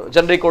ಶೆಟ್ಟಿ ಅವರು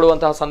ಜನರಿಗೆ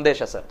ಕೊಡುವಂತಹ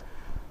ಸಂದೇಶ ಸರ್.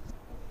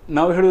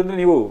 ನಾವು ಹೇಳುವುದಂದ್ರೆ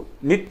ನೀವು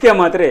ನಿತ್ಯ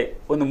ಮಾತ್ರ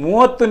ಒಂದು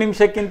 30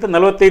 ನಿಮಿಷಕ್ಕಿಂತ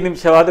 45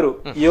 ನಿಮಿಷವಾದರೂ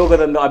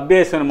ಯೋಗದೊಂದು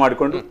ಅಭ್ಯಾಸವನ್ನು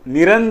ಮಾಡಿಕೊಂಡು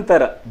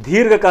ನಿರಂತರ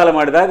ದೀರ್ಘಕಾಲ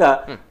ಮಾಡಿದಾಗ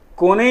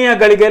ಕೊನೆಯ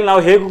ಗಳಿಗೆಯಲ್ಲಿ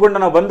ನಾವು ಹೇಗಿಕೊಂಡು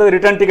ನಾವು ಬಂದ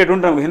ರಿಟರ್ನ್ ಟಿಕೆಟ್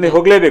ಉಂಟು, ನಮ್ಗೆ ಹಿಂದೆ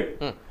ಹೋಗ್ಲೇಬೇಕು.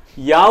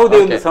 ಯಾವುದೇ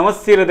ಒಂದು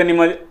ಸಮಸ್ಯೆ ಇಲ್ಲದೆ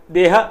ನಿಮ್ಮ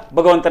ದೇಹ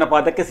ಭಗವಂತನ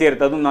ಪಾದಕ್ಕೆ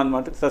ಸೇರುತ್ತೆ. ಅದು ನಾನು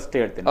ಮಾತ್ರ ಫಸ್ಟ್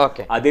ಹೇಳ್ತೇನೆ.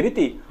 ಅದೇ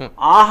ರೀತಿ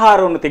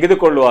ಆಹಾರವನ್ನು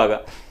ತೆಗೆದುಕೊಳ್ಳುವಾಗ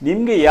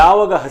ನಿಮ್ಗೆ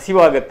ಯಾವಾಗ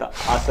ಹಸಿವಾಗತ್ತಾ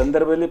ಆ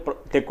ಸಂದರ್ಭದಲ್ಲಿ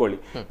ತೆಕ್ಕೊಳ್ಳಿ.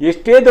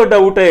 ಎಷ್ಟೇ ದೊಡ್ಡ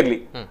ಊಟ ಇರಲಿ,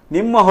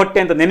 ನಿಮ್ಮ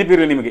ಹೊಟ್ಟೆ ಅಂತ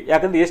ನೆನಪಿರಲಿ ನಿಮಗೆ.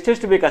 ಯಾಕಂದ್ರೆ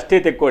ಎಷ್ಟೆಷ್ಟು ಬೇಕು ಅಷ್ಟೇ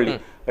ತೆಕ್ಕೊಳ್ಳಿ.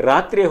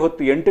 ರಾತ್ರಿ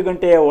ಹೊತ್ತು 8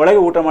 ಗಂಟೆಯ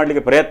ಒಳಗೆ ಊಟ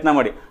ಮಾಡ್ಲಿಕ್ಕೆ ಪ್ರಯತ್ನ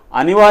ಮಾಡಿ,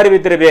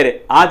 ಅನಿವಾರ್ಯವಿದ್ದರೆ ಬೇರೆ.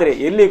 ಆದ್ರೆ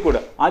ಎಲ್ಲಿ ಕೂಡ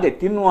ಅದೇ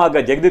ತಿನ್ನುವಾಗ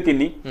ಜಗದು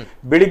ತಿನ್ನಿ.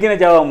 ಬೆಳಿಗಿನ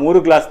ಜಾವ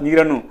 3 ಗ್ಲಾಸ್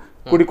ನೀರನ್ನು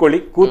ಕುಡಿಕೊಳ್ಳಿ,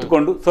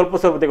 ಕೂತ್ಕೊಂಡು ಸ್ವಲ್ಪ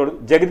ಸ್ವಲ್ಪ ತೆಗೆದು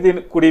ಜಗದಿ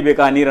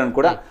ಕುಡಿಬೇಕು ಆ ನೀರನ್ನು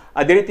ಕೂಡ.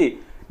 ಅದೇ ರೀತಿ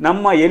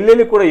ನಮ್ಮ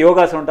ಎಲ್ಲೆಲ್ಲಿ ಕೂಡ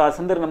ಯೋಗಾಸನ ಉಂಟು ಆ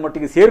ಸಂದರ್ಭ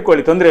ನಮ್ಮೊಟ್ಟಿಗೆ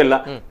ಸೇರ್ಕೊಳ್ಳಿ, ತೊಂದರೆ ಇಲ್ಲ.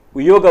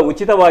 ಯೋಗ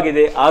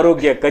ಉಚಿತವಾಗಿದೆ,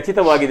 ಆರೋಗ್ಯ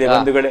ಖಚಿತವಾಗಿದೆ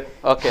ಬಂಧುಗಳೇ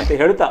ಅಂತ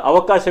ಹೇಳುತ್ತಾ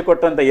ಅವಕಾಶ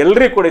ಕೊಟ್ಟಂತ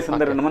ಎಲ್ರಿಗೂ ಕೂಡ ಈ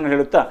ಸಂದರ್ಭ ನಮ್ಮನ್ನು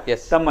ಹೇಳುತ್ತಾ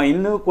ತಮ್ಮ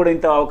ಇನ್ನೂ ಕೂಡ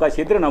ಇಂಥ ಅವಕಾಶ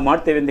ಇದ್ರೆ ನಾವು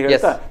ಮಾಡ್ತೇವೆ ಅಂತ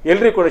ಹೇಳ್ತಾ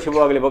ಎಲ್ರಿಗೂ ಕೂಡ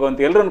ಶುಭವಾಗಲಿ,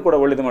 ಭಗವಂತ ಎಲ್ಲರನ್ನು ಕೂಡ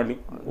ಒಳ್ಳೇದು ಮಾಡಲಿ.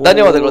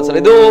 ಧನ್ಯವಾದಗಳು ಸರ್.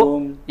 ಇದು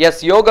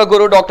ಯೋಗ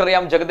ಗುರು ಡಾಕ್ಟರ್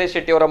ಎಂ ಜಗದೀಶ್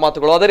ಶೆಟ್ಟಿ ಅವರ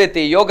ಮಾತುಗಳು. ಅದೇ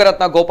ರೀತಿ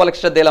ಯೋಗರತ್ನ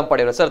ಗೋಪಾಲಕೃಷ್ಣ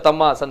ದೇಲಂಪಾಡಿ ಅವರು ಸರ್,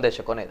 ತಮ್ಮ ಸಂದೇಶ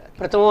ಕೊನೆಯದಾಗಿ.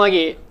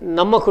 ಪ್ರಥಮವಾಗಿ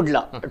ನಮ್ಮ ಕುಡ್ಲ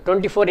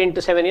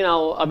 24x7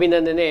 ನಾವು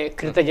ಅಭಿನಂದನೆ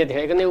ಕೃತಜ್ಞತೆ.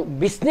 ಯಾಕಂದ್ರೆ ನೀವು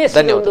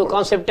ಬಿಸ್ನೆಸ್ ಒಂದು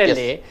ಕಾನ್ಸೆಪ್ಟ್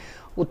ಅಲ್ಲಿ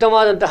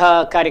ಉತ್ತಮವಾದಂತಹ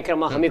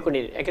ಕಾರ್ಯಕ್ರಮ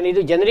ಹಮ್ಮಿಕೊಂಡಿದೆ. ಯಾಕಂದ್ರೆ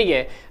ಇದು ಜನರಿಗೆ,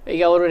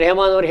 ಈಗ ಅವರು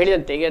ರೆಹಮಾನ್ ಅವರು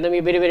ಹೇಳಿದಂತೆ, ಈಗ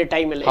ನಮಗೆ ಬೇರೆ ಬೇರೆ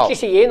ಟೈಮಲ್ಲಿ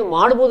ಅಟ್ಲೀಸ್ಟ್ ಏನು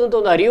ಮಾಡ್ಬೋದು ಅಂತ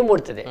ಒಂದು ಅರಿವು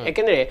ಮೂಡ್ತದೆ.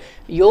 ಯಾಕಂದ್ರೆ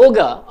ಯೋಗ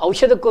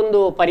ಔಷಧಕ್ಕೊಂದು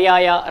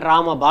ಪರ್ಯಾಯ,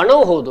 ರಾಮ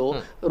ಬಾಣವೂ ಹೌದು,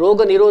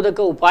 ರೋಗ ನಿರೋಧಕ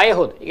ಉಪಾಯ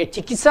ಹೌದು. ಈಗ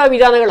ಚಿಕಿತ್ಸಾ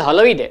ವಿಧಾನಗಳು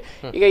ಹಲವಿದೆ.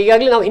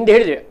 ಈಗಾಗಲೇ ನಾವು ಹಿಂದೆ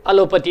ಹೇಳಿದ್ವಿ,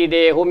 ಅಲೋಪತಿ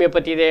ಇದೆ,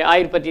 ಹೋಮಿಯೋಪತಿ ಇದೆ,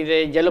 ಆಯುರ್ಪತಿ ಇದೆ,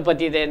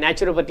 ಜಲಪತಿ ಇದೆ,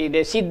 ನ್ಯಾಚುರೋಪತಿ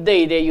ಇದೆ, ಸಿದ್ಧ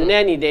ಇದೆ,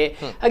 ಯುನಾನಿ ಇದೆ.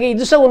 ಹಾಗೆ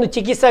ಇದು ಸಹ ಒಂದು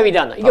ಚಿಕಿತ್ಸಾ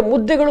ವಿಧಾನ. ಈಗ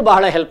ಮುದ್ದೆಗಳು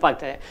ಬಹಳ ಹೆಲ್ಪ್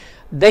ಆಗ್ತದೆ.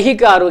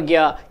 ದೈಹಿಕ ಆರೋಗ್ಯ,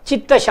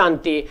 ಚಿತ್ತ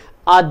ಶಾಂತಿ,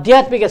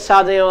 ಆಧ್ಯಾತ್ಮಿಕ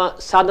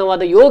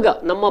ಸಾಧನವಾದ ಯೋಗ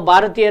ನಮ್ಮ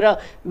ಭಾರತೀಯರ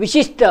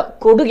ವಿಶಿಷ್ಟ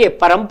ಕೊಡುಗೆ,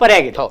 ಪರಂಪರೆ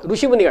ಆಗಿದೆ,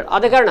 ಋಷಿ ಮುನಿಗಳು.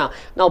 ಆದ ಕಾರಣ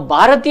ನಾವು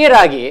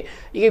ಭಾರತೀಯರಾಗಿ,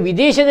 ಈಗ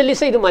ವಿದೇಶದಲ್ಲಿ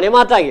ಸಹ ಇದು ಮನೆ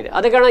ಮಾತಾಗಿದೆ.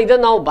 ಆದ ಕಾರಣ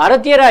ಇದನ್ನು ನಾವು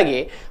ಭಾರತೀಯರಾಗಿ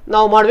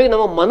ನಾವು ಮಾಡಬೇಕು.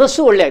 ನಮ್ಮ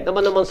ಮನಸ್ಸು ಒಳ್ಳೆ ಆಗುತ್ತೆ,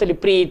 ನಮ್ಮ ಮನಸ್ಸಲ್ಲಿ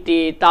ಪ್ರೀತಿ,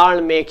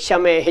 ತಾಳ್ಮೆ,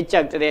 ಕ್ಷಮೆ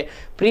ಹೆಚ್ಚಾಗ್ತದೆ,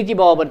 ಪ್ರೀತಿ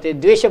ಭಾವ ಬರ್ತದೆ,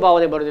 ದ್ವೇಷ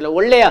ಭಾವನೆ ಬರೋದಿಲ್ಲ,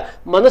 ಒಳ್ಳೆಯ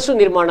ಮನಸ್ಸು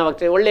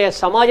ನಿರ್ಮಾಣವಾಗ್ತದೆ, ಒಳ್ಳೆಯ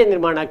ಸಮಾಜ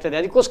ನಿರ್ಮಾಣ ಆಗ್ತದೆ.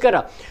 ಅದಕ್ಕೋಸ್ಕರ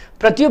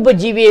ಪ್ರತಿಯೊಬ್ಬ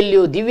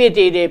ಜೀವಿಯಲ್ಲಿಯೂ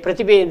ದಿವ್ಯತೆ ಇದೆ,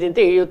 ಪ್ರತಿಭೆ ಇದೆ ಅಂತ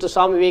ಇವತ್ತು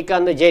ಸ್ವಾಮಿ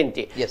ವಿವೇಕಾನಂದ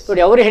ಜಯಂತಿ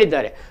ನೋಡಿ ಅವರು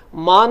ಹೇಳಿದ್ದಾರೆ.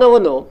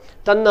 ಮಾನವನು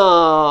ತನ್ನ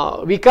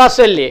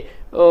ವಿಕಾಸದಲ್ಲಿ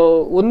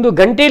 1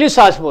 ಗಂಟೆಯಲ್ಲಿ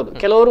ಸಾಧಿಸಬಹುದು.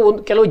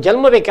 ಕೆಲವು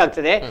ಜನ್ಮ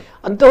ಬೇಕಾಗ್ತದೆ,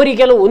 ಅಂಥವರಿಗೆ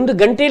ಕೆಲವು 1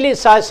 ಗಂಟೆಯಲ್ಲಿ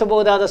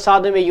ಸಾಧಿಸಬಹುದಾದ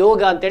ಸಾಧನೆ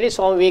ಯೋಗ ಅಂತೇಳಿ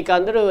ಸ್ವಾಮಿ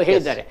ವಿವೇಕಾನಂದರು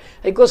ಹೇಳಿದ್ದಾರೆ.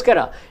 ಅದಕ್ಕೋಸ್ಕರ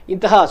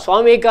ಇಂತಹ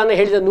ಸ್ವಾಮಿ ವಿವೇಕಾನಂದ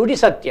ಹೇಳಿದ ನುಡಿ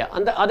ಸತ್ಯ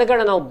ಆದ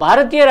ಕಾರಣ ನಾವು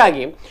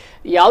ಭಾರತೀಯರಾಗಿ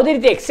ಯಾವುದೇ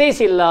ರೀತಿಯ ಎಕ್ಸಸೈಸ್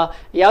ಇಲ್ಲ,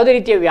 ಯಾವುದೇ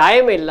ರೀತಿಯ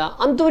ವ್ಯಾಯಾಮ ಇಲ್ಲ,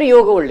 ಅಂಥವ್ರಿಗೆ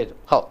ಯೋಗ ಒಳ್ಳೆಯದು.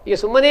 ಈಗ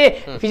ಸುಮ್ಮನೆ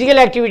ಫಿಸಿಕಲ್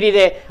ಆಕ್ಟಿವಿಟಿ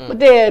ಇದೆ,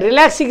 ಮತ್ತೆ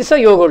ರಿಲ್ಯಾಕ್ಸಿಗೆ ಸಹ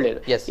ಯೋಗ ಒಳ್ಳೆಯದು.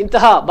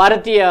 ಇಂತಹ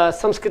ಭಾರತೀಯ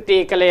ಸಂಸ್ಕೃತಿ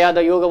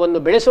ಕಲೆಯಾದ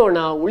ಯೋಗವನ್ನು ಬೆಳೆಸೋಣ,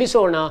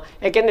 ಉಳಿಸೋಣ.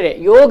 ಯಾಕೆಂದರೆ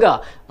ಯೋಗ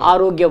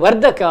ಆರೋಗ್ಯ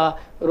ವರ್ಧಕ,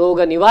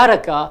 ರೋಗ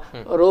ನಿವಾರಕ,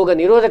 ರೋಗ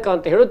ನಿರೋಧಕ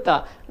ಅಂತ ಹೇಳುತ್ತಾ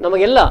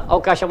ನಮಗೆಲ್ಲ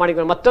ಅವಕಾಶ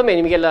ಮಾಡಿಕೊಂಡು ಮತ್ತೊಮ್ಮೆ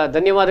ನಿಮಗೆಲ್ಲ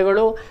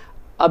ಧನ್ಯವಾದಗಳು,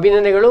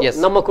 ಅಭಿನಂದನೆಗಳು.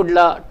 ನಮ್ಮ ಕುಡ್ಲ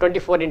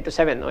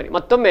 24x7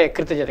 ಮತ್ತೊಮ್ಮೆ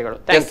ಕೃತಜ್ಞತೆಗಳು.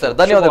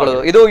 ಧನ್ಯವಾದಗಳು.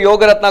 ಇದು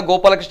ಯೋಗರತ್ನ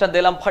ಗೋಪಾಲಕೃಷ್ಣ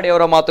ದೇಲಂಪಾಡಿ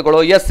ಅವರ ಮಾತುಗಳು.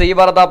 ಈ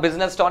ವಾರದ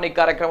ಬಿಸ್ನೆಸ್ ಟಾನಿಕ್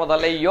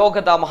ಕಾರ್ಯಕ್ರಮದಲ್ಲಿ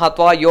ಯೋಗದ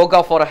ಮಹತ್ವ,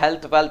 ಯೋಗ for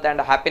health, wealth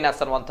and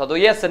happiness ಅನ್ನುವಂಥದ್ದು.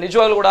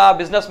 ನಿಜವಾಗ್ಲೂ ಕೂಡ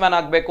ಬಿಸ್ನೆಸ್ ಮ್ಯಾನ್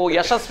ಆಗಬೇಕು,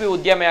 ಯಶಸ್ವಿ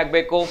ಉದ್ಯಮಿ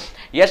ಆಗಬೇಕು,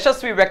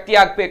 ಯಶಸ್ವಿ ವ್ಯಕ್ತಿ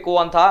ಆಗಬೇಕು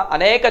ಅಂತ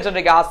ಅನೇಕ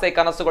ಜನರಿಗೆ ಆಸೆ,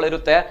 ಕನಸುಗಳು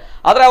ಇರುತ್ತೆ.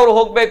 ಆದ್ರೆ ಅವರು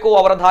ಹೋಗ್ಬೇಕು,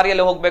 ಅವರ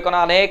ದಾರಿಯಲ್ಲಿ ಹೋಗ್ಬೇಕು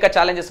ಅನ್ನೋ ಅನೇಕ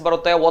ಚಾಲೆಂಜಸ್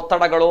ಬರುತ್ತೆ.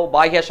 ಒತ್ತಡಗಳು,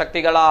 ಬಾಹ್ಯ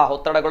ಶಕ್ತಿಗಳ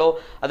ಒತ್ತಡಗಳು,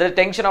 ಅದ್ರ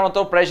ಟೆನ್ಷನ್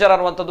ಅನ್ನುವಂಥದ್ದು, ಪ್ರೆಷರ್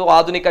ಅನ್ನುವಂಥದ್ದು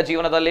ಆಧುನಿಕ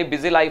ಜೀವನದಲ್ಲಿ,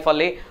 ಬಿಸಿ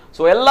ಲೈಫಲ್ಲಿ.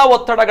 ಸೊ ಎಲ್ಲ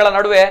ಒತ್ತಡಗಳ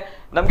ನಡುವೆ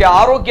ನಮಗೆ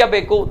ಆರೋಗ್ಯ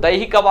ಬೇಕು.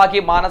 ದೈಹಿಕವಾಗಿ,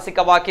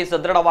 ಮಾನಸಿಕವಾಗಿ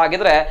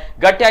ಸದೃಢವಾಗಿದ್ರೆ,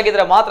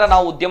 ಗಟ್ಟಿಯಾಗಿದ್ರೆ ಮಾತ್ರ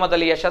ನಾವು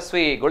ಉದ್ಯಮದಲ್ಲಿ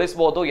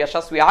ಯಶಸ್ವಿಗೊಳಿಸಬಹುದು,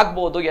 ಯಶಸ್ವಿ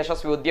ಆಗ್ಬಹುದು,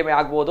 ಯಶಸ್ವಿ ಉದ್ಯಮಿ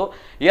ಆಗ್ಬಹುದು,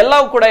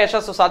 ಎಲ್ಲವೂ ಕೂಡ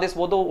ಯಶಸ್ಸು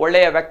ಸಾಧಿಸಬಹುದು,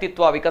 ಒಳ್ಳೆಯ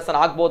ವ್ಯಕ್ತಿತ್ವ ವಿಕಸನ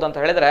ಆಗ್ಬಹುದು ಅಂತ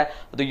ಹೇಳಿದ್ರೆ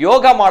ಅದು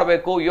ಯೋಗ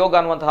ಮಾಡಬೇಕು. ಯೋಗ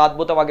ಅನ್ನುವಂತಹ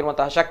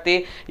ಅದ್ಭುತವಾಗಿರುವಂತಹ ಶಕ್ತಿ,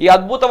 ಈ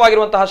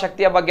ಅದ್ಭುತವಾಗಿರುವಂತಹ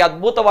ಶಕ್ತಿಯ ಬಗ್ಗೆ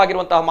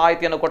ಅದ್ಭುತವಾಗಿರುವಂತಹ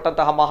ಮಾಹಿತಿಯನ್ನು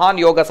ಕೊಟ್ಟಂತಹ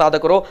ಮಹಾನ್ ಯೋಗ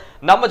ಸಾಧಕರು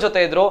ನಮ್ಮ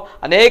ಜೊತೆ ಇದ್ರು.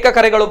 ಅನೇಕ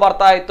ಕರೆಗಳು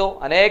ಬರ್ತಾ ಇತ್ತು,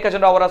 ಅನೇಕ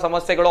ಜನರು ಅವರ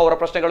ಸಮಸ್ಯೆಗಳು, ಅವರ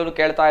ಪ್ರಶ್ನೆಗಳನ್ನು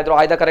ಕೇಳ್ತಾ ಇದ್ರು.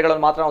 ಆಯ್ದ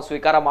ಕರೆಗಳನ್ನು ಮಾತ್ರ ನಾವು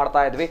ಸ್ವೀಕಾರ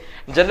ಮಾಡ್ತಾ ಇದ್ವಿ.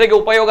 ಜನರಿಗೆ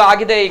ಉಪಯೋಗ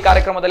ಆಗಿದೆ ಈ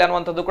ಕಾರ್ಯಕ್ರಮದಲ್ಲಿ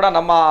ಅನ್ನುವಂಥದ್ದು ಕೂಡ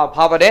ನಮ್ಮ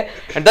ಭಾವನೆ.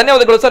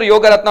 ಧನ್ಯವಾದಗಳು sir,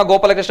 ಯೋಗರತ್ನ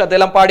Gopalakrishna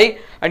Delampady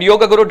and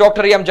yoga guru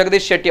doctor M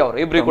Jagadish Shetty ಅವರು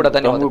ಇಬ್ಬರಿಗೂ ಕೂಡ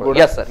ಧನ್ಯವಾದಗಳು.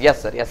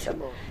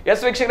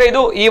 ಎಸ್ ವೀಕ್ಷಕರೇ,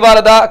 ಇದು ಈ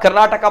ವಾರದ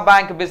ಕರ್ನಾಟಕ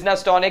ಬ್ಯಾಂಕ್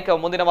ಬಿಸ್ನೆಸ್ ಟಾನಿಕ್.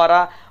 ಮುಂದಿನ ವಾರ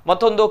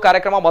ಮತ್ತೊಂದು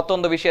ಕಾರ್ಯಕ್ರಮ,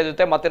 ಮತ್ತೊಂದು ವಿಷಯದ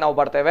ಜೊತೆ ಮತ್ತೆ ನಾವು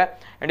ಬರ್ತೇವೆ.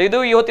 ಅಂಡ್ ಇದು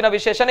ಈ ಹೊತ್ತಿನ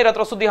ವಿಶೇಷ.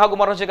 ನಿರಂತರ ಸುದ್ದಿ ಹಾಗೂ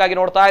ಮನೋರಂಜನೆಗಾಗಿ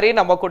ನೋಡ್ತಾ ಇರಿ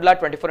ನಮ್ಮ ಕುಡ್ಲ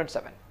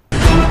 24x7.